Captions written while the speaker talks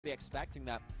be expecting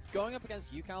that. Going up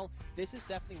against UCal, this is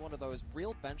definitely one of those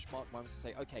real benchmark moments to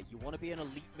say, okay, you want to be an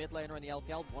elite mid laner in the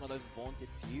LPL, one of those vaunted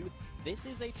few. This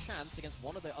is a chance against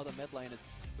one of the other mid laners,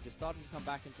 which is starting to come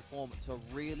back into form, to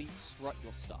really strut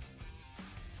your stuff.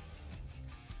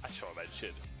 I should have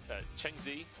mentioned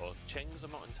Chengzi, or Chengs,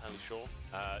 I'm not entirely sure.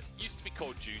 Used to be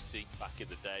called Juicy back in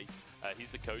the day.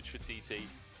 He's the coach for TT.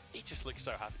 He just looks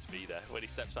so happy to be there when he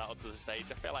steps out onto the stage.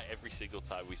 I feel like every single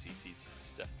time we see TT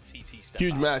step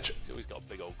Huge out, match. he's always got a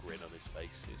big old grin on his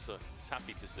face. It's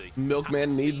happy to see.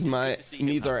 Milkman needs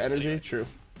our energy. True.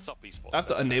 Top esports. I have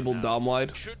to enable Dom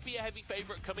wide. Should be a heavy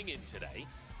favorite coming in today,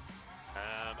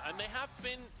 and they have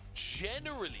been,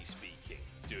 generally speaking,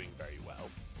 doing very well.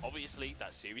 Obviously,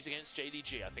 that series against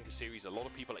JDG, I think a series a lot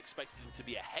of people expected them to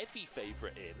be a heavy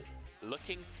favorite in,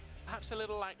 looking perhaps a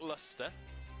little lackluster.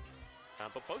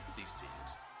 But both of these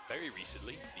teams, very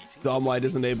recently, beating Dom wide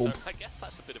is enabled. So I guess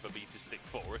that's a bit of a meter stick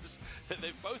for us.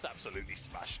 They've both absolutely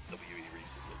smashed WE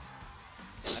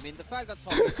recently. I mean, the fact that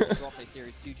Top dropped a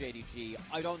series to JDG,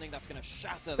 I don't think that's going to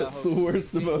shatter the It's the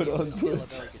worst emote on Twitch. Twitch. A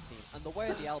very good team. And the way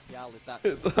of the LPL is that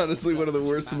It's honestly one of the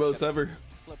worst emotes ever.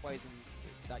 Flip ways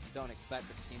that you don't expect,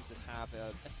 because teams just have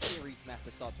a series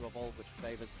meta start to evolve, which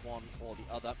favors one or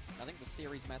the other. I think the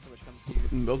series meta, which comes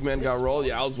to Milkman got rolled.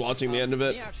 Yeah, I was watching the end of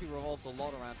it. He actually revolves a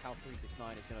lot around how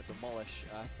 369 is going to demolish.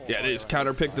 Yeah, they just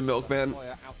counterpick the Milkman.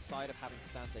 Outside of having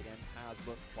Casante games, has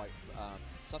looked quite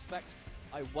suspect.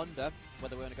 I wonder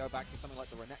whether we're going to go back to something like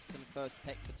the Renekton first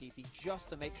pick for TT, just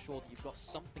to make sure that you've got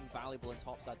something valuable in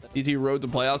topside. TT road to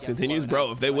playoffs continues.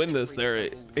 Bro, if they win this, they're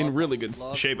in really good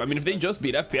shape. I mean, if they just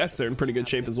beat FPX, they're in pretty good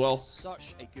shape as well.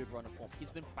 Such a good run of form. He's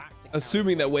been back to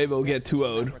assuming that Wave will get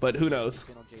 2-0'd, but who knows?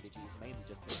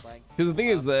 Because the thing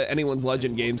is that anyone's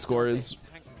legend game score is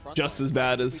just as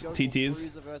bad as TT's.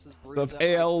 So if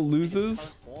AL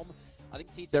loses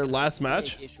their last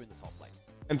match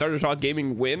and Thundertalk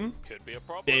Gaming win,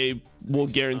 they will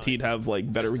guaranteed have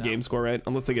like better game score, right?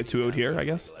 Unless they get 2-0'd here, I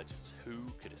guess. Who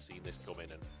could have seen this coming?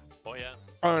 And Boya,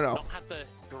 I don't know. not had the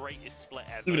greatest split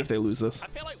ever. Even if they lose this, I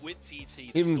feel like with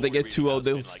TT, even if they get 2-0,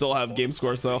 they'll still have game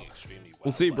score. So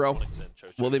we'll see, bro.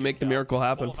 Will they make the miracle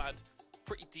happen? All have had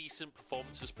pretty decent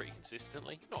performances, pretty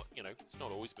consistently. Not, you know, it's not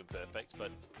always been perfect,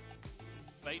 but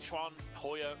H1,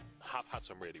 Hoya have had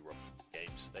some really rough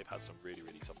games. They've had some really,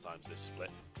 really tough times this split.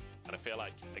 And I feel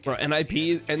like, bro,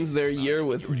 NIP ends their year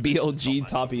with BLG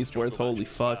top esports. Holy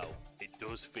fuck. It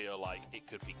does feel like it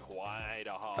could be quite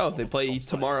a hard. Oh, they play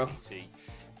tomorrow.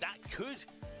 That could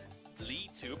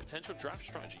lead to a potential draft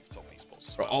strategy for top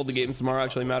esports. Bro, all the games tomorrow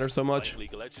actually matter so much.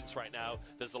 League of Legends right now,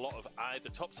 there's a lot of either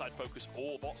top side focus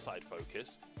or bot side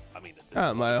focus. I mean,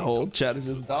 my whole chat is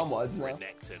just Dom wads now.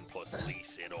 Renekton plus Lee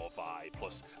Sin or Vi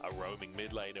plus a roaming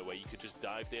mid laner where you could just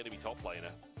dive the enemy top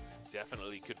laner.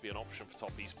 Definitely could be an option for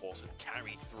top esports and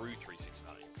carry through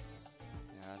 369.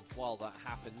 And while that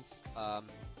happens, of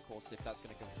course, if that's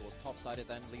going to come towards topside, it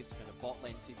then leaves kind of bot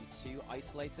lane 2v2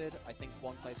 isolated. I think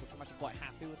one place which I'm actually quite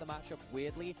happy with the matchup,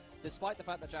 weirdly, despite the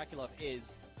fact that Jaculov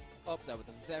is up there with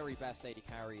the very best AD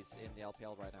carries in the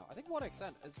LPL right now. I think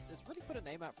 1xN has really put a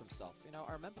name out for himself. You know,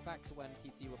 I remember back to when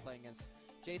TT were playing against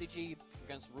JDG,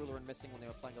 against Ruler and Missing when they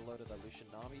were playing a load of their Lucian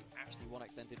Nami. Actually,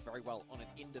 1xN did very well on an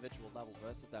individual level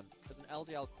versus them. There's an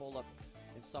LDL call-up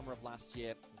in summer of last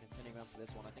year, and continuing on to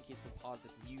this one, I think he's been part of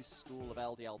this new school of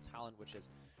LDL talent, which has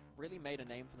really made a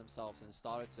name for themselves and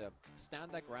started to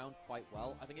stand their ground quite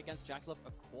well. I think against Jaculov,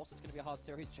 of course, it's going to be a hard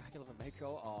series. Jaculov and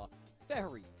Mako are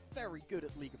very, very good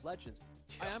at League of Legends.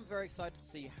 I am very excited to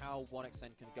see how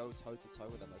 1xN can go toe-to-toe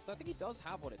with them, because I think he does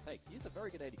have what it takes. He is a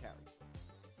very good AD carry.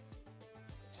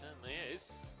 Certainly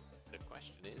is. The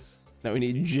question is, now we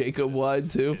need Jacob wide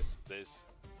too. There's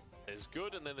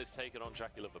good, and then there's taken on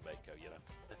Jaculov and Mako, you know.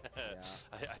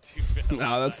 Yeah. I do feel like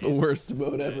that's the worst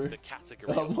mode ever. The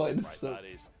category of right, that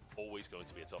is always going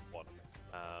to be a tough one.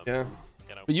 Yeah.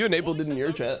 You know, but you enabled it in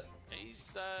your chat.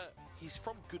 He's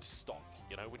from good stock.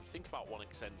 You know, when you think about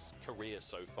 1xN's career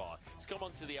so far, he's come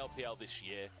onto the LPL this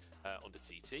year under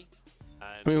TT.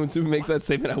 I mean, when Super makes that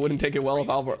statement, I wouldn't take it well if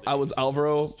I was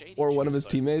Alvaro or one of his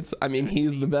teammates. I mean,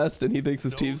 he's the best and he thinks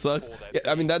his team sucks. Yeah,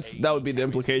 I mean, that would be the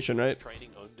implication, right?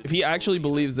 If he actually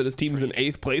believes that his team's in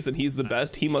 8th place and he's the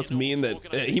best, he must mean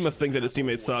that he must think that his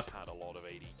teammates suck.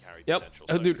 Yep.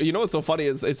 Dude, you know what's so funny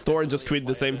is Thorin just tweeted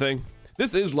the same thing.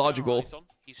 This is logical.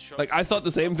 Like, I thought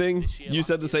the same thing. You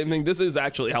said the same thing. This is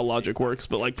actually how logic works,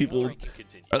 but like people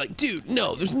are like, dude,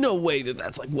 no, there's no way that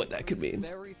that's like what that could mean.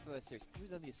 Very first series, he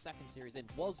was only his second series in,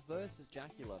 was versus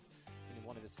Jaculov in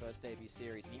one of his first debut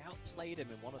series, and he outplayed him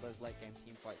in one of those late game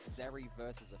team fights. Zeri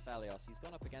versus Aphelios. He's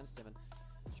gone up against him and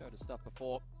showed us stuff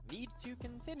before. Need to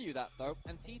continue that though,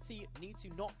 and TT need to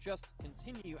not just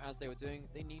continue as they were doing,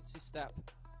 they need to step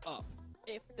up.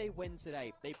 If they win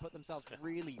today, they put themselves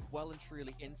really well and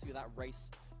truly into that race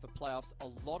for playoffs.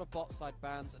 A lot of bot side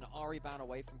bans, an Ari ban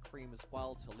away from Cream as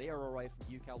well, Talia away from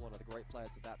UCal, one of the great players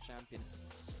of that champion.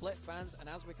 Split bans, and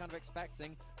as we're kind of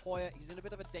expecting, Hoya, he's in a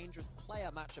bit of a dangerous player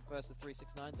matchup versus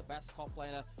 369, the best top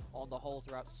laner on the whole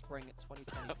throughout spring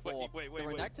 2024. wait, the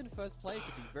Renekton first play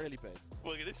could be really big.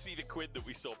 We're going to see the Quinn that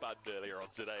we saw banned earlier on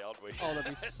today, aren't we? Oh,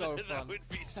 that'd be so fun. That would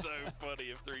be so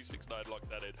funny if 369 locked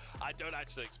that in. I don't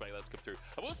actually expect that to come through.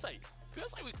 I will say,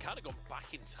 feels like we've kind of gone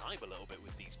back in time a little bit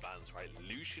with these bans, right?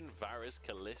 Lucian, Varus,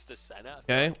 Kalista, Senna.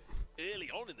 Okay.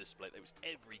 Early on in the split, there was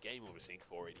every game we were seeing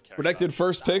 480 carry. Renekton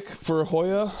first pick for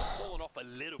Hoya.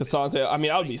 Cassante, I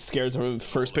mean, I would be scared to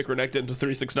first pick Renekton to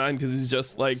 369 because he's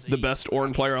just like the best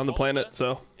Ornn player on the planet,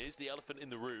 so Is the elephant in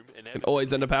the room, it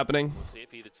always end up happening. We'll see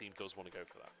if either team does want to go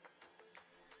for that.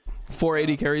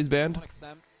 480 carries banned.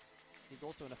 He's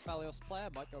also an Aphelios player,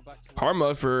 might go back to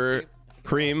Karma for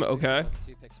Cream, okay.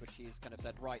 Two picks which he's kind of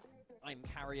said, right, I'm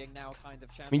carrying now kind of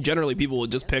champion. I mean, generally people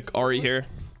would just pick Ari here.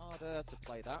 Harder to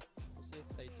play that. We'll see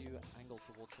if they do angle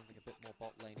towards something a bit more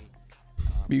bot laney.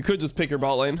 You could just pick your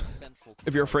bot lane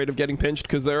if you're afraid of getting pinched,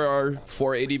 because there are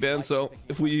 480 bans. So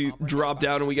if we drop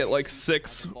down and we get like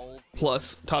 6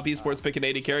 plus top esports pick an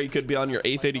 80 carry, you could be on your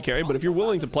 8th 80 carry. But if you're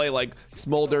willing to play like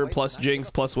Smolder plus Jinx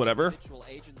plus whatever,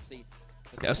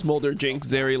 yeah, Smolder, Jinx,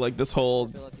 Zeri, like this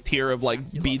whole tier of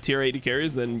like B tier 80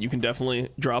 carries, then you can definitely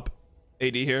drop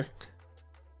 80 here.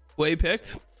 Way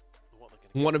picked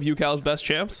one of UCal's best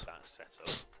champs.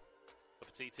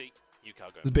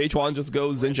 Does Beichuan just go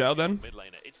Xin Zhao then?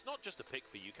 It's not just a pick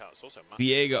for UCal, it's also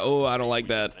Viega, oh, I don't like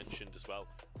that.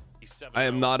 I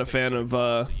am not a fan of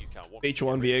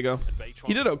Beichuan Viega.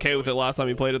 He did okay with it last time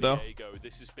he played it though.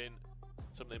 This has been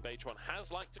something Beichuan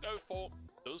has liked to go for.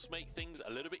 Does make things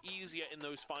a little bit easier in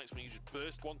those fights when you just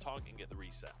burst one target and get the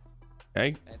reset.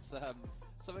 Okay. It's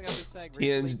something I've been saying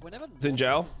recently. Whenever Xin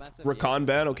Zhao, Rakan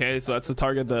ban, okay, so that's the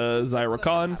target, the Zai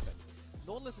Rakan.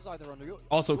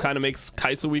 Also kind of makes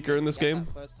Kai'Sa weaker in this game.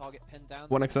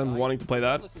 1xm wanting to play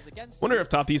that. Wonder if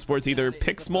top esports either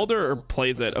picks Smolder or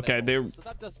plays it. Okay,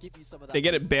 they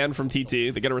get it banned from TT.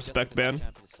 They get a respect ban.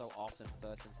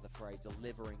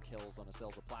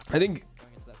 I think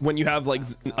when you have like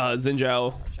Xin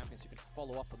Zhao,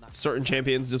 certain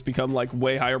champions just become like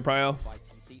way higher prio.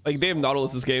 Like they have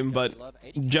Nautilus this game, but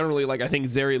generally like I think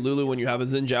Zeri Lulu when you have a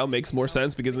Xin Zhao makes more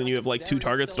sense because then you have like 2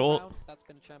 targets to ult. That's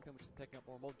been a champion which is picking up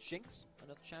more and more. Jinx,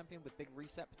 another champion with big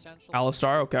reset potential.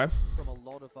 Alistar, okay. From a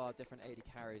lot of different 80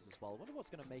 carries as well. I wonder what's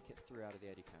going to make it through out of the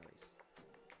 80 carries.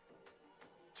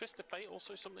 Twist of Fate,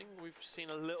 also something we've seen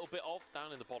a little bit of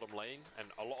down in the bottom lane, and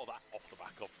a lot of that off the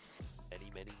back of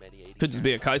many 80 could just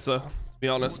be a Kai'Sa, to be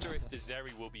honest. I wonder if the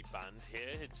Zeri will be banned here.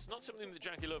 It's not something that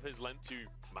JackieLove has lent to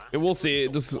massively. We'll see.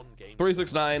 This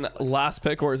 369 last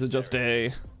pick, or is it just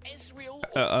a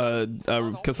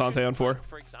Cassante on 4?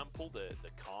 For example, the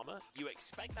Karma, you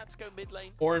expect that to go mid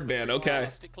lane. Ornn ban, okay.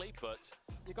 But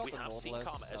we have seen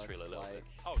Karma Ezreal a little bit.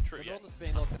 Oh, true, yeah.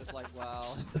 Being looked at as like, wow.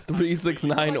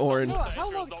 369 Ornn. How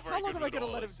long am I going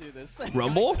to let him do this?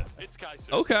 Rumble? It's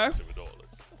Kai'Sa. Okay.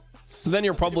 So then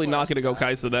you're probably not going to go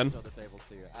Kai'Sa then.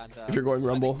 If you're going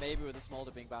Rumble.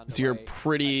 So you're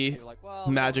pretty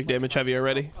magic damage heavy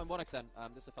already. On one extent,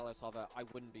 this Aphelios hover, I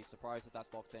wouldn't be surprised if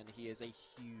that's locked in. He is a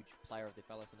huge player of the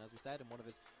Aphelios, and as we said, in one of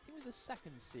his, I think it was his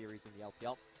 2nd series in the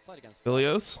LPL. Played against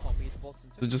Aphelios?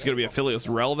 Is it just going to be Aphelios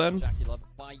Rel then?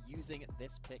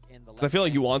 I feel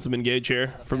like you want some engage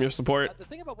here from your support.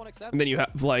 And then you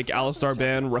have like Alistar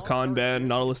ban, Rakan ban,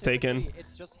 Nautilus taken.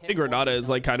 I think Renata is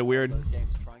like kind of weird.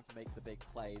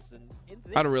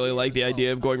 I don't really like the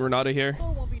idea of going Renata here.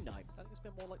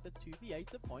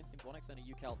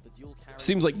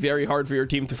 Seems like very hard for your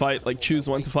team to fight, like choose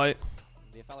one to fight.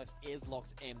 The Aphelios is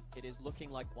locked in. It is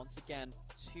looking like, once again,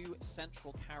 2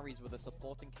 central carries with a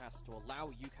supporting cast to allow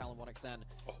UCal and 1xn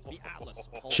to be Atlas.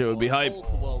 Shit would be hype.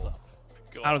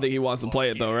 I don't think he wants to play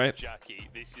it though, right? Jackie,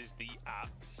 this is the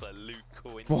absolute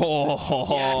coincidence. Oh,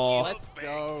 yes, let's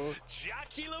go.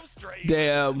 Jackie loves Draven.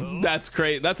 Damn, that's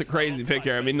crazy. That's a crazy pick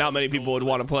here. I mean, not many people would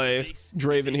want to play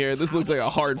Draven here. This looks like a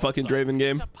hard fucking Draven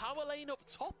game. It's a power lane up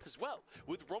top as well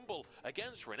with Rumble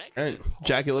against Renekton. Right.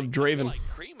 JackieLove Draven. Like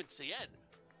Cream and TN,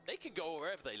 they can go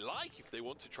wherever they like if they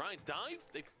want to try and dive.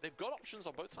 They've got options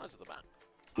on both sides of the map.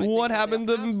 What happened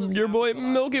to your boy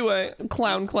Milky Way?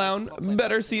 Clown.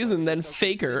 Better season than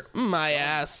Faker. My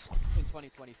ass. In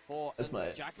 2024,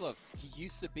 JackieLove, he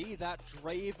used to be that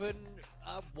Draven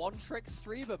one-trick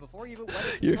streamer before he even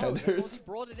went into pro. Of course, he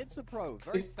brought it into pro.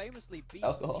 Very famously beat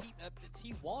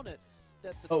T1 at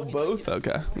Oh, both?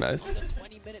 Okay, nice.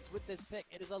 20 minutes with this pick.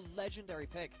 It is a legendary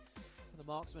pick for the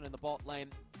marksman in the bot lane.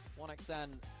 1xN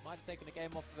might have taken a game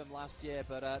off of him last year,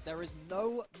 but there is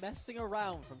no messing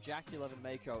around from JDG and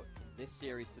Mako in this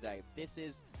series today. This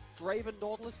is Draven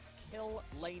Nautilus kill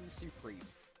lane supreme.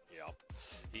 Yeah,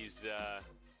 he's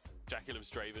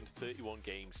JDG's Draven, 31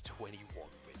 games, 21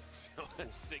 wins,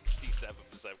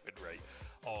 67% win rate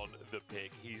on the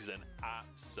pick. He's an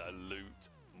absolute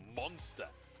monster.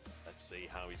 Let's see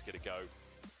how he's going to go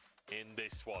in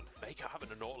this one. Mako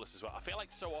having a Nautilus as well. I feel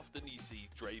like so often you see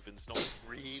Draven's not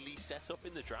really set up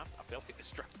in the draft. I feel like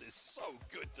this draft is so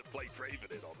good to play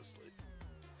Draven in, honestly.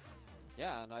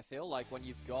 Yeah, and I feel like when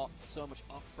you've got so much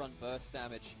upfront burst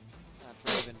damage,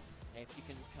 Draven, if you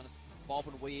can kind of bob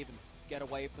and weave and get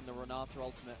away from the Renata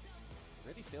ultimate, it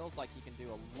really feels like he can do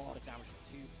a lot of damage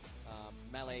to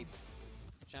melee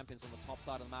champions on the top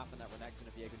side of the map, and that Renekton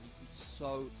and Viego need to be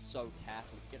so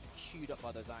careful. If you get chewed up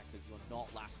by those axes, you are not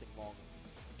lasting long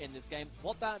in this game.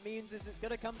 What that means is it's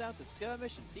going to come down to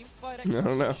skirmish and teamfight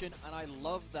execution, and I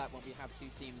love that when we have two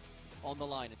teams on the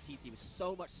line, a T-team with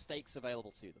so much stakes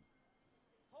available to them.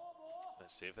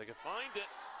 Let's see if they can find it.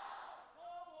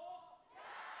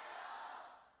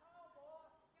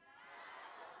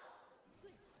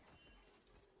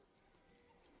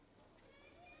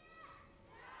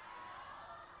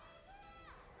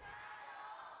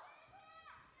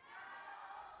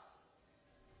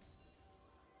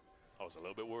 I was a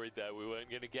little bit worried there we weren't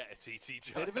going to get a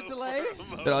TT Bit of a delay.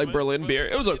 I like Berlin beer.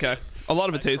 It was okay. A lot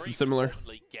of it tasted similar.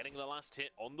 Getting the last hit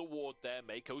on the ward there,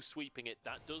 Mako sweeping it.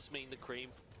 That does mean the Cream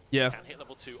can hit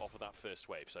level 2 off of that first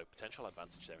wave, so potential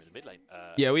advantage there in the mid lane.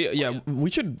 We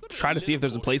should try to see if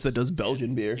there's a place that does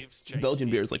Belgian beer.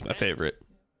 Belgian beer is like my favorite.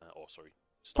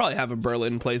 Probably have a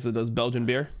Berlin place that does Belgian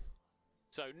beer.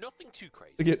 So nothing too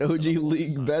crazy. To get OG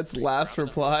League bets last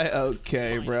reply.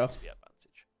 Okay, bro.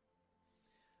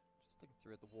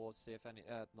 Through the wards, see if any,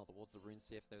 not the wards, the runes,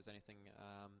 see if there's anything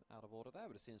out of order there,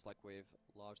 but it seems like we've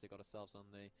largely got ourselves on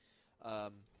the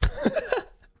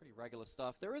pretty regular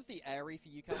stuff. There is the airy for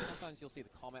you guys. Sometimes you'll see the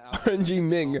comment out. RNG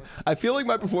Ming, I feel like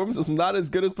my performance is not as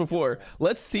good as before.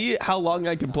 Let's see how long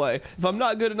I can play. If I'm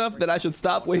not good enough, then I should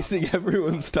stop wasting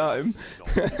everyone's time.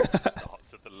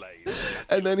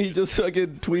 And then he just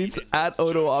fucking tweets at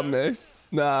IWillDominate.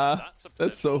 Nah,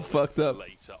 that's so fucked up.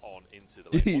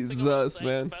 Jesus,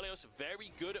 man. Felios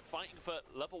very good at fighting for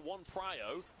level 1 prio.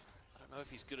 I don't know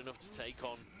if he's good enough to take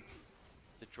on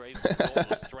the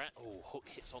Draven threat. Oh, hook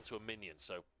hits onto a minion,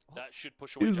 so that should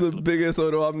push away. He's the biggest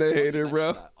IWillDominate hater,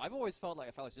 bro. I've always felt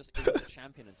like Felios just isn't a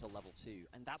champion until level 2,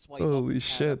 and that's why he's holy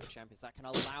shit. Champions that can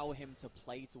allow him to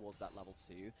play towards that level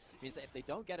 2. Means that if they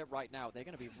don't get it right now, they're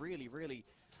going to be really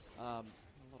in a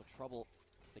lot of trouble.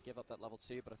 They give up that level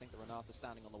 2, but I think the Renata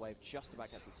standing on the wave just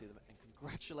about gets it to them. And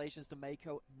congratulations to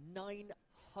Mako,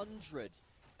 900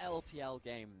 LPL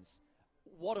games.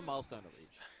 What a milestone to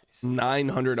reach.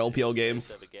 900 LPL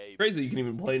games. Crazy you can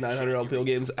even play 900 LPL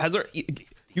games.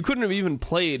 You couldn't have even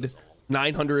played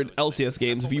 900 LCS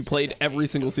games if you played every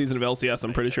single season of LCS,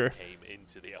 I'm pretty sure. Came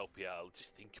into the LPL.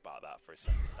 Just think about that for a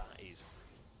second. That is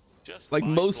just like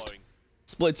most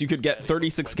splits, you could get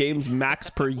 36 games max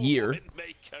per year.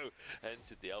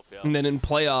 And then in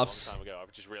playoffs,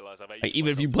 like,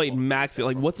 even if you played max,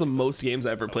 like what's the most games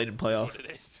I ever played in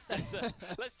playoffs?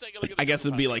 Like, I guess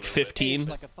it'd be like 15.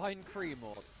 Like a fine cream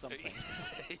or something.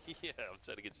 Yeah, I'm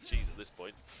turning into cheese at this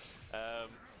point.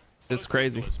 It's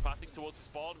crazy. Towards his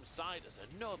bottom side as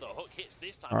another hook hits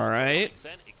this time. All right.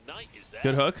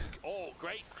 Good hook. Oh,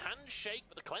 great handshake,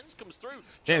 but the cleanse comes through.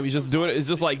 Damn, he's just doing it. It's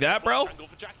just like that, bro.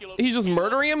 He's just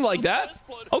murdering him like that.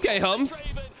 Okay, Hums.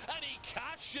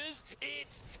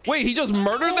 Wait, he just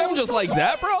murdered them just like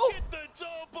that, bro?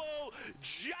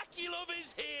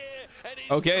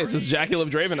 Okay, it's just JDG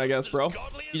Draven, I guess, bro.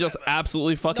 He just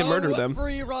absolutely fucking murdered them.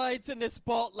 Free rides in this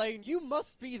bot lane. You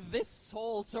must be this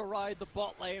tall to ride the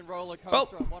bot lane roller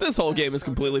coaster. Well, this whole game is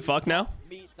completely fucked now.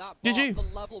 GG.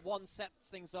 The level 1 sets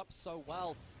things up so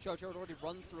well. Jojo had already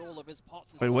run through all of his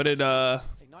pots. Wait, what did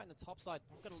Ignite in the top side.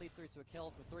 Going to lead through to a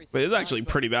kill for 369. Wait, it's actually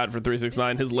pretty bad for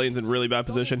 369. His lane's in really bad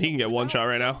position. He can get one shot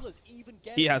right now.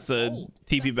 He has to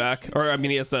TP back, or I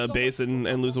mean, he has to base and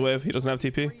lose a wave. He doesn't have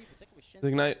TP.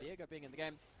 Ignite.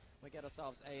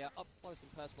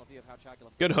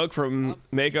 Good hook from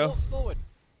Mako. Forward,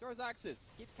 throws axes,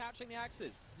 keeps catching the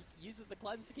axes. He uses the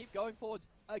cleanse to keep going forwards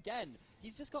again.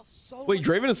 He's just got so. Wait,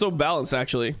 Draven is so balanced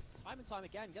actually. Time and time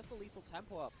again, gets the lethal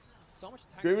tempo up. So much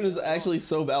Draven is actually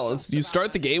so balanced. You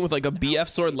start the game with like a BF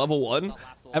sword level 1.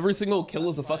 Every single kill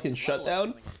is a fucking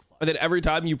shutdown. And then every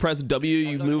time you press W,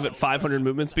 you move at 500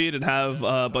 movement speed and have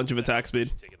a bunch of attack speed.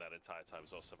 That entire time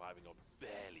as well, surviving on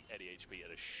barely Eddie HP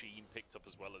and a Sheen picked up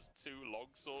as well as 2 long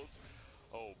swords.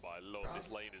 Oh my lord, this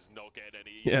lane is not getting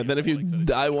any easier. Yeah, then if you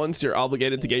die once, you're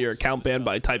obligated to get your account banned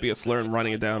by typing a slur and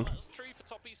running it down. That's true for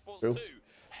top esports too.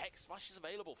 Hex Flash is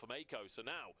available for Mako, so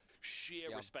now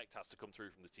sheer respect has to come through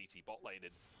from the TT bot lane.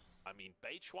 And I mean,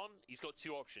 H1, he's got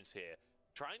 2 options here.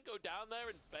 Try and go down there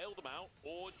and bail them out,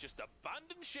 or just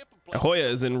abandon ship and play. Hoya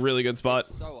is in a really good spot.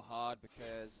 It's so hard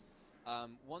because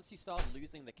once you start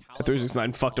losing the caliber,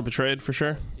 369 fucked up a trade for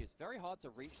sure. It's very hard to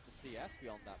reach the CS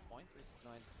beyond that point.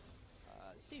 369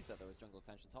 sees that there was jungle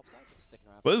attention topside, but he's sticking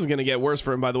around. Well, this is gonna get worse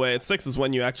for him, by the way. At 6 is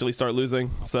when you actually start losing.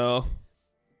 So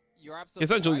You're he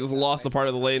essentially just lost the part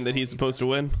of the lane that he's supposed to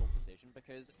win.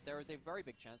 Because there is a very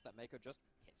big chance that Mako just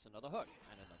hits another hook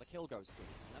and another kill goes through.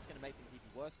 And that's going to make things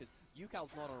even worse because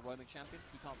Yukal's not on a roaming champion.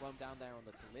 He can't roam down there on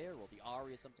the Talir or the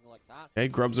Ari or something like that. Okay,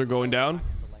 grubs are going down.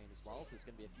 Lane as well, so there's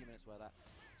going to be a few minutes where that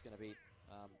is going to be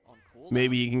on cool.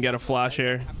 Maybe you can get a flash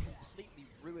here. Completely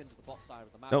ruined the bot side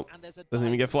of the map. Nope, and there's a doesn't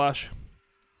even get flash.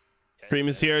 Cream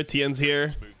is here, Tien's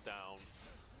here.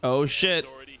 Oh shit.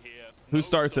 Who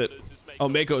starts it? Oh,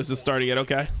 Mako is just starting it,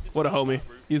 okay. What a homie.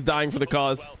 He's dying for the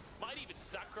cause.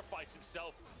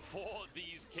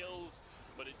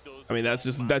 I mean, that's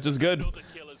just good.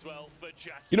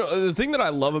 You know, the thing that I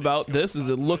love about this is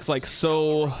it looks like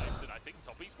so...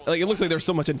 Like, it looks like there's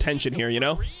so much intention here, you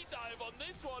know?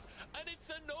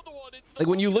 Like,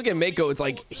 when you look at Mako, it's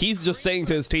like, he's just saying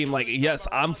to his team, like, yes,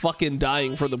 I'm fucking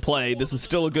dying for the play. This is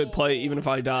still a good play, even if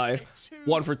I die.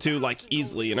 1 for 2, like,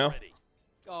 easily, you know?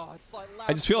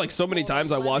 I just feel like so many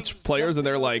times I watch players and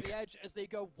they're like,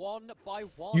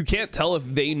 you can't tell if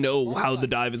they know how the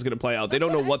dive is going to play out. They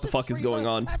don't know what the fuck is going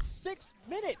on. At 6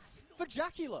 minutes for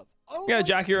JackeyLove. Yeah,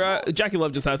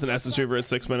 JackeyLove just has an Essence Reaver at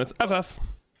 6 minutes. FF.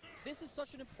 This is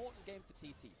such an important game for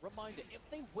TT. Reminder, if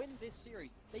they win this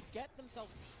series, they get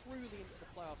themselves truly into the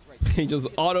playoffs race. He just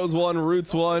autos one,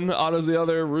 roots one, autos the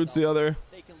other, roots the other.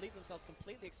 They can leave themselves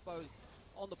completely exposed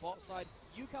on the bot side.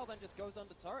 Yukal then just goes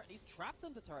under turret, and he's trapped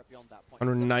under turret beyond that point.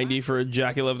 190 for a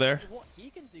JackeyLove there. What he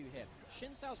can do here.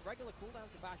 Xin Sao's regular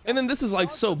cooldowns are back up. And then this is like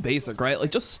so basic, right?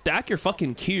 Like, just stack your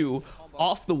fucking Q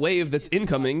off the wave that's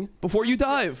incoming before you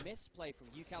dive.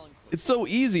 It's so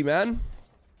easy, man.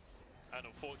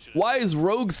 Why is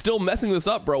Rogue still messing this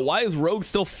up, bro? Why is Rogue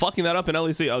still fucking that up in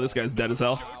LEC? Oh, this guy's dead as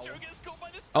hell.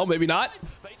 Oh, maybe not.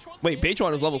 Wait,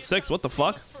 Beitron is level 6. What the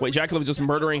fuck? Wait, JackeyLove is just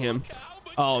murdering him.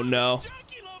 Oh, no.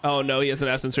 Oh, no, he has an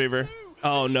Essence Reaver.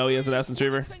 Oh, no, he has an Essence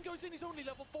Reaver.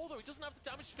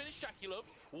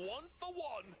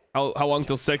 How long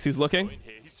till 6 he's looking?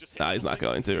 Nah, he's not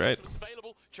going to, right?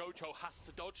 Chocho has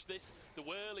to dodge this. The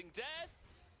whirling dare.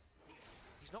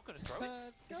 He's not going to throw it.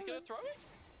 Is he going to throw it?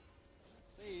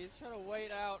 See, he's trying to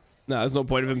wait out. Nah, there's no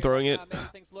point of him throwing it.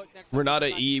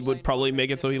 Renata E would probably make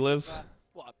it so he lives.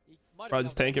 Probably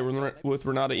just tank it with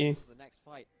Renata E.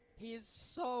 He is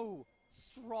so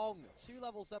strong. 2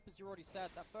 levels up, as you already said.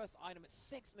 That first item at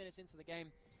 6 minutes into the game.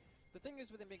 The thing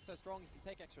is, with him being so strong, he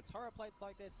can take extra turret plates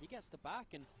like this. He gets the back,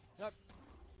 and you know,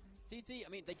 TT, I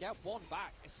mean, they get 1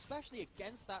 back, especially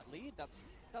against that lead. That's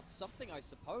something, I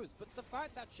suppose. But the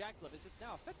fact that JackeyLove is just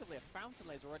now effectively a fountain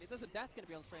laser already. There's a death going to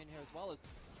be on strain here as well, as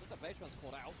just that Beitron's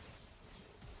called out.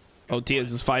 Oh,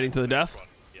 TS is fighting to the death.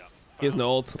 He has no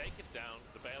ult.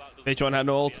 Beitron had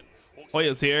no ult.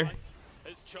 Hoya's here.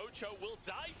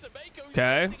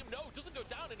 Okay.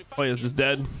 Hoya's just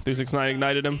dead. 369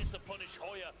 ignited him.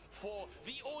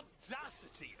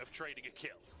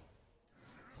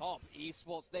 Top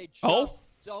esports, they just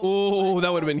oh,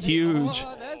 that would have been huge.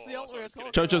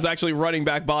 Chocho's actually running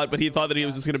back bot, but he thought that he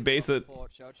was just gonna base it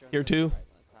here too.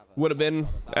 Would have been.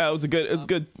 It was a good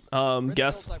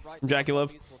guess from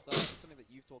JackeyLove.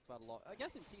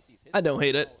 I don't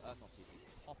hate it.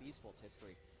 Top esports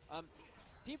history.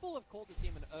 People have called this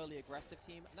team an early aggressive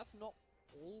team, and that's not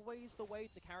always the way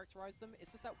to characterize them.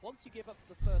 It's just that once you give up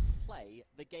the first play,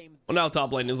 the game... Well, now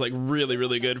top lane is like really,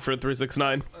 really good for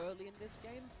 369. Early in this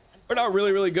game, or not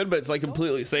really, really good, but it's like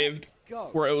completely saved.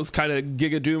 Where it was kind of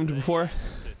giga doomed before.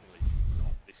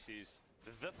 This is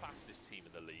the fastest team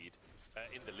in the league,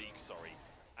 sorry.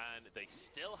 And they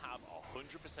still have a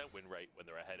 100% win rate when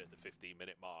they're ahead at the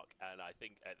 15-minute mark. And I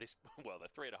think at this, well, they're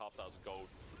 3,500 gold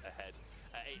ahead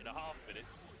at 8.5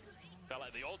 minutes. Felt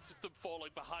like the odds of them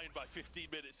falling behind by 15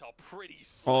 minutes are pretty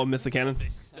slim. Oh, missed the cannon.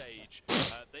 This stage.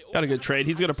 Got a good trade.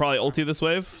 He's gonna probably ulti this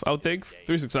wave, I would think.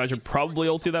 369 should probably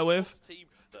ulti that wave. Team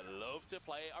that love to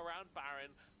play around Baron.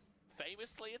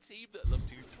 Famously a team that love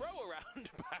to throw around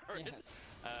Baron. Yes.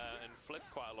 And flip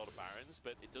quite a lot of Barons,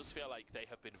 but it does feel like they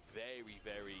have been very,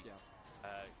 very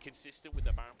consistent with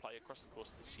their Baron play across the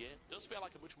course of this year. It does feel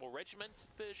like a much more regimented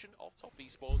version of top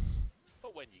esports.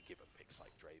 But when you give them picks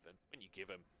like Draven, when you give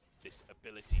them this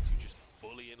ability to just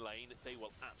bully in lane, they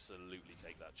will absolutely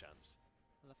take that chance.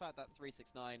 And the fact that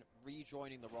 369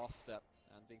 rejoining the roster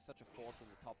and being such a force in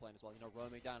the top lane as well, you know,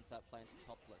 roaming down to that plane to the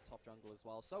top jungle as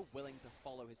well, so willing to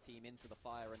follow his team into the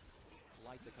fire and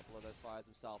light a couple of those fires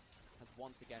himself, has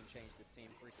once again changed this team.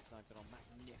 369 been on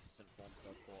magnificent form so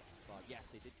far. Yes,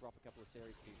 they did drop a couple of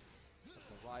series to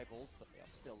the rivals, but they are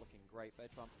still looking great.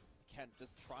 Bertram, again,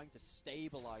 just trying to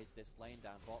stabilize this lane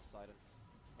down bot side, and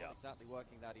it's not exactly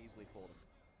working that easily for them.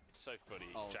 It's so funny.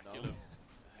 Oh, Jaculum.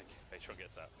 Okay, Patron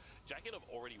gets out. Jaculum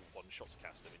already one-shots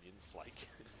cast the minions. Like,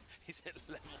 he's at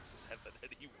level 7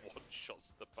 and he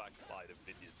one-shots the back line of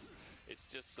minions. It's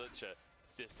just such a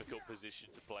difficult position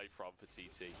to play from for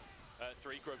TT.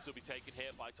 3 grubs will be taken here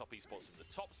by Top Esports in the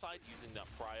top side using that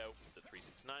prio. The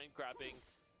 369 grabbing.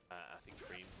 I think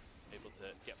Cream able to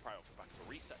get prio off the back of a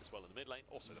reset as well in the mid lane.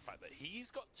 Also the fact that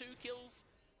he's got 2 kills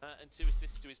and 2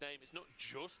 assists to his name. It's not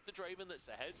just the Draven that's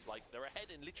ahead. Like, they're ahead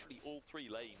in literally all 3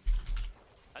 lanes.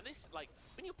 And this, like,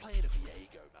 when you're playing a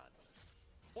Viego, man,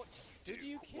 what do you do? Who do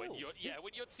you kill?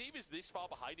 When your team is this far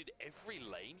behind in every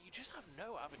lane, you just have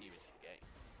no avenue into the game.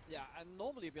 Yeah, and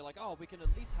normally you'd be like, oh, we can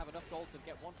at least have enough gold to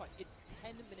get one fight. It's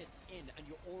 10 minutes in, and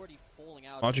you're already falling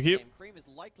out. Watch your Q. Cream is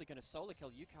likely going to solo kill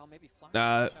Yucal, maybe flash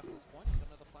after this point. He's got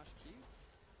another flash Q.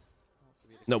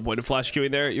 No point of flash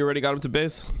queuing there. You already got him to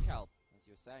base. Yucal, as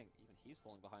you were saying, even he's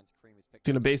falling behind to Cream. He's picked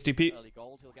He's gonna base DP. early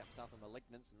gold. He'll get himself a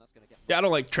malignance, and that's going to get. Yeah, I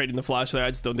don't like trading the flash there.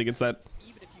 I just don't think it's that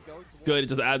Even if you go good. It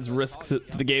just adds risk to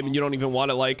the game, and you don't even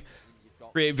want to like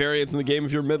create variance in the game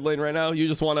if you're mid lane right now. You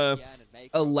just want to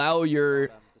allow your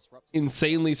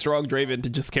insanely strong Draven to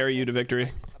just carry you to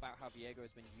victory. About how Viego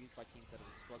has been used by teams that have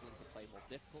been struggling to play more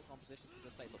difficult compositions to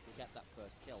just say, look, we'll get that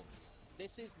first kill.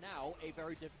 This is now a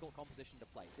very difficult composition to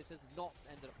play. This has not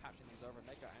ended up patching things over, and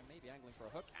maybe angling for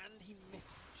a hook, and he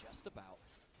missed just about.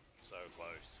 So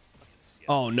close.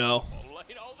 Oh no.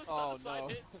 Oh no.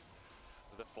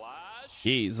 The flash.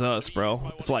 Jesus,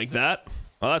 bro. It's like that.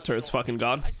 Oh, that turret's fucking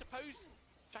gone. I suppose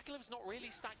Jaculum's not really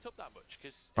stacked up that much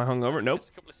because I hung over. Nope.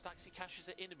 A couple of stacks, he cashes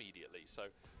it in immediately. So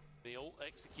the ult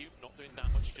execute, not doing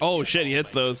that much. Oh shit, he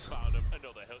hits those.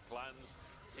 Another hook lands.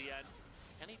 TN.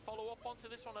 Can he follow up onto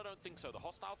this one? I don't think so. The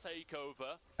hostile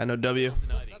takeover. I know W.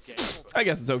 I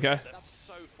guess it's okay. That's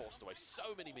so forced away. So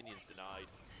many minions denied.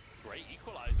 Great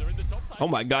equalizer in the top side. Oh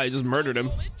my god, he just murdered him.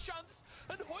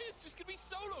 And Hoya's just gonna be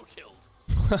solo killed.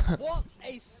 What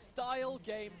a style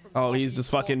game from Oh, he's just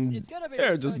fucking.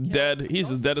 They're just dead. He's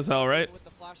just dead as hell, right? With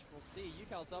the flash, we'll see.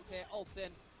 Yucal's up here, ult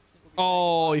in.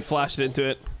 Oh, he flashed into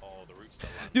it.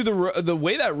 Dude, the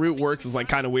way that root works is like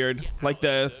kind of weird. Like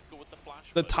the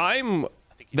time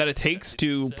that it takes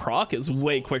to proc is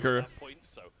way quicker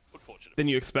than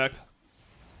you expect.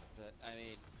 But, I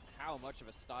mean, how much of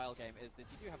a style game is this?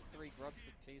 You do have 3 grubs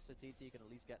apiece, so TT can at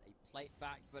least get a plate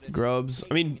back. But grubs.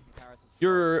 I mean,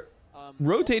 you're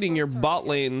rotating your bot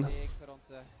lane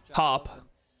top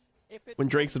when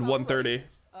Drake's at 130.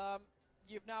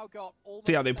 You've now got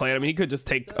See how they play it. I mean, he could just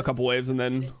take a couple waves and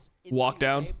then walk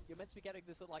down. You're meant to be getting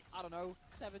this at like, I don't know,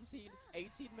 17,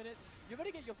 18 minutes. You're going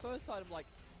to get your first item like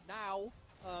now.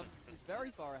 He's very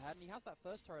far ahead, and he has that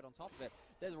first turret on top of it.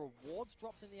 There's rewards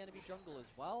dropped in the enemy jungle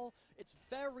as well. It's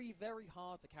very, very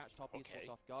hard to catch Top Esports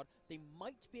off guard. They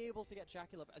might be able to get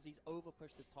Jaculov as he's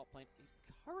overpushed this top lane. He's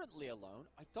currently alone.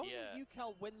 I don't think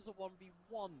Yucal wins a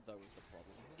 1v1, though, is the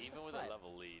problem. Even with a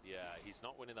level lead, yeah, he's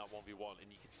not winning that 1v1, and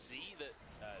you can see that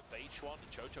Beich1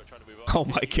 and Chocho are trying to move up. Oh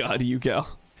my god, Yucal.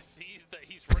 Sees that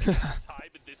he's running out of time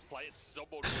in this play. It's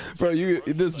someone bro,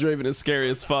 this Draven is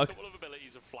scary as fuck.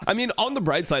 I mean, on the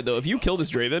bright side, though, if you kill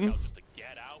this Draven,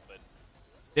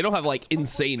 they don't have, like,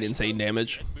 insane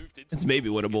damage. It's maybe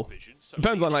winnable.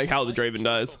 Depends on, like, how the Draven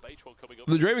dies. If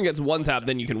the Draven gets 1 tap,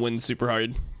 then you can win super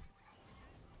hard.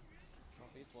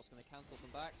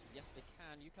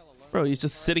 Bro, he's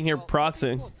just sitting here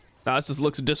proxing. Nah, this just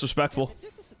looks disrespectful.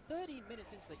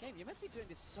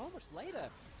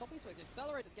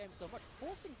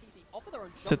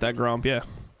 Sit that Gromp, yeah.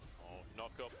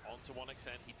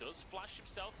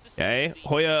 Okay,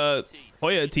 Hoya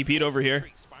TP'd over here.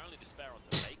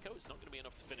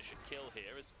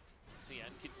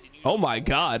 Oh my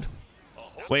god.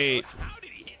 Wait.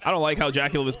 I don't like how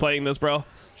Jaculov is playing this, bro.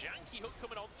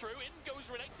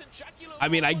 I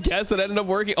mean, I guess it ended up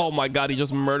working. Oh my god, he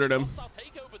just murdered him.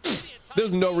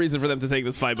 There's no reason for them to take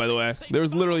this fight, by the way.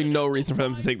 There's literally no reason for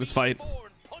them to take this fight.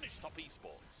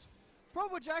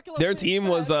 Their team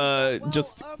was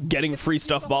just getting free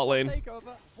stuff bot lane.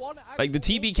 Like, the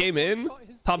TB came in.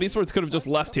 Top Esports could have just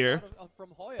left here.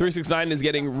 369 is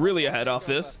getting really ahead off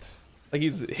this. Like,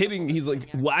 he's like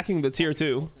whacking the tier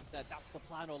 2.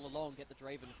 plan all along, get the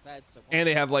Draven fed. So And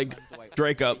they have like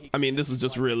Drake up. I mean, this is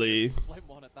just really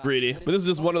greedy. But this is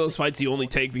just one of those fights you only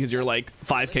take because you're like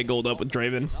 5k gold up with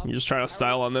Draven. You're just trying to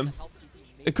style on them.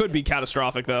 It could be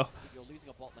catastrophic though.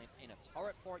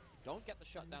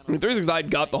 I mean, 369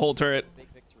 got the whole turret.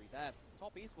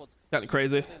 Kind of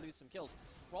crazy.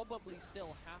 Probably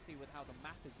still happy with how the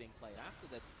map is being played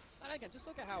after this. And again, just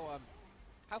look at how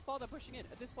far they're pushing in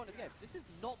at this point of the game. This is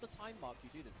not the time mark you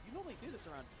do this. You normally do this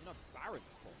around, you know, Baron's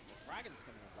spawn. The Dragon's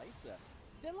coming in later.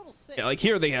 They're level 6. Yeah, like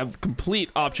here they have complete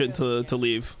option to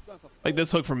leave. Like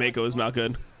this hook from Mako is not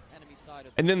good.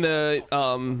 And then the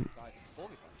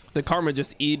Karma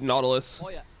just E'd Nautilus.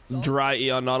 Dry E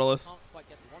on Nautilus.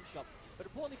 But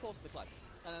importantly forces the cleanse.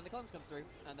 And then the cleanse comes through,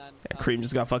 and then Cream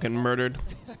just got fucking murdered.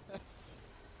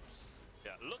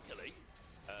 Yeah, luckily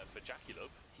for JDG,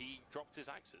 he dropped his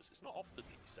axes. It's not often that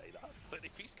you say that, but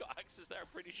if he's got axes there, I'm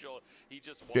pretty sure he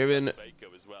just wants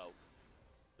Mako as well.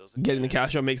 Getting the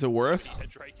cash out makes it worth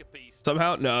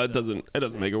somehow. No, it doesn't. It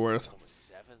doesn't make it worth.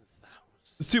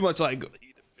 It's too much.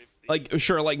 Like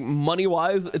sure, like money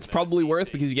wise, it's probably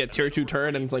worth because you get tier 2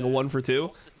 turn and it's like a 1 for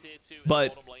 2.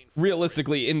 But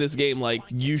realistically, in this game, like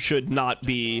you should not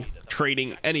be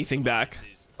trading anything back.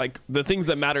 Like the things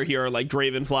that matter here are like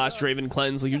Draven Flash, Draven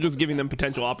Cleanse. Like you're just giving them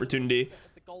potential opportunity.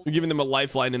 You're giving them a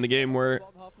lifeline in the game where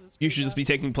you should just be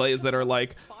taking plays that are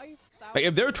like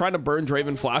if they're trying to burn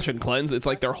Draven Flash and Cleanse, it's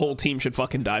like their whole team should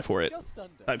fucking die for it.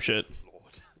 Type shit.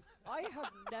 I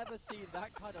have never seen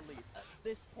that kind of lead at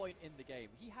this point in the game.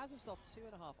 He has himself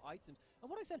 2.5 items. And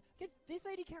what I said, this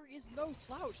AD carry is no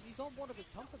slouch, and he's on one of his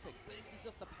comfort picks, but this is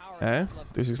just the power of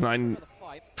 369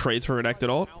 trades for Renekton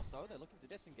ult. They're looking to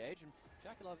disengage, and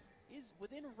JDG is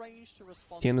within range to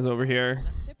respond. Tiana's over here.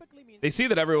 They see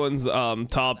that everyone's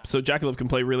top, so JDG can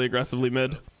play really aggressively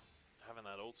mid. Having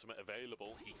that ultimate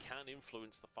available, he can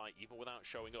influence the fight even without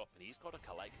showing up, and he's got a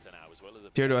collector now as well as a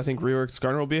tier. Do I think rework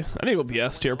Skarner will be? I think it'll be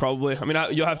S tier probably. I mean,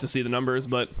 you'll have to see the numbers,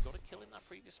 but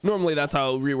normally that's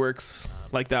how reworks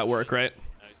like that work, right?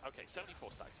 Okay,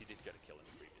 74 stacks. He did get a kill in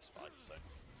the previous fight, so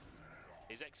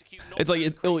his execute. It's like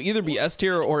it'll either be S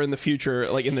tier or in the future,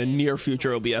 like in the near future,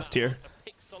 it'll be S tier.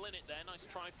 Pixel in it there. Nice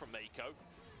try from Mako.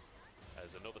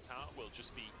 As another tower will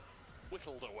just be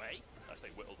whittled away. I say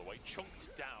whittled away,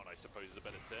 chunked down, I suppose is a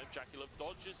better term. JDG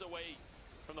dodges away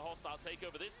from the hostile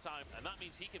takeover this time, and that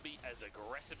means he can be as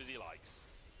aggressive as he likes.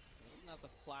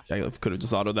 JDG could have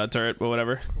just autoed that turret, but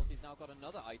whatever. Of course, he's now got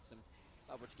another item,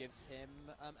 which gives him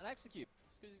an execute.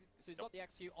 So he's got the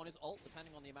execute on his ult,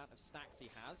 depending on the amount of stacks he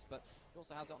has, but he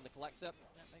also has it on the collector.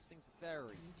 That makes things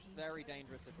very, very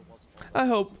dangerous if it wasn't. I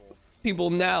hope people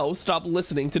now stop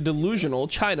listening to delusional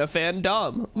China fan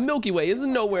Dom. Milky Way is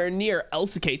nowhere near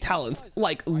LCK talents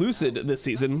like Lucid this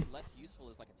season.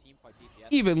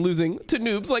 Even losing to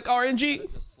noobs like RNG.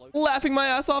 Laughing my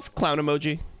ass off, clown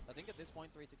emoji. I think at this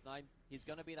point, 369, he's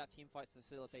going to be that team fight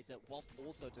facilitator whilst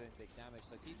also doing big damage.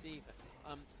 So TT,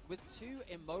 with 2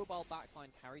 immobile backline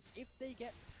carries, if they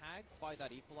get tagged by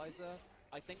that equalizer,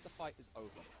 I think the fight is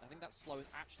over. I think that slow is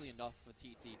actually enough for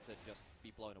TT to just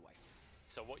be blown away.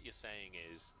 So what you're saying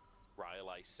is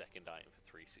Rylai's second item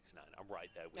for 369. I'm right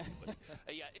there with you,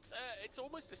 buddy. Yeah, it's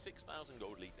almost a 6,000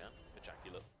 gold lead now for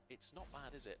JDG. It's not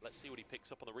bad, is it? Let's see what he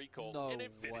picks up on the recall. No an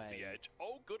Infinity way. Edge.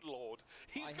 Oh, good lord.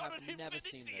 He's got an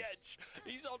Infinity Edge.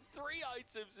 He's on 3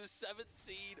 items as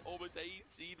 17, almost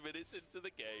 18 minutes into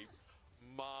the game.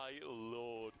 My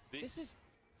lord.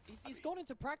 He's gone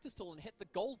into practice tool and hit the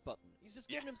gold button. He's just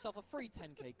given himself a free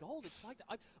 10k gold. It's like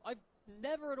that. I've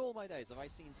never in all my days have I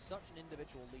seen such an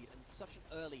individual lead and such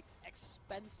an early,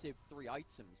 expensive 3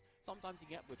 items. Sometimes you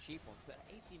get with cheap ones, but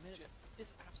 18 minutes, this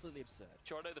is absolutely absurd.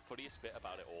 Do you know the funniest bit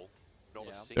about it all?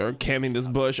 They're camming this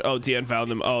bush. Oh, TN found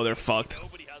them. Oh, they're fucked.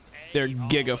 They're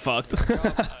giga fucked. And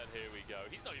here we go.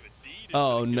 He's not even needed.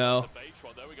 Oh, no.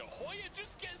 There we go. Hoya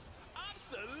just gets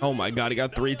Oh my god, he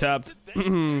got 3 tapped.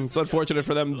 It's unfortunate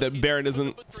for them that Baron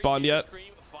isn't spawned yet.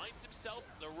 Finds himself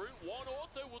the route. 1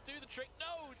 auto will do the trick.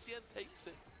 No, TN takes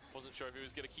it. Wasn't sure if he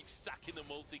was going to keep stacking the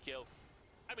multi-kill.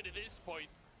 I mean, at this point,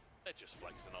 they're just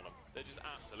flexing on him. They're just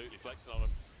absolutely flexing on him.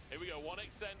 Here we go,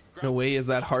 1xN. No way is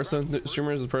that Hearthstone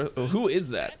streamer is a person. Who is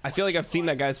that? I feel like I've seen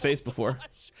that guy's face before.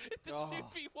 The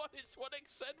 2v1 is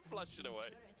 1xN flashing away.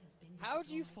 How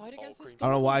do you fight against this? I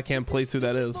don't know why I can't place who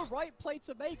that is. This is the right play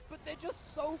to make, but they're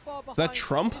just so far behind. Is that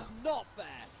Trump? It's not fair.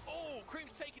 Oh,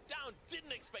 Cream's taken down.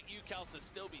 Didn't expect UCal to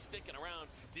still be sticking around.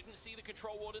 Didn't see the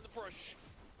control ward in the push.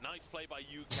 Nice play by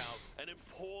UCal. An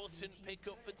important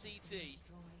pickup for TT.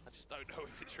 I just don't know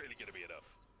if it's really going to be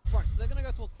enough. Right, so they're going to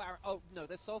go towards Baron. Oh, no,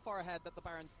 they're so far ahead that the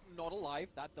Baron's not alive.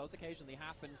 That does occasionally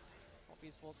happen. Top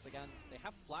esports again. They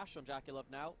have Flash on JDG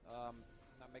now.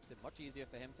 That makes it much easier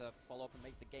for him to follow up and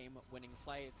make the game-winning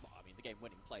play. Well, I mean, the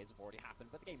game-winning plays have already happened,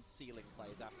 but the game-sealing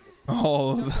plays after this.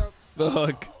 Oh, the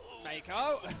hook.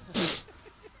 Mako.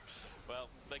 Well,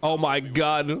 Oh my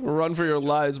god, run for your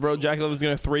lives, bro. JackeyLove is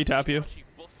gonna 3-tap you.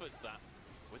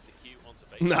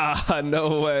 Nah,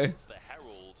 no way. The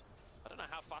Herald. I don't know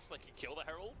how fast they can kill the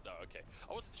Herald. No, okay.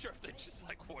 I wasn't sure if they just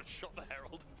like one-shot the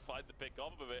Herald and find the pick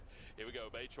off of it. Here we go,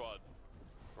 Matron.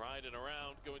 Riding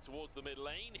around, going towards the mid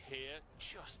lane here.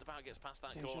 Just about gets past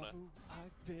that corner.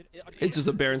 It's just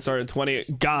a Baron start at 20.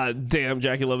 God damn,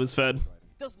 JackeyLove is fed.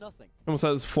 Does nothing. Almost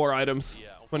has 4 items. Yeah,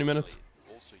 20 minutes.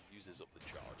 Also uses up the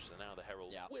charge, so now the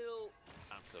Herald will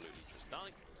absolutely just die.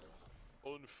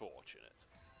 Unfortunate.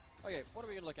 Okay, what are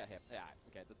we going to look at here? Yeah,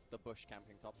 okay, the bush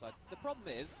camping topside. The problem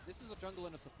is, this is a jungle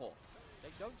and a support. They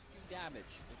don't do damage.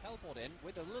 They teleport in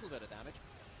with a little bit of damage,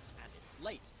 and it's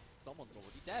late. Someone's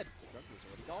already dead. The jungle's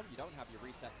already gone. You don't have your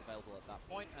resets available at that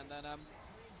point. And then,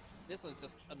 this is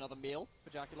just another meal for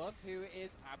JackeyLove, who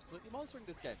is absolutely monstering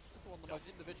this game. This is one of the most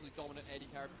individually dominant AD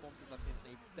carry performances I've seen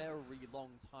in a very long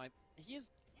time. He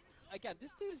is... Again,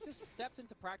 this dude has just stepped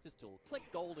into practice tool,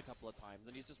 clicked gold a couple of times,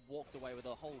 and he's just walked away with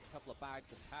a whole couple of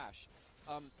bags of cash.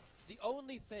 The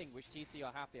only thing which TT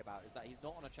are happy about is that he's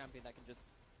not on a champion that can just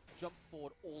jump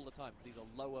forward all the time, because he's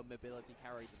a lower mobility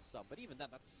carry than some. But even then,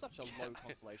 that's such a low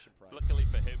consolation price. Luckily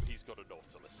for him, he's got a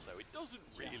Nautilus, so it doesn't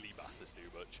really matter too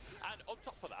much. And on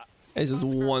top of that, He's just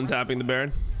one-tapping the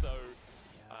Baron. So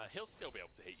he'll still be able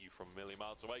to hit you from a million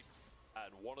miles away.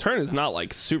 And Turn is not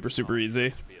like super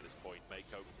easy.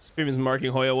 Stream is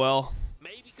marking Hoya well.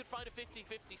 Maybe could find a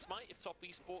 50-50 smite if top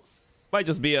esports. Might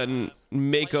just be a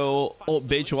Mako ult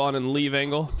Beichuan and leave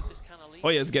angle.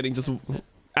 Hoya is getting just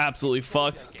absolutely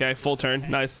fucked. Okay, full turn.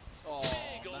 Nice. Oh,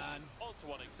 man.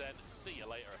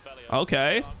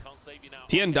 Okay.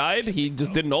 Tien died. He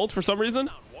just didn't ult for some reason.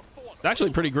 It's actually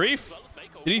pretty grief.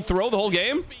 Did he throw the whole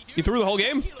game? He threw the whole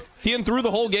game? Tien threw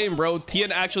the whole game, bro.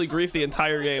 Tien actually griefed the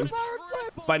entire game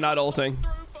by not ulting.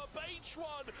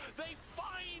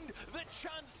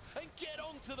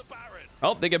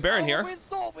 Oh, they get Baron here. We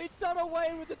thought we'd done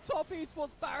away with the top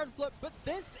esports Baron flip, but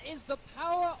this is the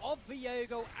power of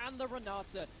Viego and the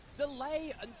Renata.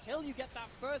 Delay until you get that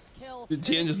first kill. Dude,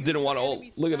 Tien just didn't want to ult.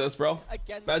 Look at this, bro.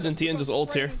 Imagine Tien just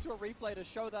ults here. Into a replay to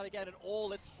show that again in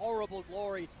all its horrible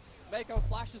glory. Mako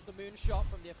flashes the moonshot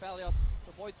from the Aphelios to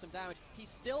avoid some damage. He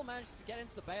still manages to get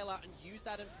into the bailout and use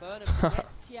that Inferno to get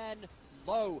Tien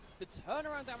low. The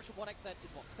turnaround damage from 1xZ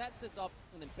is what sets this up,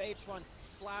 and then Beitron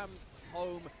slams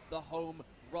home the home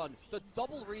run. The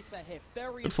double reset here,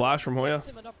 very good flash from Hoya.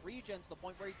 Him enough regen to the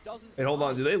point where he doesn't. Wait, hold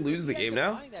on. Do they lose the game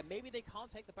now? Maybe they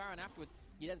can't take the Baron afterwards.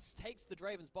 He then takes the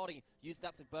Draven's body, use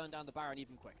that to burn down the Baron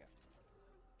even quicker.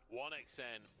 1xN.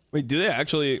 Wait, do they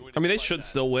actually? I mean, they should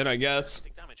still win, I guess.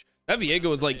 That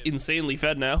Viego is like insanely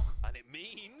fed now. And it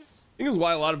means I think this is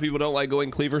why a lot of people don't like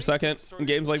going Cleaver second in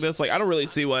games like this. Like, I don't really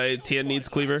see why Tien needs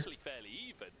Cleaver.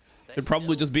 It'd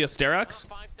probably just be a Sterax.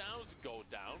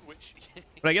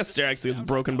 But I guess Sterax gets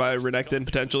broken by Renekton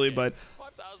potentially, but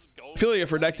I feel like if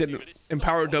Renekton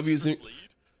Empower W's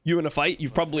you in a fight,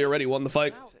 you've probably already won the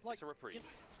fight.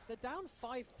 They're down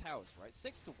 5 towers, right?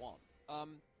 6-1.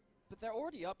 But they're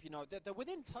already up, you know, they're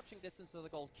within touching distance of the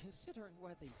goal, considering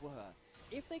where they were.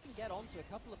 If they can get onto a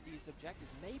couple of these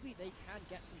objectives, maybe they can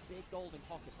get some big gold in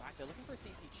pocket back. They're looking for a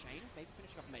CC chain, maybe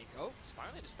finishing off Mako.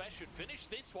 Should finish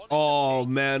this one. Oh,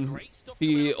 man.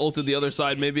 He ulted the other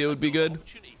side. Maybe it would be good.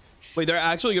 Wait, they're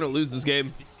actually going to lose this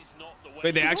game.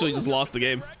 Wait, they actually just lost the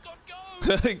game.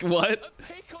 Like, what?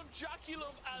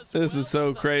 This is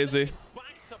so crazy.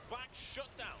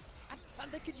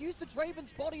 And they could use the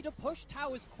Draven's body to push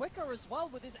towers quicker as well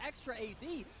with his extra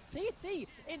AD. TT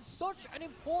in such an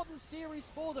important series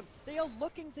for them. They are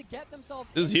looking to get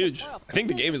themselves. This is huge. I think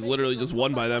the game is literally just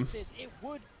won by them. It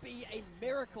would be a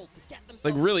miracle to get themselves.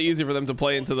 It's like really easy for them to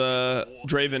play into the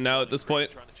Draven now at this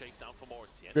point.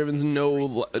 Draven's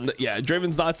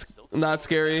Draven's not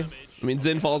scary. I mean,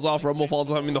 Xin falls off, Rumble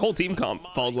falls off. I mean, the whole team comp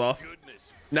falls off.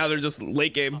 Now they're just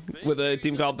late game with a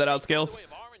team comp that outscales.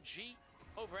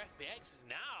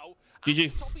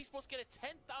 GG. Top esports get a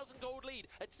 10,000 gold lead.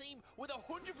 A team with a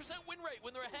 100% win rate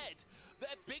when they're ahead. Their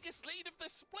biggest lead of the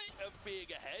split of being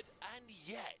ahead. And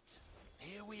yet,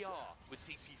 here we are with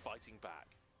TT fighting back.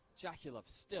 JackeyLove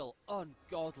still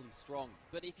ungodly strong.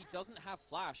 But if he doesn't have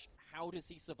Flash, how does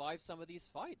he survive some of these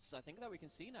fights? I think that we can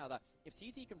see now that if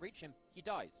TT can reach him, he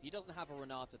dies. He doesn't have a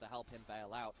Renata to help him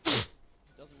bail out. It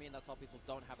doesn't mean that top esports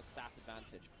don't have a stat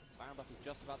advantage. Baron buff is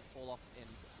just about to fall off in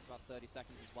about 30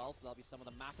 seconds as well, so there'll be some of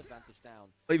the map advantage down.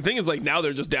 Like, the thing is, like, now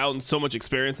they're just down so much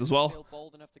experience as well. Feel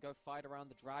bold enough to go fight around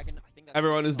the dragon. I think that's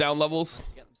Everyone is down levels, to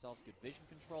get themselves good vision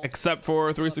control. except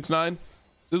for 369.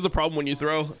 This is the problem when you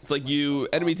throw. It's like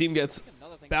enemy team gets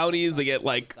bounties, they get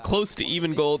like close to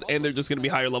even gold, and they're just going to be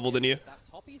higher level than you.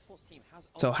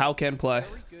 So how can play?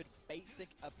 Very good basic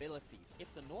abilities.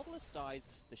 If the Nautilus dies,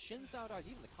 the Xin Zhao dies,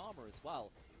 even the Karma as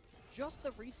well. Just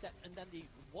the resets and then the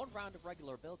one round of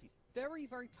regular abilities. Very,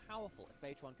 very powerful if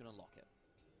Beige-1 can unlock it.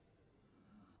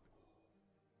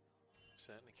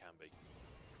 Certainly can be.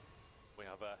 We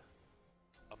have a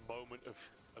moment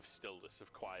of stillness,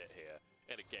 of quiet here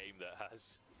in a game that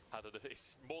has had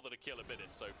it's more than a kill a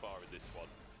minute so far in this one.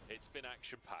 It's been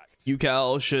action-packed.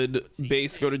 UCal should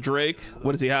base go to Drake.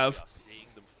 What does he have?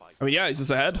 I mean, yeah, he's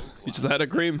just ahead. He's just ahead of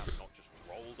Cream.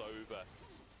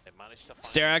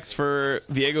 Starax for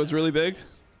Viego is really big.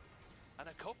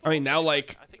 I mean, now,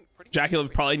 like,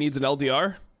 Jaculov probably needs an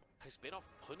LDR.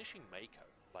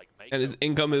 And his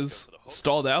income is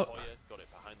stalled out. Got it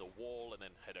behind the wall and then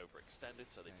head overextended,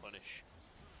 so they punish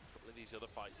a couple of these other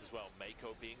fights as well.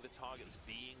 Mako being the target that's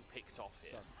being picked off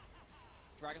here.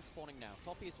 Dragon spawning now.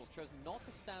 Top East was chosen not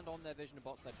to stand on their vision of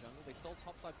bot side jungle. They stole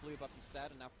top side blue buff instead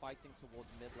and now fighting towards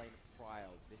mid lane Prio.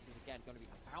 This is again going to be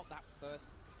about that first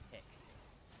pick.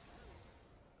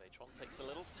 Beige-1 takes a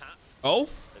little tap. Oh?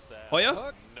 Oh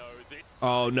yeah? No, this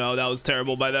Oh no, that was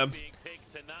terrible by them.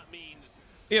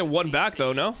 He had one back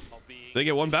though, no? Did they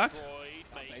get one back?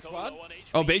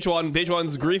 Oh,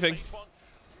 Beige-1's griefing.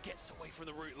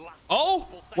 Oh,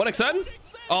 1xn?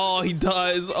 Oh, he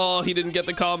does. Oh, he didn't get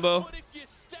the combo.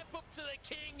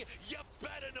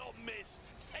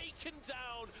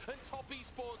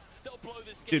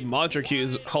 Dude, mantra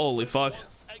Q's, holy fuck.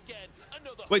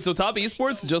 Wait, so top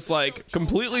esports just like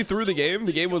completely threw the game?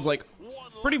 The game was like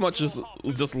pretty much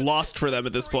just lost for them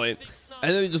at this point.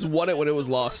 And then they just won it when it was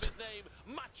lost.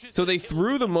 So they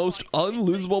threw the most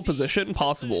unlosable position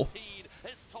possible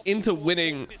into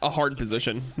winning a hard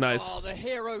position. Nice. Oh, the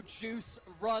hero juice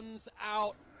runs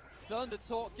out. Thunder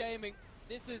Talk Gaming,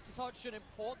 this is such an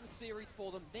important series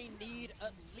for them. They need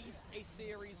at least a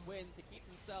series win to keep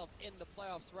themselves in the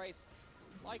playoffs race.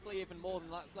 Likely even more than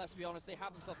that, let's be honest. They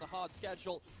have themselves a hard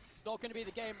schedule. It's not going to be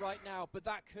the game right now, but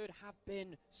that could have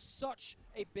been such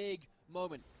a big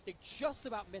moment. They just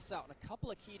about miss out on a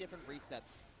couple of key different resets.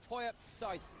 Hoya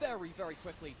dies very, very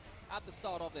quickly at the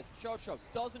start of this. Chocho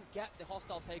doesn't get the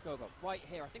hostile takeover right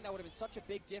here. I think that would have been such a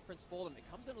big difference for them. It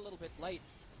comes in a little bit late,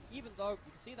 even though you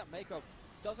can see that Mako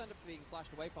does end up being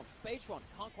flashed away from. Beige-1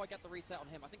 can't quite get the reset on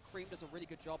him. I think Cream does a really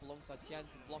good job alongside Tien in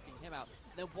blocking him out.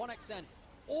 And then 1xn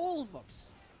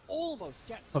almost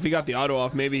gets... Oh, if he got the auto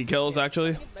off, maybe he kills,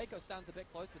 actually. I think if Mako stands a bit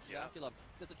close to Jaculov,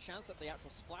 there's a chance that the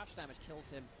actual splash damage kills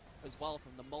him as well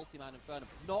from the multi-man Inferno.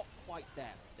 Not quite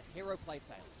there. The hero play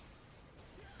fails.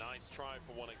 Nice try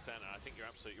for 1xn, and I think you're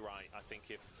absolutely right. I think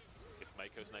if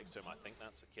Mako's next to him, I think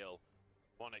that's a kill.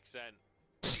 1xn,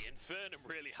 the Infernum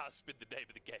really has been the name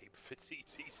of the game for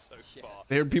TT so far.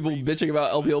 I hear people bitching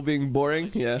about LPL being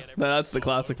boring. Yeah, no, that's the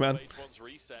classic, man.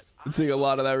 Been seeing a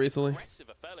lot of that recently.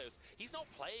 He's not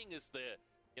playing as the,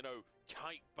 you know,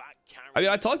 kite back carry. I mean,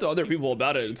 I talked to other people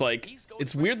about it. It's like,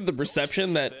 it's weird that the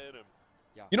perception that,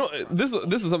 you know, this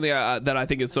is something that I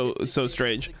think is so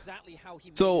strange.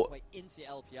 So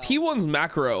T1's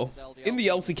macro in the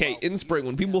LCK in spring,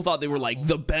 when people thought they were like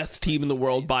the best team in the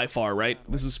world by far, right?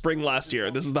 This is spring last year.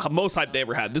 This is the most hype they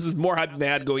ever had. This is more hype than they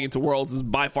had going into Worlds. This is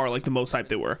by far like the most hype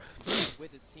they were.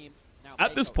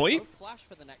 At this point,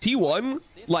 T1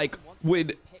 like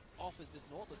would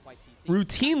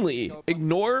routinely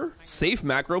ignore safe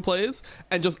macro plays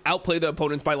and just outplay the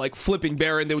opponents by like flipping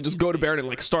Baron. They would just go to Baron and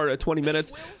like start at 20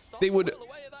 minutes. They would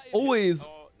always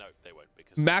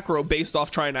macro based off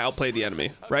trying to outplay the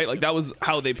enemy, right? Like that was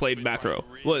how they played macro,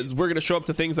 was we're gonna show up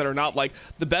to things that are not like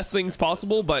the best things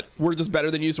possible, but we're just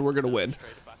better than you, so we're gonna win.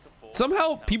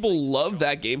 Somehow people love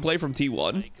that gameplay from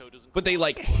T1, but they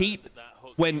like hate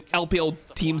when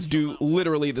LPL teams do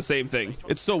literally the same thing.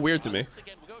 It's so weird to me.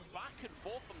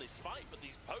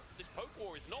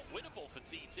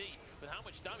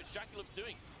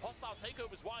 Hostile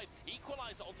takeovers wide,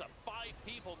 equalizer onto 5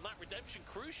 people, and that redemption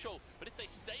crucial. But if they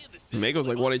stay in the city, Mako's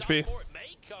like 1 HP.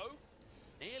 Mako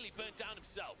nearly burnt down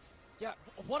himself. Yeah,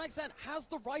 1xn has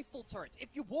the rifle turrets. If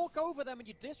you walk over them and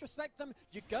you disrespect them,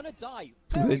 you're gonna die.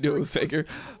 They do it with Faker.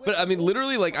 But I mean,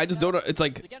 literally, like, I just don't know. It's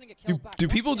like, do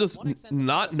people just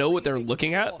not know what they're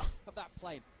looking at?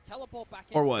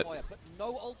 Or what? But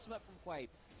no ultimate from Quaid.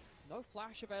 No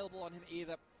flash available on him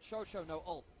either. Chocho, no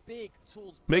ult. Big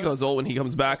tools. Mako's ult when he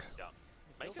comes back.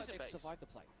 Feels like they've survived the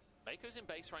play. Mako's in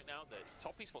base right now. The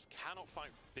top esports cannot fight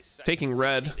this second. Taking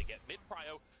red. They get mid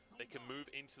prio. They can move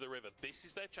into the river. This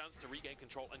is their chance to regain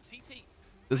control. And TT.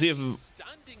 Does he have?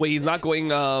 Wait, he's not going.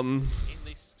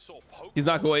 He's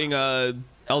not going.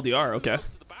 LDR. Okay.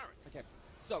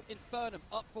 So Infernum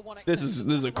up for one. This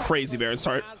is a crazy Baron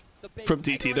start from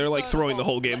TT. They're like throwing the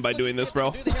whole game by doing this,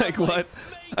 bro. Like what?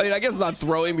 I mean, I guess not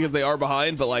throwing because they are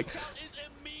behind, but like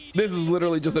this is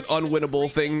literally just an unwinnable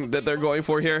thing that they're going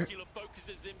for here.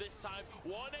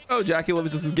 Oh, Jackie Love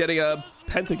is just getting a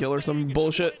pentakill or some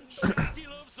bullshit.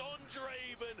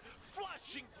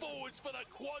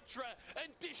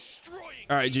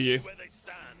 All right, GG.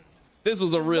 This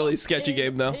was a really sketchy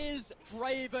game, though. Is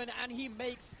Draven, and he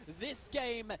makes this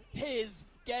game his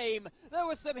game. There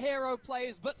were some hero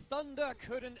plays, but Thunder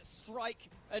couldn't strike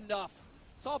enough.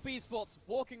 Top Esports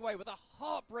walking away with a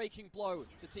heartbreaking blow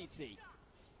to TT.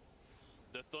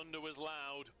 The thunder was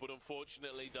loud, but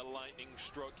unfortunately the lightning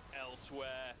struck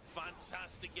elsewhere.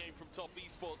 Fantastic game from Top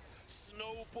Esports,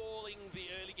 snowballing the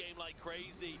early game like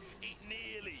crazy. It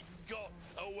nearly got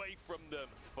away from them,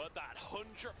 but that 100%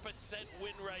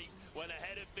 win rate when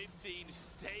ahead of 15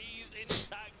 stays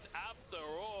intact after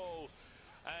all.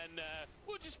 And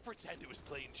we'll just pretend it was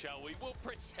clean, shall we? We'll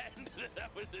pretend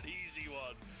that was an easy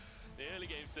one. The early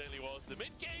game certainly was. The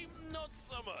mid game, not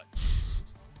so much.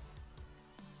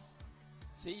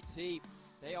 TT,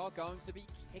 they are going to be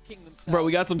kicking themselves. Bro,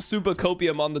 we got some Super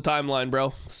Copium on the timeline,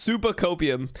 bro. Super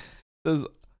Copium says,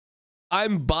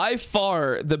 I'm by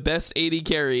far the best AD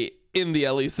carry in the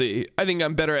LEC. I think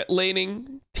I'm better at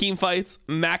laning, team fights,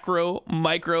 macro,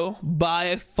 micro.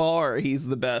 By far, he's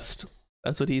the best.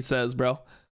 That's what he says, bro.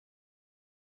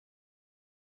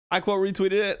 I quote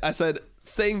retweeted it. I said,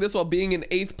 saying this while being in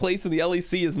 8th place in the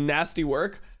LEC is nasty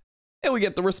work. And we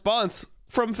get the response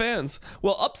from fans.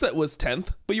 Well, Upset was 10th,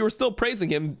 but you were still praising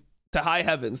him to high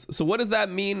heavens. So what does that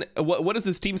mean? What does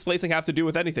his team's placing have to do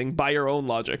with anything by your own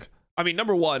logic? I mean,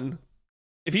 number one,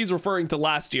 if he's referring to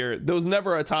last year, there was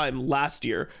never a time last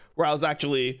year where I was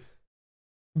actually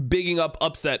bigging up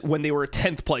Upset when they were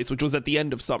 10th place, which was at the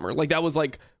end of summer. Like that was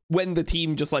like when the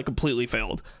team just like completely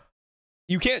failed.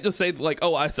 You can't just say like,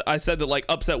 oh, I said that like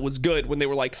Upset was good when they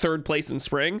were like 3rd place in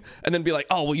spring and then be like,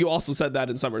 oh, well, you also said that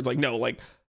in summer. It's like, no, like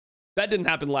that didn't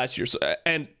happen last year. So,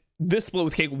 and this split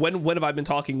with K, when have I been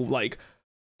talking like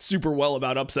super well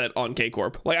about Upset on K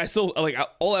Corp? Like I still like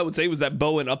all I would say was that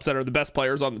Bo and Upset are the best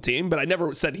players on the team, but I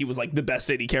never said he was like the best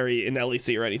AD carry in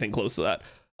LEC or anything close to that.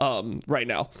 Right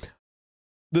now,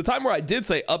 the time where I did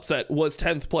say Upset was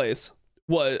 10th place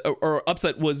was, or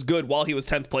Upset was good while he was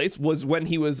 10th place, was when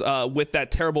he was with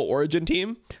that terrible Origin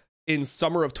team in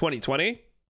summer of 2020,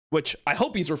 which I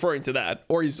hope he's referring to that,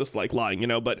 or he's just like lying, you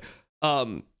know. But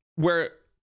where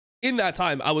in that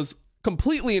time I was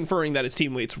completely inferring that his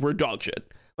teammates were dog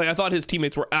shit. Like I thought his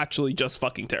teammates were actually just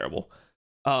fucking terrible.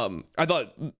 I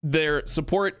thought their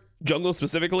support jungle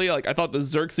specifically, like I thought the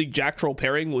Xerxes Jack Troll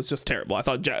pairing was just terrible. I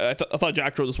thought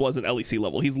Jack Troll just wasn't LEC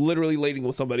level. He's literally laning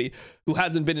with somebody who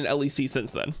hasn't been in LEC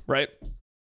since then, right?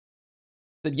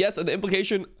 That yes, and the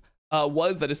implication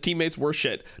was that his teammates were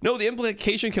shit. No, the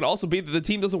implication can also be that the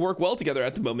team doesn't work well together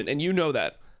at the moment, and you know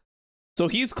that. So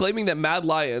he's claiming that Mad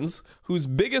Lions, whose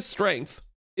biggest strength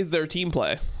is their team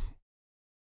play,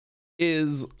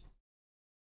 is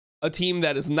a team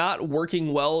that is not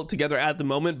working well together at the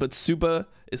moment, but Supa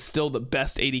is still the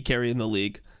best AD carry in the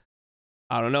league.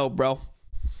 I don't know, bro.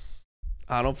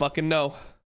 I don't fucking know.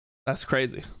 That's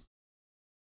crazy.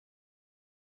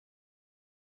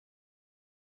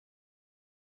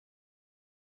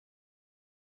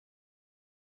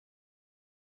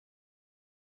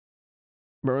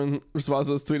 Merwin response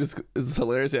to this tweet is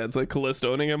hilarious. Yeah, it's like Kalist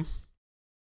owning him.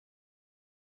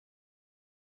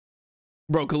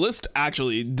 Bro, Kalist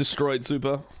actually destroyed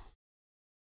Supa.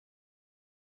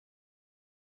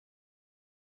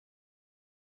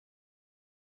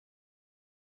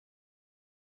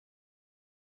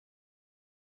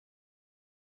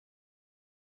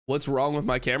 What's wrong with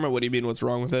my camera? What do you mean what's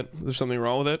wrong with it? Is there something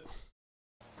wrong with it?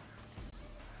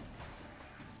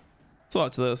 Let's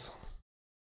watch this.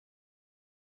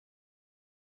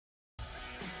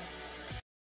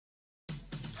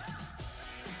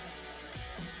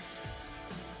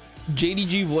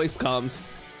 JDG voice comms.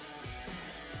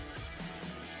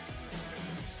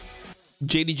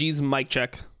 JDG's mic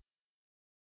check.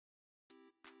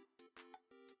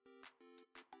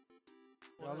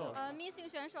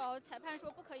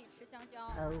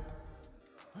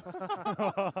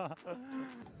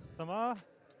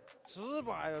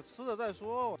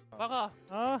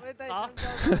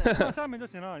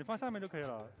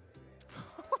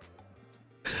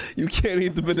 You can't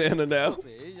eat the banana now.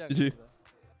 GG.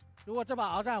 如果这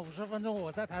把鏖战50分钟，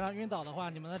我在台上晕倒的话，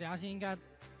你们的良心应该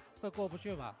会过不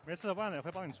去吧？没事，万磊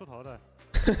会帮你出头的。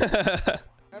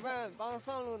裁判，帮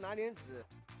上路拿点纸。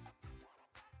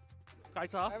改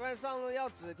词啊！裁判，上路要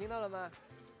纸，听到了吗？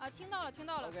啊，听到了，听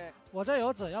到了。OK， 我这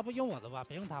有纸，要不用我的吧，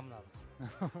别用他们的了。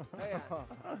可以啊。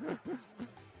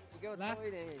你给我抽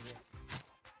一点也行。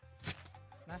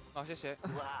来，好，谢谢。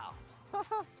哇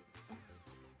哦！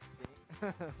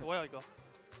我有一个。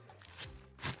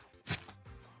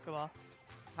干嘛？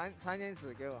传点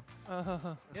纸给我。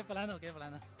给弗兰德，给弗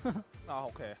兰德。啊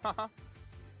 ，OK， 哈哈。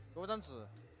给我张纸，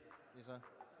医生。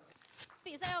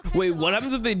 Wait, what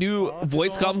happens if they do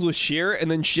voice comms with Sheer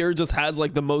and then Sheer just has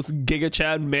like the most Giga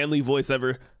Chad manly voice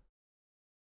ever?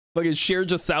 Like Sheer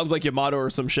just sounds like Yamato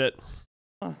or some shit.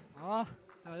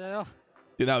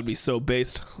 Dude, that would be so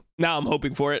based. Now I'm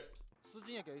hoping for it. 丝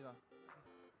巾也给一张。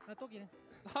来，都给你。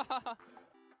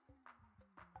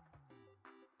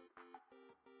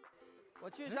我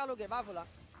去下路给 buff 了。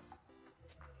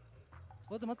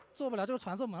我怎么做不了这个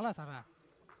传送门了，裁判？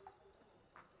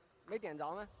没点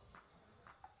着吗？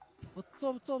 我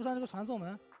做不上这个传送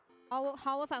门。好，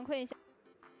我反馈一下。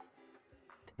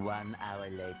1 hour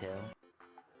later。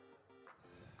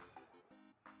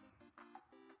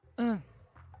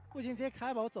不行，直接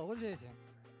开吧，我走过去也行。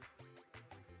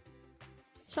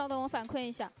稍等，我反馈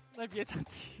一下。那别暂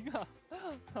停啊！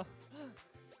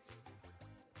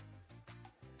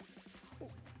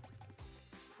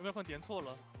有没有可能点错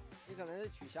了？这可能是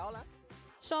取消了。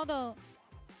稍等。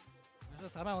 没事，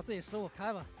裁判，我自己失误，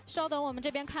开吧。稍等，我们这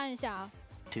边看一下啊。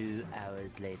 2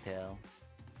 hours later。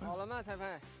好了吗，裁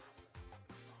判？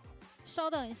稍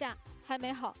等一下，还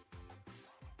没好。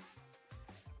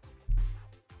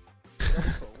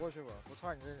走过去吧，不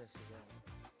差你这点时间。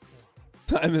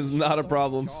 Time is not a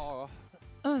problem.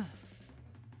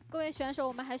 各位选手，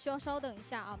我们还需要稍等一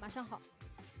下啊，马上好。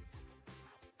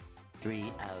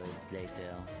 3 hours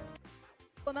later。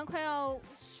我们快要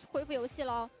恢复游戏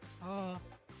了。哦。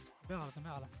 准备好了，准备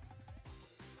好了，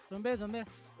准备。准备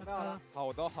好了。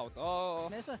好的。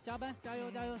没事，加班，加油。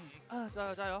啊，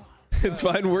加油！ It's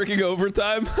fine working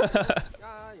overtime.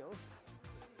 加油！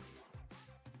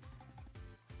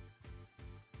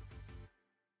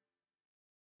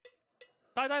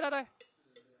带。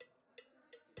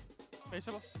没事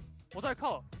吧？我在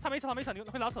靠，他没闪，你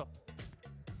会拉扯。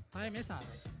他也没闪。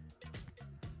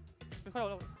快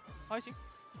了，还行。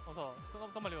我操，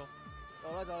这么溜。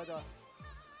走了。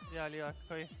 厉害，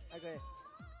可以，还可以。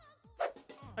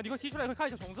哎，你快踢出来，快看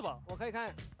一下虫子吧。我可以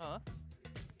看。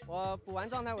我补完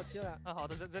状态，我踢了。好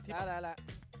的，再踢。来，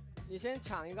你先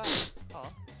抢一个。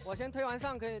好。我先推完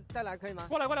上，可以再来，可以吗？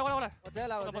过来。我直接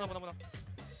来，不能。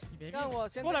你别让我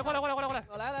先。过来。我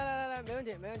来，没问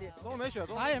题。中路没血，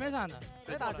打也没闪的。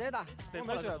直接打。中路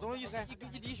没血，中路一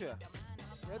滴血。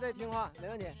绝对听话，没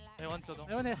问题。没问题。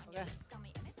 OK。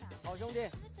好兄弟。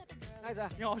 nice，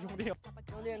 你好兄弟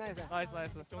 ，nice，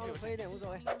 兄弟，推一点无所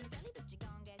谓。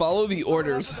 Follow the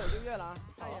orders. 走就越了啊！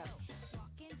看一眼。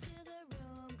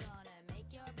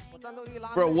我战斗力拉。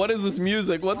Bro, what is this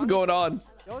music? What's going on?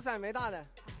 有闪没大的。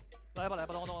来吧，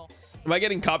等我。Am I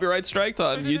getting copyright striked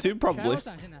on YouTube? Probably. 有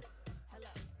闪现在。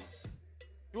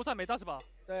有闪没大是吧？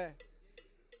对。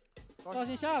高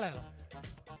兴下来了。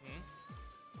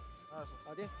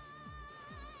搞定。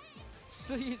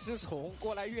 吃一只虫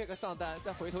过来越个上单，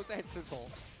再回头再吃虫。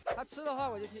他吃的话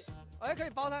我就踢。哎，可以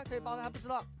包他，他不知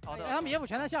道。好的。他们野捕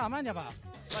全在下，慢点吧。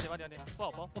慢点，不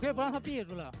好包。我可以不让他闭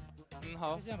住了。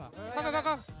好。出线吧。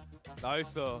看。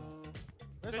Nice。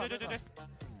追。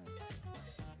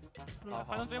好，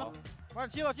还能追吗？快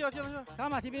踢了。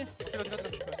干嘛 TP？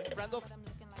 Randolph。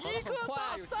一个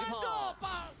大3个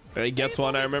棒。He gets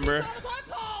one, I remember.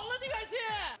 跑了，你敢信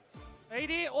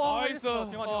 ？AD， 哇，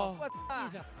挺好。我操！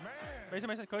没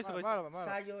事，可以。卖了。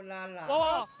沙优拉拉。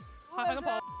哇，还能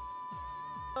跑。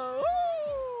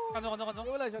干中。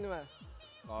丢了，兄弟们。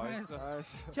Nice。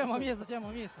建模 miss。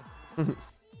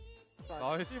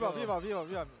必保。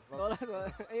走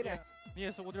了 ，A 点。你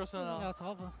也是无敌胜啊。要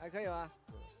嘲讽。还可以吧？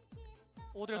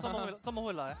无敌这么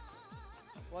会来。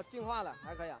我进化了，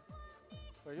还可以啊。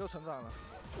对，又成长了。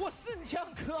哇，圣枪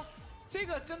哥，这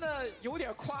个真的有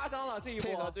点夸张了，这一波。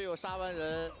配合队友杀完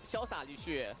人，潇洒离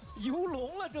去，游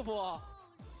龙了这波。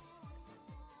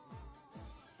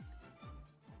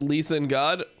Lisa and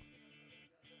God.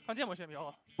 看建模先瞄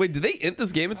啊。Wait, did they end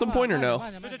this game at some point or no?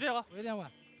 对，这个。有点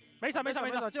晚。没闪。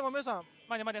建模没闪。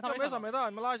慢点，他没闪没到，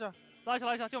你们拉一下。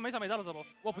建模没闪没到了这波。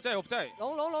我不在。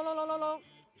龙。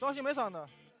庄心没闪的。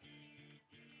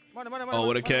慢点。Oh,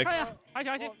 what a kick. 还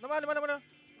行。慢点。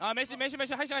啊，没事，还行。慢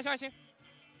点。还行。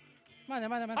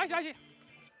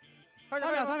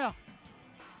 3秒。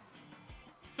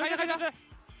追。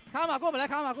卡马过不来，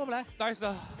卡马过不来。 nice，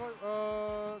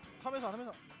他没上，他没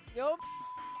上。牛！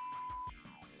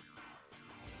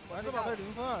反正这把可以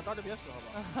0分，大家别死好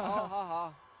吧？好好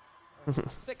好。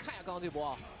再看一下刚刚这波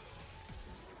啊，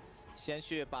先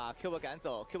去把 Q 波赶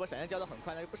走 ，Q 波闪现交的很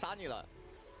快，那就不杀你了。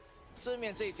正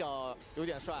面这一脚有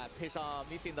点帅，配上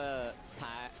missing 的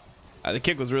台。The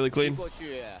kick was really clean. 过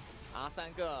去啊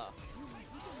，3个，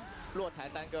落台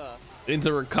3个。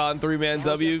Into Recon 3-man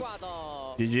W. 挂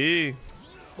到 GG.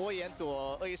 波眼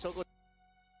躲恶意收购，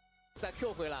再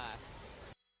Q 回来。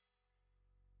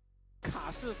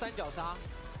卡式3角杀。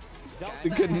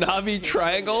 The Konami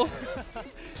triangle.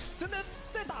 真的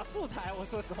在打素材，我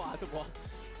说实话，这波。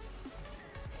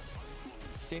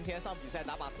今天上比赛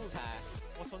打把素材。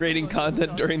 Creating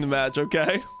content during the match,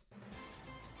 okay?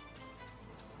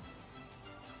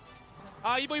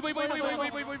 啊，一波，一波，完整。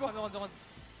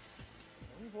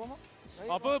一波吗？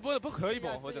啊，不可以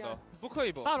波，我觉得不可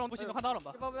以波。大龙不行的，换大龙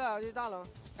吧。一波不了就大龙，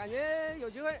感觉有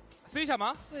机会。试一下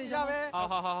吗？试一下呗。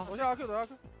好。我下 Q，等下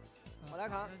Q。我来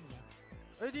扛。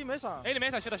 AD 没上。 AD 没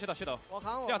上，洗到。我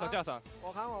扛。架上。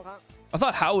我扛。 I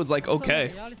thought How was like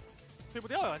okay. 推不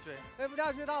掉呀，追。推不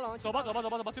掉去大龙。走吧，推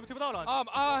不到了。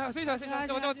啊，试一下，这个，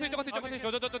走。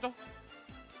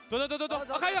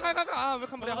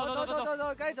看不了。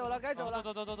走，该走了。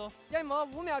走。焰魔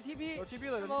5秒 TP。有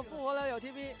TP 的。焰魔复活了，有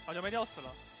TP。好久没掉死了。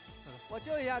我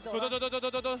救一下，走。走。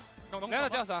来了，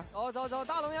架上。走，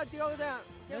大龙要丢这样。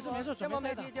没事。天魔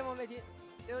没踢。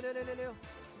溜。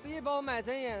一波买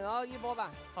针眼，然后一波吧。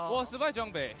我是外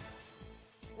装备。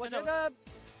我觉得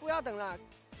不要等了。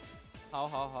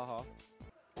好。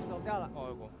走掉了。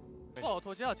不好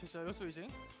拖架，其实有水晶。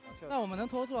那我们能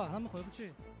拖住啊，他们回不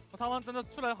去。他们真的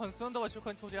出来很深的，去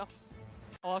很拖架。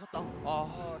哦，倒。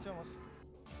这么。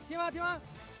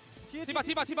踢吧。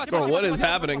 Bro, what is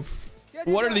happening?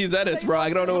 What are these edits, bro?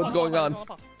 I don't know what's going on.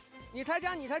 你拆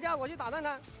家，我去打断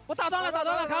他。我打断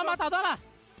了，卡马打断了。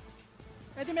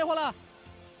AD 灭火了。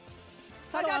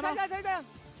 拆家！一波！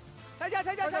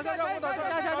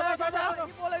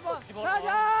拆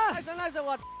家！太神！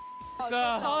我操！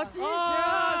好激情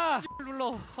啊！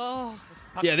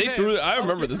 Yeah, they threw. I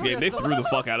remember this game. They threw the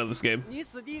fuck out of this game.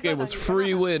 Game was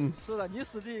free win. 是的，你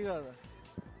死第一个的。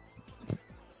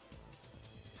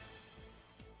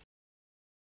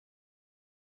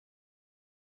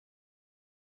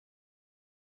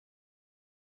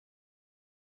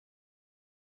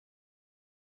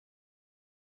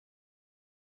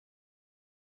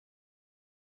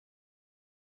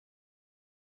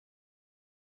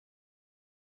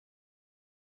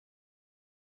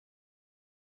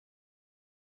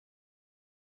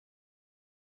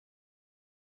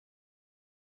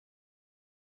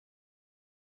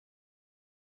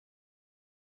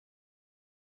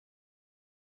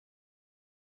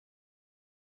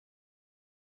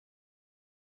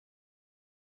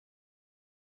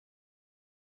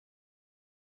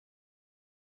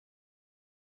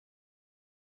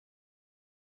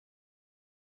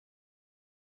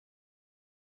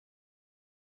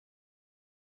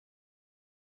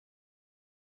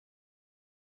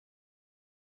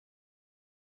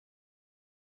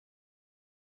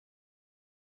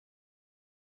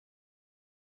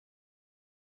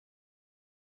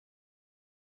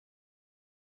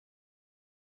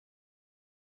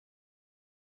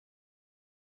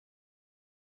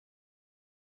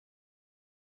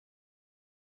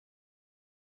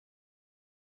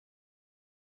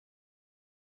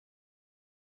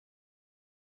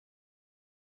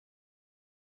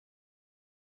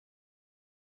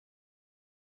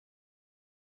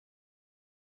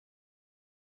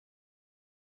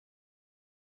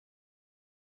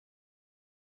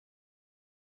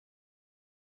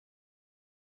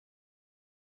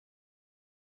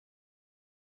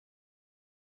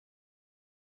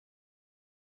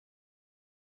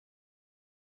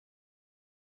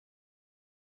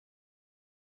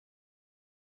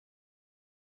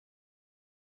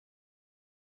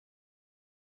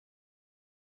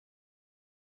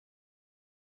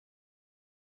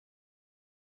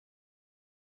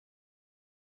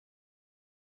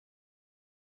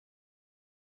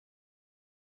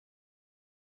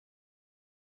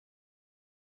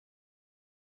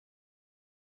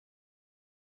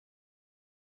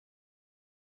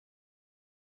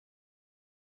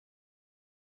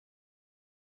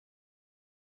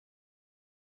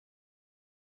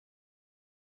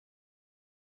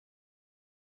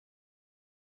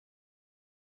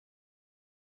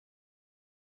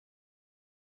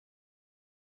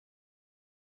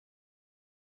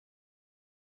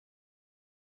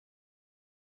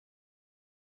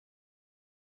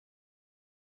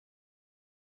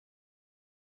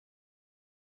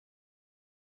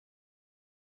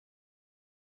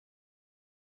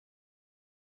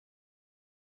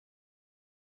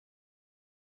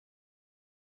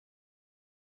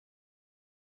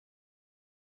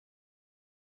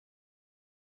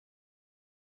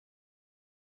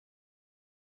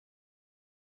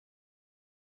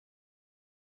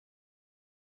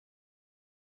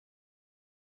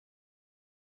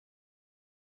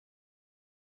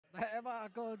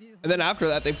And then after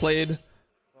that, they played.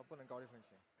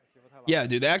 Yeah,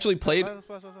 dude, they actually played.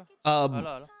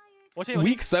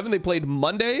 Week 7, they played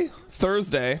Monday,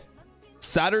 Thursday,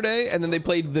 Saturday, and then they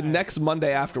played the next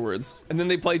Monday afterwards. And then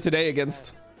they played today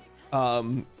against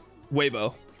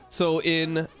Weibo. So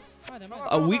in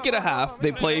a week and a half,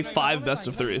 they play 5 best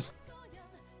of 3s.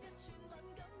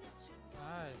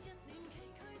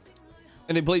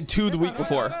 And they played 2 the week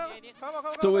before.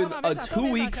 So in a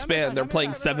 2-week span, they're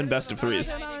playing 7 best of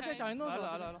 3s.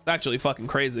 Actually fucking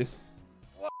crazy.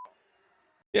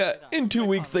 Yeah, in 2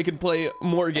 weeks, they can play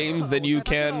more games than you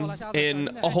can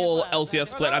in a whole LCS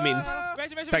split. I mean,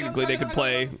 technically, they could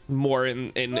play more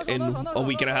in a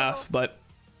week and a half, but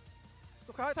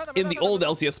in the old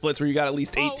LCS splits where you got at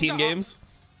least 18 games,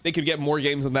 they could get more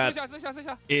games than that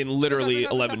in literally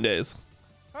 11 days.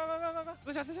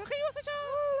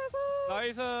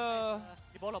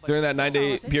 During that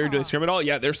 9-day period, do they scrim at all?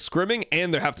 Yeah, they're scrimming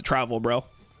and they have to travel, bro.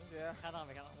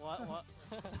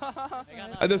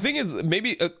 The thing is,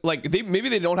 maybe maybe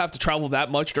they don't have to travel that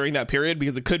much during that period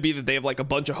because it could be that they have like a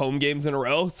bunch of home games in a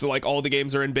row. So like all the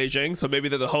games are in Beijing. So maybe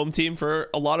they're the home team for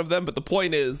a lot of them. But the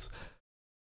point is,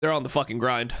 they're on the fucking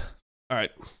grind. All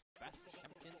right.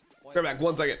 Go back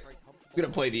 1 second. I'm gonna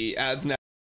play the ads now.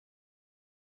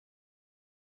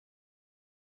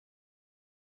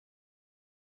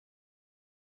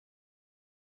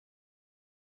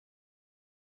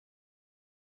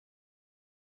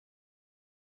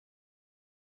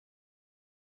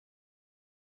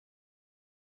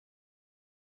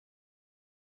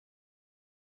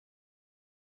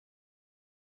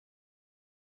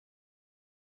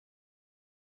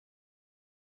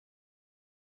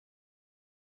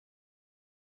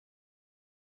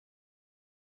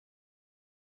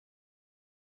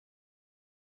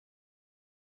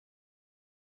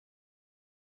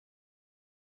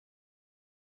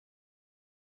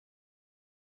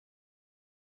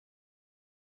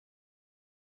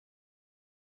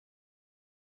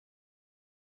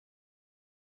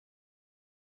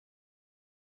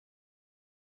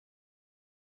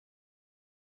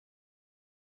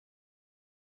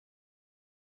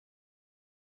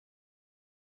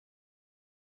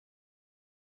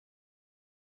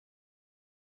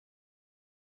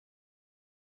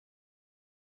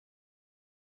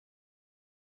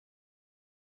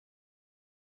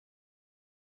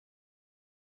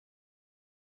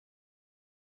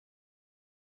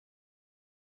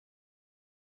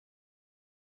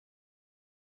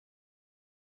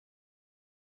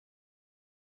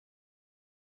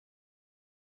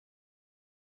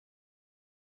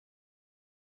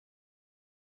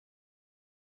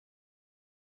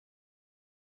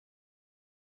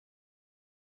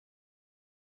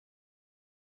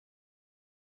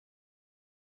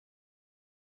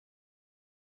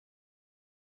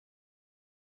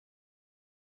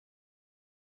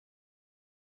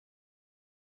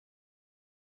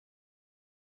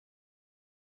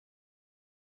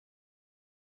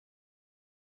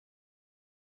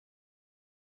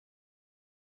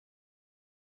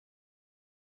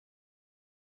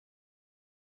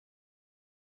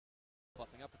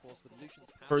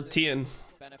 For Tien.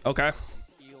 Okay.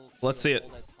 Let's see it.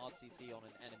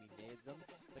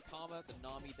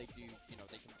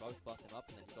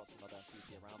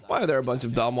 Why are there a bunch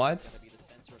of Dom Wides?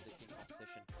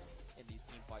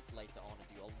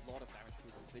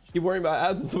 Keep worrying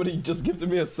about ads and somebody just gifted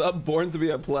me a sub, born to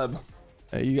be a pleb.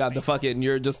 Hey, you got the fucking,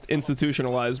 you're just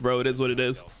institutionalized, bro. It is what it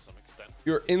is.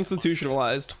 You're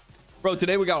institutionalized. Bro,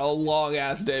 today we got a long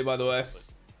ass day, by the way.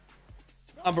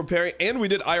 I'm preparing, and we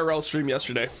did IRL stream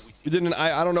yesterday. We did an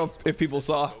I don't know if people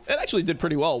saw. It actually did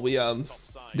pretty well. We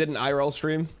did an IRL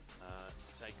stream.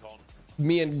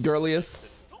 Me and Girlius.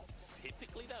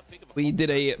 We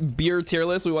did a beer tier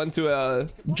list. We went to a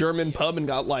German pub and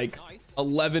got like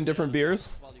 11 different beers.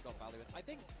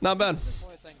 Not bad.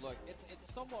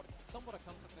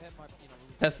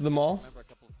 Tested them all.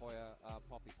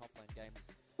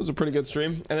 It was a pretty good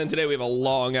stream. And then today we have a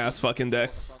long ass fucking day.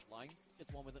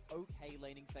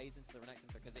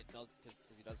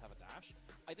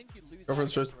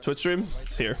 Girlfriend's Twitch stream?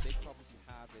 It's here.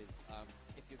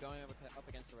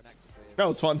 That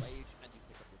was fun.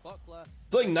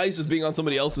 It's like nice just being on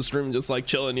somebody else's stream and just like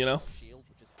chilling, you know?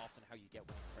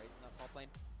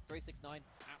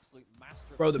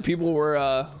 Bro, the people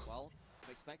were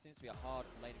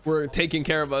taking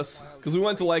care of us because we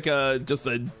went to like I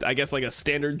guess like a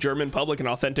standard German pub, like an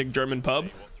authentic German pub.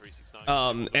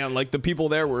 And like the people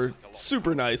there were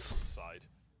super nice.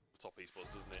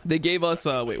 They gave us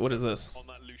wait, what is this?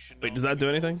 Wait, does that do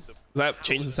anything? that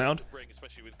change the sound?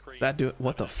 That do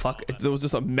what the fuck? There was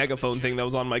just a megaphone thing that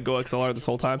was on my Go XLR this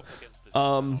whole time.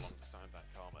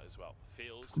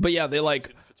 But yeah, they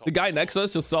like the guy next to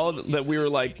us just saw that we were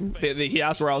like he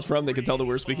asked where I was from. They could tell that we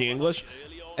were speaking English,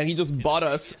 and he just bought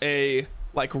us a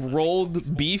like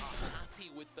rolled beef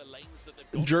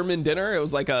German dinner. It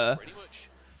was like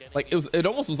it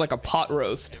almost was like a pot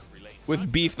roast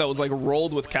with beef that was like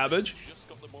rolled with cabbage.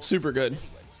 Super good.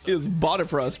 He just bought it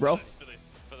for us, bro.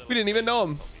 We didn't even know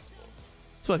him.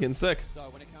 It's fucking sick.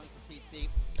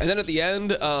 And then at the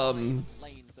end,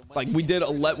 like we did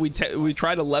we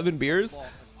tried 11 beers,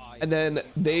 and then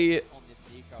they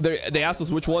asked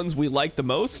us which ones we liked the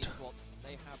most.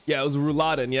 Yeah, it was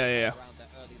Rouladen. Yeah.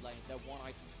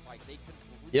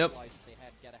 Yep.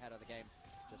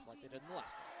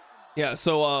 Yeah,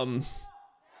 so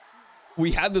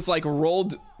we had this like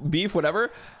rolled beef,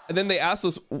 whatever, and then they asked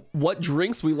us what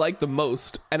drinks we liked the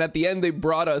most, and at the end they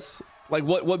brought us like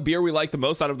what beer we liked the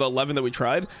most out of the 11 that we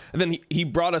tried, and then he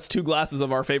brought us 2 glasses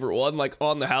of our favorite one like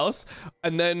on the house,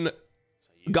 and then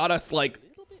got us like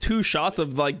 2 shots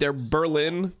of like their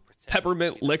Berlin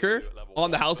peppermint liquor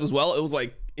on the house as well. It was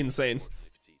like insane.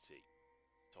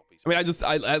 I mean, I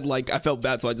felt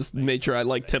bad, so I just made sure I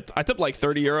tipped like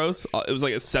 30 euros. It was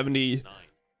like a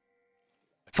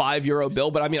 75 euro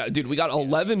bill, but I mean, dude, we got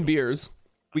 11 beers.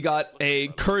 We got a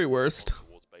currywurst,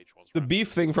 the beef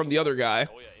thing from the other guy,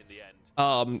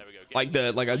 like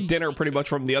a dinner pretty much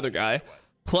from the other guy,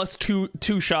 plus two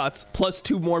shots, plus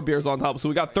 2 more beers on top. So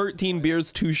we got 13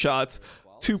 beers, 2 shots,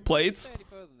 2 plates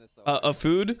of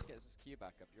food.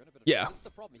 Yeah,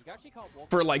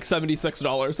 for like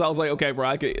 $76. So I was like, okay, bro,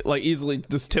 I could like easily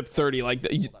just tip 30. Like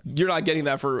you're not getting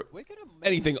that for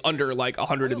anything under like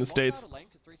 100 in the States.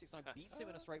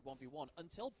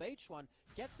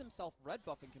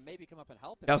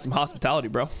 Yeah, some hospitality,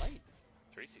 bro.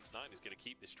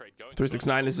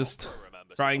 369 is just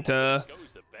trying to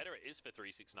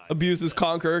abuse his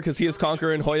Conqueror because he has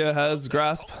Conqueror and Hoya has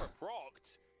Grasp.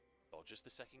 Just the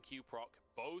second Q proc.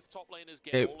 Both top laners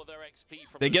get all of their XP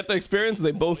from they get the experience,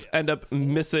 they both end up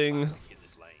missing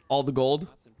all the gold.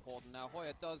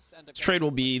 This trade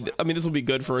will be, I mean, this will be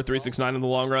good for 369 in the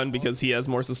long run because he has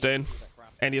more sustain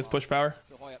and he has push power.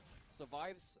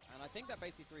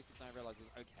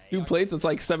 2 plates, it's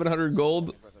like 700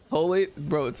 gold. Holy,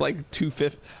 bro, it's like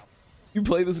 250. You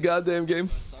play this goddamn game?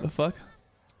 The fuck?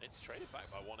 It's traded back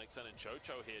by 1xN and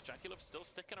Chocho here. JDG still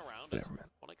sticking around.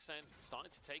 1xN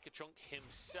starting to take a chunk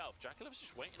himself. JDG's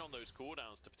just waiting on those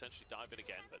cooldowns to potentially dive in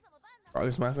again. But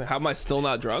how am I still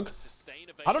not drunk?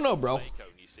 I don't know, bro. I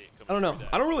don't know.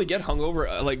 I don't really get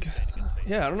hungover. Like,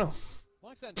 yeah, I don't know.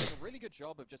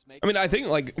 I mean, I think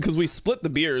like because we split the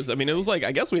beers. I mean, it was like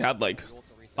I guess we had like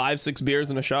 5-6 beers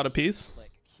and a shot apiece.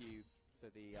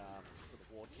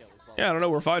 Yeah, I don't know.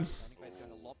 We're fine.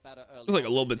 Just like a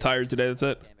little bit tired today. That's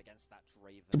it.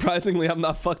 Surprisingly, I'm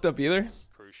not fucked up either.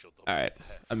 All right.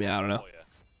 I mean, I don't know.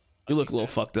 You look a little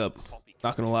fucked up.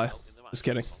 Not gonna lie. Just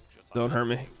kidding. Don't hurt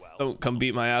me. Don't come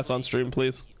beat my ass on stream,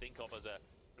 please.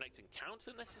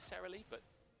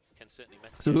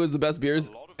 So who has the best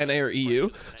beers, NA or EU?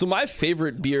 So my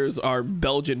favorite beers are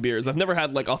Belgian beers. I've never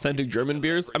had like authentic German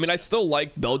beers. I mean, I still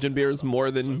like Belgian beers more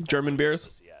than German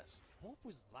beers.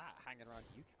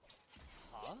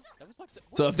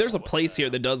 So if there's a place here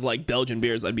that does like Belgian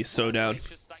beers, I'd be so down.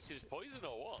 It's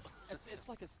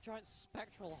like a giant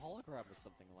spectral hologram or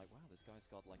something. Like, wow, this guy's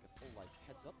got like a full like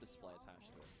heads-up display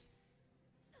attached to it.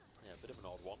 Yeah, a bit of an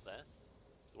odd one there.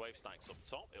 As the wave stacks up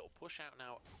top, it'll push out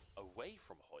now away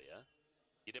from Hoya.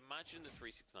 You'd imagine the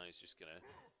 369 is just gonna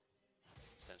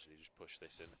potentially just push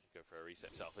this in and go for a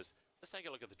reset himself. Let's take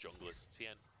a look at the junglers.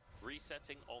 TN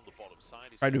resetting on the bottom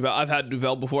side. Right, Duvel. I've had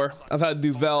Duvel before. I've had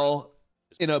Duvel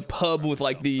in a pub with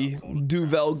like the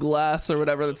Duvel glass or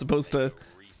whatever that's supposed to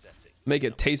make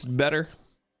it taste better.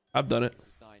 I've done it. A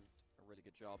really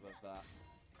good job of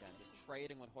again, just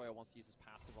trading when Hoya wants to use his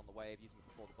passive on the wave, using it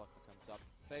before the buckler comes up.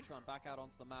 Patreon back out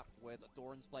onto the map with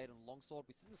Doran's Blade and Longsword.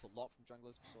 We've seen this a lot from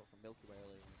junglers. We saw it from Milky Way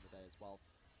earlier in the day as well.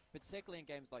 Particularly in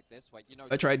games like this, where you know.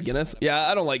 I tried Guinness.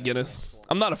 Yeah, I don't like Guinness.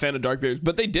 I'm not a fan of dark beers,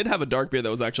 but they did have a dark beer that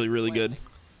was actually really good.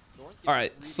 All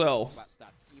right, so what's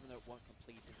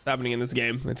happening in this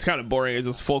game? It's kind of boring. It's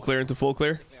just full clear into full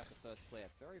clear.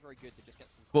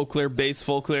 Full clear, base,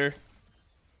 full clear.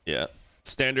 Yeah,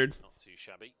 standard.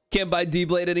 Can't buy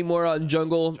D-Blade anymore on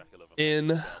jungle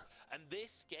in. And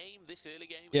this game, this early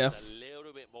game, yeah, is a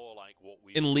little bit more like what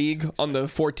we in League on the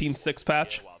 14.6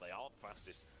 patch,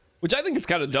 which I think is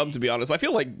kind of dumb, to be honest. I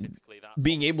feel like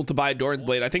being able to buy Doran's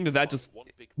Blade, I think that just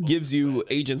gives you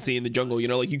agency in the jungle. You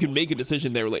know, like you can make a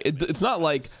decision there. Like it's not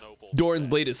like Doran's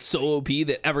blade is so OP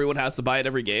that everyone has to buy it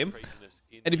every game.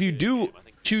 And if you do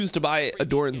choose to buy a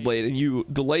Doran's blade and you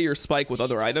delay your spike with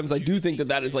other items, I do think that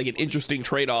that is like an interesting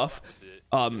trade-off,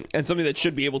 and something that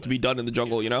should be able to be done in the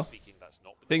jungle, you know?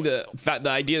 I think the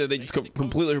idea that they just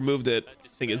completely removed it, I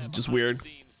think is just weird.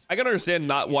 I can understand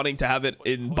not wanting to have it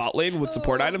in bot lane with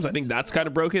support items. I think that's kind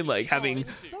of broken, like having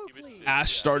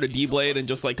Ashe start a D-blade and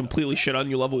just like completely shit on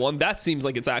you level 1. That seems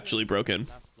like it's actually broken.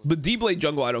 But D-blade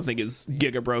jungle I don't think is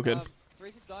giga broken.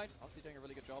 369 obviously doing a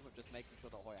really good job of just making sure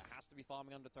that Hoya has to be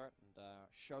farming under turret and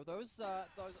show those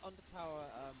under tower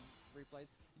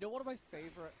replays. You know, one of my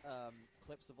favorite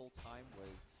clips of all time was,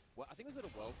 well, I think it was at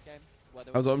a Worlds game where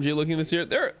there was How's OMG looking this year?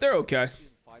 They're okay.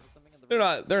 They're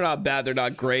not bad. They're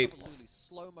not great.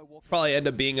 Probably end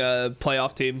up being a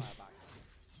playoff team.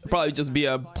 Probably just be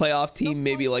a playoff team,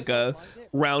 maybe like a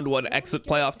round 1 exit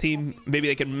playoff team. Maybe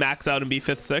they can max out and be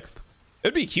 5th, 6th.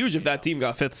 It'd be huge if that team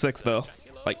got 5th, 6th though.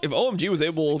 Like if OMG was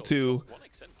able to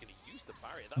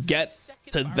get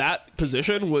to that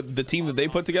position with the team that they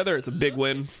put together, it's a big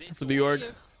win for the org.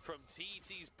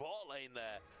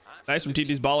 Nice from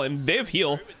TT's ball, and they have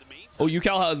heal. Oh,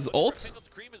 UCal has ult?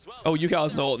 Oh, UCal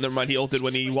has no ult. Never mind, he ulted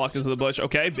when he walked into the bush.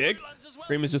 Okay, big.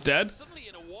 Cream is just dead.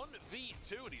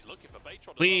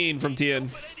 Clean from Tien.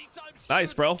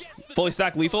 Nice, bro. Fully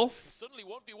stacked lethal.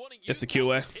 Gets the Q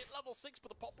away.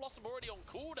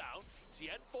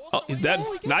 Oh, he's dead.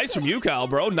 Nice from UCal,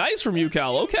 bro. Nice from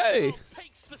UCal. Okay.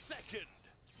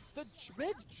 The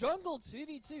mid jungle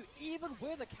 2v2, even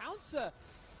with a counter.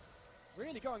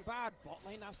 Really going bad. Bot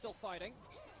lane now still fighting.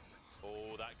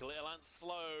 Oh, that glitter lance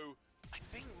slow. I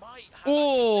think might have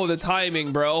oh, the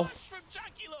timing, bro.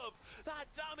 That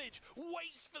damage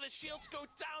waits for the shield to go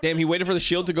down. Damn, he waited for the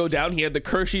shield to go down. He had the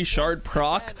Kershey shard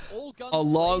proc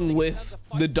along with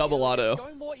the double auto.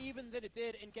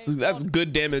 That's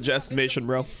good damage estimation,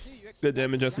 bro. Good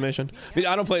damage estimation. I mean,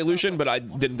 I don't play Lucian, but I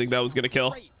didn't think that was gonna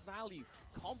kill.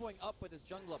 Comboing up with his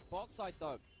jungler bot side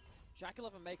though.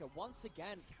 JDG and Maker once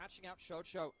again catching out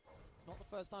Shocho. It's not the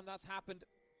first time that's happened.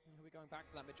 We're going back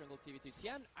to that mid jungle TV2.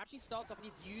 Tien actually starts off and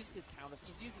he's used his counter.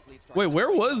 He's used his lead strike. Wait, where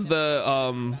was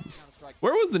the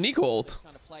Nico ult?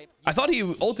 I thought he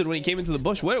ulted when he came into the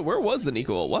bush. Where was the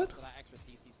Nico ult? What?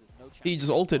 He just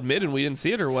ulted mid and we didn't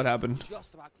see it, or what happened?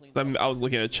 I was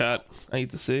looking at chat. I need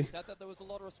to see. Said that there was a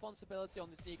lot of responsibility on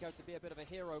this Nico to be a bit of a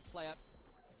hero player.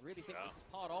 I really think this is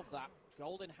part of that.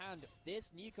 Gold in hand.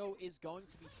 This Nico is going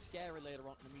to be scary later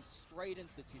on and move straight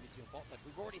into the 2v2 on bot side.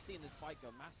 We've already seen this fight go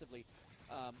massively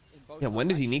in both. Yeah, when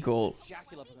did he Nico?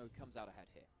 JDG comes out ahead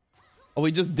here. Oh,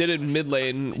 we just did it mid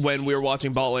lane when we were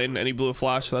watching bot lane and he blew a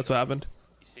flash. So that's what happened.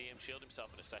 You see him shield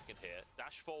himself in a second here.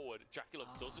 Dash forward.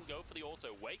 JDG doesn't go for the auto.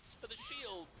 Waits for the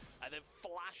shield and then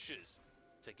flashes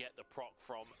to get the proc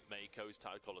from Mako's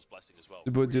Tidecolor's Blessing as well.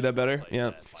 Suba would do that better.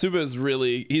 Yeah. Suba is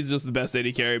really, he's just the best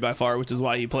AD carry by far, which is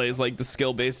why he plays like the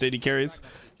skill-based AD carries.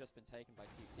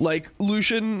 Like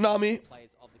Lucian, Nami.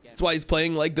 That's why he's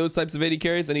playing like those types of AD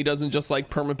carries, and he doesn't just like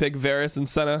permapick Varus and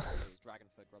Senna.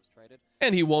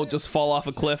 And he won't just fall off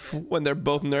a cliff when they're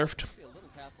both nerfed.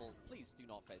 Please do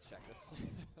not face check this.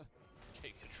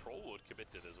 Okay, Control Wood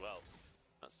committed as well.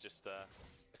 That's just a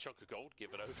chunk of gold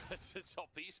given over to top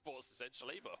esports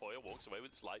essentially, but Hoya walks away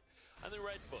with slight, and the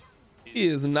red buff. He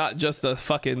is not just a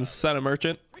fucking Senna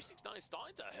merchant. 369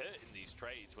 starting to hurt in these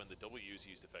trades when the W is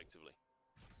used effectively.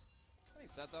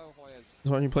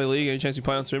 Just when you play League, any chance you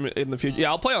play on stream in the future? Yeah,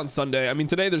 I'll play on Sunday. I mean,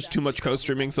 today there's too much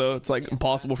co-streaming, so it's like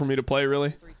impossible for me to play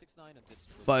really.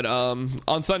 But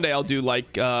on Sunday I'll do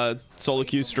like solo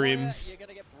queue stream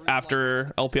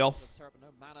after LPL.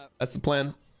 That's the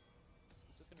plan.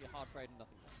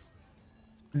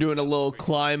 Doing a little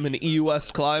climb, an EU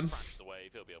West climb.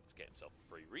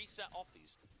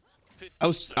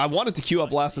 I wanted to queue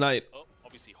up last night.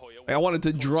 I wanted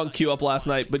to drunk queue up last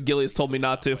night, but Gillies told me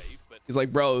not to. He's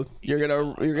like, bro, you're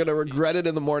gonna regret it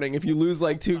in the morning. If you lose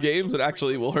like 2 games, it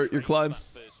actually will hurt your climb.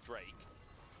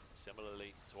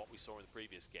 Similarly to what we saw in the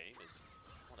previous game, is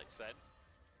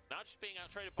now just being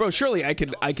outtraded. Bro, surely I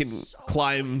can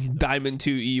climb Diamond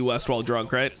 2 EU West while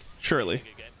drunk, right? Surely.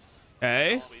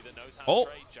 Okay. Oh,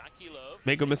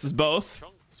 Mako misses both.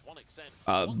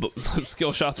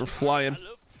 Skill shots were flying.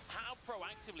 How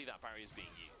proactively that barrier is being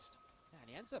used. Yeah, and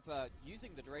he ends up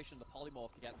using the duration of the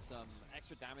polymorph to get some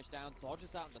extra damage down,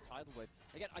 dodges out in the tidal wave.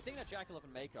 Again, I think that JDG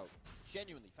and Mako,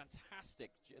 genuinely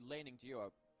fantastic laning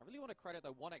duo. I really want to credit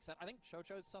though 1xn. I think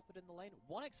Shocho's suffered in the lane.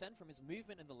 1xn from his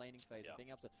movement in the laning phase and being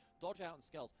able to dodge out and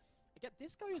skills. Again,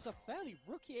 this guy is a fairly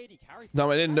rookie AD carry.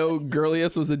 No, I didn't know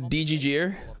Girlius was a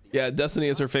DGGer. Yeah, Destiny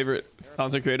is her favorite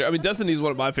content creator. I mean, Destiny is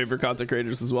one of my favorite content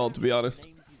creators as well, to be honest.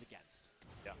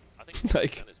 Yeah, I think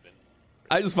like,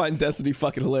 I just find Destiny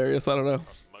fucking hilarious. I don't know.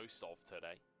 Most of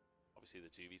today. Obviously,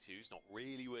 the 2v2's not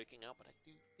really working out, but I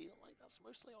do feel like that's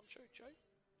mostly on Chocho.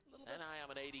 And I am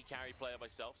an AD carry player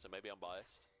myself, so maybe I'm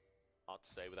biased. Hard to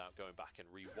say without going back and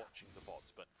re-watching the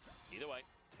VODs, but either way,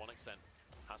 1xN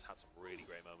has had some really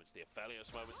great moments. The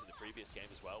Aphelios moments in the previous game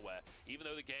as well, where even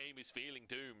though the game is feeling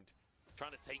doomed,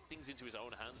 trying to take things into his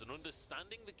own hands and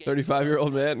understanding the game.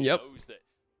 35-year-old man, yep. Knows that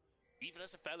even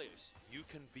as Aphelios, you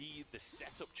can be the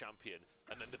setup champion,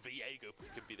 and then the Viego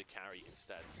can be the carry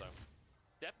instead. So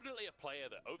definitely a player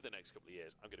that over the next couple of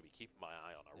years, I'm going to be keeping my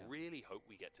eye on. I really hope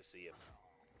we get to see him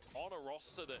on a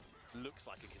roster that looks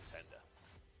like a contender.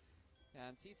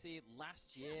 And CT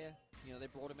last year, you know, they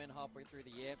brought him in halfway through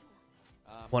the year.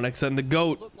 1xN the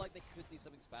GOAT. Looked like they could do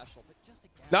something special, but just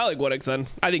again, Not like 1xN.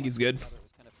 I think he's good.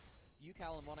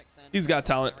 He's got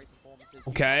talent.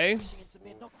 Okay.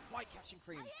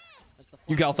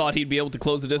 Ucal thought he'd be able to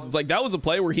close the distance. Like, that was a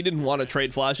play where he didn't want to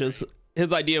trade flashes.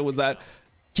 His idea was that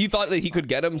he thought that he could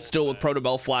get him still with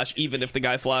Protobell flash, even if the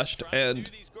guy flashed, and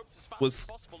was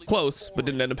close, but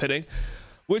didn't end up hitting.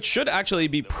 Which should actually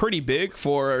be pretty big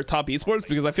for top esports,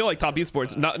 because I feel like top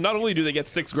esports, not only do they get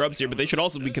 6 grubs here, but they should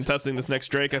also be contesting this next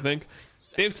Drake, I think.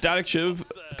 They have Static Shiv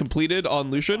completed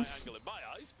on Lucian.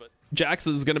 Jax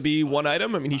is going to be 1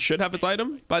 item. I mean, he should have his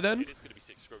item by then.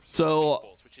 So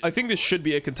I think this should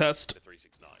be a contest.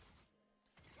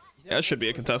 Yeah, it should be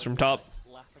a contest from top.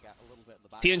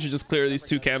 TN should just clear these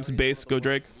 2 camps, base, go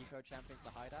Drake.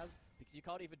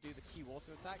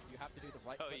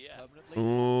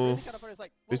 Ooh.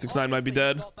 369 might be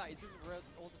dead.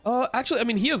 Actually, I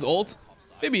mean, he has ult.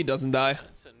 Maybe he doesn't die.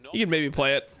 He can maybe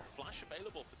play it.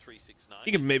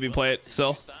 He can maybe play it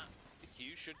still.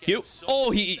 Q.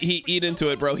 Oh, he eat into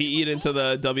it, bro. He eat into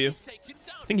the W.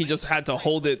 I think he just had to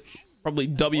hold it. Probably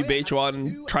W H1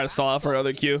 and try to stall out for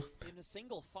another Q.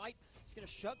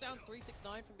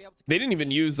 They didn't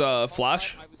even use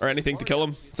flash or anything to kill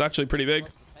him. It's actually pretty big.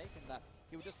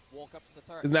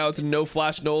 Because now it's no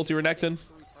flash, no ulti Renekton.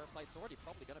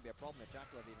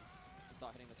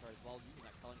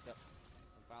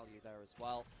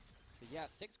 Yeah,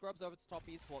 6 grubs over to top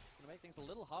esports. It's gonna make things a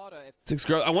little harder. 6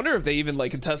 grubs. I wonder if they even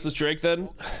like contest this Drake then,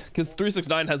 because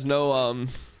 369 has no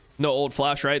old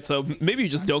flash, right? So maybe you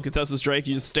just don't contest this Drake.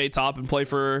 You just stay top and play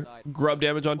for grub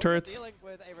damage on turrets. Dealing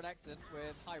with a Renekton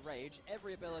with high rage,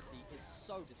 every ability is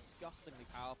so disgustingly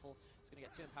powerful. It's gonna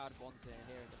get 2 empowered bonds here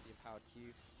and just the empowered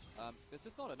Q. There's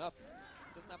just not enough.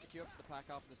 He doesn't have the Q up to the pack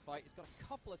after this fight. He's got a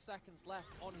couple of seconds left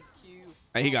on his Q.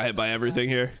 He got hit by everything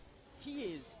here. He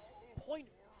is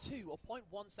 0.2 or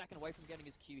 0.1 second away from getting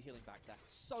his Q healing back there.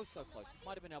 So close.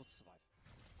 Might have been able to survive.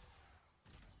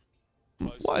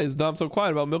 Why is Dom so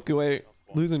quiet about Milky Way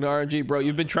losing to RNG? Bro,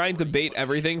 you've been trying to bait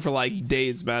everything for like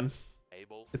days, man.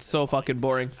 It's so fucking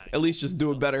boring. At least just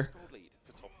do it better.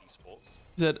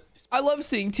 He said, I love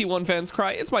seeing T1 fans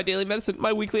cry. It's my daily medicine,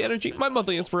 my weekly energy, my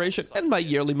monthly inspiration, and my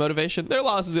yearly motivation. Their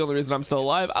loss is the only reason I'm still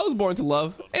alive. I was born to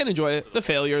love and enjoy the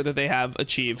failure that they have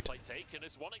achieved.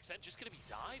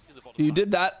 You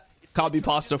did that copy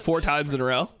pasta 4 times in a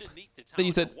row. Then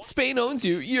you said, Spain owns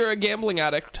you. You're a gambling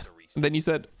addict. And then you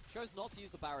said,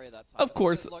 of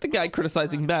course, the guy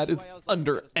criticizing Mad is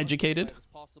undereducated.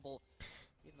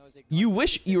 You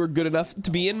wish you were good enough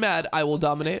to be in Mad, I will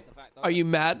dominate. Are you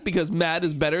mad because Mad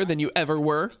is better than you ever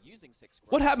were?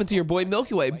 What happened to your boy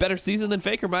Milky Way? Better season than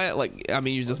Faker, Maya? Like, I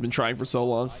mean, you've just been trying for so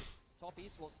long. Top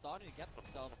esports starting to get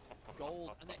themselves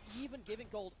gold, and they're even giving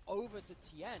gold over to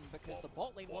Tien because the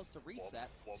bot lane wants to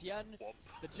reset. Tien,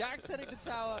 the Jax setting the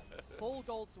tower, full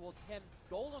gold towards him.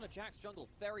 Gold on a Jax jungle,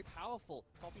 very powerful.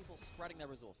 Top esports spreading their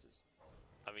resources.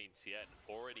 I mean, Tien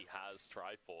already has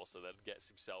Triforce, and then gets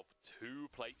himself 2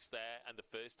 plates there and the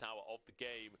first tower of the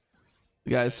game. The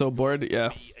guy is so bored. Yeah.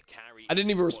 I didn't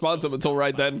even respond to him until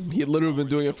right then. He had literally been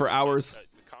doing it for hours.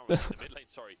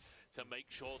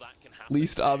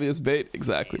 Least obvious bait.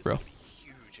 Exactly, bro.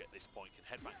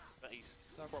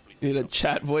 You need a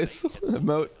chat voice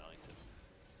emote.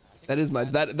 That is my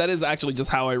that is actually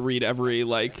just how I read every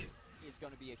like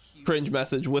cringe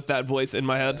message with that voice in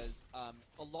my head. A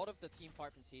lot of the team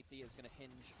fight from TT is going to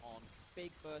hinge on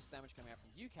big burst damage coming out from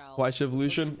Ucal. Why should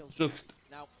Evolution just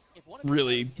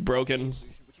really broken?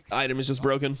 Item is just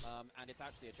broken.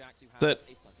 That's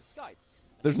it.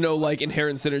 There's no like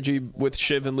inherent synergy with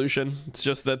Shiv and Lucian. It's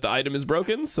just that the item is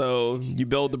broken, so you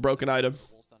build the broken item.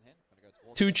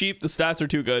 Too cheap, the stats are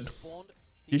too good.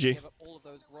 GG. Am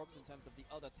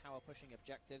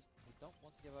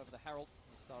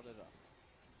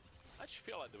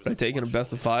I taking a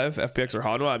best of 5? FPX or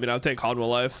Hanwha? I mean, I'll take Hanwha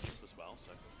life.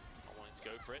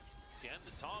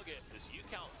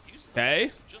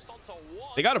 Okay.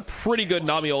 They got a pretty good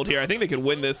Nami ult here. I think they could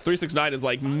win this. 369 is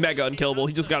like mega unkillable.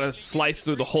 He just got to slice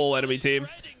through the whole enemy team.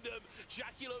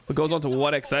 But goes on to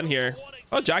 1xn here.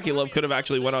 Oh, Jackie Love could have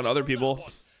actually went on other people.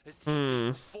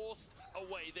 Forced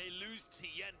away. They lose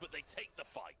TN, but they take the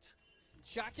fight.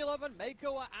 Jackulov and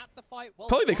Mako are at the fight. I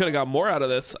feel like they could have got more out of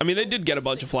this. I mean, they did get a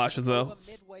bunch of flashes though.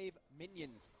 Mid-wave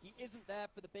minions. He isn't there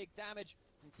for the big damage.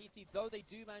 And TT, though they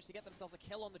do manage to get themselves a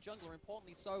kill on the jungler,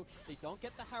 importantly so, they don't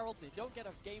get the Herald, they don't get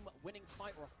a game-winning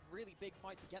fight or a really big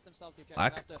fight to get themselves the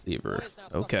objective. Black Cleaver.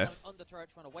 Okay. Under turret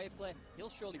trying to wave clear. He'll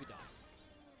surely be done.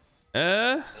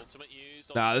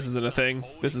 Nah, this isn't a thing.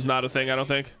 This is not a thing, I don't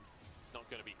think.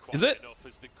 Is it?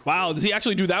 Wow, does he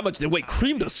actually do that much? Wait,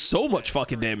 Cream does so much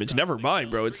fucking damage. Never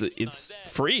mind, bro. It's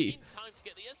free.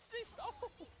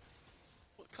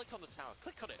 Click on the tower.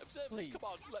 Click on it. Observers, come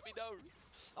on, let me know.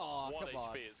 Oh, 1 come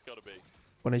on. HP, it's gotta be.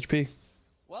 1 HP.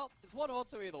 Well, it's 1 or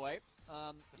 2 either way.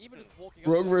 Even just walking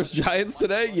Rogue versus Giants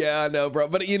today? Yeah, I know, bro.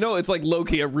 But you know, it's like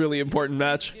low-key a really important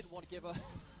match.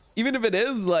 Even if it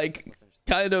is like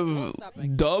kind of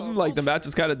dumb, like the match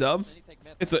is kind of dumb,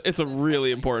 it's a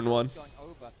really important one.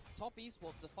 Top East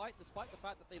was despite the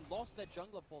fact that they lost their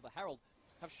jungler for the Herald,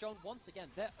 have shown once again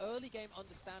their early game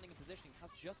understanding and positioning has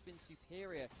just been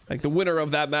superior. Like the winner of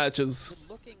that match is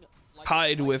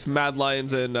tied with Mad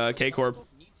Lions and K-Corp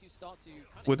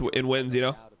in wins, you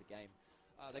know.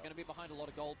 They're going to be behind a lot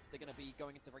of gold. They're going to be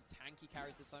going into very tanky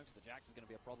carries this time, so the Jax is going to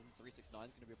be a problem. 369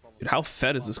 is going to be a problem. Dude, how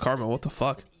fed is this Karma? What the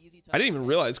fuck? I didn't even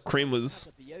realize Cream was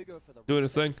doing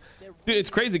his thing. Dude, it's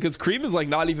crazy because Cream is like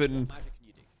not even...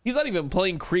 He's not even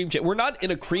playing Cream. We're not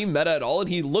in a Cream meta at all, and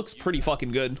he looks pretty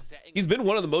fucking good. He's been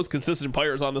one of the most consistent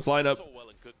players on this lineup. It's all well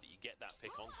and good that you get that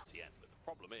pick onto TN, but the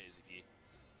problem is if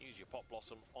you use your Pop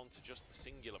Blossom onto just the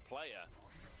singular player,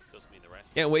 doesn't mean the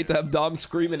rest. Can't wait to have Dom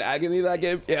scream in agony that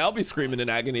game. Yeah, I'll be screaming in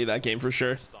agony that game for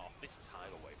sure. This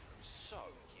time away from so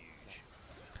huge.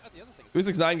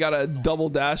 369 got a double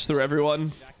dash through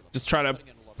everyone, just trying to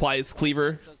apply his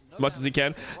cleaver as much as he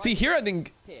can. See here, I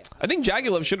think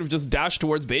Jagulov should have just dashed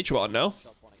towards Beichuan, no?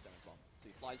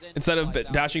 Instead of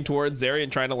dashing towards Zeri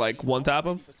and trying to like one tap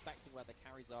him.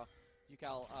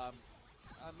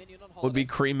 Would be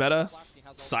Cream meta.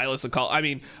 Silas Akali. I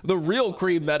mean, the real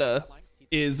Cream meta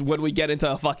is when we get into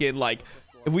a fucking like,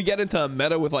 if we get into a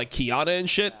meta with like Kiana and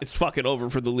shit, it's fucking over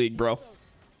for the league, bro.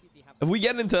 If we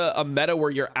get into a meta where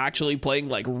you're actually playing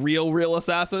like real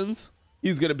assassins,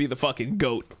 he's gonna be the fucking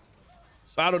GOAT.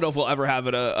 I don't know if we'll ever have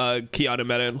a Kiana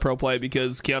meta in pro play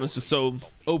because Kiana's just so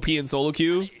OP in solo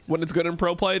queue when it's good in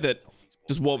pro play that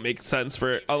just won't make sense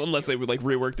for it unless they would like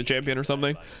rework the champion or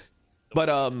something. But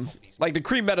like the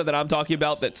Cream meta that I'm talking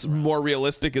about that's more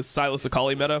realistic is Silas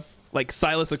Akali meta. Like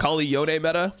Silas Akali Yone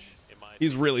meta.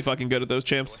 He's really fucking good at those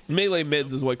champs. Melee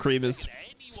mids is what Cream is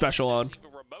special on.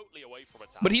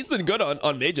 But he's been good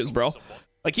on mages, bro.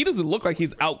 Like he doesn't look like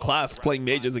he's outclassed playing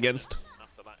mages against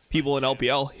people in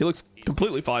LPL. He looks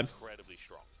completely fine.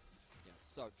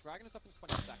 So Dragon is up in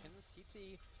 20 seconds.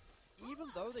 TT, even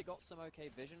though they got some okay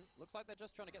vision, looks like they're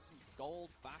just trying to get some gold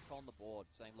back on the board,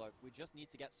 saying, look, we just need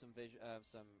to get some vision,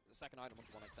 some second item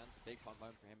onto 1xn. It's a big fun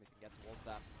moment for him if he can get towards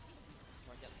that.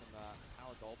 Try and get some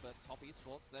tower gold, but top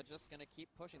esports, they're just going to keep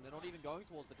pushing. They're not even going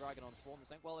towards the dragon on spawn. They're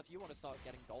saying, well, if you want to start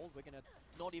getting gold, we're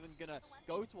not even going to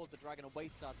go towards the dragon and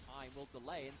waste our time. We'll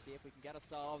delay and see if we can get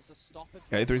ourselves a stop.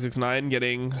 Okay, 369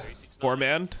 getting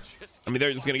 4-man. I mean,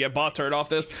 they're just going to get bot turret off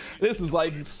this. This is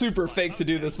like super fake to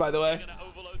do this, by the way.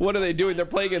 What are they doing? They're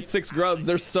playing at 6 grubs.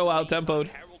 They're so out-tempoed.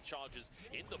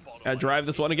 Drive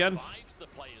this one again.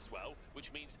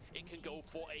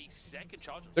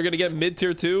 They're going to get mid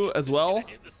tier 2 as well.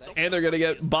 And they're going to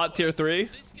get bot tier 3.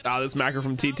 Ah, this macro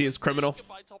from TT is criminal.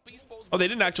 Oh, they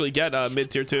didn't actually get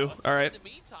mid tier 2. All right.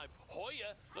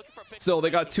 So they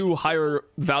got 2 higher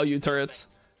value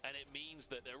turrets. And it means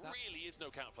that there really is no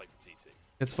counterplay for TT.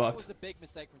 It's fucked. That was a big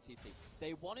mistake from TT.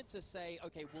 They wanted to say,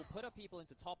 okay, we'll put our people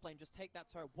into top lane, just take that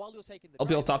turret while you're taking the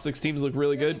LPL top 6 teams look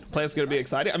really good. Playoffs going to be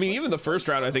exciting. I mean, even the first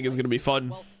round I think is going to be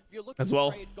fun as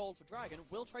well. Gold for Dragon,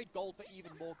 we'll trade gold for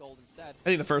even more gold instead. I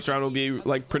think the first round will be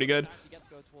like pretty good.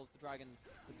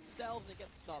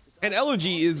 And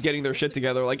LNG is getting their shit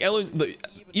together. Like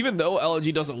even though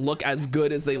LNG doesn't look as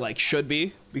good as they like should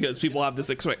be, because people have this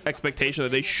expectation that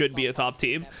they should be a top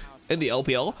team in the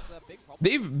LPL,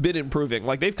 they've been improving.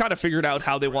 Like they've kind of figured out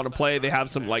how they want to play. They have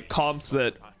some like comps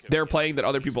that they're playing that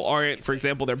other people aren't. For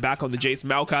example, they're back on the Jace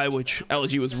Maokai, which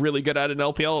LG was really good at in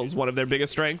LPL. It was one of their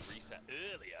biggest strengths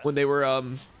when they were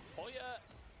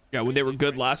when they were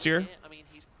good last year.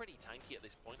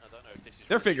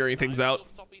 They're figuring things out.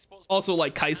 Also,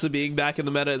 like Kai'Sa being back in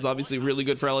the meta is obviously really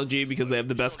good for LG because they have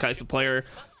the best Kai'Sa player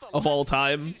of all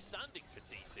time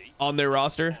on their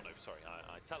roster. Oh, no, sorry,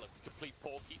 I tell them complete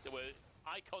porky. There were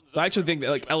icons. So I actually think that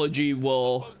like LG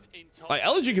will, like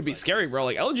LG could be scary, bro.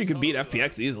 Like LG could beat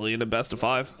FPX easily in a best of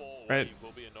 5, right?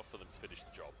 Will be enough for them to finish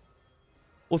the job.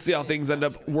 We'll see how things end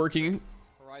up working.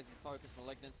 Horizon focus,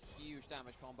 Malignance, huge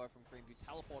damage combo from Cream, who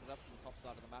teleported up to the top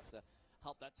side of the map to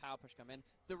help that tower push come in.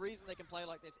 The reason they can play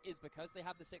like this is because they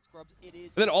have the 6 grubs. It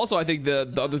is. And then also, I think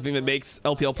the other thing that makes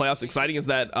LPL playoffs exciting is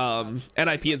that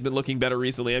NIP has been looking better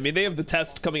recently. I mean, they have the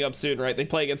test coming up soon, right? They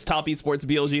play against top esports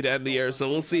BLG to end the year, so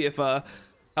we'll see if how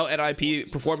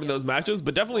NIP perform in those matches.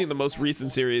 But definitely in the most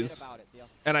recent series,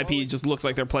 NIP just looks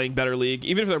like they're playing better league.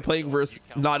 Even if they're playing versus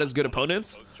not as good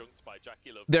opponents,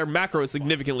 their macro is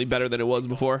significantly better than it was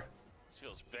before. This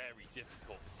feels very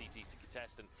difficult for TT to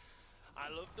contest, and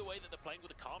I love the way that they're playing with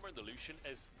the Karma and the Lucian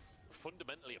as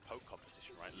fundamentally a poke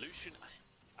competition, right? Lucian,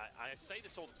 I say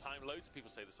this all the time, loads of people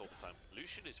say this all the time.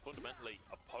 Lucian is fundamentally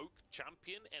a poke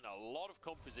champion in a lot of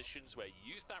compositions where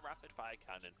you use that rapid fire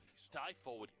cannon, dive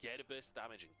forward, get a burst of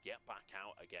damage, and get back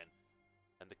out again.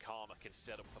 And the Karma can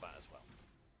set up for that as well.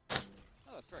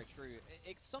 Oh, that's very true.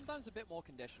 It's sometimes a bit more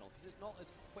conditional, because it's not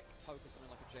as quick poke as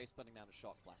something like a Jay splitting down a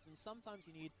shock blast. And sometimes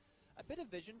you need a bit of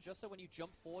vision, just so when you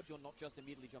jump forward, you're not just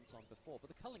immediately jumped on before. But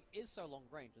the culling is so long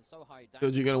range and so high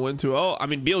damage. BLG gonna win 2-0. I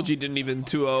mean, BLG didn't even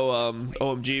 2-0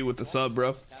 OMG with the sub,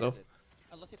 bro. So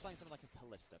unless you're playing something like a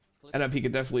Callista NIP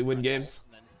could definitely win games.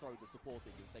 And then throw the support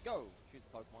at you and say, go, choose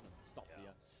the Pokemon and stop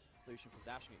the Lucian from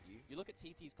dashing at you. You look at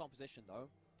TT's composition, though.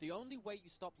 The only way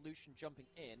you stop Lucian jumping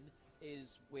in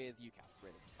is with UCAL,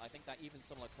 really. I think that even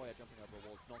someone like Hoya jumping over a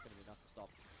wall is not going to be enough to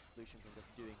stop Lucian from just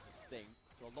doing his thing.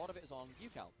 So a lot of it is on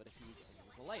UCAL, but if he's in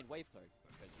the lane, wave code,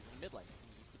 because he's in the mid lane,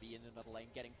 he needs to be in another lane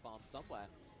getting farmed somewhere.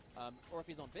 Or if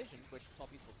he's on Vision, which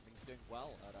top esports have been doing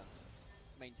well at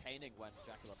maintaining when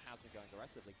Jaculov has been going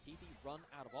aggressively, TT run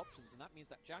out of options, and that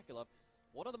means that Jaculov,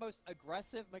 one of the most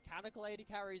aggressive mechanical AD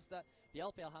carries that the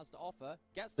LPL has to offer,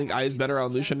 gets. I think I is better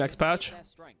on Lucian next patch.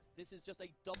 This is just a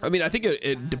I mean, I think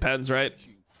it depends, right?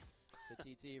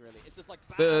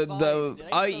 The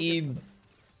IE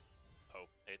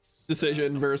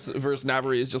decision versus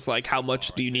Navari is just like how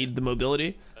much do you need the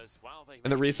mobility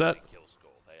and the reset.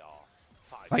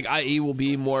 Like IE will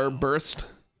be more burst.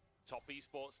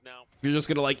 You're just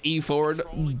gonna like E forward,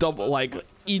 double like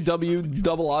EW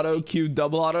double auto, Q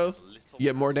double auto. You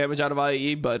get more damage out of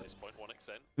IE, but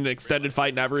in an extended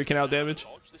fight, Navari can out damage.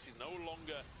 This is no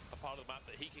longer a part of the map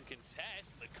that he can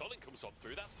contest. The culling comes on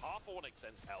through. That's half of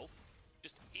 1xn's health,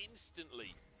 just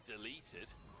instantly deleted.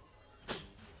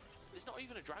 There's not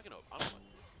even a dragon up. I'm not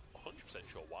 100%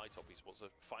 sure why top esports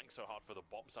are fighting so hard for the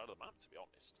bottom side of the map, to be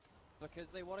honest. Because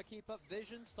they want to keep up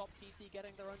vision, stop TT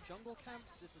getting their own jungle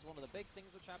camps. This is one of the big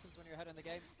things which happens when you're ahead in the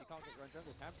game. You can't get your own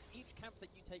jungle camps. Each camp that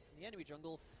you take from the enemy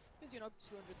jungle is, you know,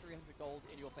 200, 300 gold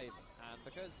in your favor. And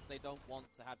because they don't want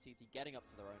to have TT getting up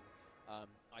to their own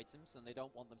items, and they don't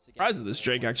want them to get... Surprised that this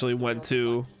Drake actually went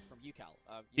to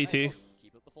TT.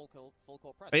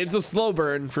 It's a slow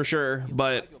burn for sure,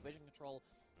 but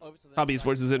top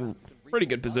esports is in pretty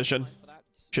good position.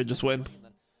 Should just win.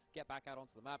 Get back out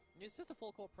onto the map. It's just a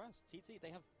full court press. TT, they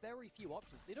have very few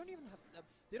options. They don't even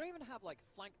have like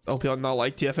flank. LPL not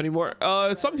like TF anymore.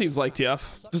 Some teams like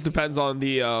TF. Just depends on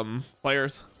the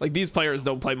players. Like these players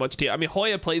don't play much TF. I mean,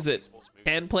 Hoya plays it,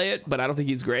 can play it, but I don't think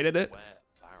he's great at it.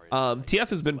 TF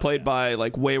has been played by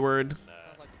like Wayward.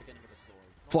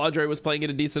 Flaudre was playing it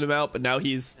a decent amount, but now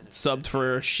he's subbed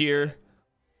for Sheer.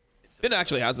 It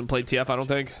actually hasn't played TF, I don't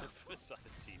think.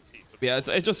 Yeah,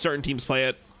 it's just certain teams play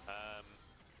it.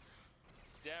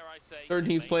 Certain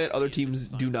teams play it, other teams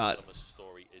do not.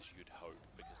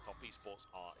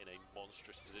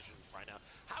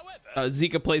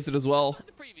 Zika plays it as well.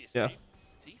 Yeah.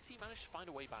 TT managed to find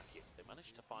a way back in. They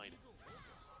managed to find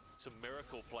some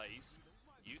miracle plays.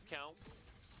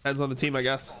 Depends on the team, I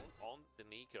guess. On the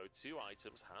Nico, 2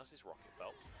 items, has his rocket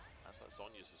belt, has that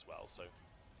Sonya's as well, so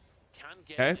can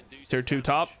get okay, tier 2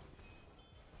 top.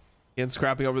 Again,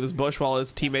 scrapping over this bush while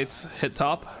his teammates hit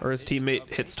top, or his teammate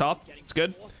hits top. It's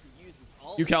good.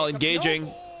 UCAL engaging.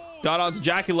 Got onto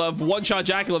Jaculov. One shot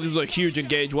Jaculov. This is a huge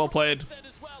engage. Well played.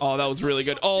 Oh, that was really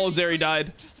good. Oh, Zeri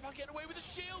died.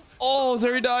 Oh,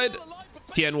 Zeri died.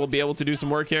 Tien will be able to do some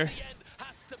work here.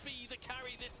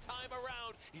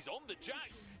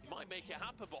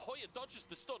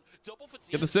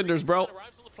 Get the cinders, bro.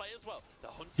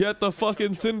 Get the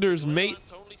fucking cinders, mate.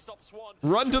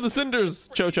 Run to the cinders,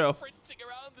 Chocho.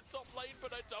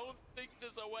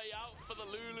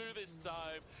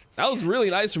 That was really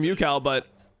nice from UCAL, but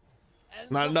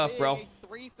not enough, bro.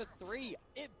 3 for 3.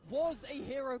 It was a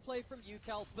hero play from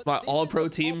UCAL, but my all-pro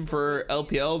team for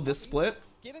LPL this split.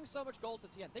 giving so much gold to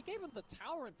TN. They gave him the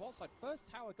tower in bot side,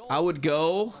 first tower gold. I would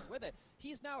go with it.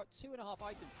 He's now at 2.5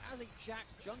 items as a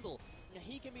Jax jungle. You know,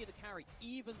 he can be the carry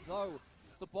even though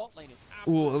the bot lane is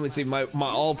absolutely. Ooh, let me see my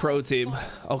all pro team.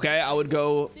 Okay, I would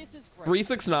go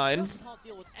 369.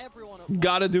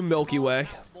 Gotta do Milky Way.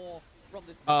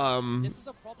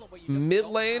 Mid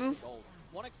lane.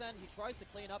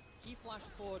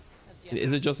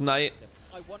 Is it just Knight?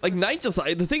 Like Knight just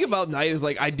the thing about Knight is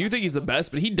like I do think he's the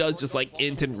best, but he does just like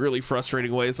int in really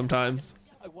frustrating ways sometimes.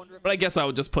 But I guess I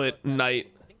would just put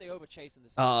Knight.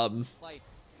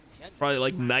 Probably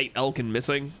like Knight, Elk, and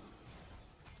missing.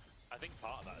 I think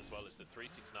part of that as well is the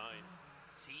 369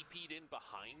 TP'd in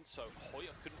behind, so Hoya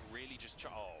couldn't really just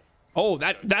Oh,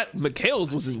 that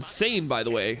Mikhail's was insane, by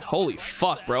the way. Holy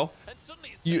fuck, bro.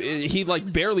 He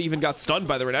like barely even got stunned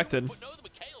by the Renekton.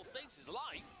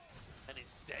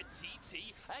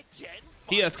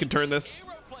 TES can turn this.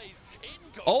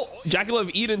 Oh,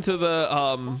 Jackalev eat into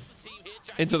the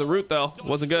root though.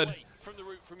 Wasn't good.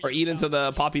 Or eat into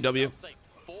the Poppy W.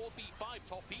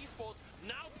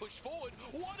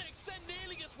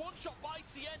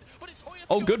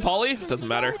 Oh, good poly. Doesn't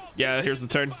matter. Yeah, here's the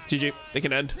turn. GG. They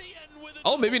can end.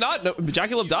 Oh, maybe not. No,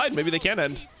 Jackalev died. Maybe they can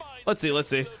end. Let's see. Let's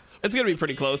see. It's gonna be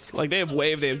pretty close. Like they have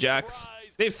wave, they have Jax.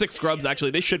 They have 6 scrubs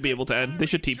actually. They should be able to end. They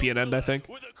should TP and end, I think.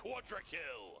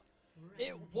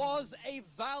 It was a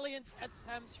valiant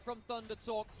attempt from Thunder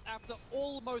Talk after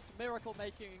almost miracle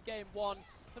making in game 1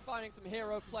 and finding some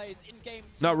hero plays in game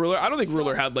 2. Not Ruler. I don't think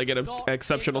Ruler had like an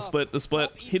exceptional split. The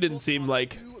split, he didn't seem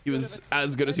like he was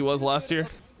as good as he was last year.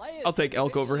 I'll take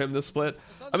Elk over him this split.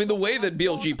 I mean, the way that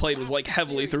BLG played was like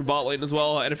heavily through bot lane as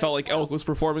well, and it felt like Elk was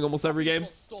performing almost every game.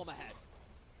 11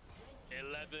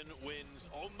 wins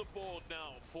on the board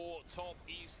now for Top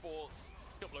Esports.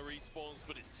 A couple of respawns,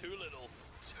 but it's too little,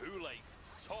 too late.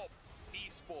 Top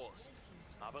Esports,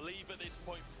 I believe at this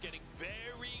point, getting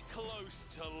very close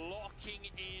to locking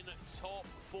in top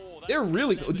 4. They're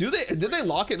really did they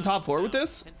lock it in top 4 with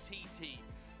this? And TT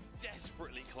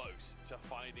desperately close to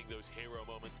finding those hero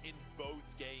moments in both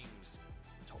games.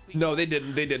 No, they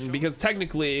didn't because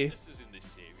technically,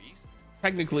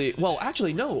 well,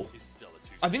 actually no.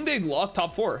 I think they locked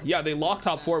top 4. Yeah, they locked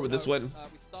top 4 with this win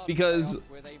because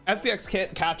FPX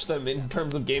can't catch them in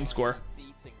terms of game score.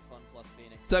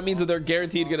 So that means that they're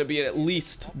guaranteed going to be at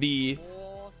least the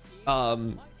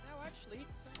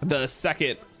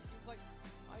second,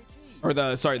 or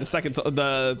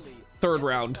the third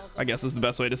round, I guess is the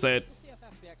best way to say it.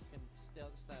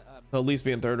 They'll at least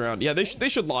be in third round. Yeah, they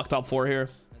should lock top 4 here.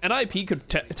 NIP could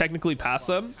technically pass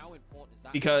them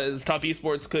because Top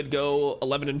Esports could go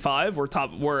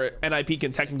 11-5, where NIP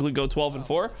can technically go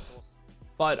 12-4.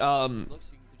 But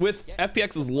with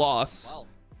FPX's loss,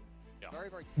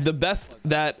 the best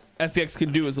that FPX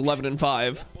can do is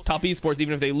 11-5. Top Esports,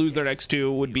 even if they lose their next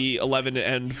 2, would be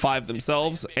 11-5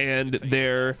 themselves, and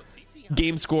their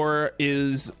game score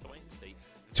is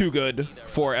too good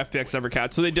for FPX to ever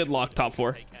catch. So they did lock top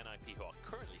 4.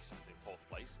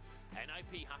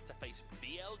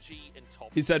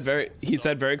 He said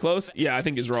very close. Yeah, I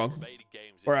think he's wrong.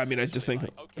 Or I mean, I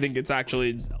think it's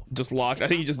actually just locked. I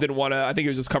think he just didn't want to. I think he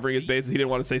was just covering his bases. He didn't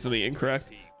want to say something incorrect.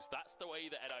 That's the way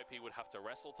that NIP would have to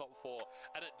wrestle top 4.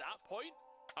 And at that point,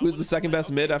 who's the second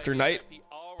best mid after Knight?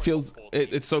 Feels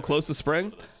it's so close to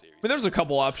spring. I mean, there's a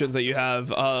couple options that you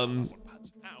have.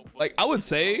 Like I would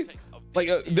say, like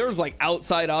there's like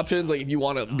outside options. Like if you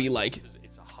want to be like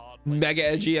mega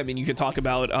edgy, I mean, you could talk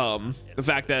about the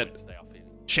fact that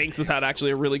Shanks has had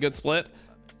actually a really good split,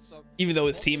 even though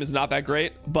his team is not that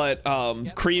great. But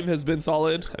Cream has been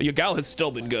solid. Yagao has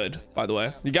still been good, by the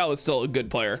way. Yagao is still a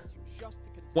good player,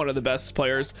 one of the best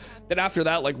players. Then after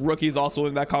that, like Rookie's also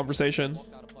in that conversation.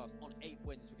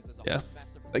 Yeah,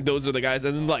 like those are the guys.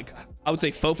 And then like I would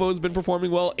say Fofo's been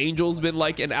performing well. Angel's been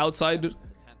like an outside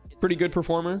pretty good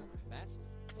performer.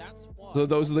 So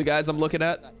those are the guys I'm looking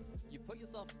at. You put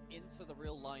yourself into the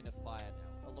real line of fire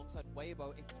now alongside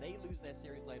Weibo. If they lose their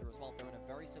series later as well, they're in a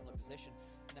very similar position.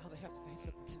 Now they have to face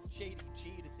up against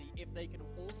JDG to see if they can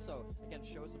also again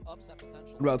show some upset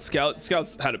potential. What about Scout?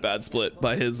 Scout's had a bad split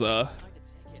by his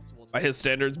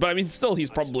standards, but I mean still he's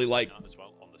probably like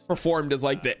performed as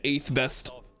like the 8th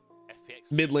best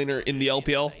mid laner in the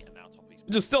LPL.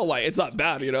 Just still like it's not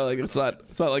bad, you know, like it's not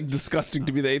like disgusting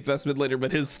to be the 8th best mid laner,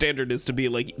 but his standard is to be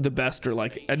like the best or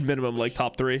like at minimum like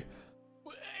top 3. It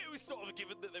was sort of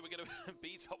given that they were going to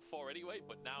be top 4 anyway,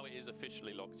 but now it is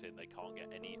officially locked in. They can't get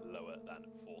any lower than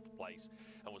 4th place,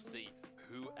 and we'll see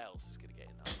who else is going to get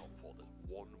in that top 4? There's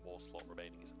one more slot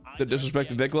remaining. The disrespect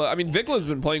to Vikla. I mean, Vikla's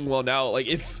been playing well now. Like,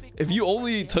 if you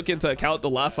only took into account the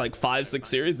last like 5-6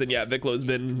 series, then yeah, Vikla's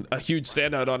been a huge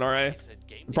standout on RA.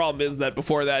 The problem is that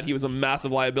before that, he was a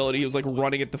massive liability. He was like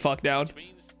running it the fuck down.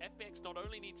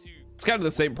 It's kind of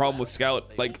the same problem with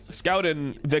Scout. Like, Scout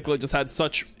and Vikla just had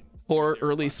such poor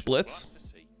early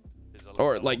splits,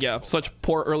 or like, yeah, such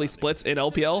poor early splits in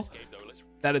LPL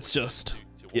that it's just,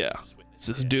 yeah, it's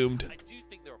just doomed.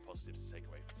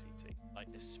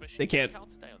 They can't,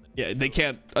 yeah, they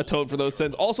can't atone for those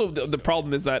sins. Also, the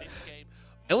problem is that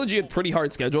LNG had pretty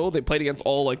hard schedule. They played against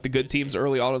all like the good teams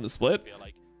early on in the split,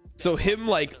 so him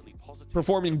like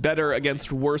performing better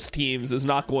against worse teams is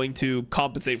not going to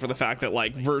compensate for the fact that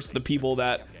like versus the people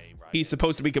that he's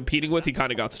supposed to be competing with, he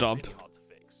kind of got stomped.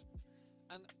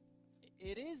 And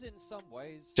it is in some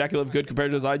ways JackeyLove good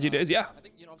compared to his IG days. Yeah,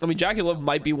 I mean, JackeyLove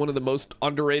might be one of the most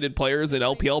underrated players in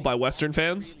LPL by Western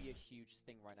fans.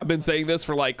 I've been saying this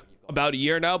for like about a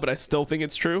year now, but I still think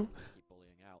it's true.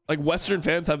 Like, Western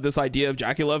fans have this idea of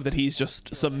JackeyLove that he's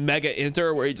just some mega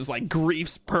inter where he just like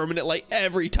griefs permanent, like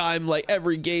every time, like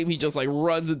every game he just like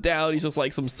runs it down. He's just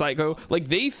like some psycho. Like,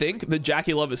 they think that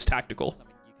JackeyLove is tactical.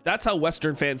 That's how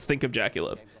Western fans think of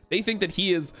JackeyLove. They think that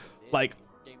he is like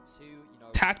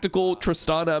tactical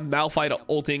Tristana Malphite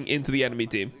ulting into the enemy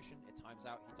team,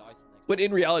 but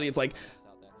in reality it's like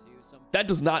that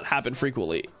does not happen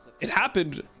frequently. It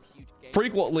happened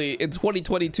frequently in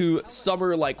 2022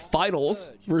 summer like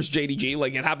finals versus JDG.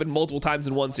 Like, it happened multiple times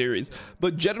in one series,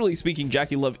 but generally speaking,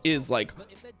 JackeyLove is like,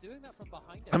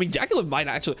 I mean, JackeyLove might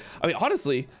actually, I mean,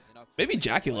 honestly, maybe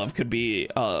JackeyLove could be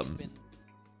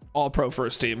all pro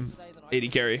first team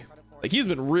AD carry. Like, he's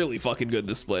been really fucking good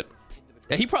this split.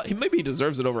 Yeah, he maybe he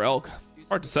deserves it over Elk.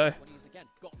 Hard to say.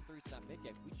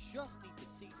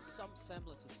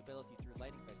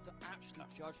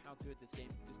 Judge how good this team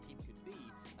could be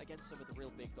against some of the real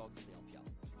big dogs in the LPL.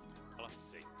 We'll have to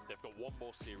see. They've got one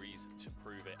more series to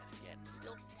prove it, and again,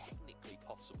 still technically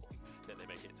possible that they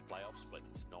make it into playoffs, but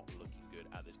it's not looking good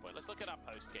at this point. Let's look at our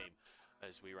post game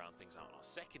as we round things out on our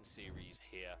second series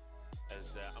here.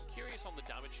 As I'm curious on the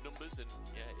damage numbers, and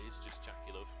yeah, it is just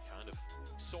JackeyLove kind of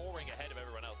soaring ahead of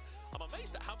everyone else. I'm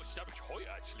amazed at how much damage Hoya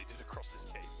actually did across this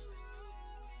game.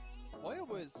 Hoya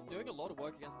was doing a lot of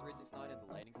work against 369 in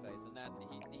the laning phase, and then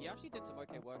he actually did some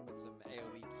okay work with some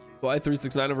AoE Qs. Why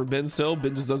 369 over Bin still?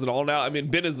 Bin just does it all now. I mean,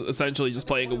 Bin is essentially just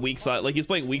playing a weak side. Like, he's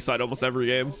playing weak side almost every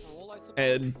game,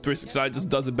 and 369 just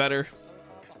does it better.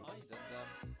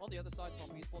 On the other side, Top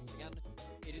Esports, again,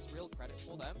 it is real credit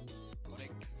for them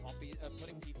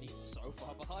putting TT so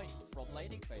far behind from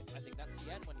laning phase. I think that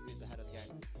TN, when he was ahead of the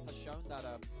game, has shown that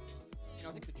you know,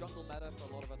 I think the jungle meta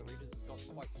for a lot of other regions has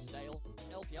gotten quite stale.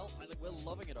 LPL, I think we're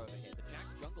loving it over here. The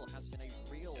Jax jungle has been a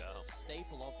real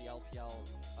staple of the LPL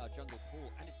jungle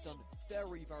pool, and it's done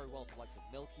very, very well for likes of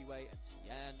Milky Way and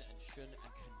Tien and Shun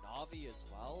and Kanavi as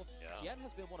well. Tien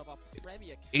has been one of our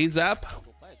premier AZAP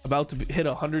about to hit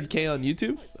 100K on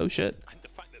YouTube. Oh shit. And the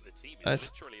fact that the team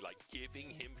is literally like giving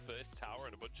him first tower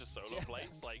and a bunch of solo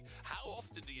plays. Like, how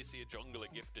often do you see a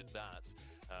jungler gifted that?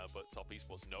 But Top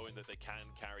Esports knowing that they can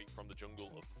carry from the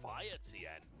jungle via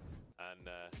TN. And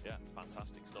yeah,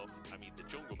 fantastic stuff. I mean, the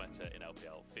jungle meta in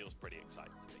LPL feels pretty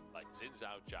exciting to me. Like, Xin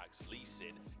Zhao, Jax, Lee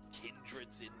Sin,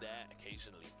 Kindred's in there,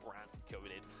 occasionally Brand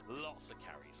going in. Lots of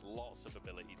carries, lots of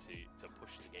ability to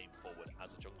push the game forward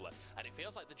as a jungler. And it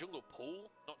feels like the jungle pool,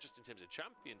 not just in terms of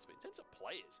champions, but in terms of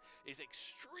players, is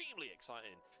extremely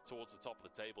exciting towards the top of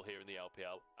the table here in the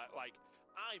LPL.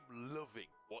 I'm loving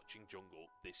watching jungle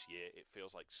this year. It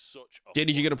feels like such a...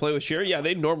 JDG gonna play with Cher? Yeah,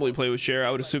 they normally play with Cher.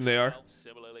 I would assume they are.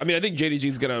 I mean, I think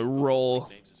JDG's gonna roll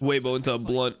Weibo into a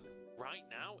blunt.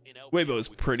 Weibo is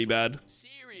pretty bad.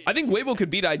 I think Weibo could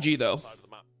beat IG though,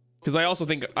 because I also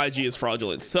think IG is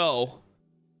fraudulent. So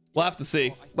we'll have to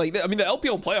see. Like, I mean, the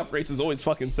LPL playoff race is always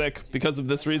fucking sick because of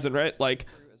this reason, right? Like,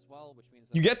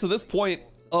 you get to this point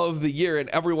of the year and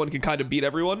everyone can kind of beat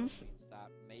everyone.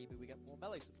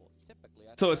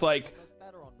 So it's like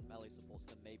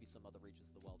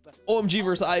OMG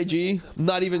versus IG. I'm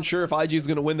not even sure if IG is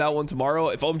going to win that one tomorrow.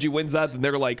 If OMG wins that, then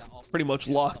they're like pretty much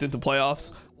locked into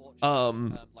playoffs.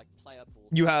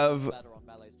 You have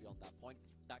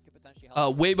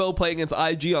Weibo playing against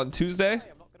IG on Tuesday.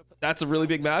 That's a really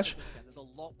big match.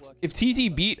 If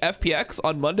TT beat FPX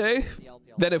on Monday,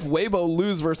 then if Weibo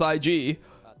lose versus IG,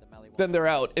 then they're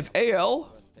out. If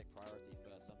AL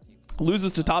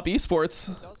loses to Top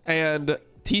Esports and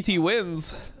TT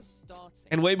wins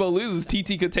and Weibo loses,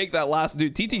 TT could take that last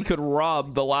dude. TT could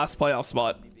rob the last playoff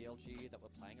spot.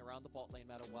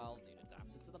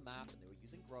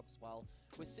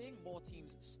 we're seeing more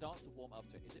teams start to warm up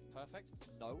to it. Is it perfect?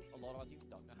 No. A lot of our teams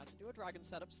don't know how to do a dragon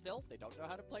setup still. They don't know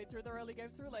how to play through their early game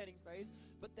through laning phase,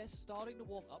 but they're starting to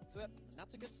warm up to it, and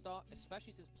that's a good start,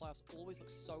 especially since playoffs always look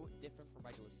so different from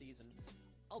regular season.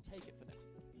 I'll take it for now.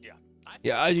 Yeah.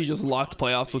 Yeah, IG just locked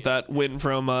playoffs with that win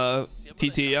from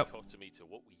TT, yep.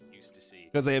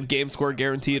 Because they have game score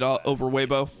guaranteed over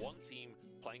Weibo. One team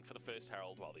playing for the first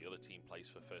Herald while the other team plays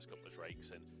for the first couple of Drakes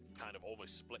and kind of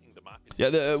almost splitting the map. Yeah,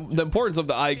 the importance of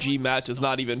the IG match is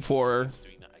not even for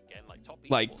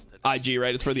like IG,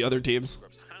 right? It's for the other teams.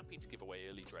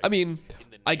 I mean,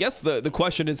 I guess the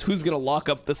question is who's gonna lock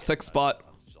up the 6th spot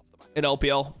in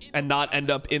LPL and not end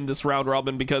up in this round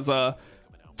robin, because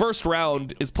first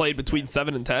round is played between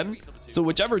 7 and 10, so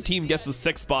whichever team gets the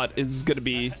 6th spot is gonna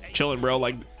be chilling, bro.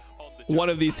 Like, one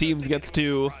of these teams gets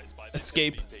to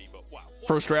escape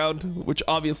first round, which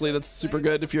obviously that's super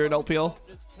good if you're in LPL.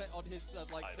 On his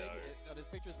on his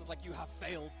pictures, it's like, you have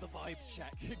failed the vibe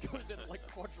check. It goes in at like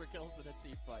quadra kills in a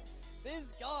team fight.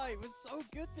 This guy was so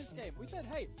good this game. We said,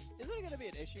 hey, isn't it going to be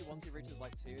an issue once he reaches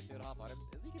like 2.5 items?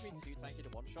 Isn't he going to be too tanky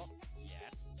to one shot?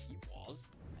 Yes, he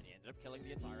was. And he ended up killing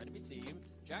the entire enemy team.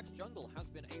 Jack's jungle has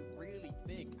been a really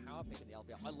big power pick in the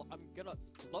LPL. I'm gonna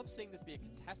love seeing this be a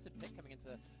contested pick coming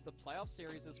into the playoff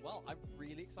series as well. I'm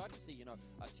really excited to see, you know,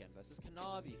 Tien versus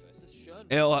Kanavi versus Shun.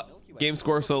 AL game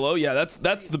score so low. Yeah,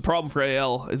 that's the problem for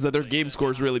AL, is that their game score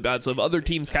is really bad. So if other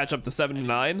teams catch up to 7 and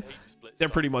 9, they're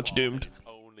pretty much doomed.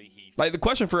 Like, the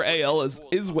question for AL is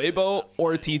Weibo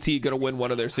or TT gonna win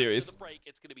one of their series?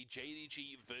 It's gonna be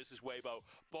JDG versus Weibo,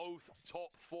 both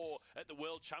top 4 at the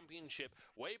World Championship.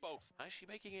 Weibo actually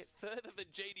making it further than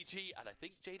JDG, and I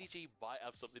think JDG might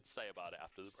have something to say about it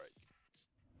after the break.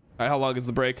 All right, how long is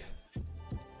the break?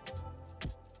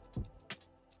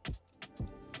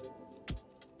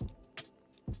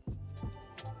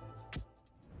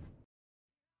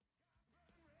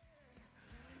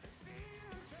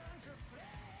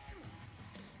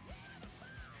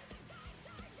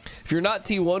 If you're not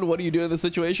T1, what do you do in this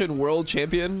situation? World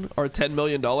champion or $10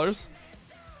 million?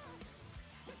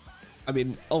 I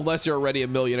mean, unless you're already a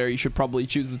millionaire, you should probably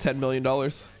choose the $10 million.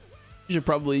 You should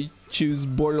probably choose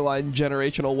borderline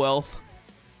generational wealth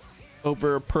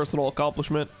over personal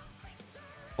accomplishment.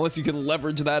 Unless you can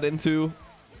leverage that into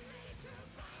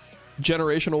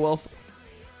generational wealth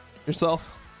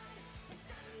yourself.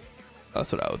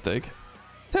 That's what I would think.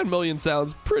 10 million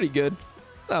sounds pretty good.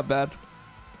 Not bad.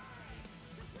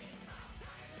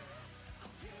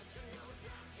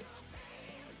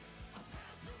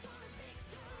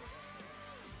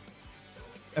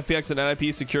 FPX and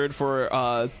NIP secured for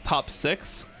top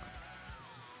 6.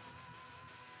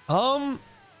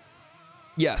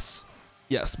 Yes,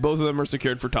 both of them are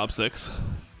secured for top 6,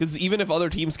 because even if other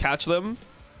teams catch them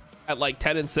at like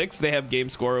 10 and 6, they have game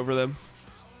score over them.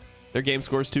 Their game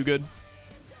score is too good.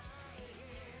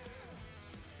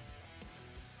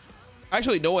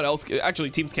 Actually, no one else, actually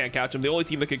teams can't catch them. The only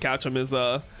team that could catch them is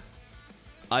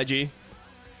IG.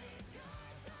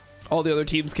 All the other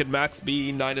teams can max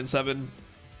be 9 and 7.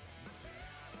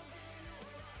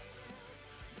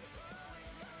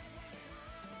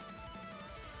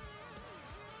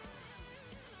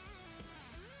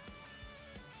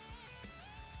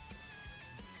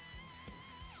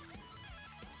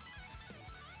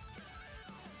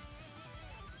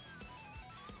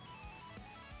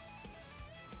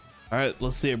 All right,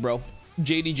 let's see it, bro.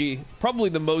 JDG, probably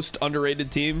the most underrated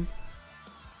team.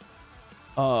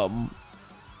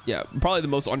 Yeah, probably the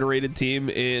most underrated team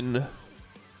in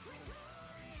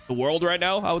the world right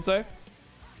now, I would say.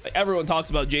 Like, everyone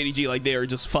talks about JDG like they are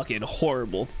just fucking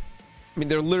horrible. I mean,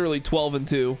 they're literally 12 and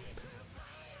 2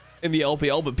 in the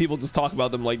LPL, but people just talk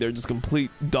about them like they're just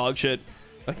complete dog shit.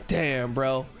 Like, damn,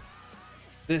 bro.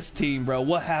 This team, bro,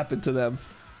 what happened to them?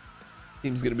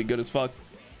 Team's gonna be good as fuck.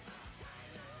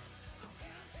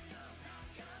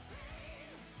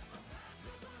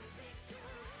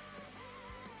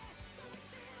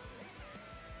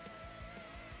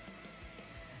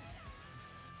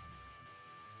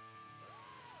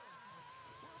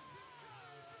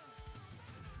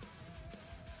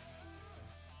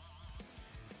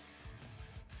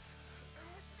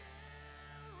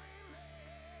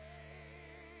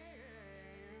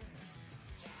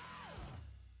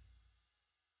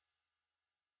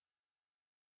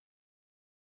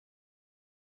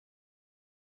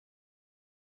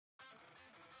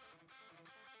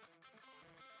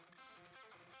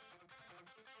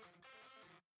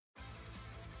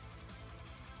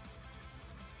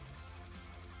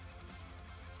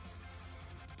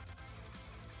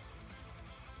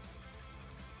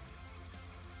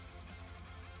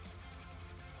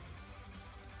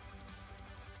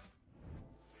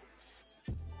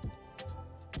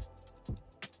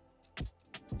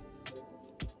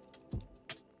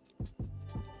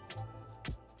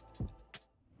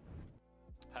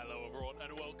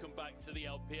 back to the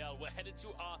LPL. We're headed to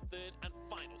our third and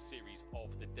final series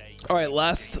of the day. All right,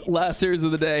 last series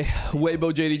of the day.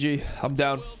 Weibo JDG. I'm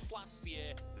down. Worlds last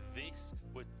year, these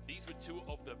were two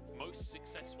of the most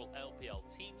successful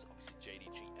LPL teams. Obviously,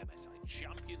 JDG, MSI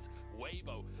champions.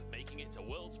 Weibo making it to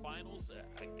Worlds finals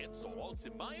against all odds,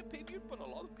 in my opinion, but a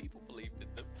lot of people believed in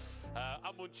them.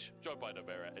 I'm Munch, joined by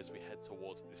Rivera as we head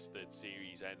towards this third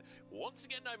series. And once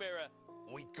again, Rivera,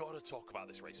 we got to talk about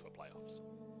this race for playoffs.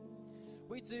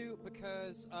 We do,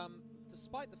 because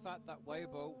despite the fact that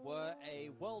Weibo were a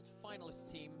world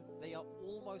finalist team, they are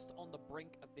almost on the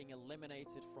brink of being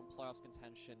eliminated from playoffs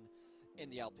contention in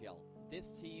the LPL.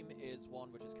 This team is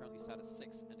one which is currently set at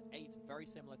 6 and 8, very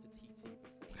similar to TT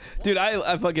before. Dude,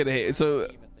 I fucking hate it. So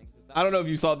I don't know if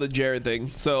you saw the Jared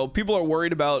thing. So people are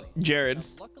worried about Jared,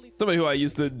 somebody who I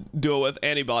used to duel with,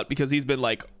 Antibot, because he's been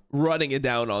like running it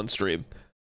down on stream.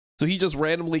 So he just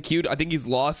randomly queued. I think he's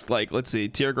lost, like, let's see,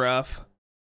 tier graph.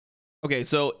 Okay,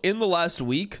 so in the last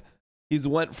week, he's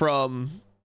went from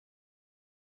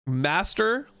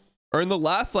master, or in the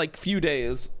last like few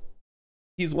days,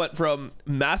 he's went from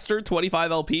master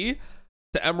 25 LP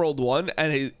to emerald 1,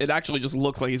 and it actually just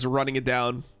looks like he's running it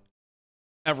down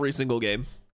every single game.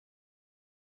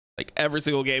 Like every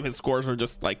single game, his scores are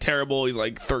just like terrible. He's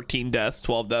like 13 deaths,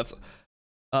 12 deaths.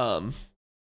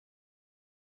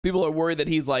 People are worried that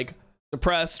he's like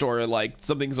depressed or like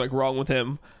something's like wrong with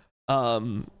him.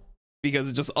 Because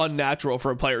it's just unnatural for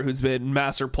a player who's been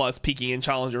master plus peaking in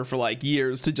challenger for like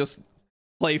years to just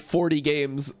play 40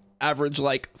 games, average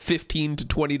like 15 to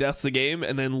 20 deaths a game,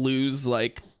 and then lose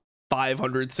like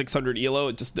 500, 600 elo.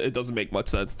 It doesn't make much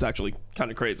sense. It's actually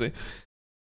kind of crazy.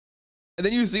 And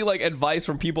then you see like advice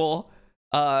from people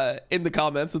in the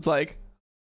comments. It's like,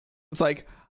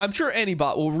 I'm sure any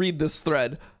bot will read this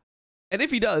thread. And if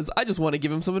he does, I just want to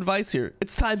give him some advice here.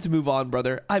 It's time to move on,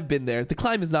 brother. I've been there. The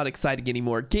climb is not exciting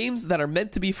anymore. Games that are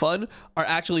meant to be fun are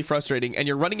actually frustrating, and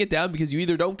you're running it down because you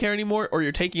either don't care anymore or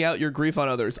you're taking out your grief on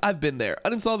others. I've been there.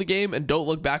 Uninstall the game and don't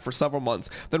look back for several months.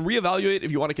 Then reevaluate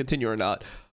if you want to continue or not.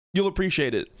 You'll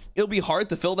appreciate it. It'll be hard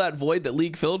to fill that void that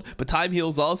League filled, but time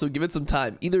heals all, so give it some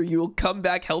time. Either you'll come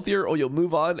back healthier or you'll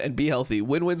move on and be healthy.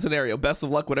 Win-win scenario. Best of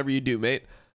luck whatever you do, mate.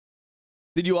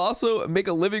 Did you also make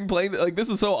a living playing? Like, this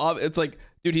is so obvious. It's like,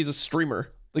 dude, he's a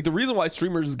streamer. Like, the reason why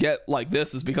streamers get like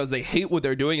this is because they hate what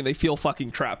they're doing and they feel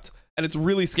fucking trapped. And it's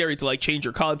really scary to like change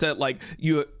your content. Like,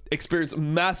 you experience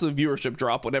massive viewership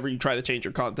drop whenever you try to change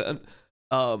your content.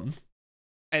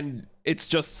 And it's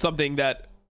just something that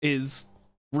is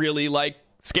really like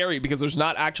scary because there's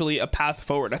not actually a path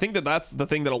forward. I think that that's the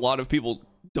thing that a lot of people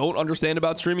don't understand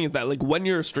about streaming, is that like when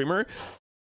you're a streamer,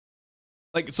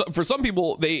 like, so for some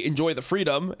people, they enjoy the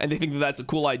freedom and they think that that's a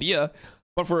cool idea.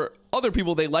 But for other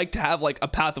people, they like to have like a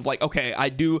path of like, okay, I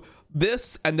do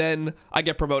this and then I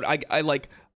get promoted. I like,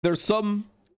 there's some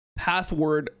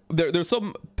pathward, there's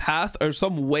some path or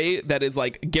some way that is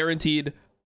like guaranteed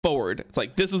forward. It's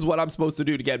like, this is what I'm supposed to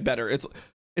do to get better.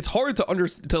 It's hard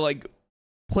to like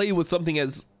play with something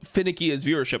as finicky as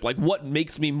viewership. Like, what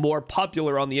makes me more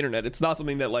popular on the internet? It's not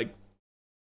something that like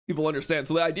people understand.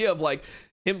 So the idea of like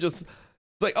him just,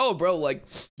 it's like, oh, bro, like,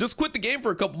 just quit the game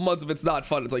for a couple months if it's not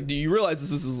fun. It's like, do you realize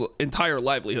this is his entire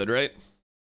livelihood, right?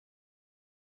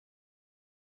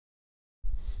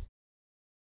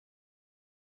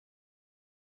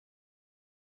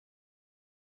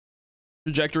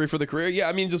 Trajectory for the career? Yeah,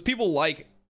 I mean, just people like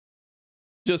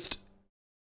just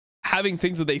having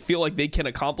things that they feel like they can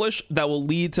accomplish that will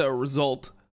lead to a result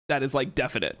that is like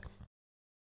definite.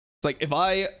 It's like, if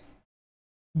I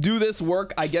do this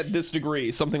work, I get this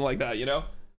degree, something like that, you know?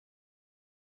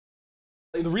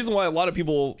 Like, the reason why a lot of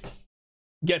people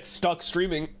get stuck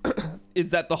streaming is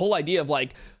that the whole idea of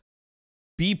like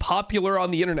be popular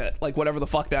on the internet, like whatever the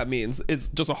fuck that means, is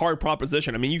just a hard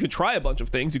proposition. I mean, you could try a bunch of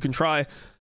things. You can try,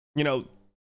 you know,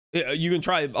 you can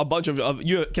try a bunch of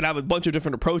you can have a bunch of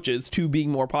different approaches to being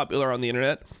more popular on the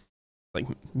internet. Like,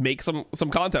 make some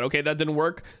content. Okay, that didn't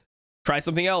work. Try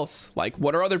something else. Like,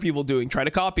 what are other people doing? Try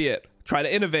to copy it. Try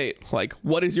to innovate. Like,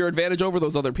 what is your advantage over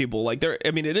those other people? Like, I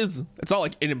mean, it's not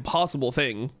like an impossible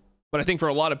thing, but I think for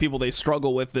a lot of people, they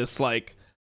struggle with this, like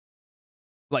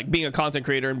being a content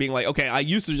creator and being like, okay, I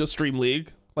used to just stream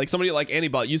League. Like, somebody like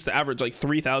Antibot used to average like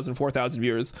 3,000, 4,000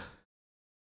 viewers.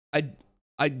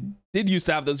 I did used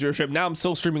to have those viewership. Now I'm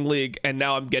still streaming League, and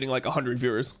now I'm getting like 100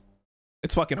 viewers.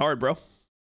 It's fucking hard, bro.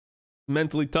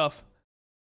 Mentally tough.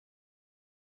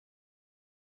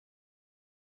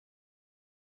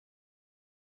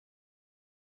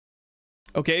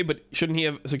 Okay, but shouldn't he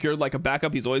have secured like a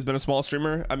backup? He's always been a small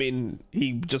streamer. I mean,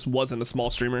 he just wasn't a small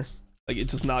streamer. Like,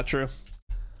 it's just not true.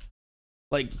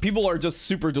 Like, people are just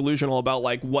super delusional about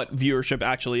like what viewership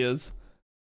actually is.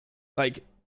 Like,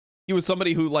 he was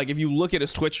somebody who, like, if you look at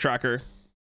his Twitch tracker,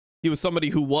 he was somebody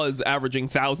who was averaging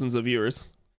thousands of viewers.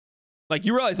 Like,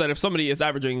 you realize that if somebody is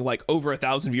averaging like over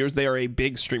 1,000 viewers, they are a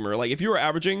big streamer. Like, if you were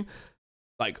averaging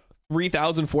like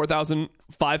 3,000, 4,000,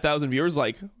 5,000 viewers,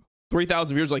 like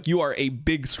 3,000 viewers, like, you are a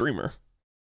big streamer.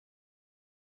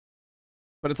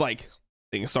 But it's like,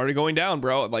 things started going down,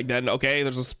 bro. Like, then, okay,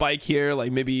 there's a spike here.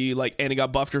 Like, maybe like Andy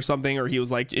got buffed or something, or he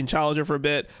was like in Challenger for a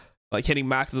bit, like hitting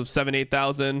maxes of 7,000,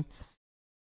 8,000.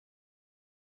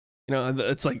 You know,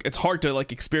 it's like, it's hard to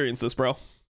like experience this, bro.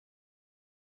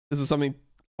 This is something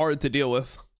hard to deal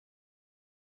with.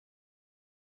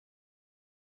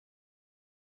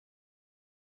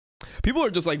 People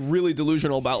are just like really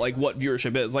delusional about like what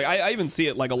viewership is. Like, I even see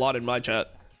it like a lot in my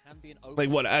chat. Like,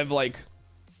 what, I have like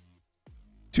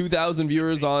 2,000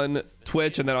 viewers on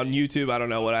Twitch, and then on YouTube, I don't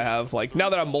know what I have. Like, now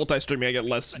that I'm multi-streaming, I get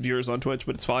less viewers on Twitch,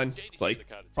 but it's fine. It's like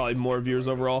probably more viewers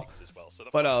overall.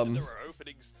 But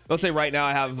let's say right now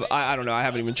I have, I don't know, I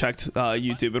haven't even checked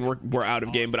YouTube, and we're out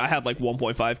of game, but I have like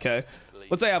 1.5k.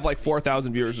 Let's say I have like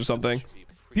 4,000 viewers or something.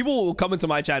 People will come into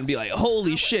my chat and be like,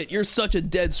 holy shit, you're such a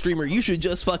dead streamer, you should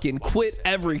just fucking quit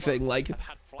everything. Like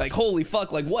holy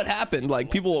fuck, like what happened? Like,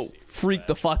 people freak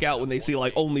the fuck out when they see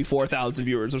like only 4,000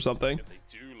 viewers or something.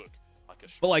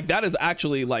 But like, that is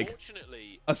actually like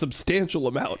a substantial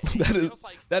amount.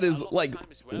 That is like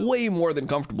way more than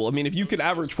comfortable. I mean, if you could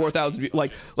average 4,000,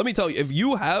 like, let me tell you, if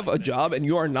you have a job and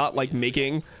you are not like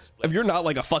making, if you're not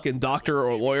like a fucking doctor or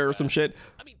a lawyer or some shit,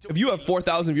 if you have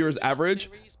 4,000 viewers average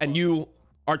and you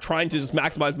are trying to just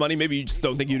maximize money, maybe you just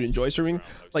don't think you'd enjoy streaming,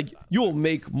 like, you'll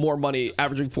make more money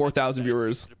averaging 4,000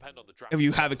 viewers if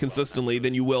you have it consistently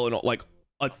than you will in like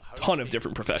a ton of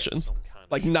different professions,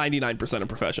 like 99% of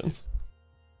professions.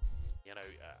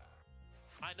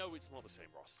 I know it's not the same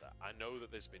roster. I know that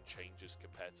there's been changes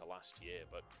compared to last year,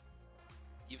 but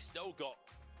you've still got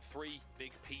 3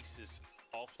 big pieces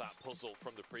of that puzzle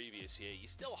from the previous year. You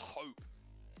still hope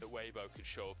that Weibo could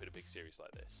show up in a big series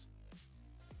like this.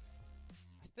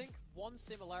 I think one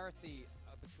similarity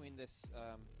between this,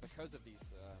 because of these,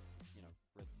 you know,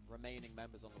 remaining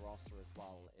members on the roster as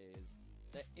well, is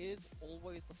there is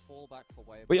always the fallback for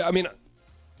Weibo. But yeah, I mean,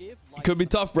 it could be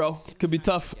tough, bro. It could be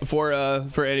tough for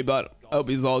Eddie, but I hope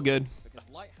he's all good. Because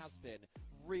Light has been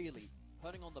really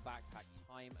putting on the backpack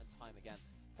time and time again.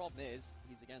 Problem is,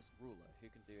 he's against Ruler, who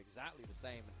can do exactly the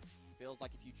same. And feels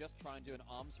like if you just try and do an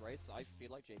arms race, I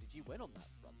feel like JDG win on that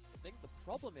front. I think the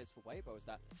problem is for Weibo is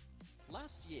that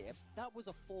last year, that was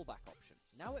a fallback option.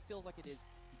 Now it feels like it is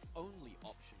the only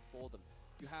option for them.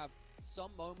 You have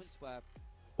some moments where...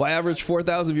 Why average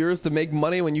 4,000 viewers to make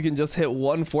money when you can just hit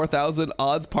one 4,000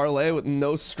 odds parlay with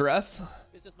no stress?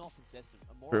 It's just not consistent.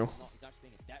 And more True. than not, he's actually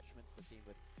being a detriment to the team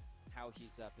with how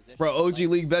he's positioned. Bro, OG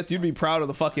League Bets, you'd be proud of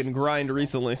the fucking grind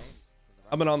recently.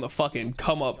 I've been on the fucking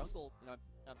come up.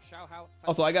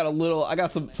 Also, I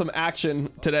got some action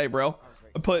today, bro.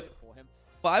 I put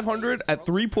 500 at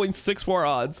 3.64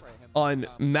 odds on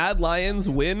Mad Lions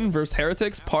win versus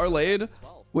Heretics parlayed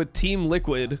with Team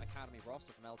Liquid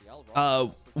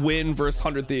win versus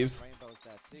 100 Thieves.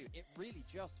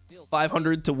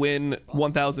 500 to win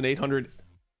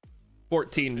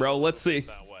 1,814, bro. Let's see.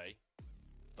 That way,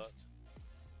 but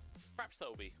perhaps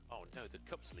that'll be. Oh no, the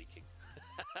cup's leaking.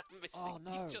 Missing. Oh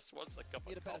no! He just wants a cup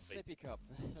of coffee. Sippy cup.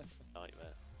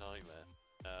 Nightmare.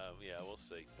 Yeah, we'll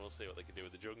see. We'll see what they can do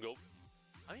with the jungle.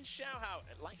 I mean, Xiaohao,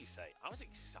 like you say, I was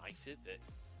excited that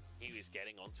he was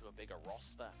getting onto a bigger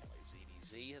roster. I feel like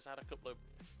ZDZ has had a couple of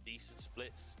decent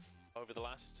splits over the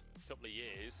last couple of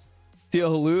years.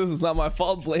 Teal lose. It's not my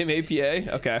fault. Blame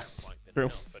APA. Okay,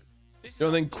 true. You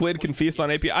don't think Quid can feast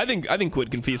on APA? I think Quid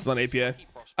can feast on APA.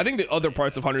 I think the other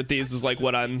parts of 100 Thieves is like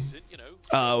what I'm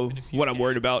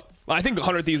worried about. I think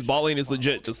 100 Thieves bot lane is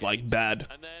legit just like bad.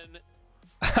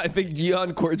 I think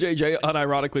Yeon, Core JJ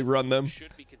unironically run them.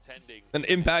 And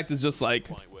Impact is just like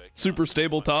super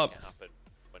stable top.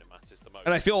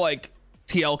 And I feel like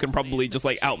TL can probably just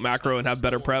like out macro and have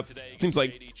better prep. It seems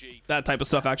like that type of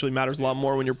stuff actually matters a lot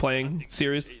more when you're playing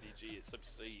series.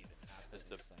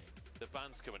 The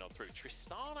bans coming on through.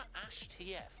 Tristana, Ash,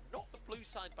 TF, not the blue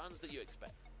side bans that you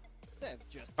expect.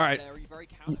 All right,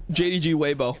 JDG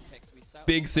Weibo,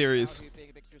 big series,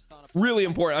 really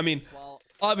important. I mean,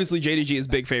 obviously JDG is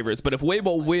big favorites, but if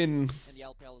Weibo win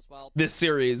this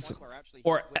series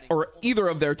or either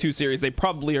of their 2 series, they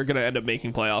probably are going to end up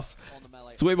making playoffs.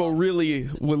 So Weibo really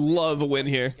would love a win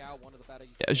here. Yeah,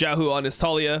 Xiaohu on his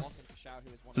Talia.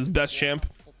 It's his best champ.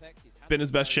 Been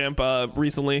his best champ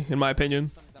recently, in my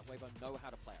opinion.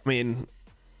 I mean,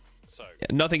 Yeah,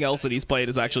 nothing else that he's played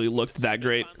has actually looked that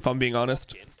great, if I'm being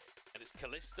honest.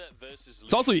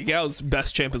 It's also Yagao's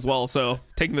best champ as well, so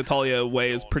taking the Talia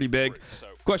away is pretty big.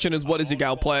 Question is, what does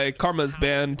Yagao play? Karma's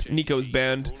banned, Nico's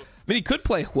banned. I mean, he could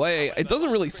play Hui. It doesn't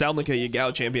really sound like a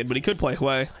Yagao champion, but he could play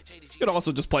Hui. He could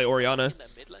also just play Orianna.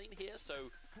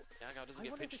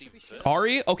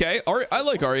 Ari? Okay, Ari, I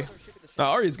like Ari.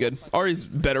 Ari's good. Ari's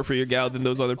better for Yagao than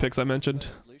those other picks I mentioned.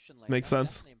 Makes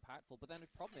sense. But then the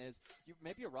problem is,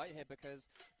 maybe you're right here because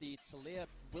the Talia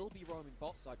will be roaming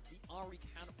bot side. The Ari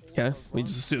can also Okay, we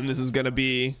just assume this is gonna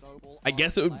be. I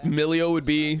guess it would, Milio would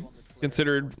be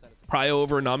considered prio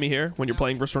over Nami here when you're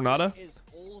playing versus Renata,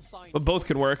 but both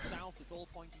can work.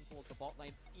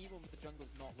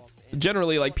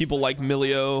 Generally, like people like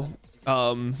Milio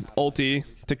ulti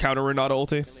to counter Renata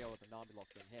ulti. I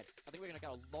think we're gonna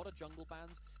get a lot of jungle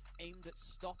bans aimed at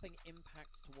stopping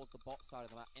impacts towards the bot side of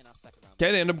the map in our second round.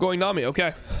 Okay, they end up going Nami.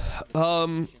 Okay.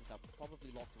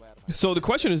 So the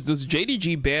question is, does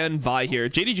JDG ban Vi here?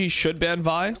 JDG should ban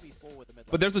Vi,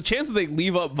 but there's a chance that they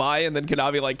leave up Vi and then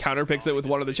Kanavi like counterpicks it with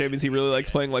one of the champions he really likes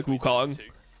playing, like Wukong.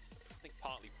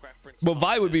 But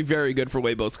Vi would be very good for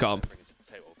Weibo's comp.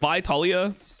 Vi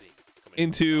Talia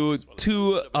into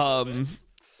two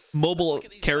mobile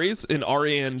carries in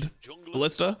Ari and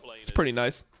Ballista. It's pretty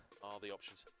nice.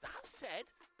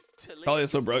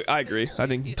 Talia's so broke. I agree. I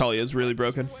think Talia is really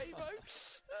broken.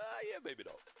 Yeah, maybe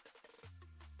not.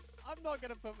 I'm not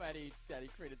gonna put any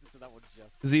credence into that one.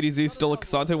 Just ZDZ still a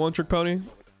Kha'zix one-trick pony?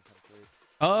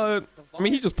 I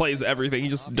mean, he just plays everything. He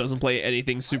just doesn't play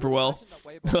anything super well.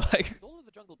 Like,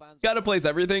 gotta plays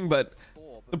everything, but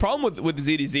the problem with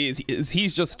ZDZ is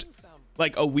he's just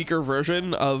like a weaker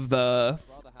version of the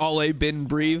all-A bin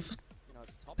breathe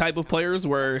type of players,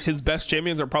 where his best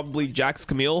champions are probably Jax,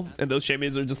 Camille, and those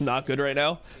champions are just not good right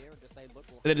now.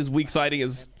 And then his weak siding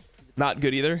is not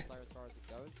good either.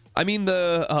 I mean,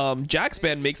 the Jax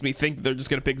ban makes me think they're just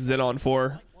gonna pick Xenon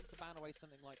 4.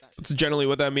 That's generally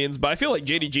what that means, but I feel like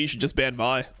JDG should just ban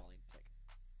Vi.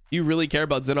 You really care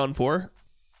about Xenon 4?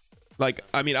 Like,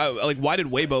 I mean, like, why did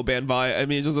Weibo ban Vi? I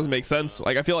mean, it just doesn't make sense.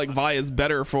 Like, I feel like Vi is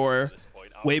better for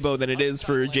Weibo than it is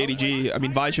for JDG. I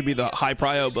mean, Vi should be the high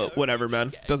prio, but whatever,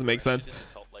 man. Doesn't make sense.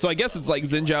 So I guess it's like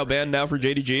Xin Zhao ban now for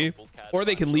JDG, or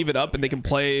they can leave it up and they can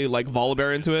play like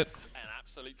Volibear into it.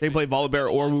 They can play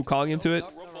Volibear or Wukong into it.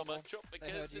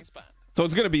 So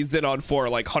it's gonna be Xenon 4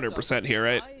 like 100% here,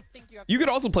 right? You could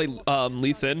also play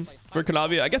Lee Sin for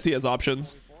Kanavi. I guess he has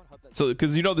options. So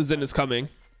because you know the Xin is coming.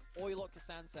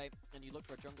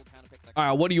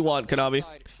 Alright, what do you want, Kanavi?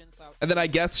 And then I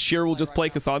guess Sheer will just play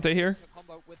K'Sante here.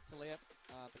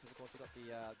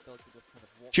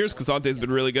 Sheer's K'Sante has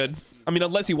been really good. I mean,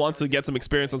 unless he wants to get some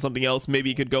experience on something else, maybe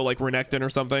he could go like Renekton or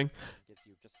something.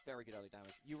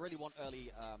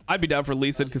 I'd be down for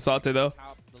Lee Sin K'Sante though.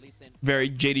 Very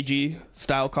JDG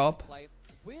style comp.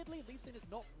 Weirdly, Lee Sin is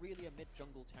not really a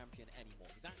mid-jungle champion anymore.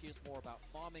 He's actually just more about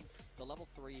farming to level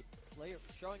 3,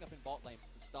 showing up in bot lane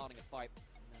and starting a fight.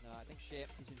 And I think Sheer,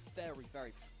 he's been very,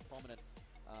 very prominent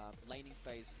laning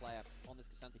phase player on this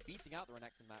K'Sante, beating out the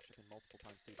Renekton matchup in multiple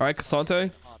times too. Alright,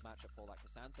 K'Sante.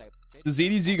 Does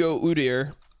ZDZ go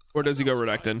Udyr, or does he go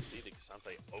Renekton?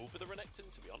 Over the Renekton,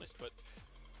 to be honest, but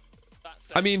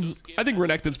I mean, I think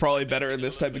Renekton's probably better in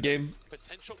this type of game.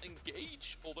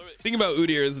 Thing about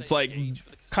Udyr is it's like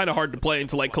kind of hard to play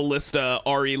into like Kalista,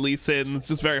 Ari, Lee Sin. It's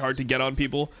just very hard to get on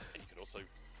people.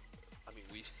 I mean,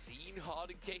 we've seen hard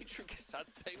engage from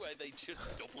K'Sante where they just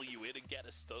W in and get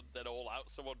a stun, then all out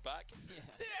someone back.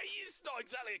 Yeah, he's not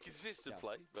exactly a consistent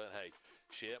play, but hey,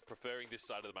 Sheer preferring this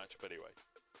side of the matchup anyway.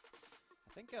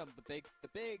 I think the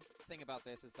big thing about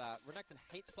this is that Renekton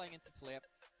hates playing into Talia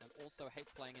and also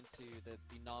hates playing into the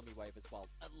Nami wave as well.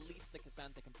 At least the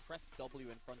K'Sante can press W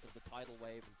in front of the tidal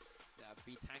wave and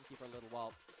be tanky for a little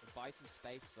while and buy some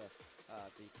space for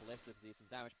the Kalista to do some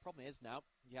damage. Problem is now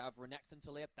you have Renekton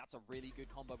Talia. That's a really good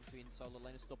combo between solo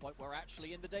lane and Stoppoint. We're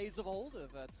actually in the days of old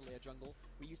of Talia jungle.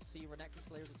 We used to see Renekton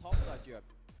Talia as a topside duo.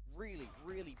 Really,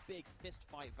 really big fist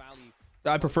fight value.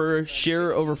 I prefer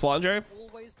Sheer over Flandre.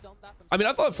 I mean,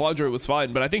 I thought Flandre was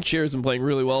fine, but I think Sheer's been playing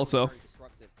really well, so.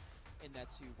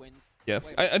 Yeah,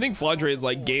 I think Flandre is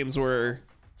like games where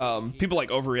people like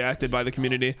overreacted by the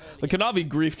community. Like Kanavi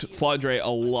griefed Flandre a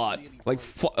lot. Like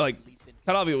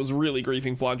Kanavi was really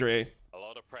griefing Flandre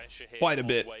quite a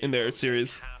bit in their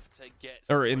series,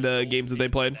 or in the games that they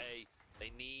played.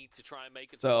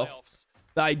 So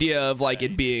the idea of like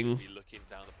it being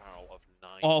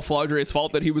all Flandre's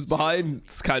fault that he was behind,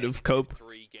 it's kind of cope.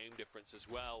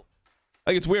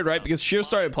 Like, it's weird, right? Because Sheer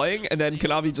started playing, and then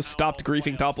Kanavi just stopped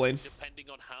griefing top lane.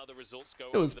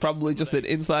 It was probably just an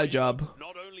inside job.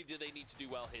 Not only do they need to do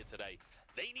well here today,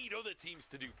 they need other teams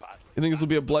to do badly. You think this will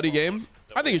be a bloody game?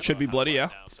 I think it should be bloody, yeah.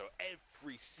 So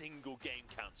every single game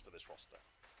counts for this roster.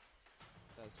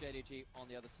 There's JDG on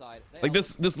the other side. Like,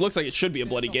 this looks like it should be a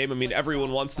bloody game. I mean,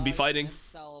 everyone wants to be fighting.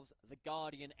 The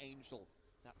Guardian Angel.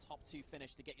 That top 2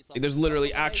 finish to get yourself. Like, there's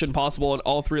literally action possible in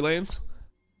all 3 lanes.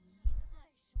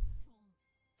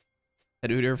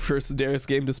 And Udyr versus Darius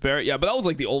game to spare. Yeah, but that was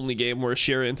like the only game where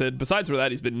Sheer inted. Besides for that,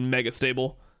 he's been mega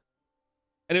stable.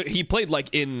 And he played like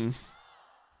in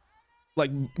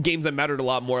like games that mattered a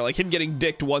lot more. Like him getting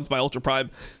dicked once by Ultra Prime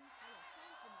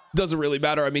doesn't really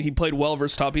matter. I mean, he played well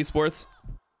versus top esports.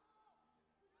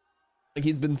 Like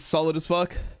he's been solid as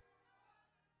fuck.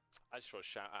 I just want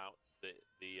to shout out the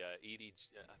EDG,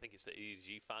 I think it's the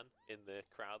EDG fan in the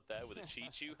crowd there with a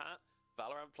Chi-Chu hat.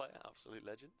 Valorant player, absolute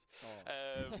legend.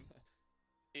 Oh.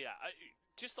 Yeah,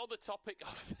 just on the topic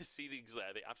of the seedings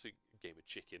there, the absolute game of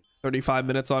chicken. 35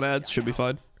 minutes on ads, should be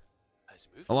fine.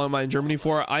 How long am I in Germany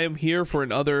for? I am here for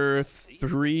another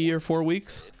 3 or 4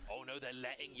 weeks. Oh no, they're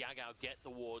letting Yagao get the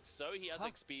wards, so he has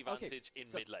XP advantage in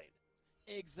mid lane.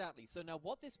 Exactly. So now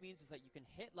what this means is that you can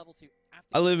hit level 2 after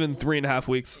I live in 3.5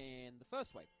 weeks. In the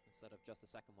first wave instead of just the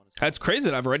second one as well. That's crazy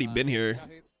that I've already been here.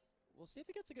 We'll see if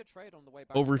he gets a good trade on the way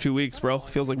back. Over 2 weeks, bro.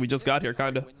 Feels like we just got here,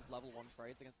 kinda. Wins level 1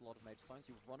 trades against a lot of major opponents.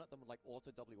 You run at them with like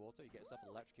auto, W auto. You get yourself an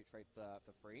electrocute trade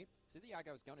for free. See the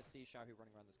Yagao is going to see Xiaohu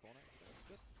running around this corner. It's going to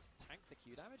just tank the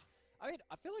Q damage. I mean,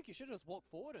 I feel like you should just walk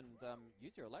forward and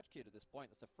use your electrocute at this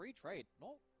point. It's a free trade.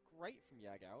 Not great from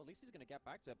Yagao. At least he's going to get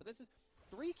back to it. But this is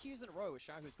 3 Qs in a row with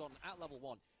Xiaohu's gotten at level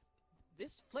 1.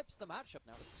 This flips the matchup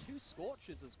now. There's 2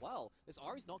 Scorches as well. This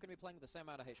Ari's not going to be playing with the same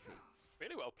amount of HP.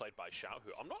 Really well played by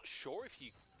Xiaohu. I'm not sure if you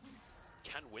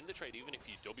can win the trade even if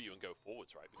you W and go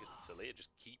forwards, right? Because Talia just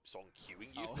keeps on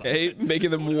queuing you. Hey, making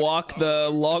them walk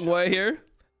the long way here.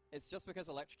 It's just because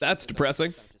electric. That's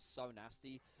depressing. Is so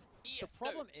nasty. Yeah, the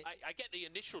problem is, I get the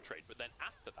initial trade, but then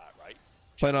after that, right?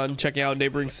 Plan on checking out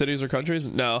neighboring cities or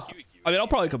countries? No. I mean, I'll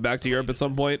probably come back to Europe at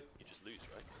some point. You just lose,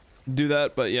 right? Do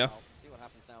that, but yeah. See what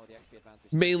happens now with the XP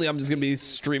advantage. Mainly, I'm just gonna be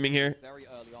streaming here. Very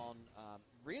early on.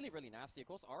 Really nasty. Of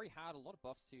course, Ari had a lot of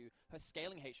buffs to her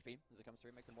scaling HP as it comes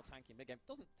through. Makes it more tanky mid-game.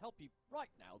 Doesn't help you right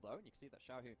now, though. And you can see that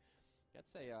Xiaohu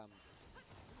gets a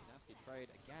nasty trade.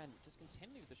 Again, just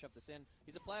continues to shove this in.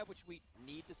 He's a player which we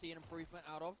need to see an improvement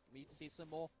out of. We need to see some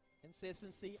more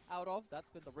consistency out of. That's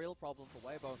been the real problem for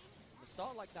Weibo. To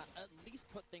start like that, at least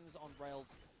put things on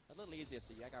rails a little easier.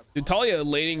 So Dude, Talia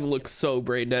laning looks so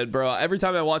brain dead, bro. Every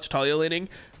time I watch Talia laning,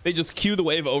 they just queue the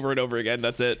wave over and over again.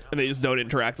 That's it. And they just don't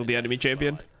interact with the enemy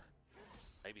champion.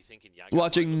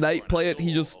 Watching Knight play it,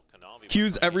 he just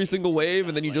queues every single wave,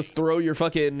 and then you just throw your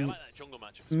fucking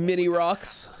mini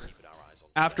rocks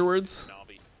afterwards.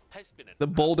 The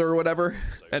boulder or whatever.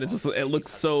 And it's just, it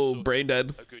looks so brain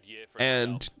dead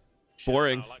and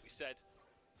boring. Like we said,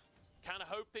 kind of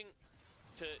hoping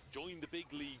to join the big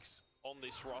leagues on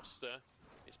this roster.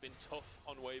 It's been tough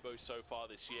on Weibo so far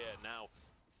this year. Now,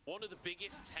 one of the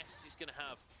biggest tests he's going to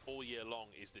have all year long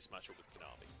is this matchup with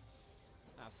Kanavi.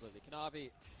 Absolutely. Kanavi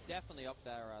definitely up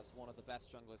there as one of the best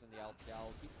junglers in the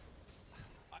LPL.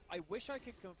 I wish I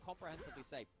could comprehensively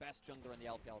say best jungler in the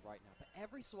LPL right now, but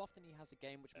every so often he has a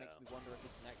game which makes me wonder if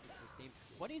he's connected to his team.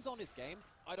 When he's on his game,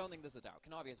 I don't think there's a doubt.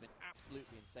 Kanavi has been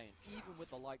absolutely insane, even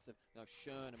with the likes of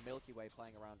Shern and Milky Way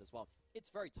playing around as well. It's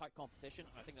very tight competition,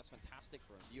 and I think that's fantastic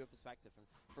from a viewer perspective, and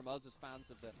from us as fans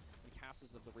of the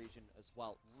casters of the region as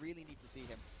well. Really need to see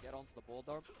him get onto the board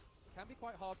though. Can be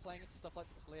quite hard playing into stuff like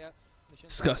the Talia.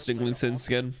 Disgustingly thin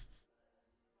skin.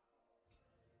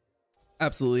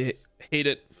 Absolutely hate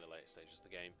it.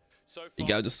 So You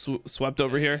got just swept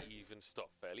over here. Even stuff,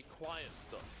 fairly quiet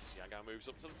stuff. Yagao moves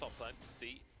up to the top side to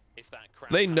see if that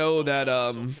crab They know that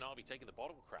the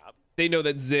bottom crab. they know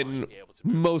that Zin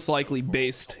most likely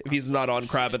based if he's not on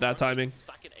crab at that timing.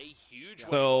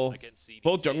 So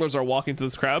both junglers are walking to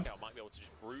this crab. Might be able to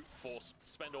just brute force,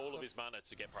 spend all of his mana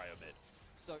to get prio mid.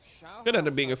 Could end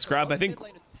up being a scrap. I think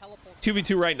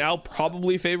 2v2 right now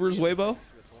probably favors Weibo.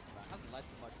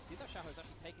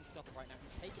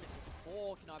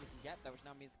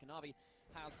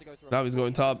 Kanavi's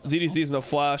going top. ZDC's no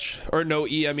flash. Or no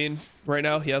E, I mean. Right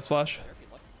now, he has flash.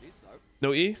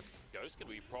 No E?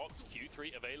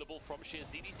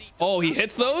 Oh, he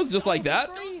hits those just like that?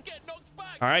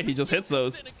 Alright, he just hits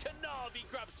those.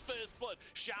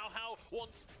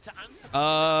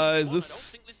 Is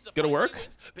this gonna work?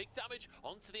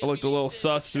 I looked a little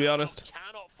sus, to be honest.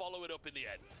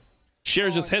 Sheer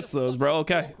just hits those, bro.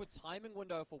 Okay. Timing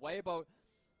window for Weibo.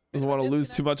 Doesn't want to lose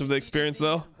too much of the experience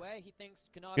though.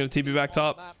 Gonna TP back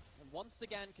top. Once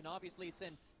again, Kanavi's Lee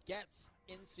Sin gets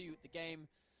into the game.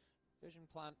 Vision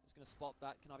Plant is going to spot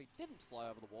that. Kanavi didn't fly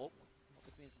over the wall. What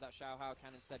this means is that Xiao Hao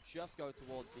can instead just go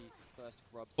towards the first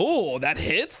grubs. Oh, that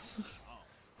hits?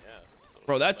 Yeah.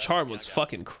 Bro, that charm was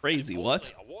fucking crazy.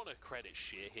 What? I want to credit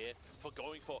Sheer here for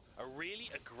going for a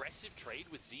really aggressive trade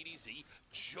with ZDZ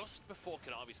just before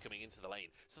Kanavi's coming into the lane.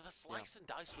 So the slice and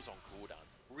dice was on cooldown.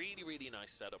 Really, really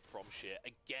nice setup from Sheer.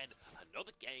 Again,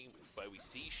 another game where we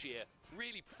see Sheer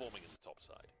really performing in the top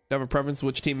side. You have a preference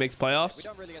which team makes playoffs? We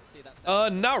don't really get to see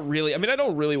that. Not really. I mean, I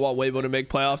don't really want Weibo to make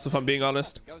playoffs, if I'm being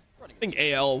honest. I think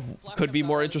AL could be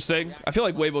more interesting. I feel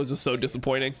like Weibo is just so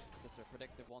disappointing. Just a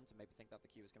predictive one to maybe think that the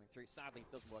Q is coming through. Sadly,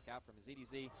 it doesn't work out from his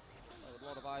ZDZ. With a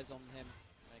lot of eyes on him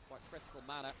in a quite critical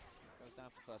manner. Goes down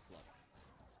for first blood.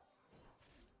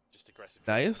 Just aggressive.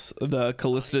 Nice. The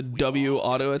Callista W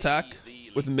auto attack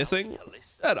with missing.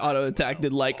 That auto attack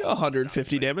did like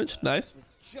 150 damage. Nice.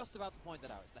 Just about to point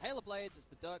that out. It's the Halo Blades, it's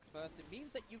the Dirk first. It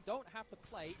means that you don't have to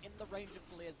play in the range of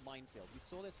Talia's minefield. We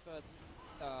saw this first,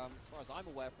 as far as I'm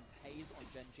aware, from Hayes on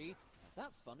Gen G.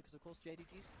 That's fun because, of course,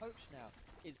 JDG's coach now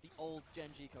is the old Gen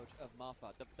G coach of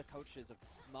Marfa. The coaches of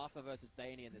Marfa versus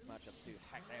Dany in this matchup too.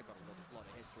 Heck, they've got a lot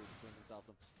of history between themselves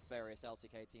and various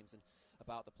LCK teams and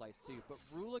about the place too. But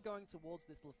Ruler going towards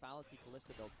this lethality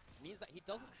Callista build means that he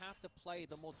doesn't have to play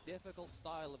the more difficult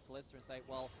style of Callista and say,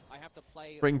 well, I have to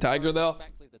play Ring Tiger though.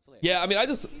 Yeah, I mean,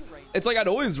 it's like I'd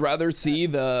always rather see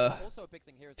the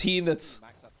team that's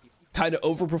kind of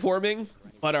overperforming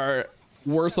but are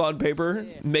worse on paper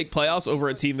make playoffs over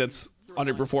a team that's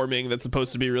underperforming that's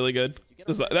supposed to be really good.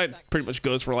 That pretty much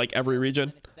goes for like every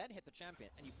region.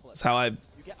 That's how yeah,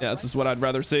 that's just what I'd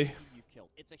rather see.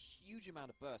 It's a huge amount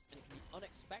of burst, and it can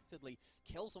unexpectedly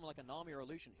kill someone like a Nami or a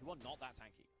Lucian who are not that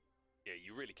tanky. Yeah,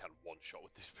 you really can one-shot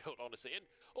with this build, honestly. And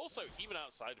also, even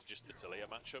outside of just the Talia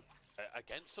matchup,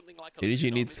 against something like a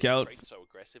JDG needs Scout. So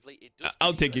aggressively, it does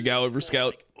I'll take Yagao over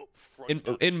Scout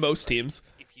in most teams.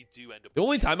 The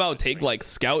only time I would take like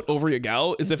Scout over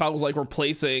Yagao is if I was like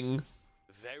replacing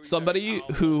somebody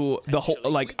who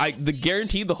the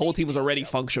guaranteed the whole team was already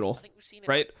functional,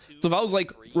 right? So if I was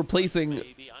like replacing,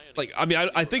 like, I mean,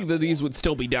 I think that these would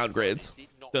still be downgrades,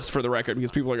 just for the record,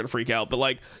 because people are gonna freak out. But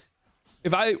like,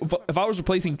 if I was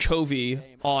replacing Chovy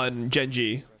on Gen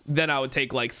G, then I would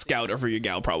take like Scout over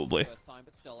Yagao probably,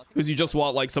 because you just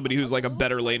want like somebody who's like a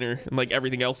better laner, and like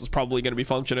everything else is probably gonna be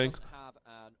functioning.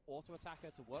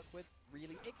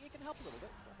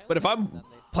 But if I'm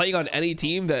playing on any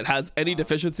team that has any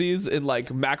deficiencies in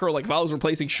like macro, like if I was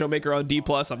replacing Showmaker on D+,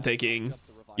 I'm taking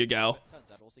Yagao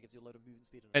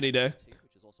any day.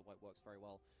 Which is also why it works very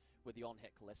well with the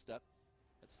on-hit Callista.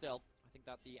 But still, I think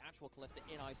that the actual Callista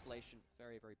in isolation,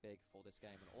 very, very big for this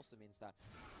game. And it also means that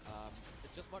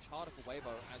it's just much harder for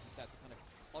Weibo, as you said, to kind of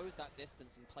close that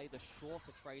distance and play the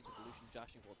shorter trades with the Lucian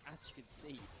dashing forwards. As you can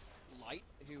see, Light,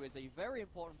 who is a very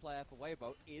important player for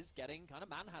Weibo, is getting kind of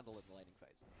manhandled in the laning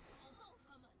phase.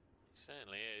 It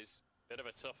certainly is. Bit of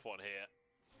a tough one here.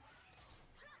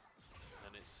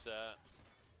 And it's,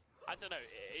 I don't know,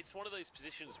 it's one of those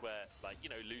positions where, like, you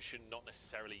know, Lucian not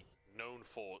necessarily known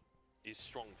for his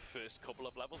strong first couple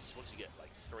of levels. It's once you get,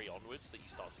 like, 3 onwards that you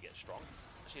start to get strong.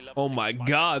 Actually, level 6 my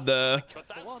god, the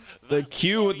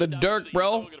Q with the Dirk,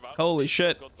 bro. Holy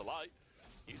shit.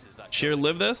 Sheer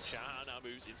live this?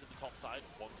 Moves into the top side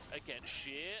once again.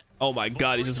 Sheer. Oh my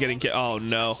god, he's just getting oh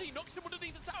no. I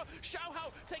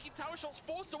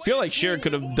feel like Sheer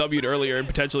could have W'd earlier and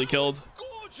potentially killed.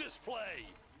 Gorgeous play.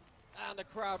 And the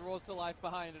crowd roars to life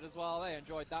behind it as well. They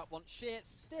enjoyed that one. Sheer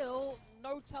still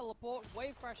no teleport.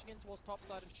 Wave crashing in towards top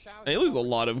side and Xiao. They lose a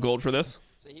lot of gold for this.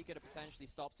 So he could have potentially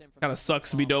stopped him from kind of sucks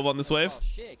to be dove on this wave.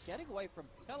 Sheer getting away from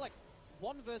kind of like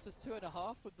 1 versus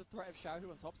 2.5 with the threat of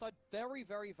Xiaohu on top side. Very,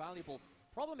 very valuable.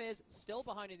 Problem is, still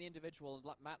behind in the individual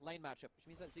lane matchup, which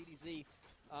means that ZDZ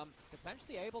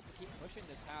potentially able to keep pushing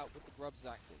this tower with the grubs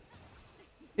active.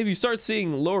 If you start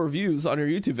seeing lower views on your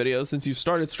YouTube videos since you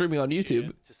started streaming on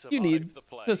YouTube, you need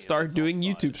to start doing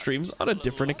YouTube streams on a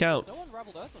different account. No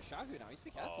unraveled Earth on Xiaohu now, he's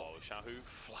be careful. Oh, Xiaohu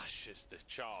flashes the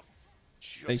charm.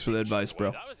 Thanks for the advice,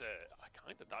 bro. That was a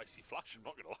kind of dicey flash, I'm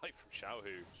not going to lie, from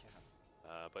Xiaohu.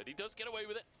 But he does get away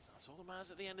with it. That's all that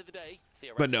matters at the end of the day.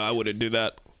 But no, I wouldn't do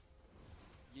that.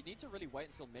 You need to really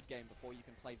wait until mid-game before you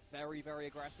can play very, very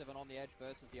aggressive and on the edge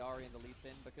versus the Ahri and the Lee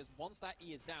Sin, because once that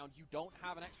E is down, you don't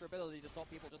have an extra ability to stop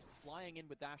people just flying in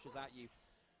with dashes at you.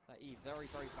 That E,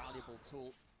 very, very valuable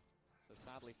tool. So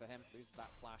sadly for him, loses that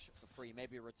flash for free.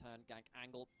 Maybe a return gank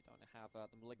angle. You don't have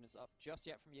the Malignance up just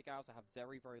yet from Yagao to have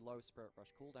very, very low Spirit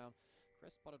Rush cooldown.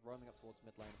 Chris spotted roaming up towards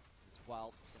mid lane as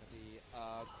well. It's going to be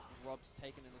Rob's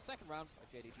taken in the second round by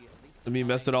JDG at least. Let me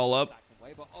mess it all up.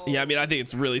 Yeah, I mean, I think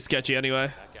it's really sketchy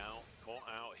anyway. Caught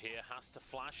out here, has to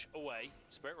flash away.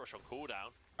 Spirit Rush on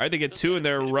cooldown. All right, they get 2 and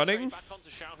they're running. Back onto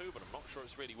Xiaohu, but I'm not sure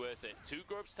it's really worth it. 2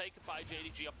 grubs taken by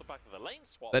JDG off the back of the lane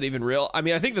swap. That even real? I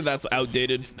mean, I think that that's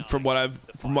outdated from what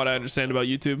I understand about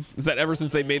YouTube. Is that ever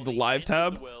since they made the live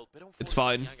tab, it's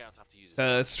fine.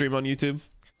 Stream on YouTube.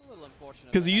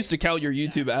 Because you used to count your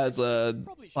YouTube as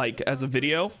a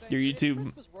video, your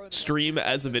YouTube stream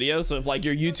as a video. So if like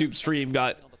your YouTube stream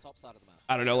got,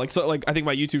 I don't know, like I think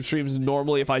my YouTube streams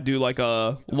normally, if I do like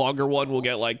a longer one, will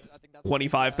get like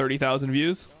 25-30,000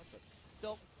 views.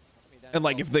 And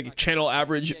like if the channel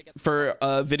average for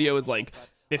a video is like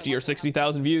 50 or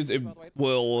 60,000 views, it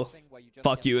will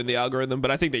fuck you in the algorithm.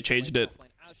 But I think they changed it.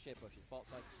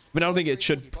 I mean, I don't think it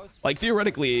should, like,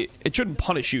 theoretically, it shouldn't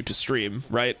punish you to stream,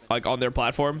 right? Like, on their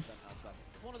platform.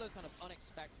 It's one of those kind of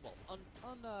unexpected, well,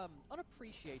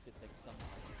 unappreciated things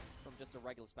sometimes from just a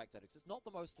regular spectator. It's not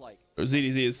the most, like...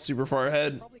 ZDZ is super far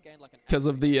ahead because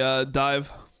of the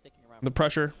dive, the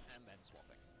pressure.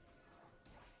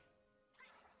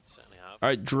 All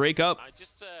right, Drake up.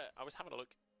 I was having a look.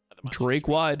 Drake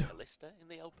wide.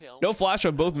 No flash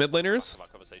on both mid laners.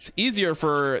 It's easier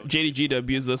for JDG to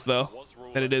abuse this though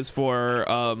than it is for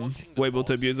Weibo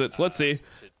to abuse it. So let's see.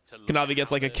 Kanavi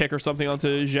gets like a kick or something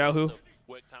onto Xiaohu.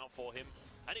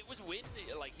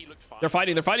 They're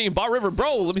fighting in bot river.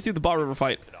 Bro, let me see the bot river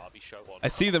fight. I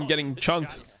see them getting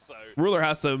chunked. Ruler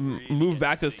has to move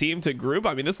back this team to group.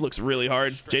 I mean, this looks really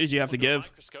hard. JDG have to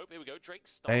give.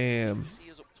 Damn.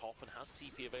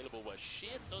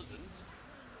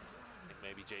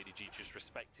 Maybe JDG just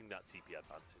respecting that TP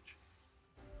advantage.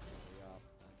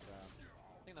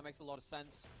 I think that makes a lot of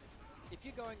sense. If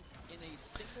you're going in a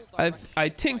single direction, I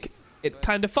think it's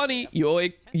kind of funny.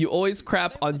 You always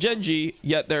crap on Genji,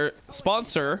 yet their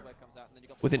sponsor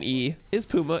with an E is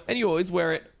Puma, and you always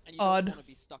wear it. Odd.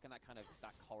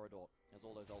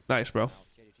 Nice, bro.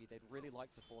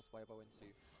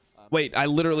 Wait, I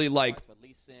literally like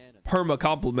perma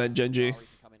compliment Genji.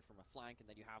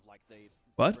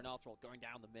 What?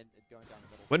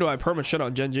 When do I perma shit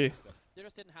on Genji?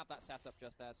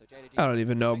 I don't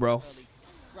even know, bro.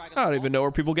 I don't even know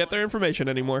where people get their information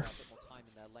anymore.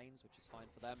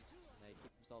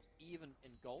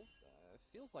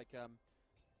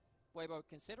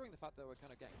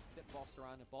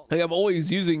 Like, I'm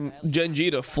always using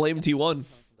Genji to flame T1. And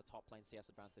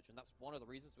that's one of the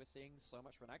reasons we're seeing so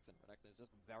much Renekton. Renekton is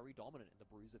just very dominant in the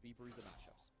Bruiser v Bruiser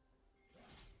matchups.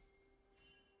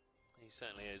 He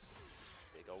certainly is.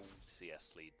 Big old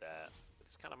CS lead there. But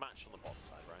it's kind of matched on the bot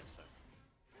side, right? So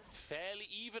fairly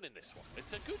even in this one.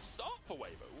 It's a good start for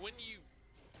Weibo. When you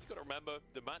got to remember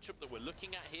the matchup that we're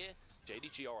looking at here.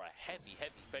 JDG are a heavy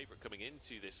favorite coming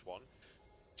into this one.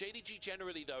 JDG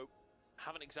generally, though,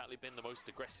 haven't exactly been the most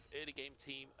aggressive early game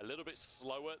team. A little bit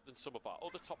slower than some of our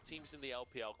other top teams in the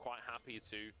LPL. Quite happy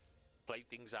to play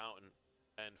things out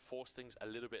and force things a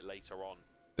little bit later on.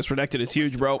 This Renekton is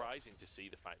huge, bro.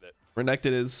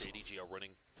 Renekton is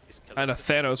kind of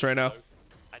Thanos right now.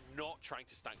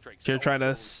 Here trying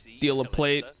to steal a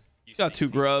plate. Got 2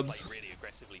 grubs.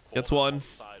 Gets 1.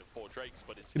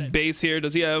 Base here.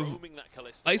 Does he have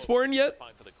Iceborne yet?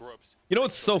 You know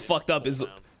what's so fucked up is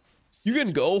you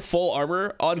can go full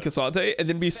armor on Cassante and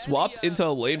then be swapped into a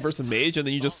lane versus mage, and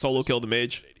then you just solo kill the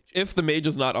mage. If the mage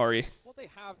is not Ahri.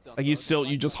 Like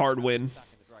you just hard win,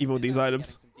 even with these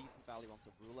items.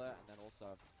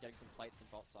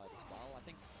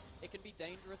 It can be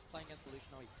dangerous playing against the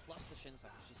Luciano plus the Shin Sack.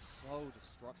 She's so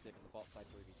destructive in the bot side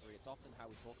 3v3. It's often how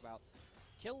we talk about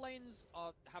kill lanes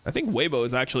have I think Weibo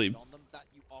is actually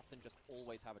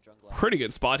pretty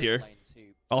good spot here,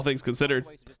 all things considered.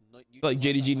 I feel like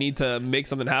JDG need to make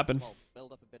something happen.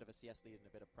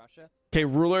 Okay,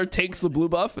 Ruler takes the blue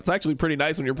buff. It's actually pretty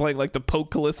nice when you're playing like the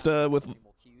Poke Callista with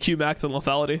Q max and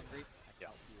lethality.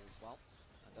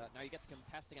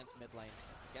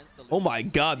 Oh my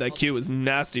god, that Q is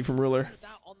nasty from Ruler.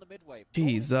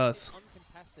 Jesus.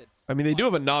 I mean, they do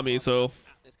have a Nami, so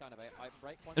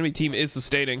enemy team is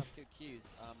sustaining.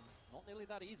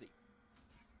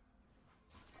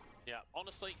 Yeah,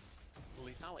 honestly,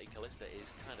 lethality Callista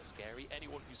is kind of scary.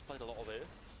 Anyone who's played a lot of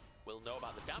Earth will know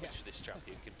about the damage this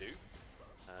champion can do.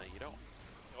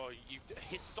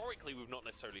 Historically, we've not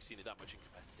necessarily seen it that much in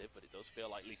competitive, but it does feel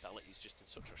like lethality is just in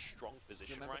such a strong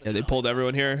position right now. Yeah, they pulled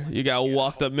everyone here. You got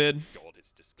walked up mid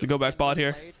to go back bot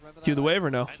here. Cue the wave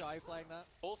or no?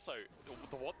 Also,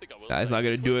 the one thing I will He's not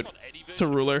gonna do it to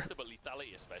Ruler. But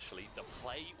lethality especially, the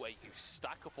play where you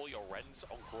stack up all your rends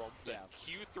on Gromp, then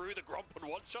Q through the Gromp and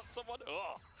one-shot someone.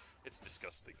 Oh, It's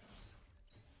disgusting.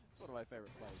 It's one of my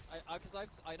favorite plays. Because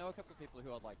I know a couple of people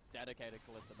who are like dedicated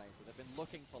Kalista mains, and they've been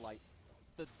looking for like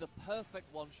the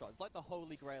perfect one shot. It's like the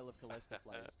holy grail of Kalista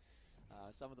plays.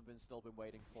 Some of them have still been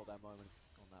waiting for their moment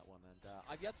on that one, and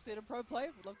I've yet to see it in pro play.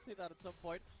 Would love to see that at some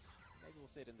point. Maybe we'll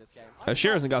see it in this game.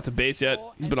 Sheer hasn't got to base yet.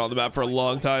 He's been on the map for a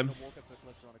long time.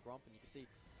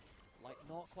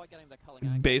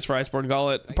 Base for Iceborne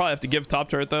Gauntlet. Probably have to give top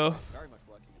turret though.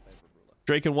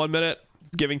 Drake in 1 minute.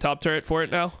 Giving top turret for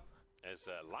it now. There's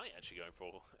Light actually going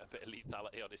for a bit of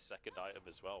lethality on his second item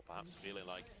as well. Perhaps feeling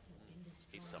like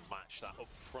he needs to match that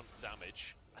upfront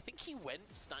damage. I think he went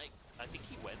Snake. I think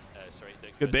he went. Sorry, the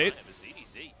good bait.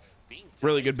 ZDZ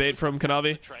Really good bait from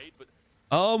Kanavi.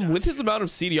 With his amount of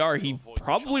CDR, he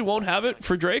probably won't have it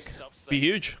for Drake. Be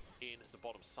huge.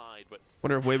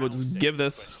 Wonder if Weibo just give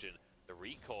this. The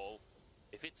recall,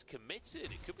 if it's committed,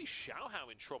 it could be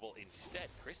Xiaohao in trouble instead.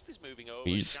 Crisp is moving over.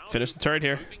 He's finished the turret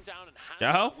here.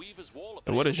 Xiaohao?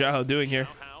 And what is Xiaohao doing here?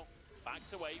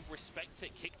 Backs away, respects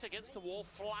it, kicked against the wall,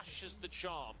 flashes the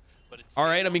charm. All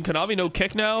right, I mean, Kanavi no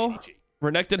kick now.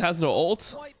 Renekton has no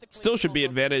ult. Still should be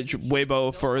advantage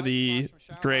Weibo for the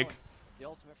Drake.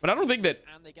 But I don't think that,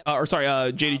 or sorry,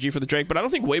 JDG for the Drake, but I don't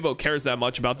think Weibo cares that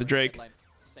much about the Drake.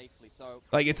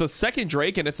 Like, it's a second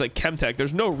Drake and it's a Chemtech.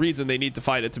 There's no reason they need to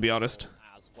fight it, to be honest.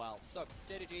 As well. So,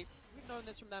 JDG, we've known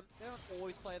this from them. They don't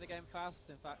always play the game fast.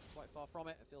 In fact, quite far from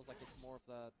it. It feels like it's more of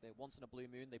the once in a blue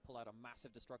moon, they pull out a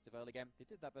massive destructive early game. They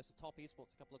did that versus top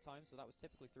esports a couple of times, so that was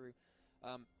typically through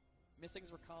Missing's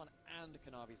Rakan and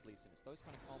Kanavi's Lee Sin. Those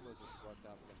kind of combos which worked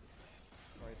out for them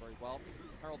very, very well.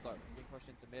 Herald, though, being pushed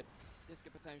into mid. This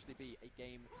could potentially be a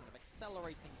game kind of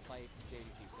accelerating play for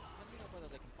JDG, but depending on whether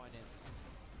they can find it.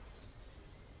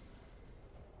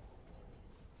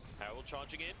 Herald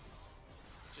charging in.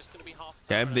 Just going to be half.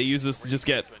 Yeah, they use this to just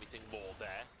get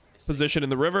position in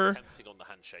the river.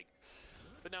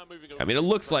 I mean, it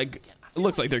looks like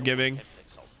they're giving.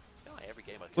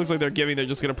 Looks like they're giving. They're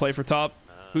just going to play for top.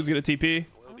 Who's going to TP?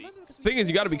 Thing is,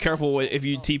 you got to be careful if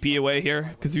you TP away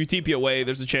here, because if you TP away,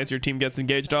 there's a chance your team gets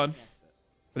engaged on.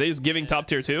 Are they just giving top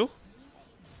tier 2?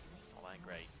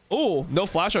 Oh, no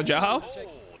flash on Xiaohao.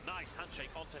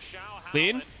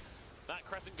 Clean.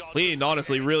 Clean,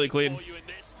 honestly, really clean.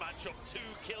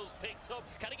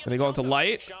 And they go into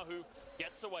Light.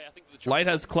 Light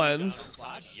has cleanse.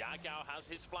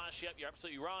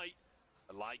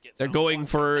 They're going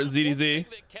for ZDZ.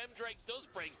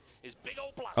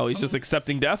 Oh, he's just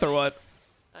accepting death or what?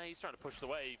 He's trying to push the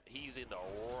wave. He's in the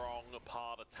wrong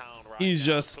part of town right He's now.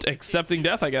 just accepting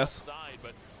death, I guess.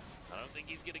 But I don't think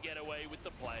he's going to get away with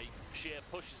the play. Sheer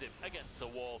pushes him against the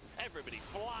wall. Everybody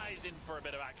flies in for a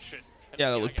bit of action.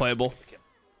 Yeah, that looked playable.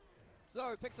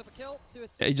 So, picks up a kill.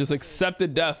 Yeah, he just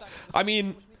accepted death. I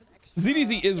mean,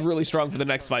 ZDZ is really strong for the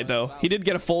next fight, though. He did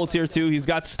get a full tier 2. He's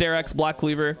got Stair X, Black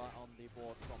Cleaver.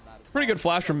 Pretty good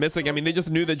flash from Missing. I mean, they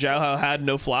just knew that Xiaohao had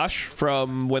no flash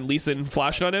from when Lee Sin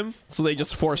flashed on him, so they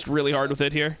just forced really hard with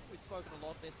it here.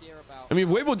 I mean,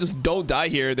 if Weibo just don't die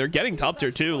here, they're getting top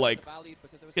tier 2. Like,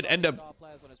 could end up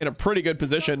in a pretty good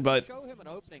position, but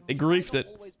they griefed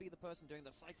it.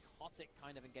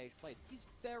 He's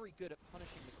very good at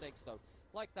punishing mistakes, though.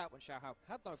 Like that when Xiaohao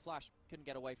had no flash, couldn't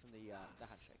get away from the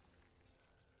handshake.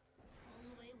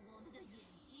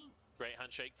 Great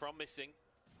handshake from Missing.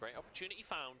 Great opportunity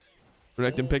found.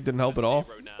 Renekton pick didn't help at all.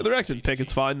 The Renekton pick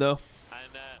is fine, though.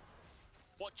 And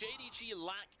what JDG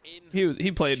lack in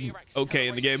He played okay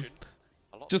in the game.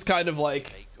 Just kind of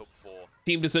like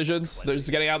team decisions. They're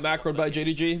just getting out macroed by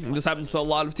JDG. And this happens to a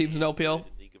lot of teams in LPL.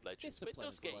 It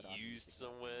does get used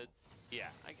somewhere. Yeah,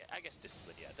 I guess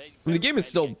discipline, yeah. I mean, the game is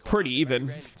still pretty even.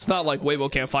 It's not like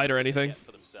Weibo can't fight or anything.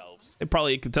 They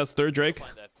probably contest third Drake.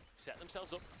 Set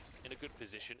themselves up in a good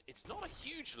position. It's not a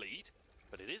huge lead,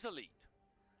 but it is a lead.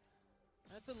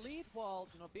 And it's a lead while,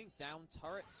 being down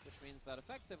turrets, which means that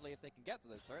effectively, if they can get to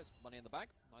those turrets, money in the bank,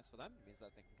 nice for them. It means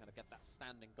that they can kind of get that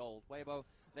standing gold. Weibo,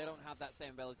 they don't have that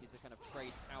same ability to kind of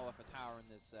trade tower for tower in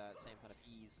this same kind of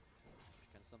ease, which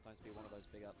can sometimes be one of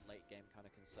those bigger late game kind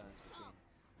of concerns between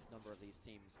a number of these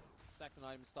teams. Second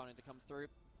item starting to come through.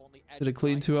 Did it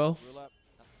clean 2-0?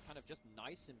 That's kind of just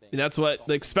nice in being. That's what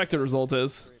the expected result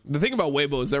is. The thing about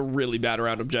Weibo is they're really bad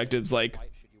around objectives. Like,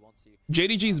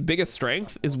 JDG's biggest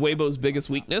strength is Weibo's biggest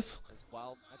weakness.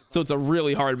 So it's a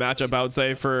really hard matchup, I would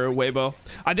say, for Weibo.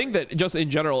 I think that just in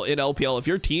general in LPL, if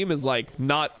your team is like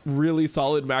not really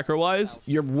solid macro-wise,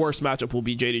 your worst matchup will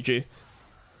be JDG.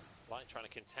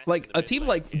 Like a team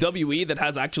like WE that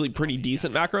has actually pretty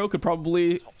decent macro could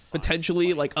probably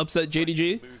potentially like upset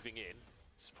JDG.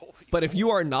 But if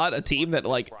you are not a team that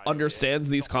like understands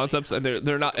these concepts and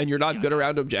they're not, and you're not good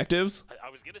around objectives,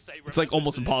 was gonna say, it's like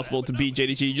almost impossible to beat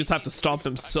JDG. You just have to stomp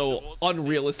them so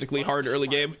unrealistically hard early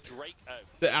game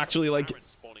to actually like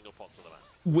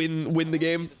win the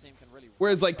game.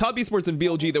 Whereas like top esports and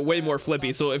BLG, they're way more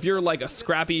flippy. So if you're like a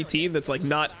scrappy team that's like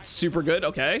not super good,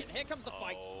 okay.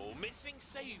 Oh, missing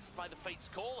save by the Fates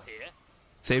call here.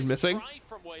 Save missing.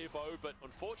 From Weibo, but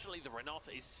unfortunately the Renata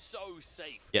is so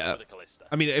safe. Yeah. For the Kalista.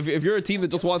 I mean, if you're a team that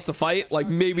just wants to fight, like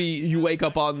maybe you wake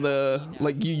up on the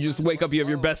like you just wake up, you have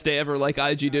your best day ever, like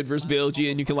IG did versus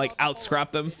BLG, and you can like out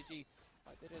scrap them. They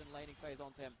did it in laning phase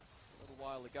onto him a little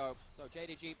while ago. So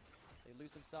JDG, they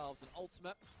lose themselves an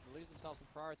ultimate, they lose themselves some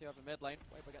priority over mid lane.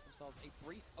 Weibo get themselves a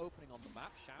brief opening on the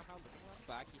map. Xiaohao looking around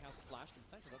back, he has flashed and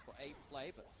potentially look for a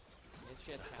play, but his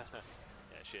shit has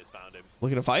yeah, she has found him.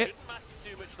 Looking to fight. Shouldn't matter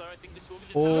too much though. I think this will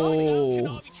be the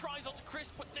Oh. Kanavi tries onto Chris,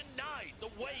 but denied. The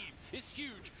wave is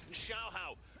huge. And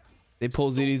Xiaohao. They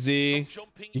pull ZDZ.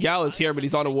 Yagao is here, but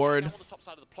he's on a ward. On the top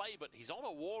side of the play, but he's on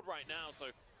a ward right now, so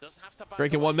doesn't have to back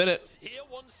Break in 1 minute. Here,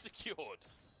 one secured.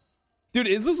 Dude,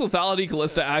 is this lethality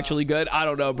Kalista actually good? I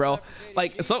don't know, bro.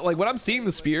 Like, so like when I'm seeing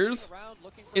the spears,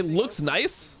 it looks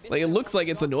nice. Like it looks like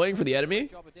it's annoying for the enemy.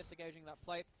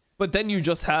 But then you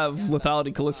just have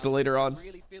lethality Kalista later on. I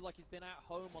really feel like he's been at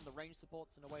home on the range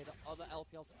supports in a way that other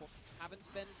LPL supports haven't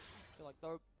been. I feel like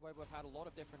though we've had a lot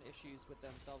of different issues with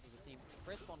themselves as a team,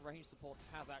 Crisp on range supports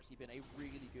has actually been a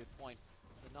really good point.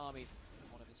 Nami is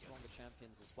one of his stronger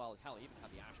champions as well. Hell, even had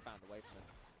the Ash band away from him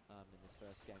in this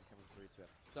first game coming through to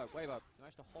it. So Weibo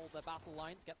managed to hold their battle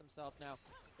lines, get themselves now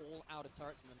all outer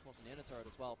turrets, and then of course an inner turret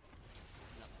as well.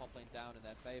 And that top lane down in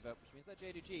their favor, which means that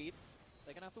JDG,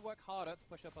 they're going to have to work harder to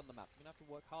push up on the map. They're going to have to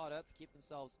work harder to keep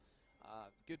themselves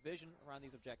good vision around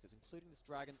these objectives, including this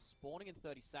dragon spawning in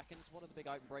 30 seconds. One of the big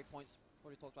item breakpoints.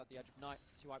 Already talked about the Edge of Night.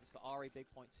 2 items for Ari, big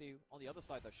point 2. On the other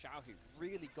side, though, Xiaohu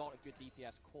really got a good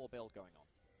DPS core build going on.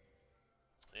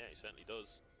 Yeah, he certainly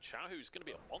does. Xiaohu's going to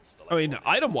be a monster. I mean,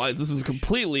 item-wise, this is a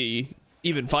completely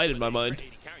even fight in my mind.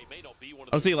 I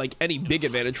don't see like any big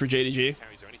advantage for JDG.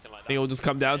 I think it'll just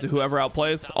come down to whoever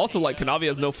outplays. Also, like Kanavi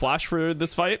has no flash for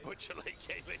this fight.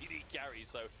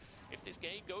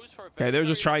 Okay, they're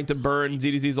just trying to burn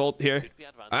ZDZ's ult here.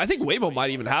 I think Weibo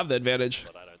might even have the advantage.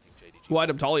 Who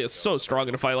item Talia is so strong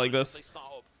in a fight like this.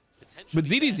 But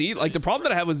ZDZ, like the problem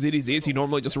that I have with ZDZ is he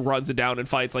normally just runs it down and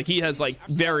fights. Like he has like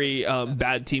very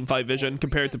bad team fight vision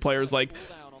compared to players like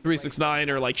 369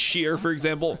 or like Sheer, for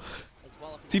example.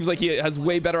 Seems like he has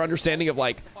way better understanding of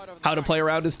like how to play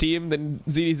around his team than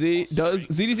ZDZ does.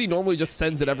 ZDZ normally just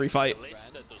sends it every fight.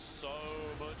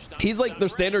 He's like the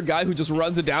standard guy who just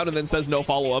runs it down and then says no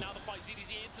follow-up.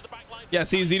 Yeah,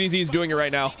 see, ZDZ is doing it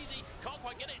right now.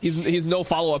 He's no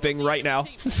follow-upping right now.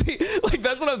 See, like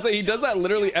that's what I'm saying. He does that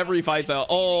literally every fight though.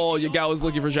 Oh, Yagao was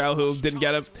looking for Xiaohu, didn't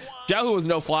get him. Xiaohu was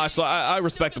no flash, so I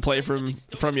respect the play from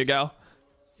Yagao.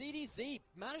 ZDZ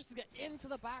managed to get into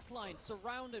the back line,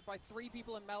 surrounded by 3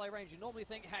 people in melee range. You normally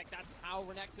think, heck, that's how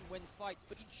Renekton wins fights,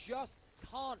 but he just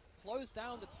can't close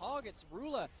down the targets.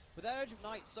 Ruler, with that Edge of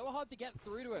Night, so hard to get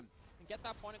through to him and get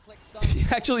that point and click stun. He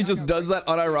actually just does that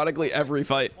unironically every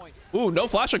fight. Ooh, no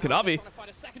flash on Kanavi.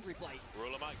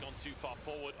 Ruler might gone too far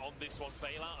forward on this one.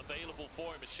 Bailout available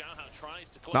for him as Xiaohao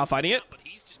tries to not fighting it. But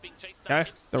he's just being chased down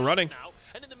They're running. now.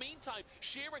 And in the meantime,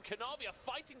 Sheer and Kanavi are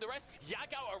fighting the rest.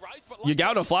 Yagao arrives, but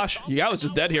Yagao no flash. Yagao is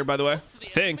just dead here, by the way. I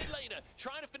think.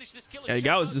 Yeah,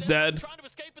 Yagao is just dead.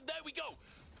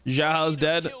 Xiao's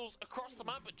dead.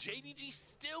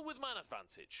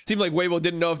 Seemed like Weibo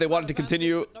didn't know if they wanted to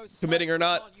continue committing or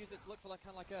not.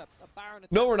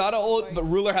 No Renata ult, but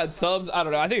Ruler had subs. I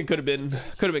don't know. I think it could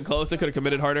have been close. They could have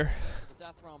committed harder. The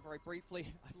death realm very briefly.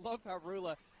 I love how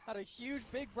Ruler had a huge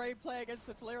big brain play against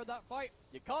the Talir in that fight.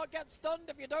 You can't get stunned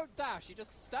if you don't dash. He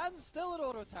just stands still and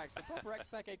auto attacks. The proper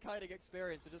XPEC kiting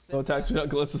experience. No attack speed on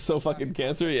Kalista is so fucking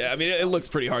cancer. Yeah, I mean it looks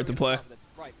pretty hard to play.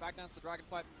 Right, back down to the dragon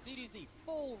fight. ZDZ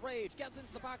full rage gets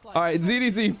into the backline. All right,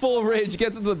 ZDZ full rage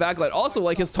gets into the backline. Also,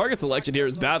 like his target selection here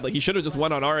is bad. Like he should have just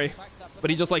went on Ari,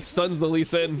 but he just like stuns the Lee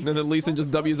Sin, and then Lee Sin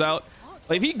just W's out.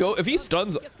 Like if he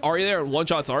stuns Ari there and one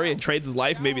shots Ari and trades his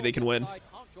life, maybe they can win.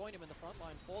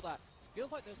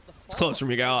 It's close from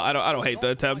Yagao. I don't hate the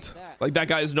attempt. Like that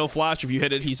guy has no flash. If you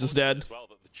hit it, he's just dead.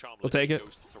 We'll take it.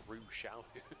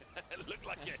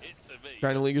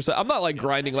 Trying to league yourself. I'm not like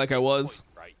grinding like I was.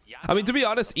 I mean, to be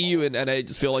honest, EU and NA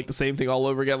just feel like the same thing all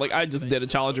over again. Like I just did a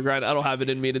challenger grind. I don't have it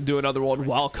in me to do another one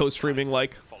while co-streaming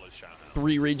like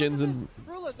 3 regions in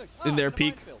their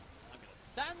peak.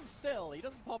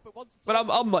 But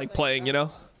I'm like playing, you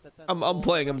know. I'm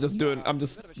playing. I'm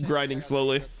just grinding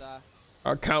slowly.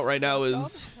 Our count right now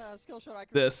is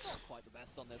this.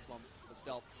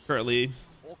 Currently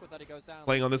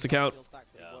playing on this account.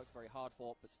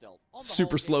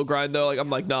 Super slow grind though. Like I'm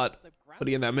like not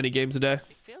putting in that many games a day.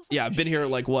 Yeah, I've been here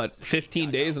like what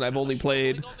 15 days and I've only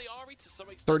played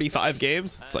 35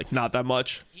 games. It's like not that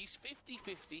much. He's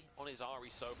 50-50 on his Ari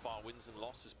so far, wins and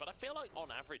losses, but I feel like on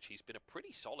average he's been a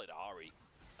pretty solid Ari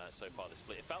so far this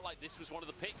split. It felt like this was one of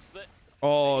the picks that...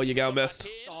 Oh, you got missed.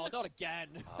 Oh, not again.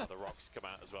 The rocks come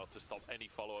out as well to stop any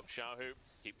follow-up. Xiaohu,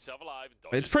 keep himself alive.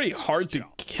 It's pretty hard to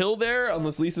kill there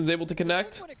unless Lee Sin's able to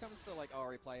connect.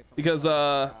 Because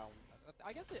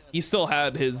he still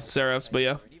had his Seraphs, but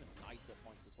yeah.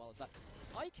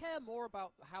 I care more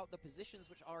about how the positions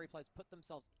which Ari players put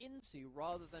themselves into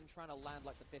rather than trying to land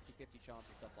like the 50-50 charms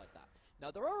and stuff like that. Now,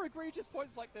 there are egregious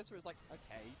points like this where it's like,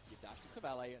 okay, you dashed into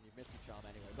melee and you missed your charm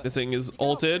anyway. But this thing is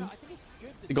ulted.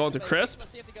 You go into Crisp.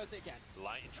 Let's see if he goes it again.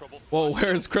 Whoa,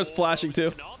 where's Crisp flashing to?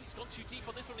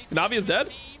 Navi is dead.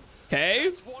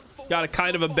 Okay. Got a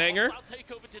kind of a banger.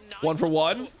 1 for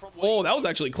 1. Oh, that was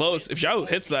actually close. If Xiao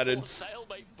hits that, it's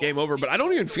game over. But I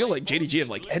don't even feel like JDG have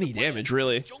like any damage,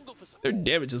 really. Their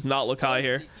damage does not look high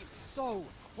here. So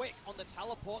quick on the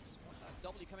teleports.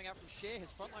 W coming out from Sheer.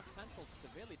 His frontline potential is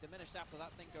severely diminished after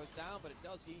that thing goes down, but it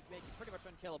does make you pretty much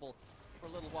unkillable for a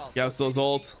little while. Yeah, so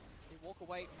ult. They walk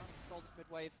away, trying to control this mid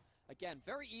wave. Again,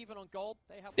 very even on gold.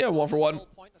 They have 1 for 1.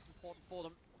 Point that's important for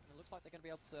them. It looks like they're going to be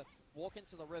able to walk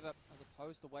into the river as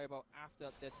opposed to Weibo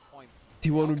after this point.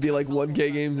 T1 would be like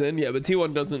 1K games in, yeah, but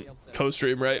T1 doesn't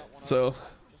co-stream, right? So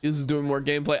he's doing more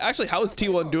gameplay. Actually, how is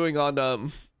T1 doing on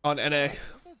NA?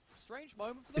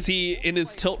 Is he in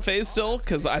his tilt phase still?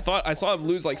 Because I saw him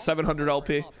lose like 700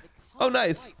 LP. Oh,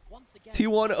 nice.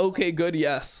 T1 okay good,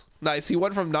 yes. Nice. He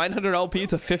went from 900 LP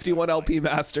to 51 LP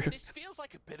master. This feels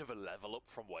like a bit of a level up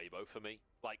from Weibo for me.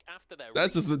 Like after their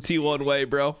that's just the T1 way,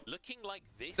 bro. Looking like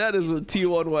this that is the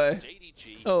T1 way.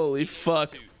 JDG holy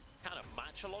fuck. To kind of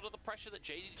match a lot of the pressure that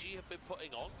JDG have been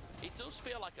putting on. It does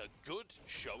feel like a good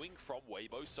showing from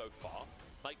Weibo so far.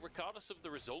 Like regardless of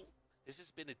the result, this has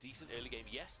been a decent early game.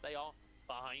 Yes, they are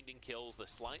behind in kills. They're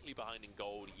slightly behind in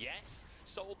gold. Yes,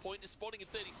 Soul Point is spawning in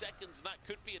 30 seconds, and that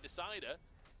could be a decider.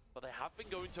 But they have been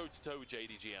going toe-to-toe with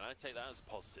JDG, and I take that as a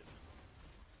positive.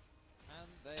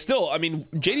 Still, I mean,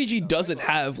 JDG doesn't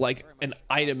have, like, an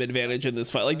item advantage in this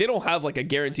fight. Like, they don't have, like, a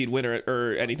guaranteed winner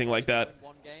or anything like that.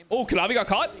 Oh, Kanavi got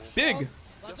caught? Big.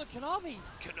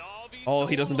 Oh,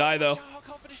 he doesn't die, though. I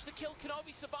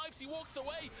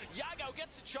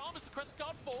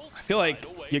feel like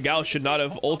Yagao should not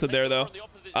have ulted there, though.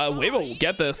 Weibo will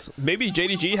get this. Maybe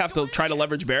JDG have to try to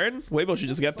leverage Baron. Weibo should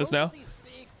just get this now.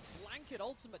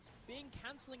 Ultimates being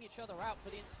cancelling each other out for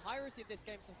the entirety of this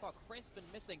game so far. Crisp and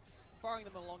missing, firing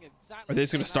them along exactly. Are they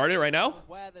just going to start it right now?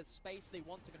 Where the space they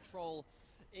want to control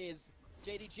is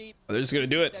JDG. Oh, they're just going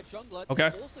to do it.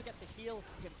 Okay.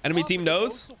 Enemy team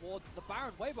knows.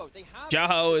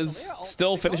 Jahao is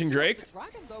still finishing Drake.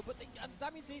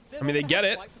 I mean, they get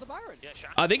it.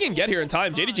 They can get here in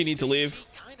time. JDG need to leave.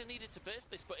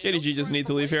 JDG just need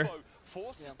to leave here.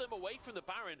 Forces them away from the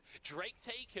Baron. Drake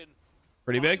taken.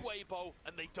 Pretty big.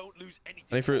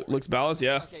 Looks balanced,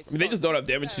 yeah. I mean, they just don't have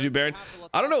damage to do Baron.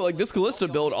 I don't know, like this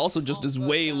Kalista build also just does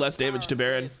way less damage to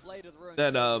Baron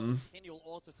than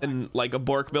like a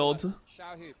Bork build.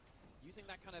 Using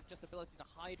that kind of just ability to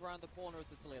hide around the corner as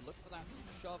the Talia. Look for that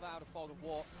shove out of Fog of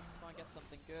War, try and get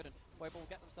something good, and Weibo will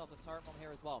get themselves a turret from here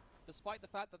as well. Despite the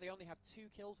fact that they only have 2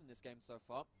 kills in this game so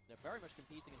far, they're very much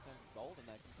competing in terms of gold, and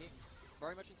they're competing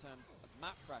very much in terms of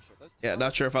map pressure. Those yeah,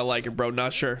 not sure if I like it, bro.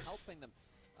 Not sure. Helping them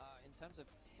in terms of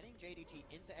hitting JDG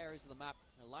into areas of the map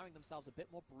and allowing themselves a bit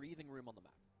more breathing room on the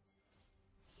map.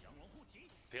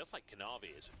 Feels like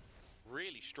Kanavi is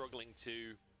really struggling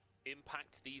to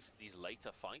impact these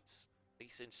later fights. They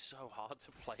seem so hard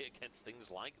to play against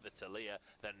things like the Talia,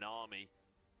 the Nami.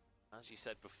 As you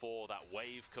said before, that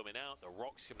wave coming out, the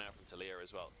rocks coming out from Talia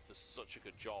as well, does such a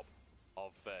good job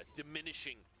of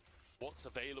diminishing what's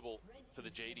available for the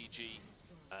JDG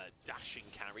dashing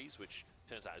carries, which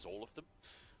turns out is all of them.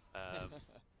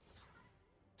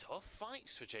 Tough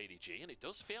fights for JDG, and it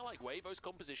does feel like Weibo's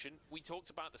composition. We talked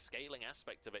about the scaling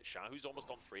aspect of it. Xiaohu's almost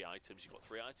on 3 items. You've got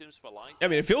 3 items for light. I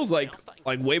mean, it feels like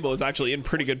Weibo is actually in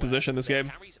pretty good position this game.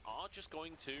 Carries are just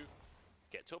going to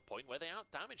get to a point where they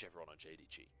out-damage everyone on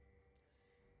JDG.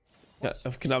 Yeah,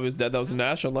 if Kanavi was dead, that was a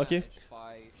Nash. Unlucky.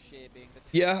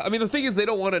 Yeah, I mean, the thing is they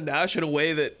don't want to Nash in a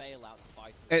way that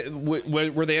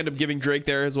where they end up giving Drake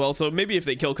there as well. So maybe if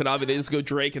they kill Kanavi, they just go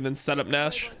Drake and then set up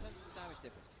Nash.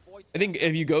 I think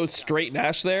if you go straight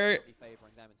Nash there,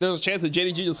 there's a chance that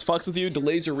JDG just fucks with you,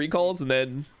 delays your recalls, and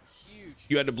then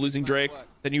you end up losing Drake.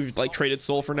 Then you've like traded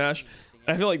Soul for Nash.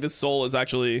 And I feel like this Soul is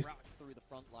actually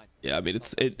Yeah, I mean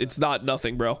it's not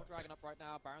nothing, bro. Dragon up right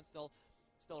now. Baron's still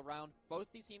around. Both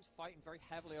these teams fighting very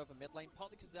heavily over mid lane,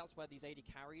 partly because that's where these AD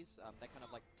carries, they're kind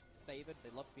of like favored. They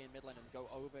love to be in mid lane and go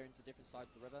over into different sides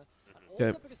of the river.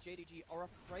 And also because JDG are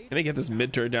afraid. Can they get this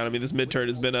mid turret down? I mean, this mid turret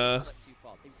has been a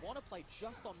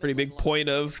pretty big point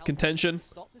of contention.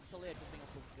 Stop this Taliyah just being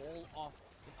able to wall off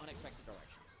in unexpected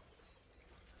directions.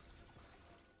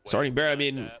 Starting Bear, I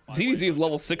mean, ZDZ is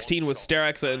level 16 with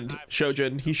Sterak's and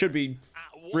Shojin. He should be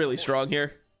really strong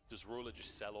here. Does Ruler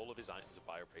just sell all of his items at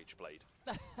Biopage Blade?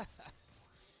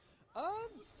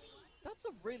 That's a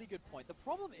really good point. The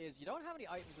problem is you don't have any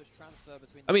items which transfer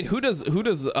between. I mean, who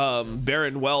does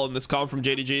Baron well in this comp from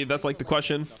JDG? That's like the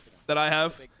question that I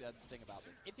have.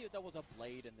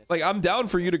 Like, I'm down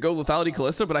for you to go Lethality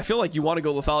Callista, but I feel like you want to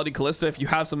go Lethality Callista if you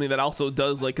have something that also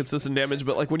does like consistent damage.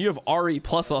 But like when you have Ahri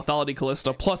plus Lethality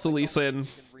Callista plus a Lee Sin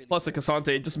plus a Cassante,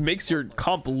 it just makes your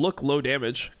comp look low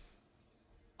damage.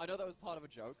 I know that was part of a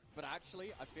joke, but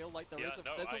actually, I feel like there's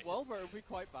a world where it would be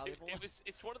quite valuable.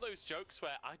 It's one of those jokes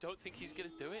where I don't think he's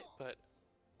going to do it, but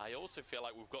I also feel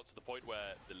like we've got to the point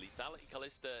where the Lethality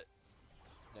Callista.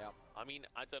 Yeah. I mean,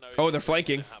 I don't know. Oh, they're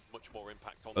flanking. Have much more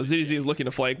impact on ZDZ is looking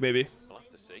to flank, maybe. We'll have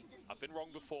to see. I've been wrong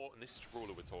before, and this is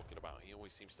Ruler we're talking about. He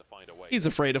always seems to find a way. He's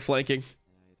afraid of flanking.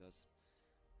 Yeah, he does.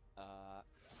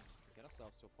 Get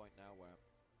ourselves to a point now where.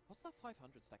 What's that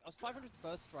 500 stack? Oh, it's 500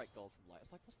 first strike gold from Light.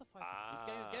 It's like, what's the 500? He's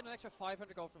getting an extra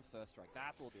 500 gold from first strike.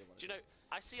 That will be a lot. Do you know?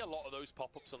 I see a lot of those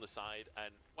pop-ups on the side,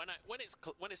 and when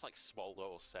it's like Smolder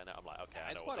or Senna, I'm like, okay,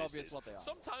 I know what this is. What they are.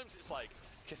 Sometimes it's like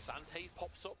Cassante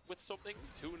pops up with something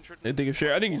 200. I think of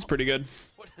Share. I think he's pretty good.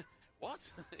 What?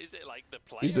 Is it like the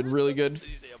player? He's been really good.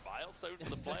 Is it a milestone for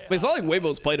the player? But it's not like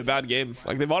Weibo's played a bad game.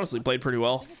 Like, they've honestly played pretty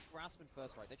well.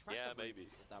 Yeah, maybe.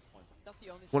 That's the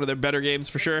only One of their better games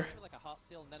for sure. Like a heart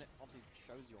steal, and then it obviously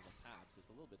shows you on the tabs. It's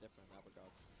a little bit different in that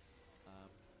regards.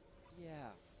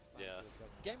 Yeah.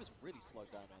 The game is really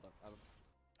slowed down now, though.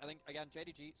 I think again,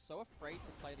 JDG so afraid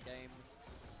to play the game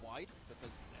wide because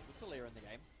there's a Taliyah in the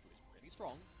game who is really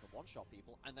strong, can one-shot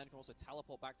people, and then can also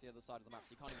teleport back to the other side of the map,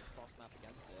 so you can't even cross-map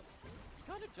against it. You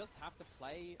kind of just have to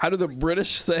play. How do the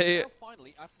British say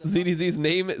ZDZ's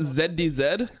name?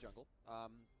 ZDZ?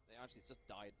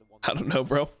 I don't know,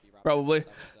 bro. Probably.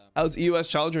 How's US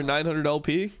Challenger 900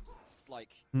 LP?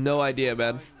 No idea,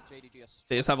 man.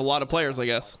 They just have a lot of players, I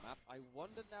guess.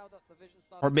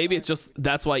 Or maybe it's just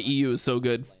that's why EU is so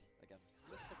good.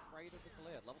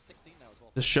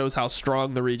 Just shows how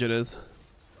strong the region is.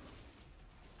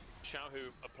 Xiaohu,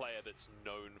 a player that's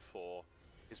known for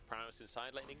his prowess in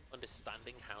side laning,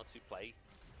 understanding how to play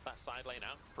that side lane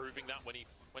out, proving that when he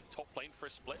went top lane for a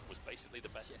split, was basically the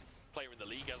best player in the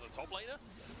league as a top laner.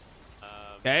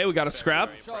 Okay, we got a scrap.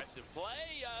 Very impressive player.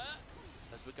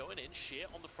 As we're going in, Sheer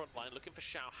on the front line, looking for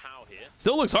Xiao here.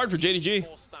 Still looks hard for JDG.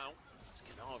 Forced out.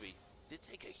 Kanavi did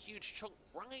take a huge chunk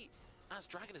right as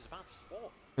Dragon is about to spawn.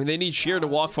 I mean, they need Sheer to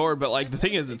walk forward, but like the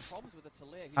thing is, it's,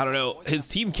 I don't know, his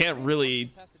team can't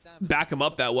really back him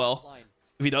up that well.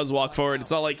 If he does walk forward,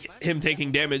 it's not like him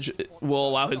taking damage will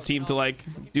allow his team to like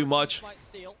do much.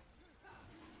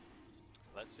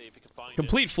 Let's see if he can find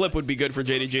Complete flip would be good for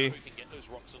JDG.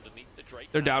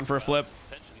 They're down for a flip.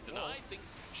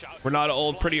 We're not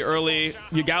old pretty early.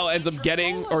 Yagao ends up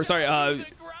getting, or sorry,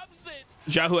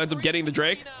 Xiaohu ends up getting the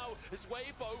Drake.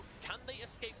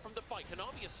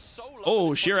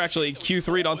 Oh, Sheer actually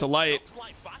Q3'd onto Light.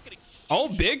 Oh,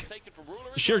 big.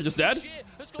 Sheer just dead.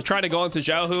 They're trying to go into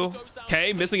Xiaohu.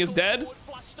 Okay, missing his dead.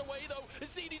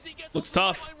 Looks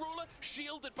tough.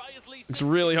 It's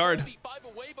really hard.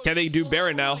 Can they do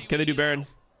Baron now? Can they do Baron?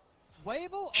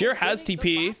 Sheer has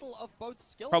TP.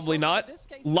 Probably not.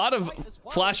 A lot of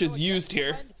flashes used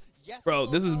here. Bro,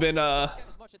 this has been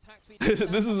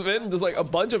this has been just like a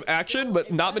bunch of action,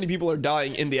 but not many people are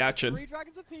dying in the action.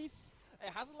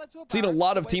 Seen a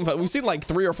lot of team fights. We've seen like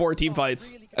 3 or 4 team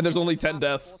fights, and there's only 10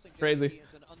 deaths. Crazy.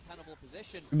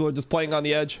 People are just playing on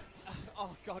the edge. Oh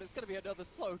god, it's gonna be another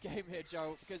slow game here,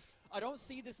 Joe, because I don't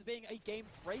see this as being a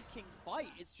game-breaking fight.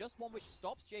 It's just one which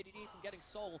stops JDG from getting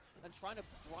soul and trying to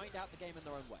grind out the game in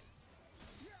their own way.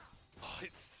 Oh,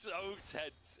 it's so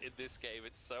tense in this game.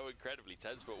 It's so incredibly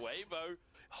tense, but Weibo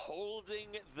holding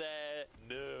their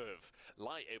nerve.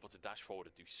 Light able to dash forward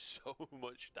and do so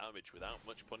much damage without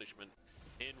much punishment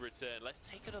in return. Let's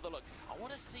take another look. I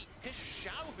want to see, because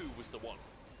Xiaohu was the one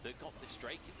that got this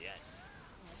Drake in the end.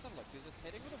 Let's have a look. He was just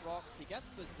hitting with the rocks. He gets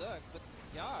berserk, but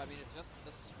yeah, I mean, it just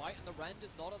the smite and the rend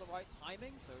is not at the right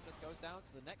timing, so it just goes down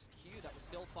to the next Q that was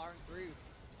still firing through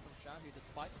from Xiaohu,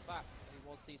 despite the fact that he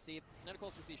was CC. And then of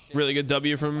course we see Sheer. Really good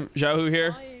W from Xiaohu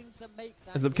here.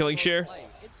 Ends up killing Sheer.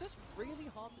 It's just really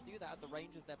hard to do that at the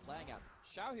ranges they're playing at.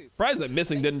 Xiaohu, Surprised that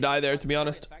missing didn't die there, to be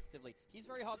honest. Effectively. He's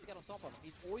very hard to get on top of.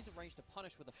 He's always in range to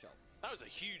punish with a shove. That was a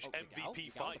huge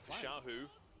MVP fight for Xiaohu.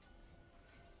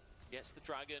 Gets the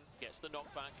dragon, gets the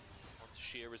knockback onto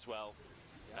Sheer as well.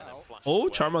 Oh,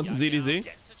 charm onto ZDZ.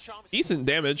 Decent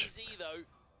damage.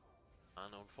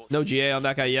 No GA on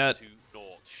that guy yet.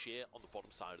 Sheer on the bottom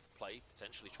side of the play,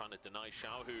 potentially trying to deny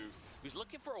Xiaohu, who's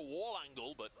looking for a wall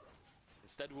angle, but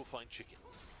instead we'll find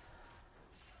chickens.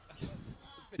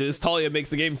 This Talia makes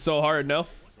the game so hard, no?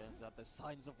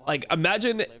 Like,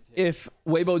 imagine if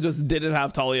Weibo just didn't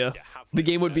have Talia. The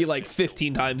game would be like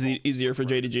 15 times easier for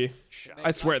JDG.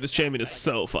 I swear, this champion is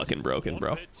so fucking broken,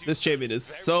 bro. This champion is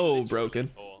so broken.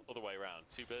 Or other way around.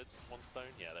 2 birds, 1 stone.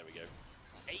 Yeah, there we go.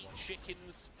 8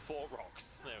 chickens, 4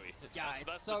 rocks. There we go. Yeah,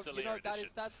 that's so you know that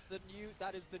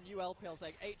is the new LPL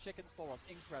saying 8 chickens, 4 rocks.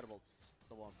 Incredible. That's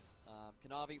the one.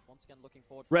 Kanavi once again looking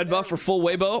forward. Red buff for full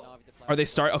Weibo. Are they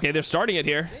start? Okay, they're starting it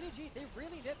here.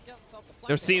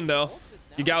 They're seen though.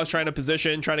 Yagao is trying to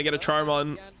position, trying to get a charm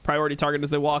on priority target as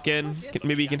they walk in.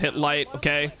 Maybe he can hit Light.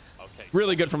 Okay.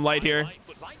 Really good from Light here.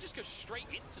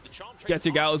 Gets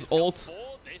Yagao's ult.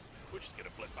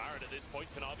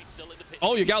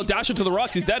 Oh, Yagao dash into the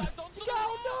rocks. He's dead.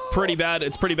 Pretty bad.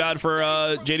 It's pretty bad for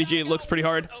JDG. It looks pretty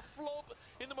hard.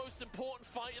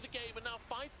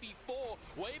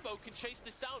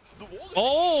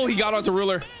 Oh, he got onto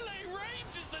Ruler.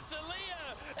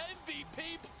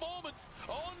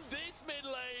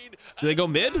 Do they go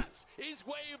mid? Is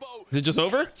it just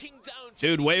over?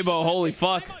 Dude, Weibo, holy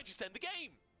fuck.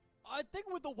 I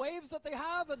think with the waves that they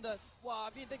have and the, well, I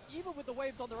mean, even with the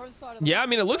waves on their own side of the yeah, I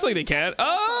mean, it looks like they can.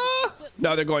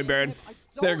 No, they're going Baron.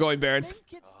 They're going Baron.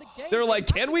 They're like,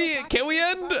 can we end?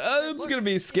 It's gonna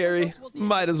be scary.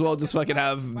 Might as well just fucking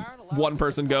have one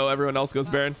person go, everyone else goes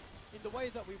Baron.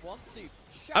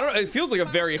 I don't know, it feels like a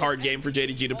very hard game for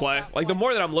JDG to play. Like, the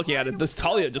more that I'm looking at it, this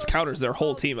Talia just counters their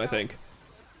whole team, I think.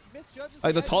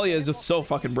 Like, the Talia is just so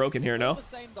fucking broken here, no?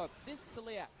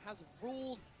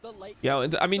 Yeah,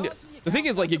 I mean, the thing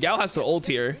is, like, Yagao has to ult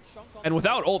here, and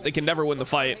without ult, they can never win the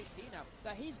fight.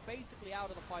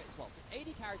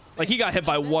 Like, he got hit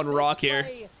by 1 rock here.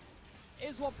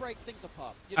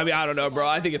 I mean, I don't know, bro.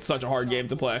 I think it's such a hard game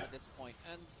to play.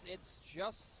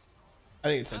 I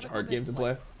think it's such a hard game to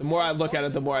play. The more I look at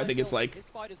it, the more I think it's, like,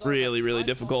 really, really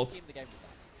difficult.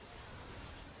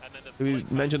 Have we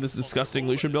mentioned this disgusting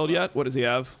Lucian build yet? What does he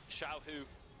have?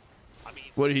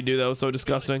 What did he do, though? So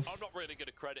disgusting. I'm not really going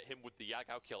to credit him with the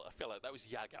Yagao kill. I feel like that was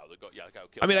Yagao that got Yagao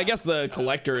killed. I mean, I guess the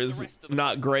collector is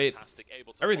not great.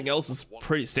 Everything else is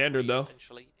pretty standard, though.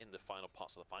 Essentially, in the final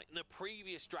parts of the fight. In the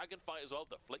previous dragon fight as well,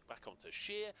 the flick back onto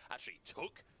Sheer actually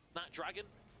took that dragon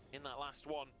in that last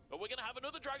one. But we're going to have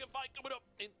another dragon fight coming up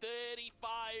in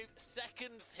 35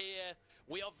 seconds here.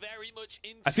 We are very much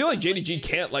into I feel like JDG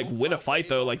can't, like, win a fight,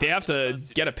 though. Like, they have to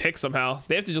get a pick somehow.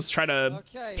 They have to just try to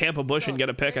camp a bush and get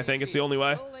a pick, I think. It's the only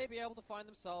way. Will they be able to find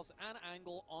themselves an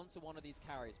angle onto one of these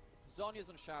carries? Zhonya's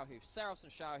and Xiaohu, Seraph's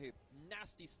and Xiaohu,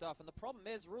 nasty stuff. And the problem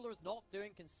is, Ruler is not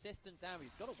doing consistent damage.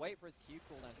 He's got to wait for his Q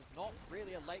cooldown. It's not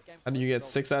really a late game. How did you get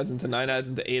 6 adds into 9 adds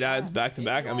into 8 adds back to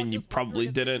back? I mean, you probably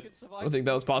didn't. I don't think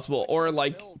that was possible. Or,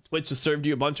 like, Twitch just served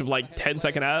you a bunch of, like,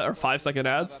 10-second ads or 5-second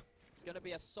ads.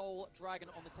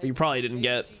 You probably didn't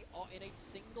get,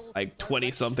 like,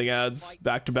 20-something ads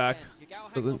back to back.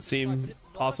 Doesn't seem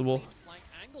possible.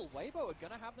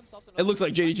 It looks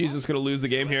like JDG is just going to lose the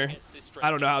game here.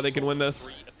 I don't know how they can win this.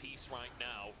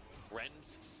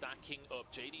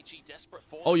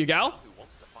 Oh, Yagao?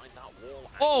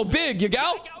 Oh, big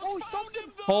Yagao?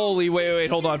 Holy, wait,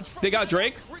 hold on. They got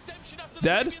Drake?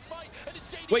 Dead?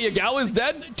 Wait, Yagao is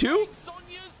dead too?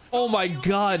 Oh my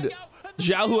god.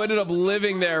 Zhao who ended up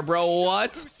living there, bro.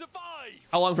 What?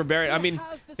 How long for Baron? I mean,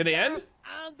 did they end?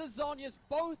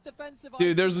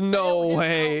 Dude, there's no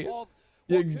way.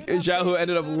 Zhao who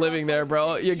ended up living there,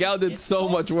 bro. Yagao did so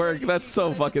much work. That's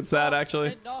so fucking sad,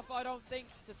 actually.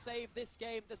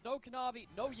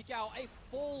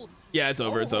 Yeah, it's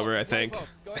over. It's over, I think.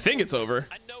 I think it's over.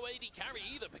 And no AD carry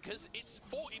either, because it's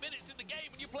 40 minutes in the game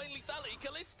and you're playing lethality.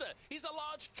 Kalista, he's a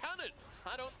large cannon.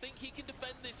 I don't think he can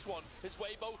defend this one as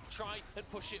Weibo try and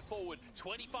push it forward.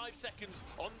 25 seconds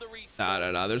on the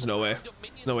reset. No. There's no way.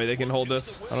 No way they can hold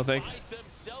this. I don't think.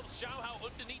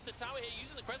 Underneath the tower here,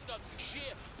 using the Crescent Guard. Sheer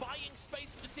buying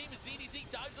space for the team as ZDZ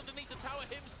dives underneath the tower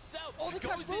himself.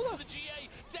 Goes into the GA.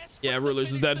 Yeah,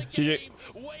 Rulers is dead. GG.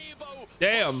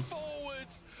 Damn.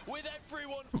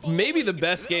 Maybe the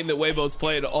best game that Weibo's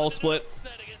played all split.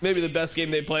 Maybe the best game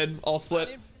they played all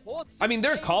split. I mean,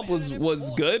 their comp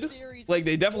was good. Like,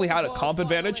 they definitely had a comp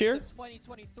advantage here.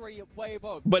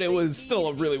 But it was still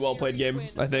a really well played game,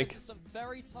 I think. Some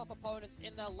very tough opponents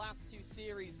in their last 2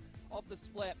 series of the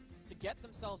split to get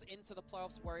themselves into the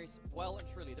playoffs, whereas well and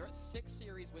truly they're at 6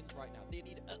 series wins right now. They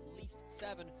need at least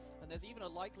 7, and there's even a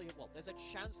likelihood, well, there's a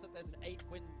chance that there's an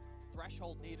 8-win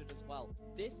threshold needed as well.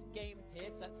 This game here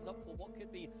sets us up for what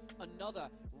could be another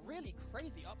really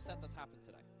crazy upset that's happened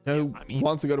today. Who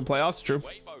wants to go to playoffs? True.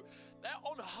 Weibo, they're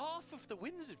on half of the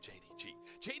wins of JDG.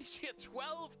 JDG are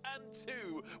 12 and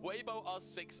 2. Weibo are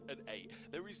 6 and 8.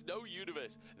 There is no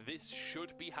universe this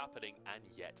should be happening, and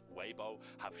yet Weibo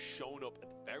have shown up at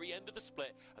the very end of the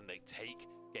split, and they take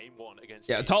game 1 against.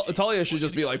 Yeah, Talia should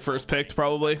just be like first picked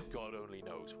probably. God only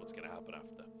knows what's gonna happen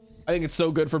after. I think it's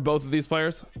so good for both of these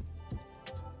players.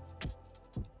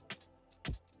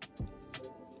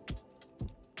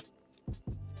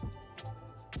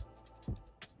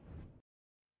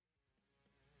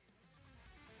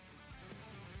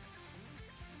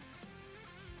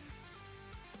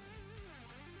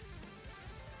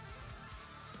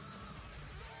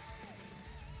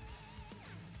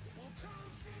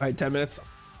 All right, 10 minutes.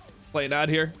 Play an ad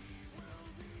here.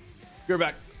 You're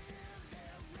back.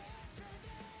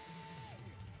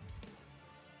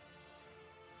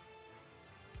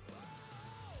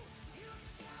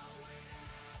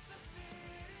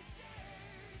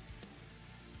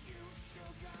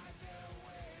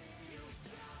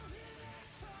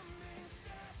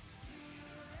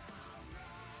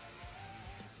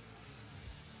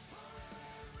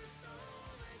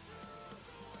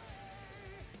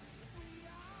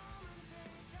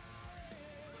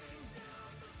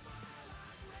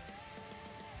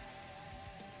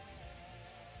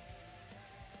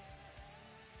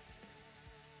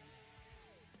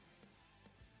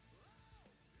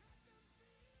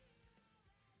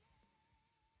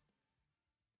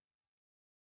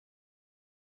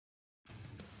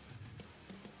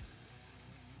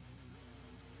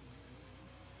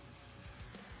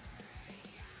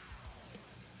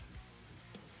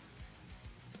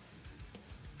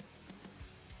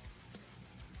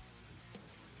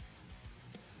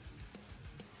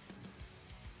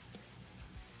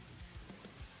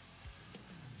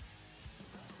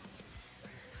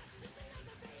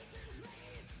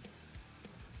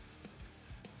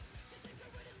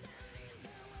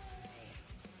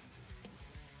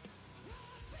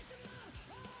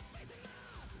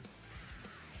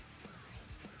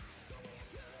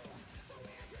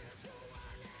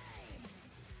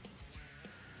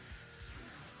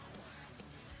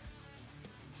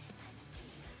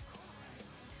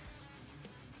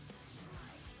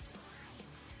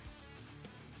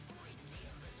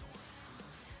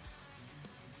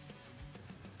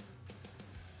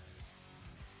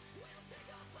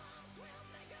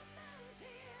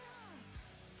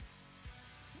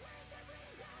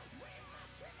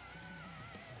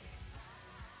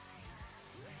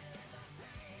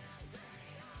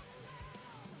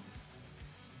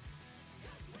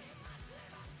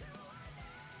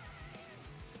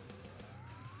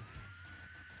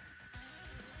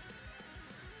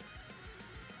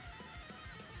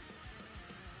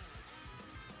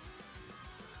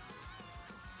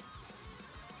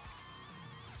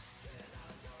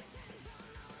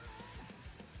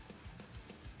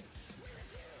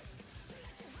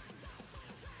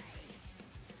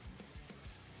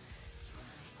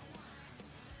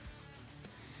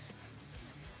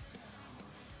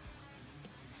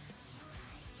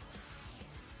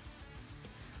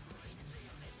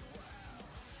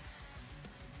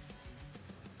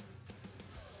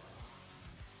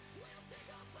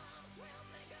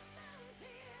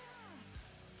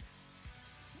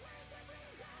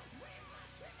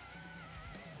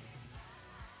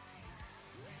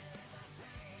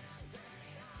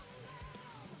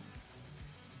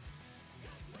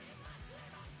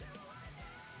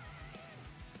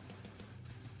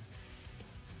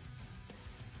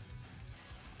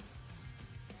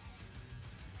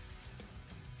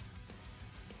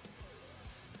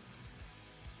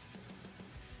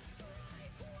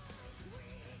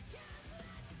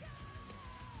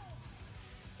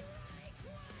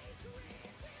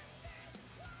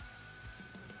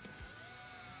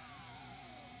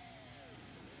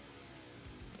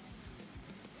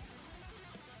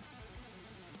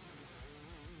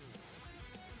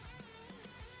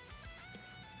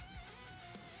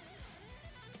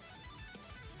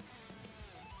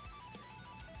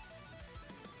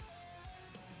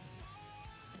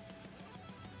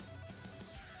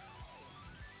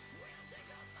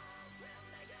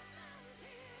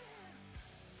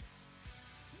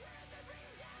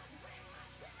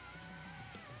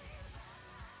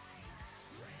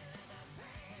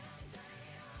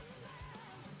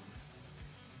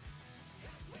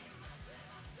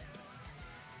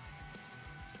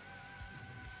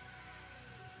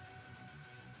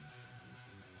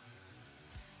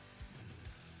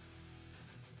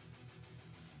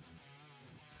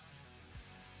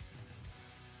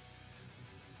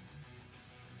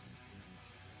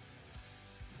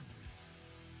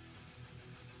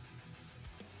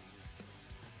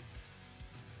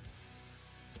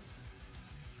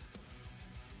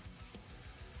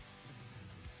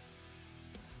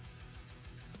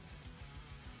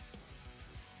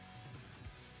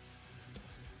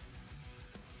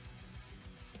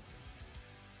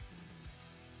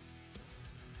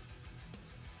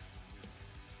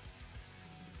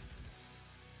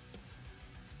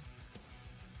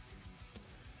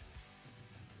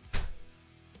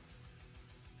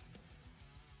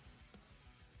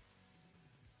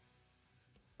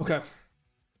 Okay.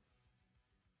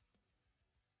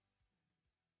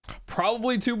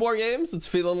 Probably 2 more games. It's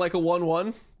feeling like a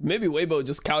 1-1. Maybe Weibo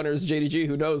just counters JDG.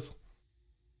 Who knows?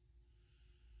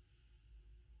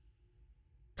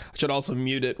 I should also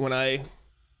mute it when I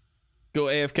go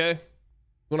AFK.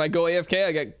 When I go AFK,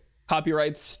 I get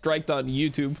copyright striked on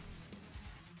YouTube.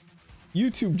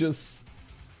 YouTube just...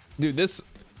 Dude, this...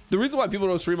 The reason why people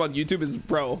don't stream on YouTube is,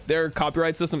 bro, their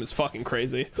copyright system is fucking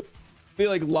crazy. They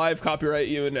like live copyright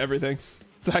you and everything.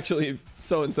 It's actually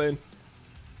so insane.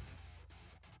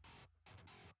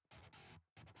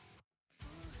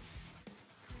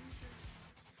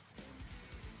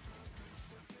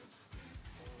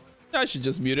 I should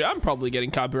just mute it. I'm probably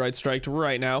getting copyright striked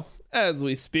right now as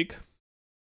we speak.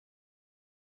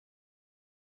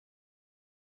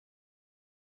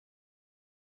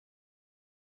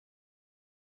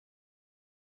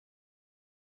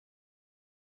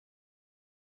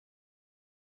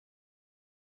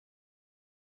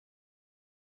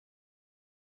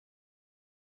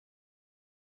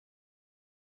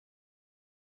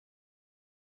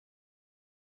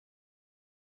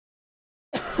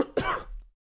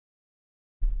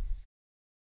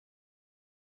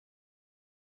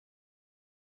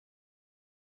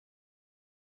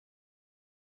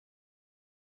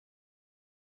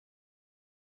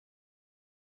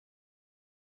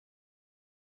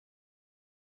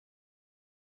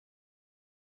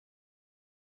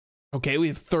 Okay, we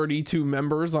have 32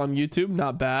 members on YouTube.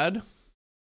 Not bad.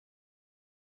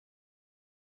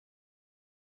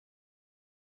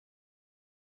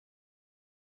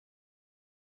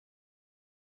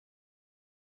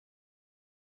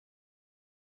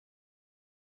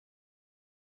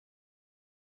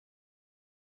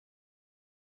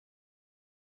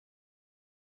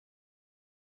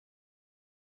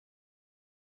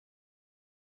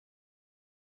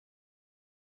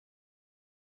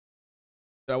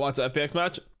 Did I watch the FPX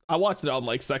match? I watched it on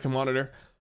like second monitor.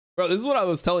 Bro, this is what I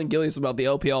was telling Gillies about the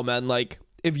LPL, man. Like,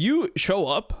 if you show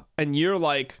up and you're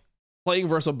like playing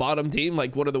versus a bottom team,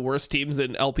 like one of the worst teams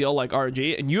in LPL, like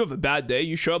RNG, and you have a bad day,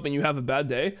 you show up and you have a bad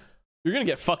day, you're gonna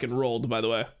get fucking rolled, by the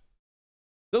way.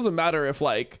 Doesn't matter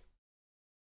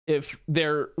if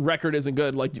their record isn't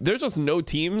good. Like, there's just no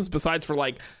teams besides for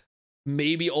like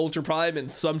maybe Ultra Prime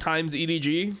and sometimes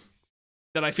EDG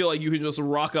that I feel like you can just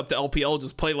rock up to LPL,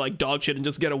 just play like dog shit and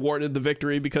just get awarded the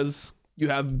victory because you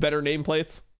have better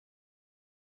nameplates.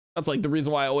 That's like the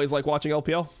reason why I always like watching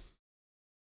LPL.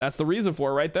 That's the reason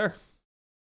for it right there.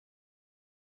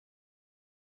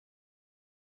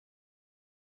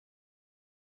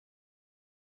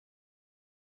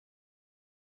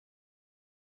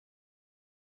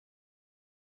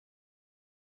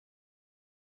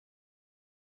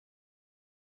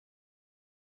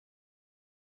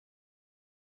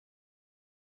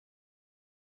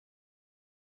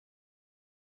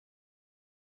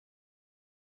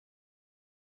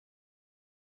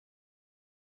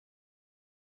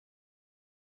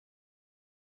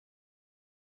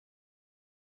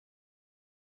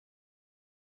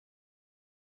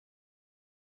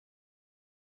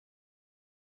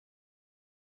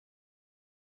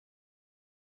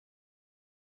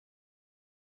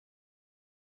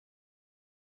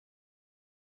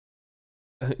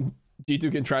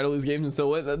 G2 can try to lose games and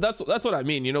still win. That's what I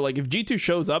mean. You know, like if G2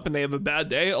 shows up and they have a bad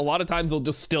day, a lot of times they'll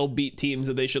just still beat teams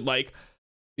that they should like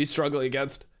be struggling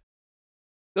against.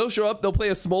 They'll show up, they'll play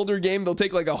a smolder game, they'll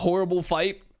take like a horrible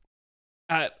fight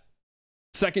at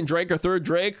second Drake or third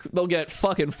Drake, they'll get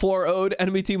fucking 4-0'd.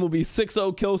 Enemy team will be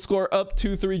 6-0 kill score, up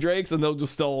 2-3 Drakes, and they'll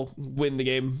just still win the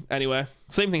game anyway.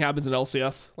 Same thing happens in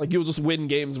LCS. Like you'll just win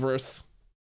games versus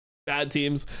bad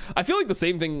teams. I feel like the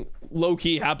same thing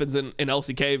low-key happens in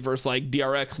LCK versus like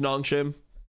DRX, Nongshim.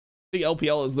 I think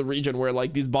LPL is the region where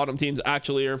like these bottom teams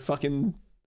actually are fucking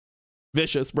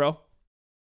vicious, bro.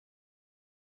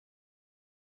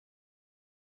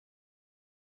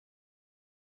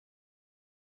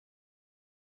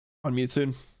 On mute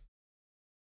soon.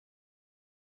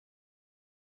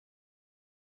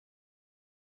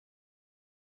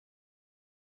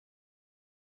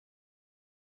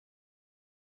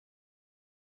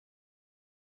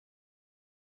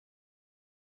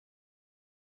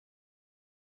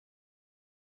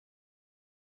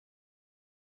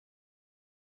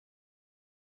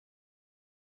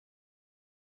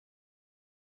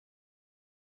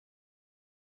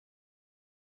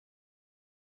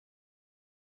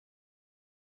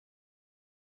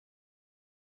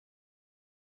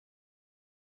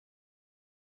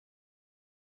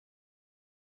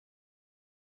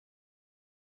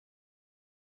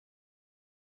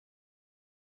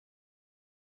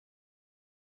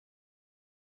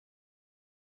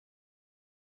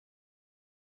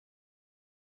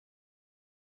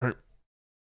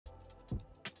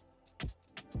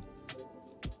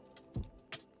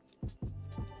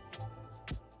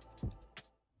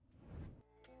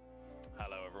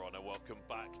 welcome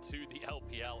back to the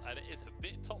LPL, and it is a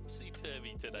bit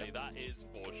topsy-turvy today, that is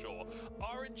for sure.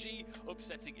 RNG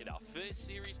upsetting in our first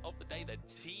series of the day, then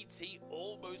TT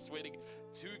almost winning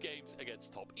 2 games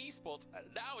against Top Esports, and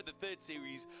now in the third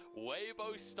series,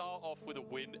 Weibo start off with a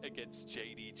win against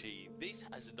JDG. This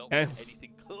has not been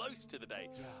anything close to the day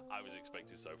I was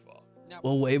expecting so far.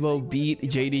 Well, Weibo beat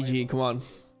JDG. Come on.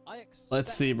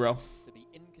 Let's see, bro. To be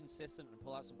inconsistent and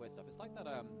pull out some weird stuff. It's like that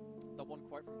the one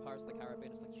quote from Pirates of the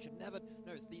Caribbean. It's like you should never.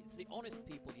 No, it's the honest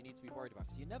people you need to be worried about,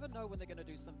 because you never know when they're going to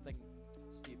do something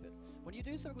stupid. When you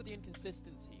do something with the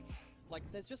inconsistent teams, like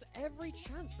there's just every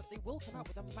chance that they will come out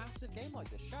with a massive game like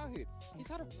this. Xiaohu, he's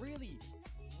had a really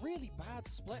bad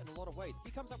split in a lot of ways.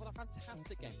 He comes out with a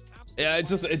fantastic game. Yeah,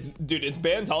 dude, it's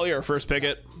ban Talia or first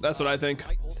picket. That's what I think.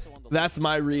 That's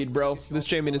my read, bro. This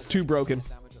champion is too broken.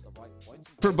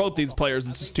 For both these players,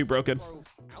 it's just too broken.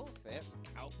 Outfit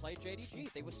outplayed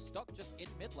JDG. They were stuck just in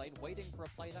mid lane waiting for a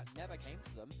play that never came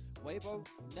to them. Weibo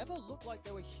never looked like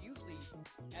they were hugely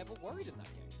ever worried in that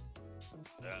game.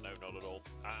 No, not at all.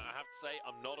 I have to say,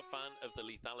 I'm not a fan of the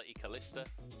lethality Kalista.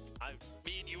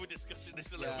 Me and you were discussing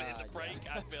this a little bit in the break.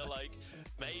 I feel like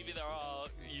maybe there are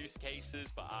use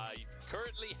cases, but I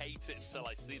currently hate it until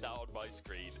I see that on my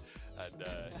screen. And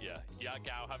yeah,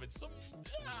 Yagao having some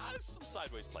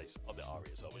sideways place on the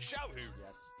Ahri as well. But Xiaohu,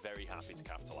 very happy to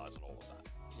capitalize on all of that.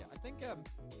 Yeah, I think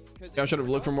I should have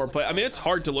looked for more play. I mean, it's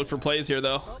hard to look for plays here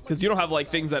though, because you don't have like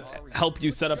things that help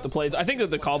you set up the plays. I think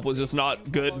that the comp was just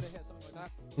not good.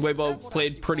 Weibo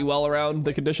played pretty well around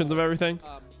the conditions of everything.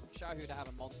 Xiaohu to have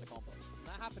a monster combo. And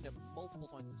that happened at multiple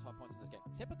points in this game.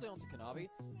 Typically onto Kanavi,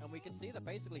 and we can see that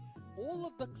basically all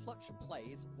of the clutch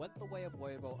plays went the way of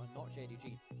Weibo and not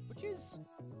JDG, which is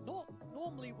not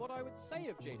normally what I would say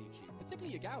of JDG,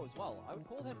 particularly Yagao as well. I would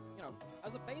call him, you know,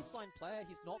 as a baseline player,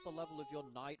 he's not the level of your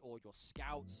Knight or your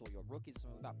Scouts or your Rookies or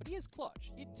something like that, but he is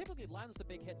clutch. He typically lands the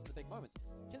big hits in the big moments.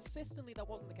 Consistently, that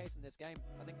wasn't the case in this game.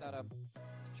 I think that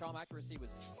charm accuracy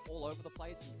was all over the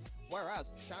place,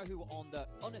 whereas Xiaohu on the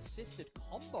unassisted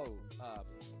combo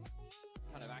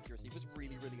kind of accuracy was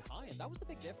really high, and that was the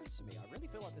big difference to me. I really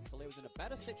feel like this Talia was in a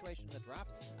better situation in the draft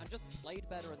and just played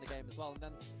better in the game as well. And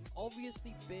then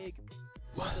obviously big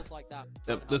blunders like that.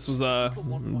 Yep, this was the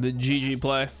GG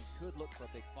play. Could look for a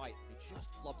big fight. He just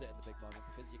flubbed it at the big moment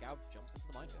because Yagao jumps into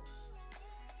the minefield.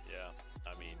 Yeah,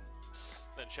 I mean,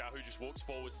 then Xiaohu just walks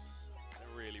forwards.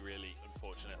 A really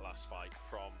unfortunate last fight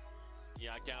from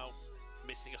Yagao.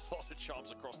 Missing a lot of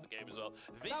charms across the game as well.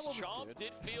 This charm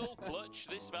did feel clutch.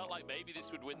 This felt like maybe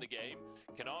this would win the game.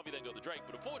 Kanavi then got the Drake,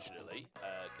 but unfortunately,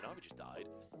 Kanavi just died.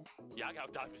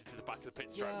 Yagao dived into the back of the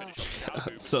pit to try and finish off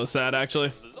Xiaohu. So sad,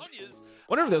 actually.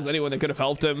 Wonder if there was anyone that could have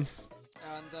helped him.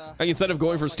 Like, instead of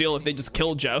going for steal, if they just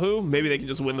killed Xiaohu, maybe they could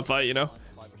just win the fight, you know?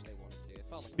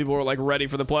 People were like ready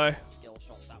for the play.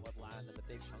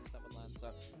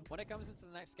 When it comes into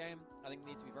the next game, I think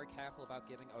we need to be very careful about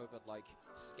giving over like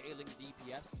scaling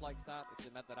DPS like that, because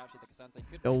it meant that actually the Cassante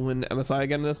could They'll win MSI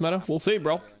again in this meta. We'll see,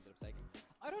 bro.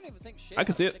 I don't even think I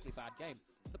can see it. Bad game.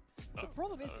 The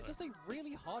problem is, it's just a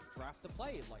really hard draft to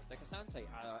play. Like the Cassante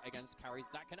against carries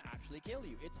that can actually kill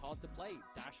you. It's hard to play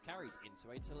dash carries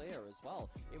into a Talia as well.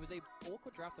 It was a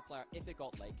awkward draft to play if it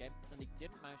got late game, and they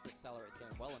didn't manage to accelerate the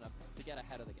game well enough to get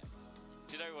ahead of the game.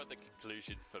 Do you know what the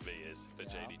conclusion for me is for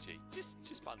JDG?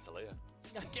 Just ban Talia.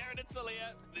 Get rid of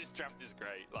Talia. This draft is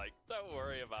great. Like, don't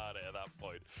worry about it at that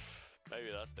point. Maybe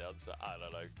that's the answer. I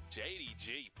don't know.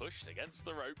 JDG pushed against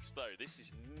the ropes, though. This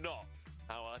is not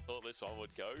how I thought this one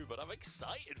would go, but I'm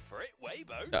excited for it.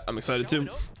 Weibo. Yeah, I'm excited too.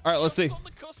 All right, let's see.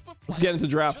 Let's get into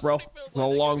draft, bro. It's a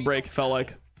long break, felt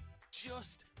like.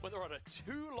 Just when they're on a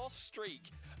 2-loss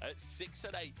streak at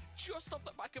 6-8, just off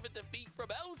the back of a defeat from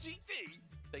LGD,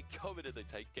 they come in and they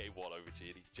take game 1 over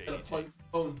JDG.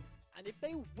 And if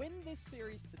they win this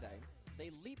series today,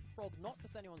 they leapfrog not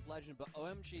just anyone's legend, but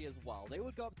OMG as well. They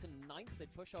would go up to 9th,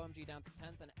 they'd push OMG down to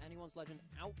 10th, and anyone's legend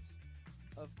out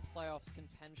of playoffs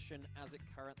contention as it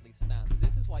currently stands.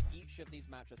 This is why each of these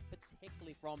matches,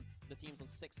 particularly from the teams on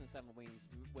 6 and 7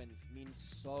 wins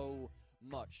means so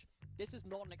much. This is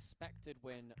not an expected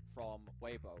win from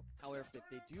Weibo. However, if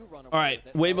they do run away, all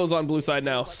right, Weibo's on blue side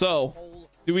now. So,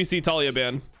 do we see Talia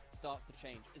ban? Starts to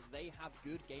change as they have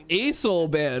good games. Aesol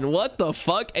ban. What the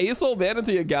fuck? Aesol ban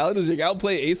into Yagao? Does Yagao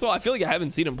play Aesol? I feel like I haven't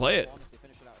seen him play it.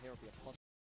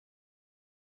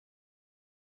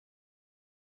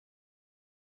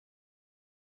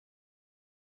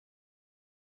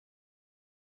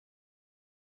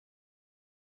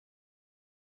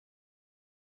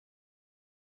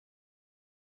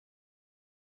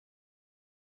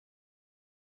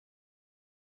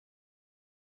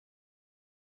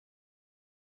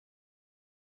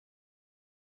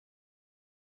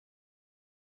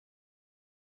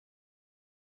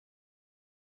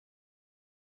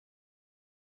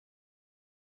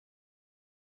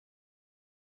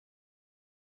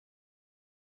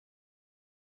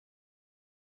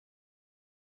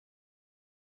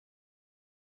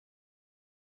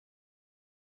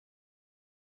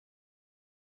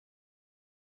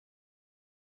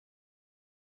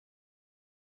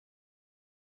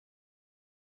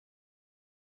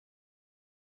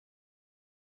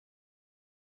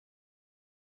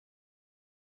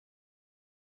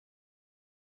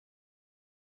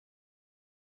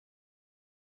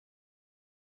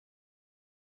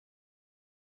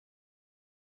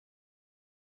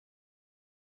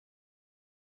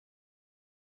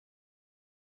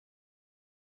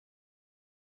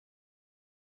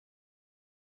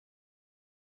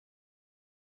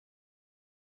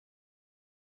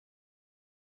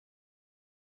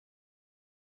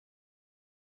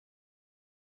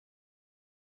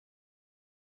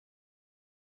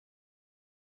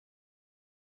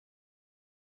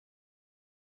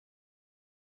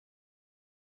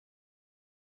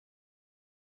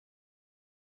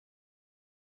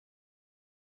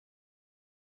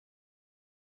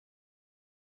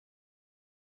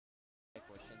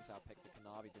 out pick for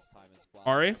Kanavi this time as well.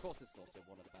 Ari? Of course, this is also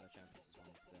one of the better champions as well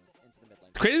into the mid lane.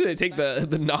 It's crazy they take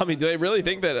the Nami. Do they really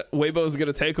think that Weibo is going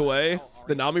to take away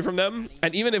the Nami from them?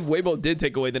 And even if Weibo did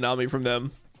take away the Nami from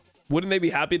them, wouldn't they be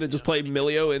happy to just play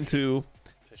Milio into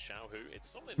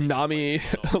Nami,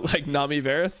 like Nami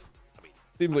Varus?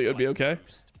 Seems like it would be okay.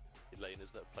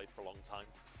 Laners that have played for a long time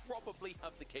probably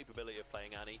have the capability of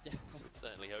playing Annie. Would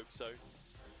certainly hope so.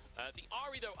 The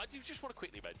Ari, though, I do just want to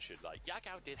quickly mention, like,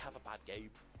 Yagao did have a bad game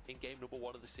in game number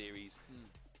 1 of the series.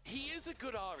 He is a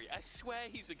good Ari. I swear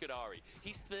he's a good Ari.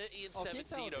 He's 30 and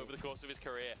 17 over the course of his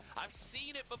career. I've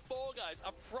seen it before, guys.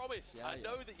 I promise. I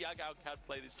know that Yagao can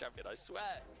play this champion. I swear.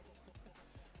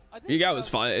 Yagao is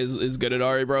fine. Is good at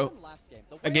Ari, bro.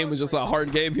 That game was just a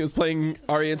hard game. He was playing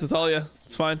Ari into Talia.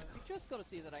 It's fine. Just got to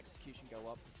see that execution go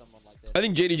up for someone like this. I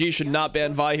think JDG should not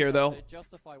ban Vi here, though.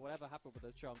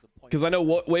 Because I know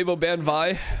Weibo banned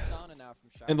Vi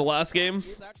in the last game.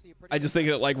 I just think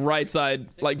that, like, right side,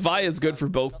 like, Vi is good for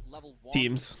both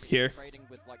teams here.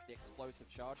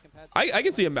 I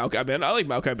can see a Maokai ban. I like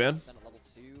Maokai ban.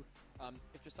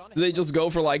 Do they just go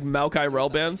for, like, Maokai Rel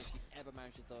bans?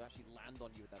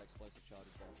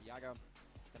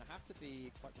 Gonna have to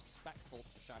be quite respectful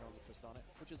to Shadow on the Tristana,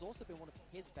 which has also been one of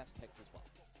his best picks as well.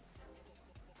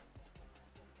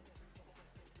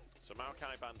 So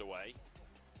Maokai banned away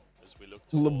as we look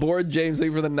Laborde James, thank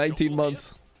you for the 19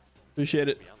 months. Appreciate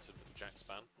it. We answered with the Jax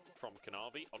ban from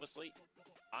Kanavi. Honestly,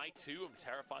 I too am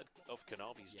terrified of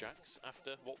Kanavi's Jax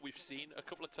after what we've seen a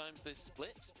couple of times this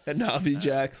split. Kanavi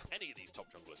Jax. Any of these top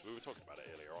junglers, we were talking about it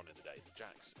earlier on in the day. The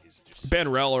Jax is just ban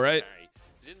Rel, alright?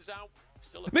 Xin Zhao,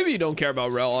 still maybe you don't care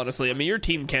about Rel, honestly. I mean, your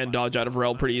team can dodge out of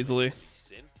Rel pretty easily.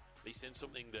 Lee Sin,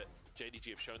 something that JDG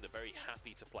have shown they're very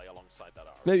happy to play alongside that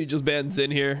Ari. Maybe you just ban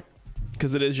Xin here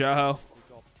because it is Xiaohao.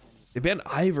 They banned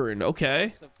Ivern,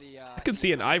 okay. I could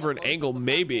see an Ivern angle,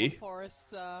 maybe.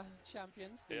 Forest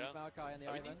champions, the Maokai and the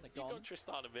Ivern, they're gone.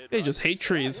 They just hate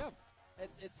trees.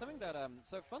 It's something that,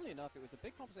 so funnily enough, it was a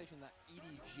big conversation that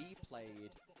EDG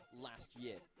played last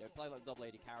year. They played like double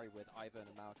AD carry with Ivern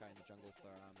and Maokai in the jungle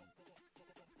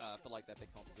for like their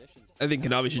big compositions. I think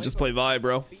Kanavi should just play Vi,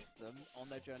 bro.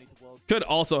 Could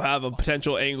also have a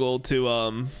potential angle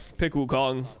to pick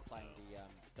Wukong.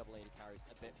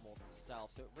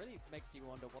 So it really makes you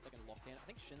wonder what they're going to lock in. I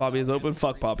think Poppy is open.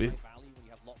 Fuck Poppy. When you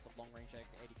have lots of long range AD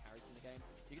carries in the game,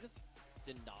 you can just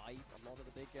deny a lot of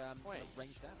the big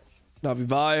range damage. Navi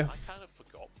Vi. I kind of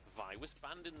forgot Vi was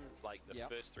banned in like the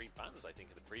first 3 bans, I think,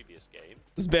 of the previous game.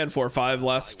 It was banned 4 or 5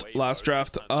 last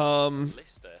draft.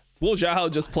 Will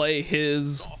Xiaohao just play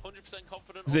his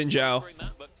Xin Zhao?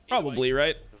 Probably,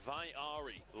 right? Vi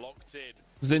Ari locked in.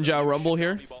 Xin Zhao Rumble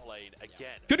here.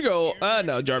 Could go.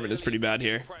 No, Jarvan is pretty bad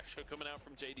here.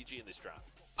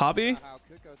 Poppy?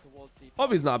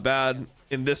 Poppy's not bad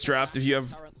in this draft if you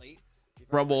have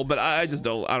Rumble, but I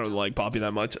don't like Poppy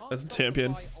that much as a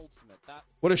champion.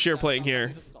 What is Sheer playing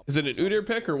here? Is it an Udyr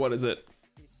pick or what is it?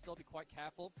 Needs to still be quite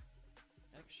careful.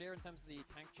 I think Sheer, in terms of the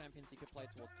tank champions, he could play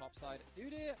towards top side.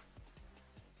 Udyr.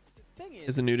 Thing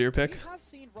is an Udyr pick. We have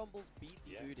seen Rumbles beat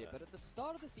the Udyr, but at the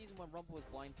start of the season when Rumble was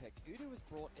blind picked, Udyr was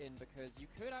brought in because you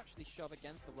could actually shove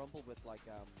against the Rumble with like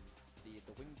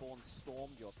the Wingborn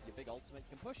Storm, your big ultimate.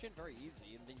 You can push in very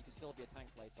easy, and then you can still be a tank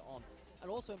later on.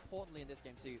 And also importantly in this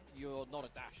game too, you're not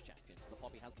a dash champion, so the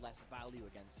Poppy has less value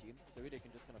against you. So Udyr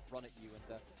can just kind of run at you,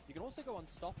 and you can also go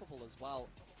unstoppable as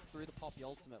well through the Poppy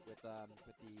ultimate with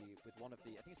one of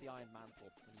the, I think it's the Iron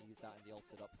Mantle, when you use that in the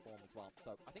ulted up form as well.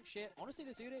 So I think Sheer, honestly,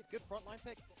 this Udyr, good frontline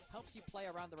pick, helps you play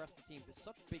around the rest of the team. There's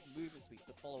such big movement speed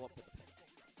to follow up with the pick.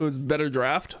 It was better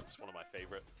draft. It's one of my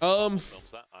favorite films,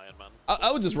 that Iron Man.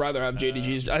 I would just rather have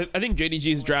JDG's. I think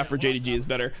JDG's draft for JDG is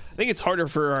better. I think it's harder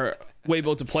for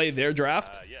Weibo to play their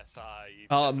draft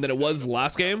than it was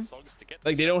last game.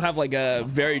 Like they don't have like a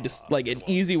very like an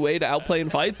easy way to outplay in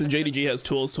fights, and JDG has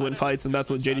tools to win fights, and that's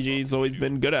what JDG's always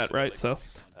been good at, right? So.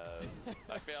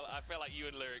 I feel like you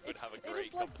and Lyric would have a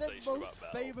great conversation about that. It is like the most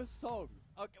famous song.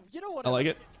 Okay, you know what? I like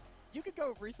it. You could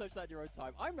go research that in your own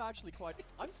time. I'm actually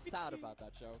I'm sad about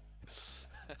that show.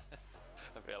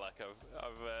 I feel like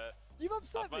You've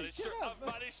upset I've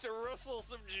managed to rustle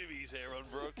some jimmies here on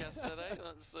broadcast today.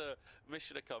 That's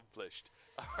mission accomplished.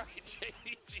 All right,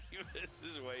 JDG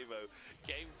versus Weibo.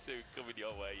 Game 2 coming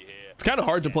your way here. It's kind of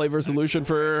hard to play versus Lucian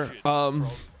for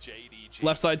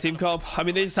left side team comp. I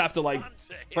mean, they just have to like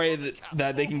pray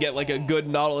that they can get like a good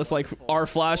Nautilus like R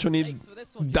Flash when he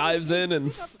dives in,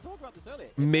 and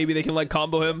maybe they can like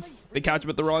combo him. They catch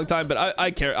him at the wrong time, but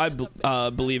I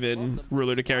believe in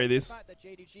Ruler to carry these.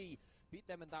 JDG beat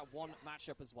them in that one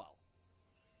matchup as well.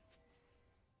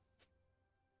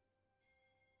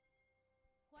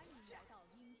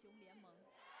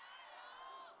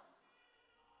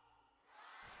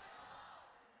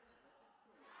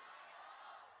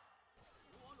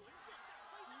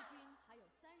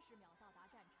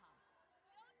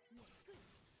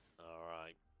 All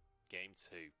right, game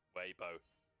 2. Weibo,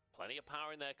 plenty of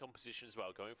power in their composition as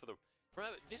well. Going for the.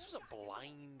 Remember, this was a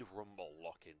blind Rumble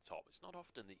lock-in top. It's not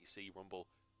often that you see Rumble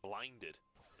blinded.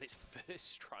 And it's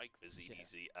first strike for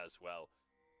ZDZ as well.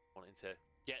 Wanting to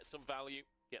get some value,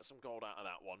 get some gold out of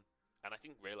that one. And I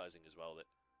think realizing as well that,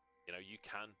 you know, you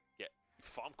can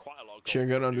farm quite a lot of gold. Cheering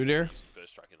good on Udyr.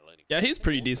 First strike in the laning. Yeah, he's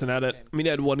pretty decent at it. I mean, he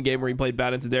had one game where he played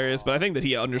bad into Darius, but I think that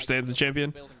he understands the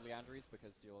champion. Building Leandries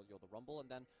because you're the Rumble, and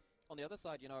then on the other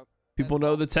side, you know, People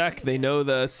know the tech. They know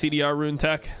the CDR rune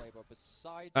tech.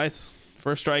 Nice.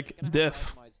 First strike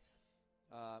diff.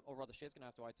 Or rather, she's going to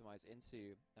have to itemize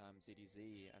into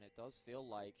ZDZ, and it does feel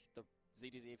like the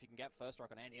ZDZ, if you can get first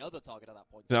strike on any other target at that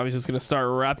point. Now he's just going to start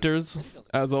Raptors,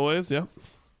 as always, yeah.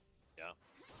 Yeah.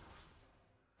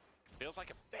 Feels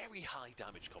like a very high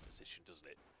damage composition, doesn't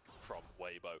it, from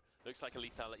Weibo? Looks like a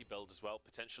lethality build as well,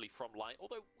 potentially from Light,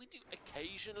 although we do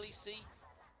occasionally see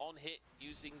on hit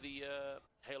using the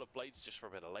Hail of Blades just for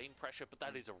a bit of lane pressure, but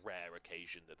that is a rare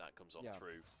occasion that comes on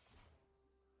through.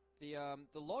 The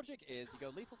logic is you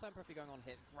go lethal tempo if you're going on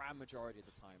hit grand majority of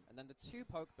the time, and then the two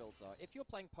poke builds are, if you're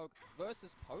playing poke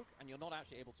versus poke and you're not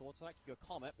actually able to auto-attack, you go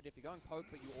Comet, but if you're going poke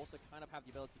but you also kind of have the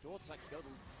ability to auto-attack, you go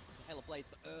the Hail of Blades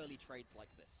for early trades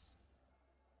like this.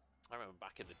 I remember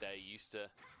back in the day, you used to,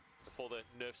 before the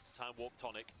nerfs to Time Warp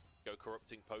Tonic, go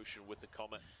Corrupting Potion with the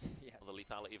Comet. Yes. On the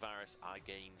Lethality Varus, I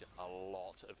gained a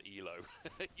lot of elo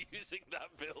using that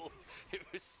build. It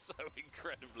was so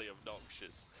incredibly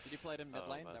obnoxious. Did you play it in mid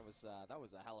lane? That was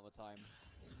a hell of a time.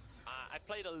 I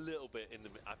played a little bit in the.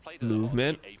 I played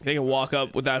movement. They can walk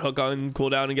up with that hook on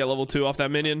cooldown and get level 2 off that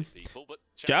minion.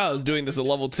 Zhao's doing this at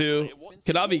level 2.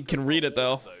 Kanavi can read it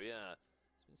though. Yeah.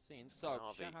 It's been seen. So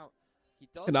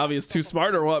Kanavi is too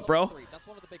smart or what, bro? That's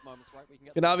one of the big moments, right?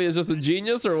 Kanavi is just a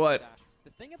genius or what?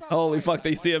 Holy fuck,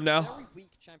 they see him now.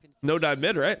 No dive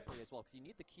mid, right?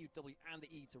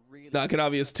 Nah,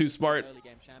 Kanavi is too smart.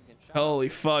 Holy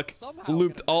fuck.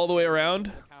 Looped all the way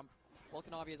around.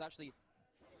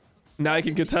 Now I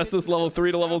can contest this level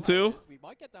 3 to level 2.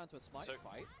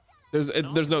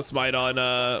 There's no smite on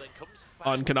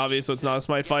Kanavi, so it's not a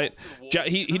smite fight.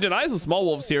 He denies the small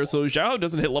wolves here, so Zhao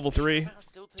doesn't hit level 3.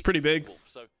 It's pretty big,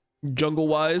 jungle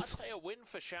wise. I'd say a win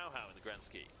for Xiaohao in the grand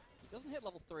scheme. He doesn't hit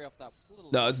level 3 off that.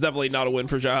 No, it's definitely not a win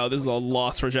for Zhao. This is a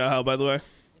loss for Zhao, by the way.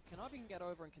 If Kanavi can get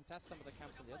over and contest some of the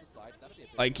camps on the other side, that'd be a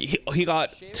big like he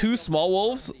got 2 small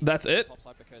wolves, that's it.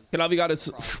 Kanavi got his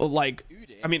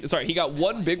he got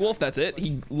 1 big wolf, that's it.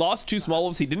 He lost 2 small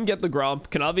wolves, he didn't get the Gromp.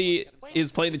 Kanavi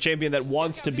is playing the champion that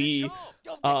wants to be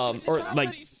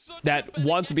that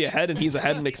wants to be ahead, and he's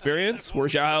ahead in experience, where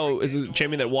Zhao is a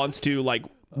champion that wants to like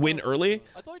win early,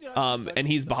 and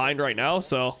he's behind right now.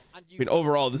 So I mean,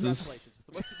 overall this is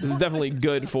definitely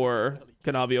good for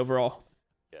Kanavi overall.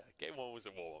 Yeah, game 1 was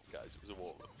a warm-up, guys. It was a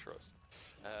warm-up, trust.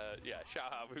 Yeah,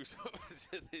 Xiaohao moves over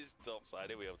to this top side.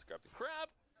 He'll be able to grab the crab.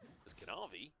 As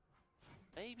Kanavi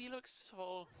maybe looks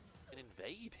for an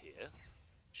invade here.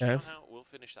 Xiaohao will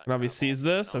finish that. Kanavi sees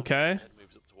this, okay.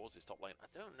 Moves up towards his top lane. I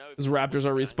don't know if his Raptors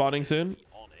are respawning soon. To be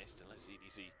honest, unless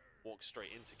CDC walks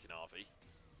straight into Kanavi.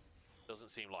 Doesn't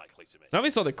seem likely to me.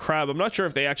 Kanavi saw the crab. I'm not sure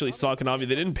if they actually saw Kanavi.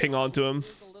 They didn't ping onto him.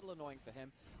 It's a little annoying for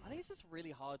him. I think it's just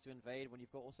really hard to invade when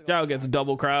you've got also. Zhao gets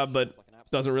double crab, but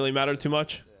doesn't really matter too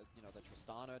much. You know, the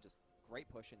Tristana, just great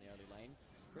push in the early lane.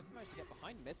 Chris managed to get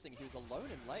behind missing. He was alone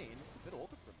in lane. It's a bit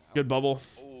awkward for him now. Good bubble.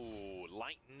 Oh,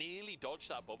 Light nearly dodged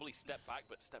that bubble. He stepped back,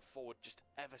 but stepped forward just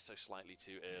ever so slightly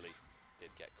too early. Did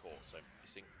get caught, so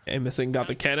missing. Okay, missing got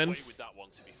the cannon. With that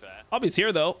one, to be fair. Hobby's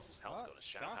here though.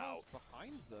 Xiaohao's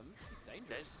behind them. This is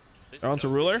dangerous. They're onto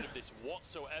Ruler.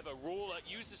 Ruler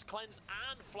uses cleanse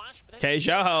and flash. Okay,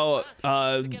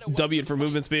 Xiaohao W'd for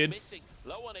movement speed.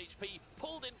 Low on HP,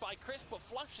 pulled in by Chris, but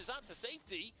flashes out to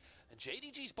safety, and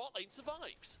JDG's bot lane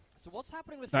survives. So what's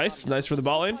happening with nice for the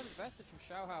bot lane.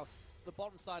 The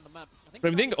bottom side of the map.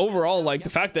 But I think overall, like the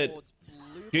fact that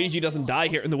JDG doesn't die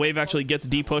here and the wave actually gets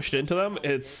de-pushed into them,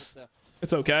 it's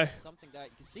okay. Something that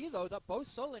you can see though that both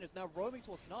solo laners now roaming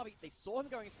towards Kanavi. They saw him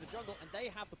going into the jungle and they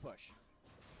have the push.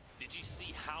 Did you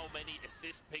see how many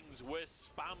assist pings were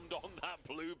spammed on that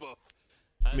blue buff?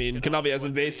 I mean, Kanavi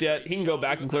hasn't based yet. He can go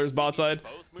back and clear his bot side.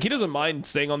 He doesn't mind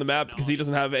staying on the map because he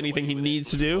doesn't have anything he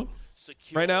needs to do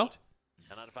right now.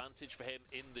 An advantage for him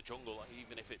in the jungle,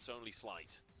 even if it's only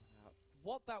slight.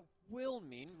 What that will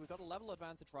mean, we've got a level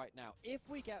advantage right now. If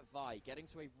we get Vi getting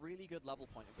to a really good level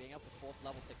point and being able to force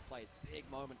level 6 plays, big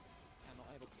moment. and not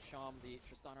able to charm the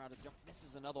Tristana out of the jump. This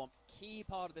is another one. Key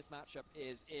part of this matchup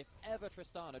is if ever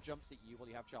Tristana jumps at you while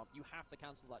you have charm, you have to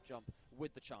cancel that jump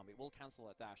with the charm. It will cancel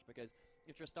that dash, because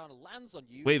if Tristana lands on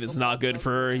you, Wave is not good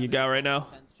for Yagao right now.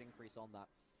 Percentage increase on that.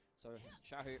 So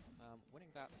Xiaohu winning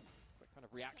that kind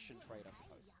of reaction trade, I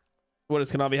suppose. What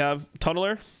does Kanavi have?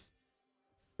 Tunneler?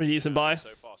 Pretty decent buy. So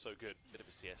far, so good. Bit of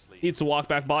a CS lead. Needs to walk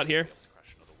back bot here.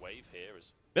 Wave here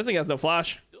as Missing has no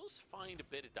flash. does find a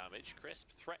bit of damage. Crisp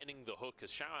threatening the hook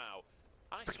as Xiao.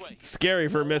 I swear. Scary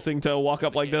for Missing to walk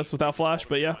up like this without flash,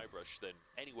 but yeah.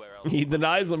 He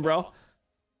denies them, bro.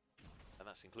 And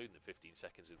that's including the 15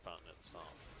 seconds in fountain at the start.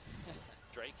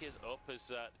 Drake is up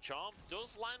as Charm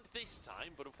does land this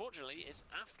time, but unfortunately it's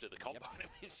after the combo. It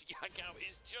means Yagao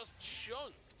is just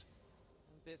chunked.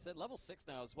 It's at level 6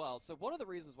 now as well, so one of the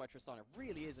reasons why Tristana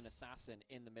really is an assassin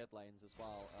in the mid lanes as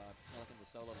well, like in the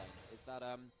solo lanes, is that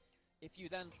if you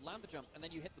then land the jump and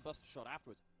then you hit the buster shot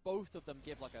afterwards, both of them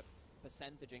give like a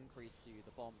percentage increase to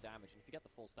the bomb damage, and if you get the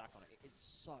full stack on it, it is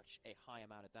such a high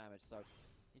amount of damage, so you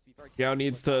need to be very careful. Yao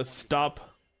needs to stop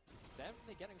He's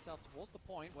definitely getting himself towards the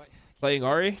point where playing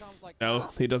Ahri. No,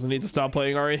 he doesn't need to stop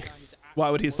playing Ahri. Why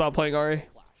would he stop playing Ahri?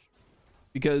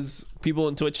 Because people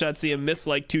in Twitch chat see him miss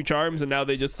like 2 charms and now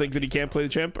they just think that he can't play the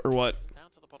champ, or what? Down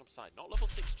to the bottom side. Not level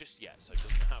 6 just yet, so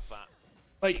doesn't have that.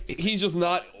 Like, he's just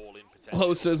not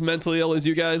close to as mentally ill as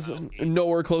you guys.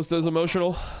 Nowhere close to as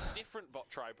emotional. Different bot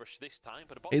try brush this time,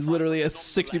 but he's literally a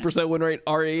 60% win rate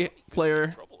RE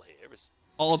player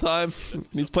all time.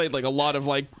 He's played like a lot of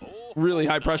like really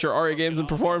high pressure RE games and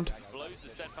performed.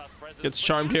 Gets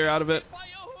charmed here out of it.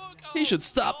 He should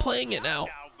stop playing it now.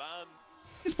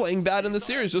 He's playing bad in the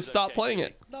series. Just stop playing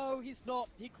it. No, he's not.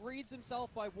 He greeds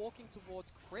himself by walking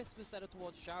towards Crisp instead of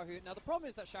towards Xiaohu. Now, the problem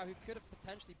is that Xiaohu could have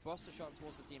potentially busted shot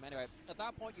towards the team anyway. At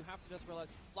that point, you have to just realize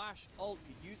Flash, ult,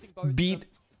 you're using both. Beat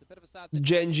it's a bit of a sad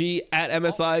Gen G at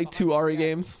MSI, 2 RE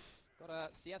games. Got a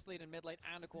CS lead in mid lane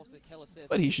and, of course, the kill assist.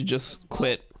 But he should just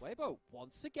quit. Weibo,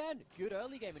 once again, good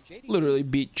early game. And JDG literally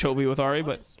beat Chovy with RE,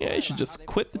 but yeah, he should just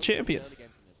quit the champion.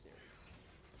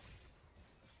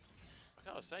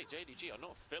 I gotta say, JDG are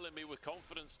not filling me with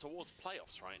confidence towards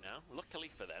playoffs right now.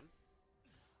 Luckily for them,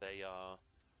 they are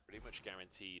pretty much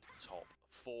guaranteed top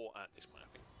 4 at this point. I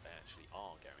think they actually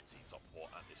are guaranteed top 4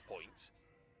 at this point.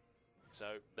 So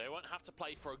they won't have to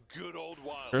play for a good old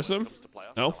while when it comes to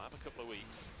playoffs. No. They'll have a couple of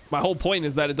weeks. My whole point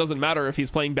is that it doesn't matter if he's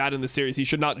playing bad in the series. He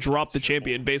should not drop the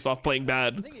champion based off playing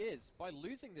bad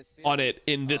on it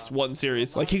in this one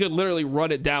series. Like, he could literally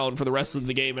run it down for the rest of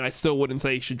the game, and I still wouldn't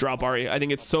say he should drop Ahri. I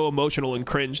think it's so emotional and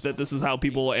cringe that this is how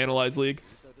people analyze League.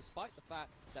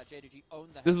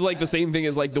 This is like the same thing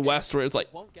as like the West, where it's like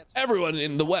everyone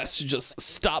in the West should just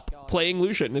stop playing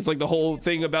Lucian. It's like the whole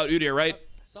thing about Udyr, right?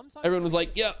 Everyone was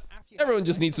like, yeah, everyone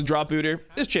just needs to drop Udyr.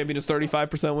 This champion is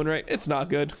 35% win rate. It's not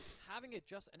good. Having it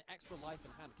just an extra life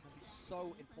in hand can be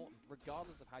so important,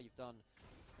 regardless of how you've done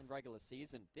in regular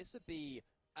season. This would be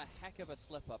a heck of a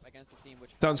slip up against a team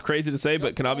which sounds crazy to say,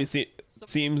 but Kanavi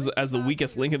seems as the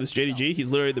weakest link of this JDG. He's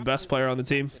literally the best player on the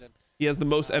team. He has the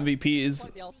most MVPs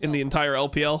in the entire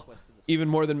LPL, even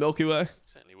more than Milky Way.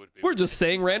 We're just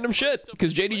saying random shit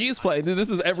because JDG is playing. This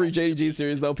is every JDG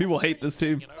series, though. People hate this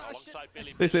team.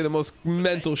 They say the most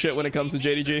mental shit when it comes to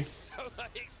JDG. So I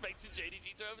expected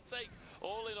JDG to overtake.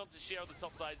 All in onto Sheer on the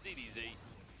top side. ZDZ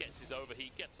gets his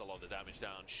overheat, gets a lot of damage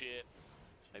down. Sheer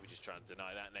maybe just trying to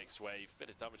deny that next wave.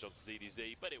 Bit of damage onto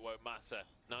ZDZ, but it won't matter.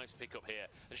 Nice pickup here.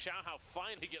 And Xiaohu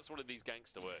finally gets one of these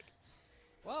ganks to work.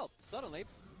 Well, suddenly,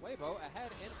 Weibo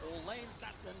ahead in all lanes.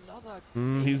 That's another.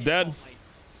 He's dead.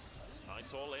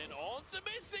 Nice all in. On to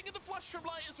Missing, and the flash from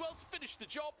Light as well to finish the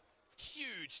job.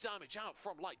 Huge damage out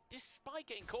from Light. Despite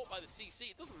getting caught by the CC,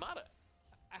 it doesn't matter.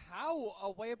 How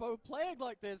are Weibo playing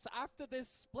like this after this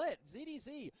split?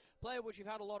 ZDZ, player which you've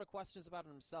had a lot of questions about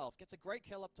himself, gets a great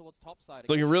kill up towards topside. It's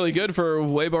looking really good for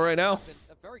Weibo right now.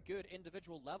 A very good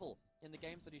individual level in the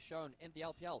games that he's shown in the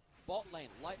LPL. Bot lane,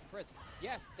 Light and Crisp.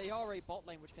 Yes, they are a bot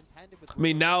lane which contended with... I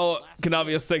mean, now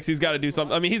Kanavi is 6. He's got to do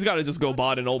something. I mean, he's got to just go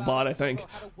bot and ult bot, I think.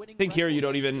 I think here you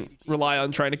don't even rely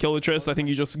on trying to kill the Triss. I think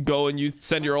you just go and you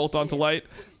send your ult onto Light.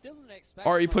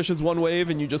 Ahri pushes one wave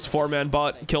and you just 4-man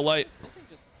bot, kill Light.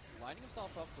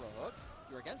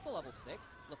 Against the level 6,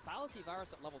 Lethality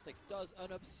Varus at level 6 does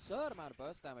an absurd amount of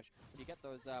burst damage when you get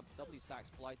those W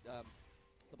stacks,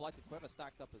 the Blighted Quiver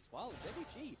stacked up as well.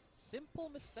 JDG, simple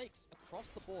mistakes across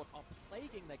the board are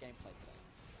plaguing their gameplay today.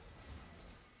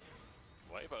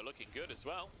 Weibo looking good as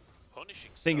well.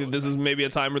 Punishing. I think that this is maybe a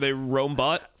time where they roam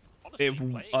bot. They have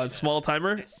a small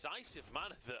timer.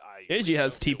 JDG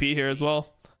has TP here as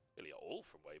well.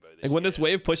 Like when this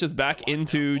wave pushes back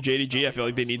into JDG, I feel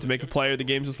like they need to make a play or the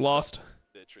game's just lost.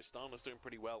 Tristana's doing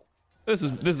pretty well. This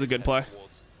is a good play.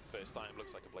 First time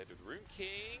looks like a Blade of the Rune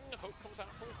King. Hope comes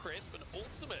out from Crisp and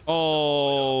ultimate.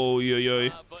 Oh, yo.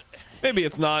 Maybe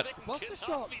it's not.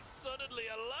 Suddenly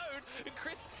alone, and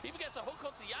Crisp even gets a hook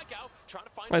onto Yagao, trying to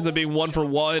find. Ends up being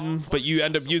 1-for-1, but you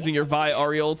end up using your Vi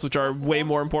Ariels, which are way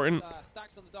more important.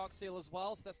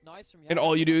 And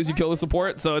all you do is you kill the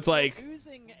support, so it's like,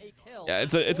 yeah,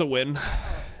 it's a win.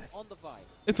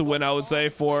 It's a win, I would say,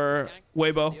 for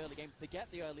Weibo. To get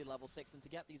the early level 6 and to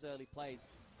get these early plays,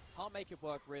 can't make it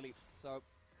work really. So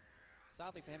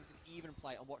sadly for him, it's an even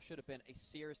play on what should have been a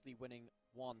seriously winning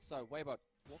one. So Weibo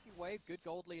walking away, good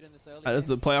gold lead in this early. How does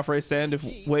the playoff race stand if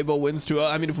Weibo wins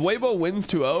 2-0? I mean, if Weibo wins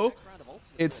 2-0,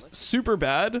 it's super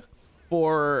bad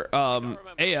for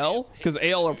AL, because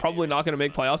AL are probably not going to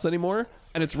make playoffs anymore,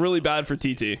 and it's really bad for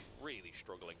TT. Really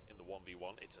struggling in the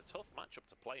 1v1. It's a tough matchup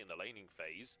to play in the laning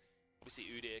phase. Obviously,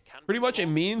 Udyr can Pretty much it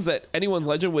means that anyone's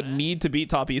legend would need to beat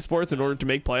top esports in order to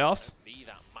make playoffs. Be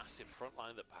that massive front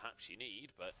line that perhaps you need,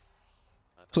 but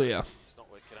so yeah,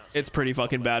 it's pretty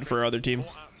fucking bad for other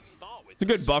teams. It's a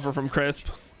good buffer from Crisp.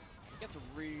 He gets a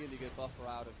really good buffer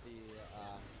out of the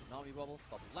Nami bubble.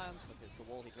 Bubble lands, look, it's the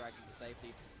wall, he drags him to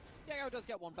safety. Yagao does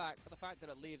get one back, but the fact that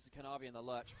it leaves Kanavi in the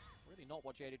lurch, really not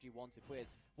what JDG wanted with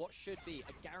what should be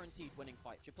a guaranteed winning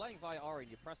fight. If you're playing via Ari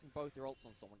and you're pressing both your ults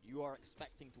on someone, you are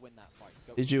expecting to win that fight.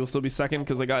 JDG will still be second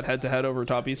because they got head-to-head over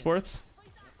top esports.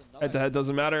 Head-to-head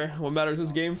doesn't matter. What matters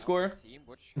is game score.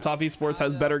 And top esports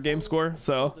has better game score,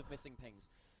 so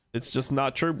it's just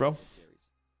not true, bro.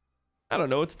 I don't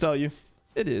know what to tell you.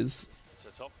 It is. It's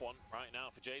a tough one right now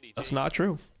for JDG. That's not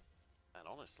true. And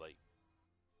honestly,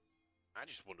 I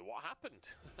just wonder what happened.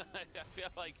 I feel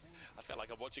like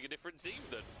I'm watching a different team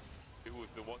than who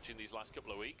we've been watching these last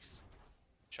couple of weeks.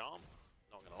 Charm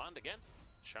not going to land again.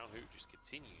 Xiaohu just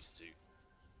continues to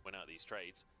win out these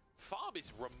trades. Farm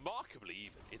is remarkably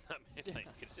even in that mid lane,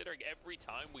 considering every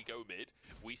time we go mid,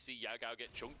 we see Yagao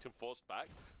get chunked and forced back.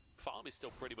 Farm is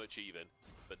still pretty much even,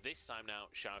 but this time now,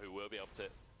 Xiaohu will be able to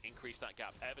increase that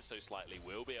gap ever so slightly.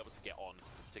 We'll be able to get on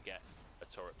to get a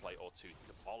turret plate or two.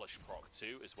 Demolish proc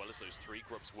too, as well as those 3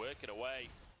 grubs working away.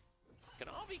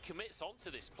 Kanavi commits onto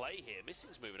this play here.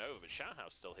 Missing's moving over, but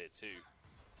Xiaohu's still here too.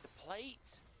 The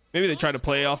plate. Maybe they try to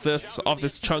play off this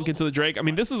chunk into the Drake. I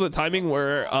mean, this is a timing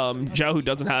where Xiaohu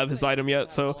doesn't have his item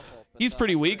yet, so he's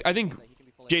pretty weak. I think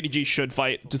JDG should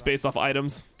fight just based off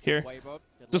items here.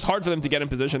 Just hard for them to get in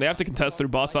position. They have to contest through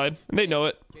bot side, and they know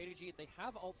it. JDG, they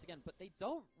have ults again, but they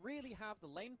don't really have the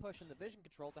lane push and the vision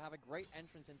control to have a great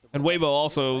entrance into. And Weibo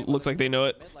also looks like they know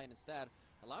it. Mid lane instead,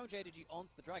 allowing JDG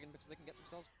onto the dragon because they can get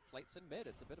themselves plates in mid.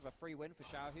 It's a bit of a free win for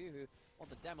Xiaohu, who want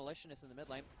the demolitionist in the mid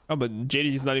lane. Oh, but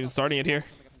JDG's not even starting it here.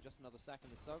 Coming up in just another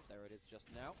second or so. There it is just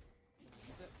now.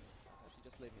 Use it. Actually,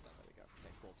 just leave it there. There we go.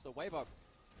 Okay, cool. So Weibo,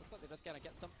 looks like they're just going to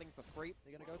get something for free.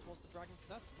 They're going to go towards the dragon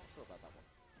contest. I'm not sure about that one.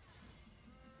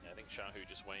 Yeah, I think Xiaohu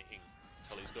just waiting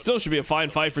until he's got. Still should be a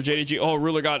fine fight for JDG. Oh,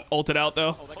 Ruler got ulted out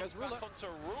though. Oh, there goes Ruler. Back onto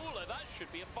Ruler. That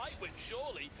should be a fight win,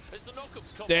 surely, as the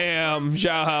knockups come. Damn,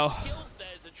 Xiaohu.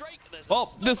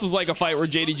 Well, this was like a fight where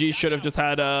JDG should have just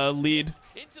had a lead.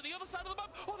 Into the other side of the map.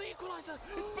 Oh, the equalizer.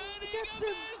 It's burning.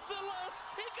 There's the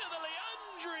last tick of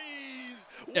the Leandries.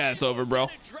 Yeah, it's over, bro.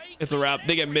 It's a wrap.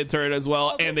 They get mid turret as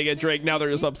well, and they get Drake. Now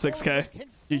they're just up 6k.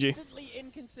 GG.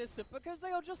 Inconsistent because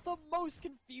they are just the most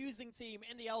confusing team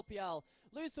in the LPL.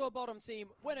 Lose to a bottom team,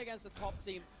 win against a top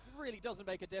team, really doesn't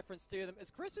make a difference to them.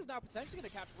 As Crisp is now potentially going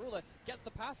to catch Ruler, gets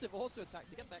the passive auto attack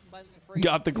to get that cleanse for free.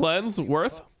 Got the cleanse,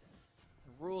 worth.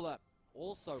 Ruler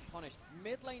also punished.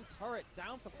 Mid lane turret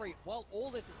down for free. While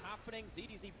all this is happening,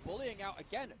 ZDZ bullying out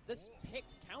again. This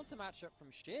picked counter matchup from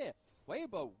Sheer.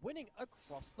 Weibo winning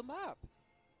across the map.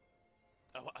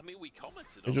 Oh, I mean, we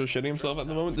commented. He's just shitting himself at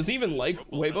the moment. Does he even like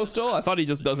Weibo still? I thought he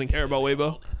just doesn't care about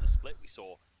Weibo.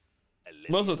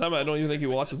 Most of the time, I don't even think he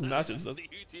watches the matches. The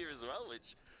UT as well,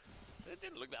 which it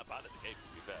didn't look that bad at the game, to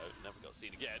be fair. It never got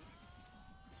seen again.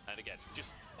 And again,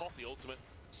 just pop the ultimate.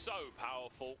 So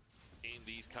powerful in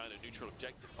these kind of neutral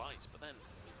objective fights, but then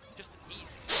just an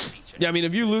easy CC. Yeah, I mean,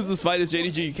 if you lose this fight as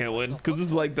JDG, you can't win, because this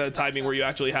is like the timing where you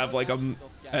actually have like an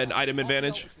item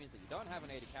advantage. Which means that you don't have an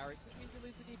AD carry, which means you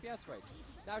lose the DPS race.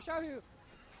 Now, Xiaohu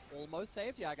almost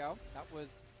saved Yagao. That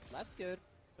was less good,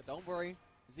 but don't worry.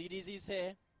 ZDZ's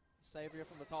here. Savior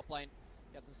from the top lane.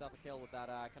 Gets himself a kill with that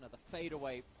kind of the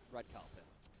fadeaway red carpet.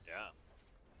 Yeah.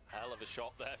 Hell of a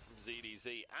shot there from ZDZ.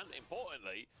 And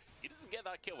importantly, he doesn't get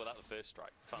that kill without the first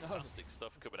strike. Fantastic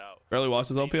stuff coming out. Barely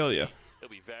watches LPL, yeah. He'll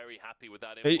be very happy with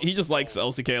that. He just likes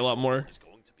LCK a lot more.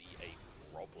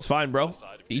 It's fine, bro.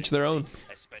 Each their own.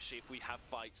 Especially if we have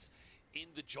fights in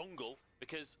the jungle,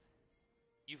 because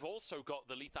you've also got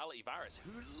the lethality Varus,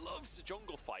 who loves the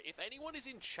jungle fight. If anyone is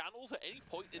in channels at any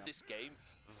point in this game,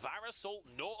 Varus ult,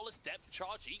 Nautilus depth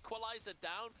charge, equalizer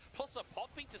down, plus a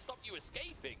popping to stop you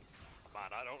escaping. Man,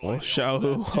 I don't like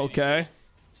Xiaohu, okay.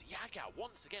 Yagao,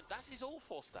 once again, that's his ult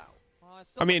forced out.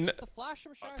 I mean,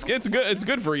 it's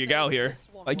good for Yagao here.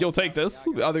 Like, you'll take this.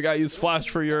 The other guy used flash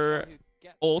for your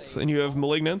ult, and you have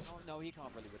Malignance.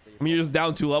 I mean, you're just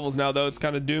down 2 levels now, though. It's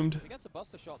kind of doomed. He gets a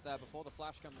buster shot there before the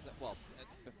flash comes. Well,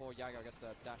 before Yagao gets to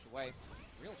dash away.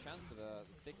 Real chance of a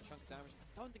big chunk of damage.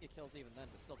 I don't think it kills even then,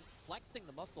 but still just flexing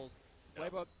the muscles.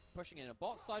 Weibo pushing in a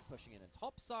bot side, pushing in a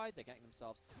top side. They're getting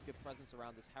themselves good presence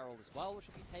around this Herald as well, which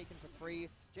will be taken for free.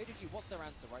 JDG, what's their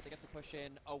answer, right? They get to push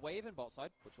in a wave in bot side,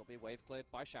 which will be wave cleared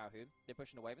by Xiaohu. They're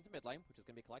pushing a wave into mid lane, which is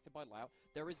going to be collected by Lao.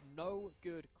 There is no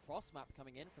good cross map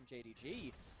coming in from JDG.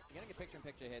 You're getting a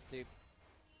picture-in-picture here too.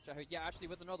 Xiaohu, yeah, actually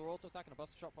with another auto attack and a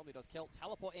buster shot probably does kill.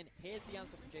 Teleport in, here's the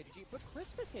answer from JDG, but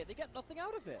Crisp is here. They get nothing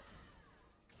out of it.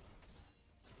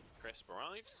 Crisp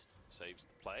arrives, saves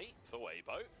the play for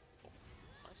Weibo.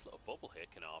 Nice little bubble here,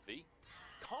 Kanavi.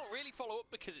 Can't really follow up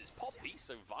because it's Poppy,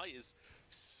 so Vi's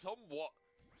somewhat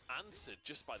answered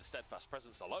just by the steadfast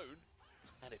presence alone.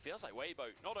 And it feels like Weibo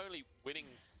not only winning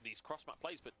these cross-map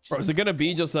plays, but Bro, is it gonna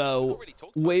be just a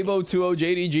Weibo 2-0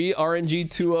 JDG, RNG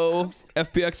 2-0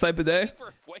 FPX type of day?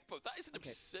 That is an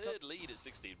absurd lead at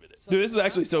 16 minutes. Dude, this is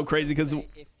actually so crazy because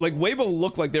like Weibo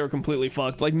looked like they were completely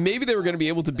fucked. Like maybe they were gonna be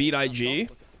able to beat IG,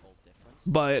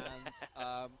 but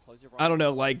I don't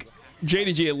know. Like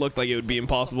JDG, it looked like it would be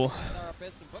impossible.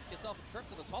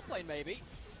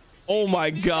 Oh my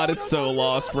god, it's so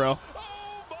lost, bro.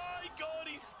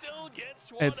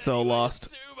 It's so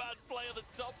lost.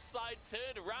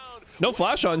 No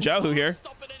flash on Xiaohu here.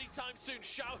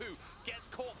 Xiaohu gets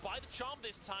caught by the charm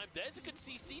this time. There's a good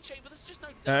CC chain, but there's just no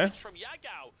damage from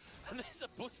Yagao. And there's a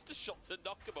buster shot to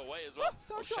knock him away as well.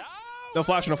 No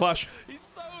flash, no flash.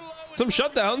 Some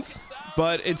shutdowns,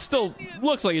 but it still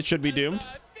looks like it should be doomed.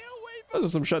 Those are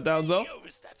some shutdowns, though.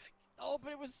 Oh,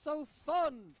 but it was so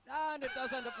fun. And it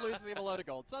does end up losing them a load of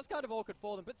gold. So that's kind of awkward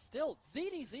for them. But still,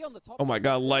 ZDZ on the top. Oh my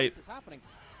god, light. Is happening.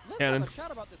 Let's Cannon. have a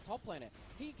chat about this top laner.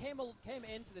 He came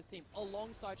into this team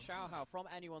alongside Xiaohao from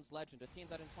Anyone's Legend, a team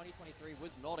that in 2023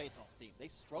 was not a top team. They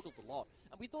struggled a lot.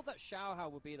 And we thought that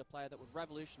Xiaohao would be the player that would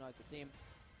revolutionize the team.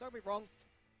 Don't be wrong.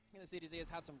 You know, ZDZ has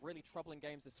had some really troubling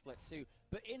games this split too.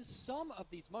 But in some of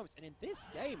these moments, and in this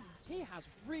game, he has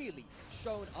really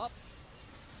shown up.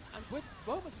 And with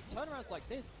moments of turnarounds like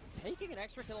this, taking an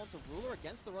extra kill onto Ruler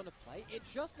against the run of play, it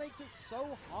just makes it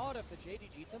so harder for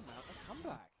JDG to mount a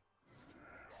comeback.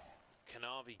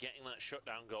 Kanavi getting that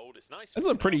shutdown gold. It's nice. This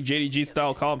is a pretty JDG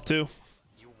style comp too.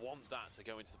 You want that to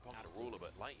go into the pocket of Ruler,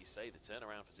 but like you say, the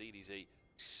turnaround for ZDZ,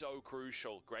 so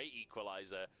crucial. Great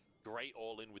equalizer, great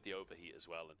all-in with the overheat as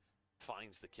well, and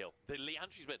finds the kill. The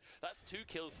Liantry's been, that's 2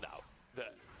 kills now. The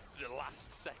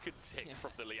last second tick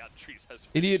from the Liantry's has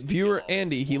Idiot viewer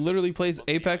Andy. He literally plays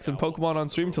Apex and Pokemon on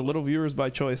stream to little viewers by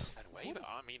choice.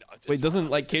 Wait, doesn't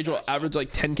like Casual average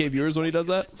like 10k viewers when he does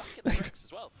that?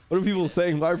 What are people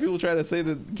saying? Why are people trying to say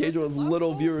that Casual has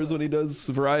little viewers when he does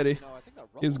variety?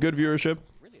 He has good viewership.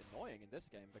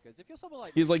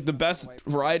 He's like the best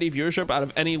variety viewership out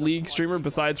of any league streamer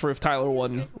besides for if Tyler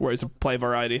won where to play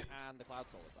variety. And the Cloud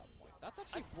Soul at that point. That's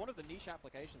actually one of the niche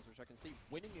applications which I can see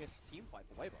winning this team fight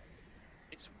for Weibo.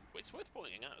 It's worth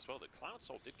pointing out as well that Cloud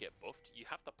Soul did get buffed. You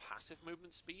have the passive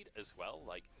movement speed as well.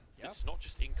 Like, it's not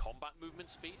just in combat movement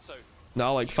speed. So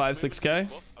now like 5-6k.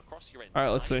 All right,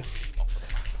 let's see.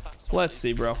 Let's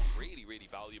see, bro. Really, really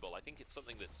valuable. I think it's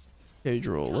something that's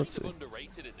Casual. Let's see.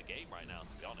 underrated in the game right now,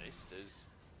 to be honest. As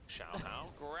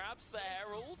Xiaohao grabs the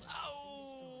Herald.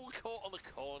 Oh, caught on the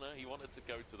corner. He wanted to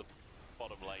go to the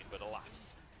bottom lane, but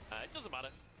alas. It doesn't matter.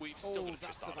 We've still got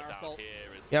Tristana down here.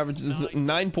 He averages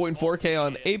 9.4k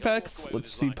on Apex.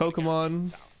 Let's see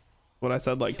Pokemon. What I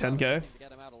said, like 10k. To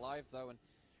get him out alive though, and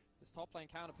this top lane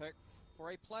counter pick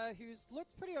for a player who's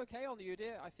looked pretty okay on the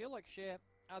UD. I feel like Sheer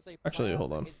as a player, actually,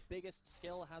 hold on. His biggest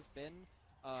skill has been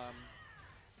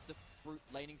just brute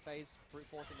laning phase, brute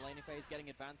forcing laning phase, getting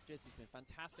advantages. He's been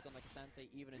fantastic on like Asante,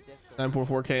 even in difficult.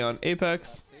 9.4k on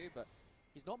Apex. But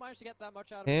he's not managed to get that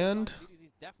much out of him. He's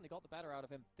definitely got the better out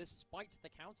of him, despite the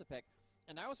counter pick.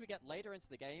 And now as we get later into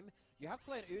the game, you have to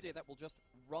play an Udyr that will just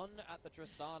run at the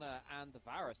Tristana and the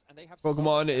Varus, and they have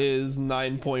Pokemon is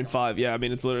 9.5. Yeah, I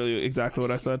mean, it's literally exactly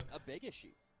what I said. A big issue.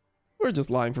 We're just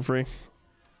lying for free.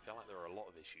 I feel like there are a lot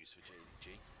of issues for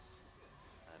JDG.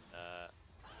 And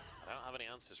I don't have any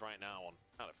answers right now on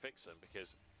how to fix them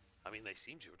because, I mean, they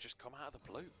seem to have just come out of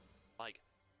the blue. Like,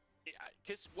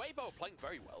 because Weibo are playing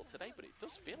very well today, but it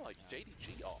does feel like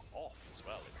JDG are off as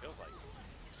well. It feels like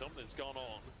something's gone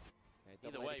on.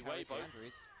 Either way, Weibo,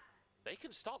 they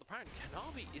can start the parent.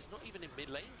 Kanavi is not even in mid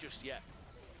lane just yet.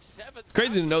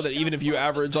 Crazy to know that even if you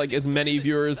average like as many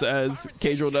viewers as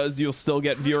Cadrill does, you'll still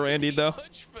get viewer Andy though.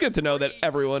 Good to know that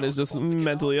everyone is just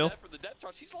mentally ill.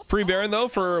 Free Baron though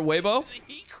for Weibo.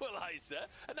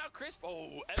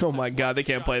 Oh my god, they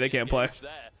can't play. They can't play.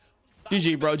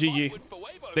 GG, bro. GG.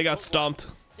 They got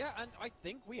stomped.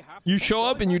 You show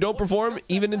up and you don't perform,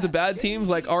 even into bad teams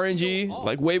like RNG,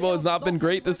 like Weibo has not been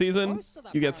great this season,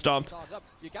 you get stomped.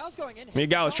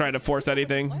 Yagao is trying to force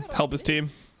anything, help his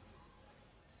team.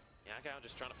 Yagao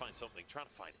just trying to find something, trying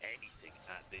to find anything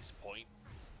at this point.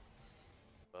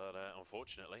 But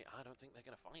unfortunately, I don't think they're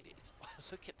going to find it.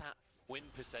 Look at that win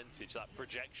percentage, that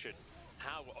projection.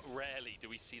 How rarely do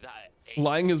we see that at 8?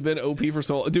 Lying has been OP for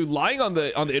so long. Dude, lying on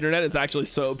the internet is actually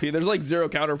so OP. There's like zero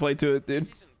counterplay to it, dude.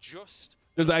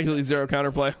 There's actually zero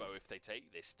counterplay.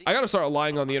 I gotta start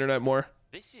lying on the internet more.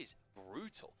 This is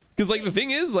brutal. Because like the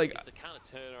thing is, like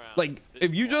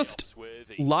if you just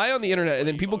lie on the internet and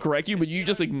then people correct you, but you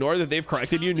just ignore that they've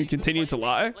corrected you and you continue to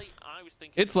lie,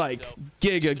 it's like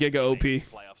giga OP.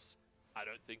 I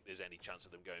don't think there's any chance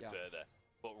of them going further.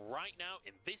 But right now,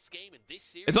 in this game, in this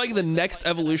series, it's like the next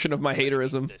evolution of my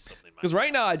haterism. Because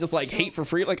right now, I just like hate for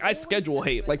free. Like I schedule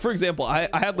hate. Like for example, I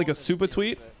had like a super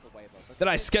tweet that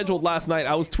I scheduled last night.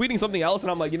 I was tweeting something else,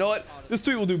 and I'm like, you know what? This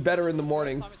tweet will do better in the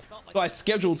morning. So I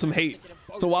scheduled some hate.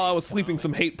 So while I was sleeping,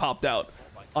 some hate popped out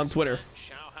on Twitter.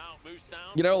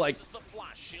 You know, like,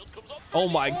 oh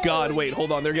my god, wait,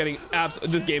 hold on. They're getting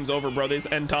this game's over, bro. They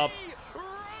just end top.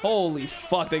 Holy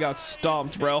fuck, they got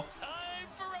stomped, bro.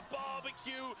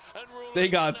 They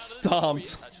got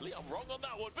stomped.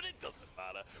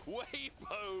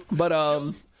 But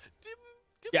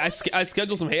yeah, I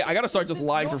schedule some hate. I gotta start just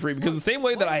lying for free, because the same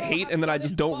way that I hate and then I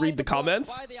just don't read the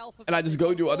comments and I just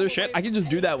go do other shit, I can just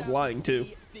do that with lying too.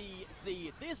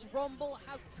 This rumble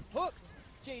has cooked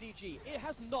JDG. It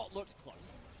has not looked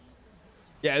close.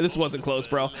 Yeah, this wasn't close,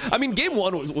 bro. I mean, game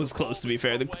one was close, to be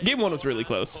fair. Game one was really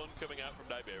close.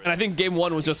 And I think game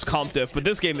one was just comp diff, but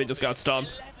this game they just got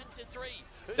stomped.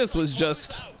 This was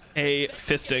just a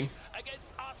fisting.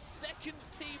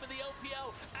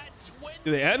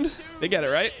 Do they end? They get it,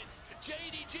 right?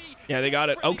 Yeah, they got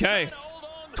it. Okay.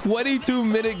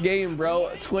 22-minute game, bro.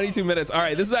 22 minutes. All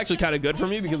right, this is actually kind of good for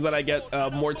me, because then I get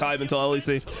more time until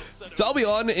LEC. So I'll be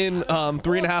on in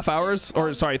 3.5 hours,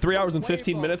 or sorry, 3 hours and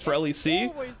 15 minutes for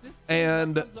LEC.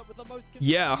 And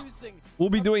yeah, we'll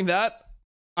be doing that.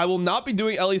 I will not be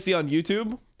doing LEC on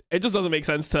YouTube. It just doesn't make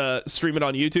sense to stream it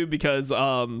on YouTube, because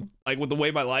like with the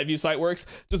way my live view site works,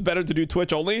 just better to do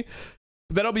Twitch only.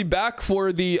 Then I'll be back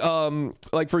for the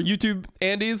like for YouTube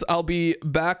Andes, I'll be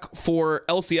back for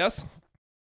LCS.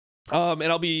 And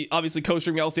I'll be obviously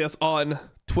co-streaming LCS on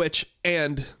Twitch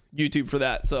and YouTube for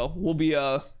that. So we'll be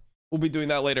doing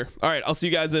that later. All right, I'll see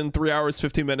you guys in 3 hours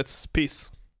 15 minutes.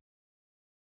 Peace.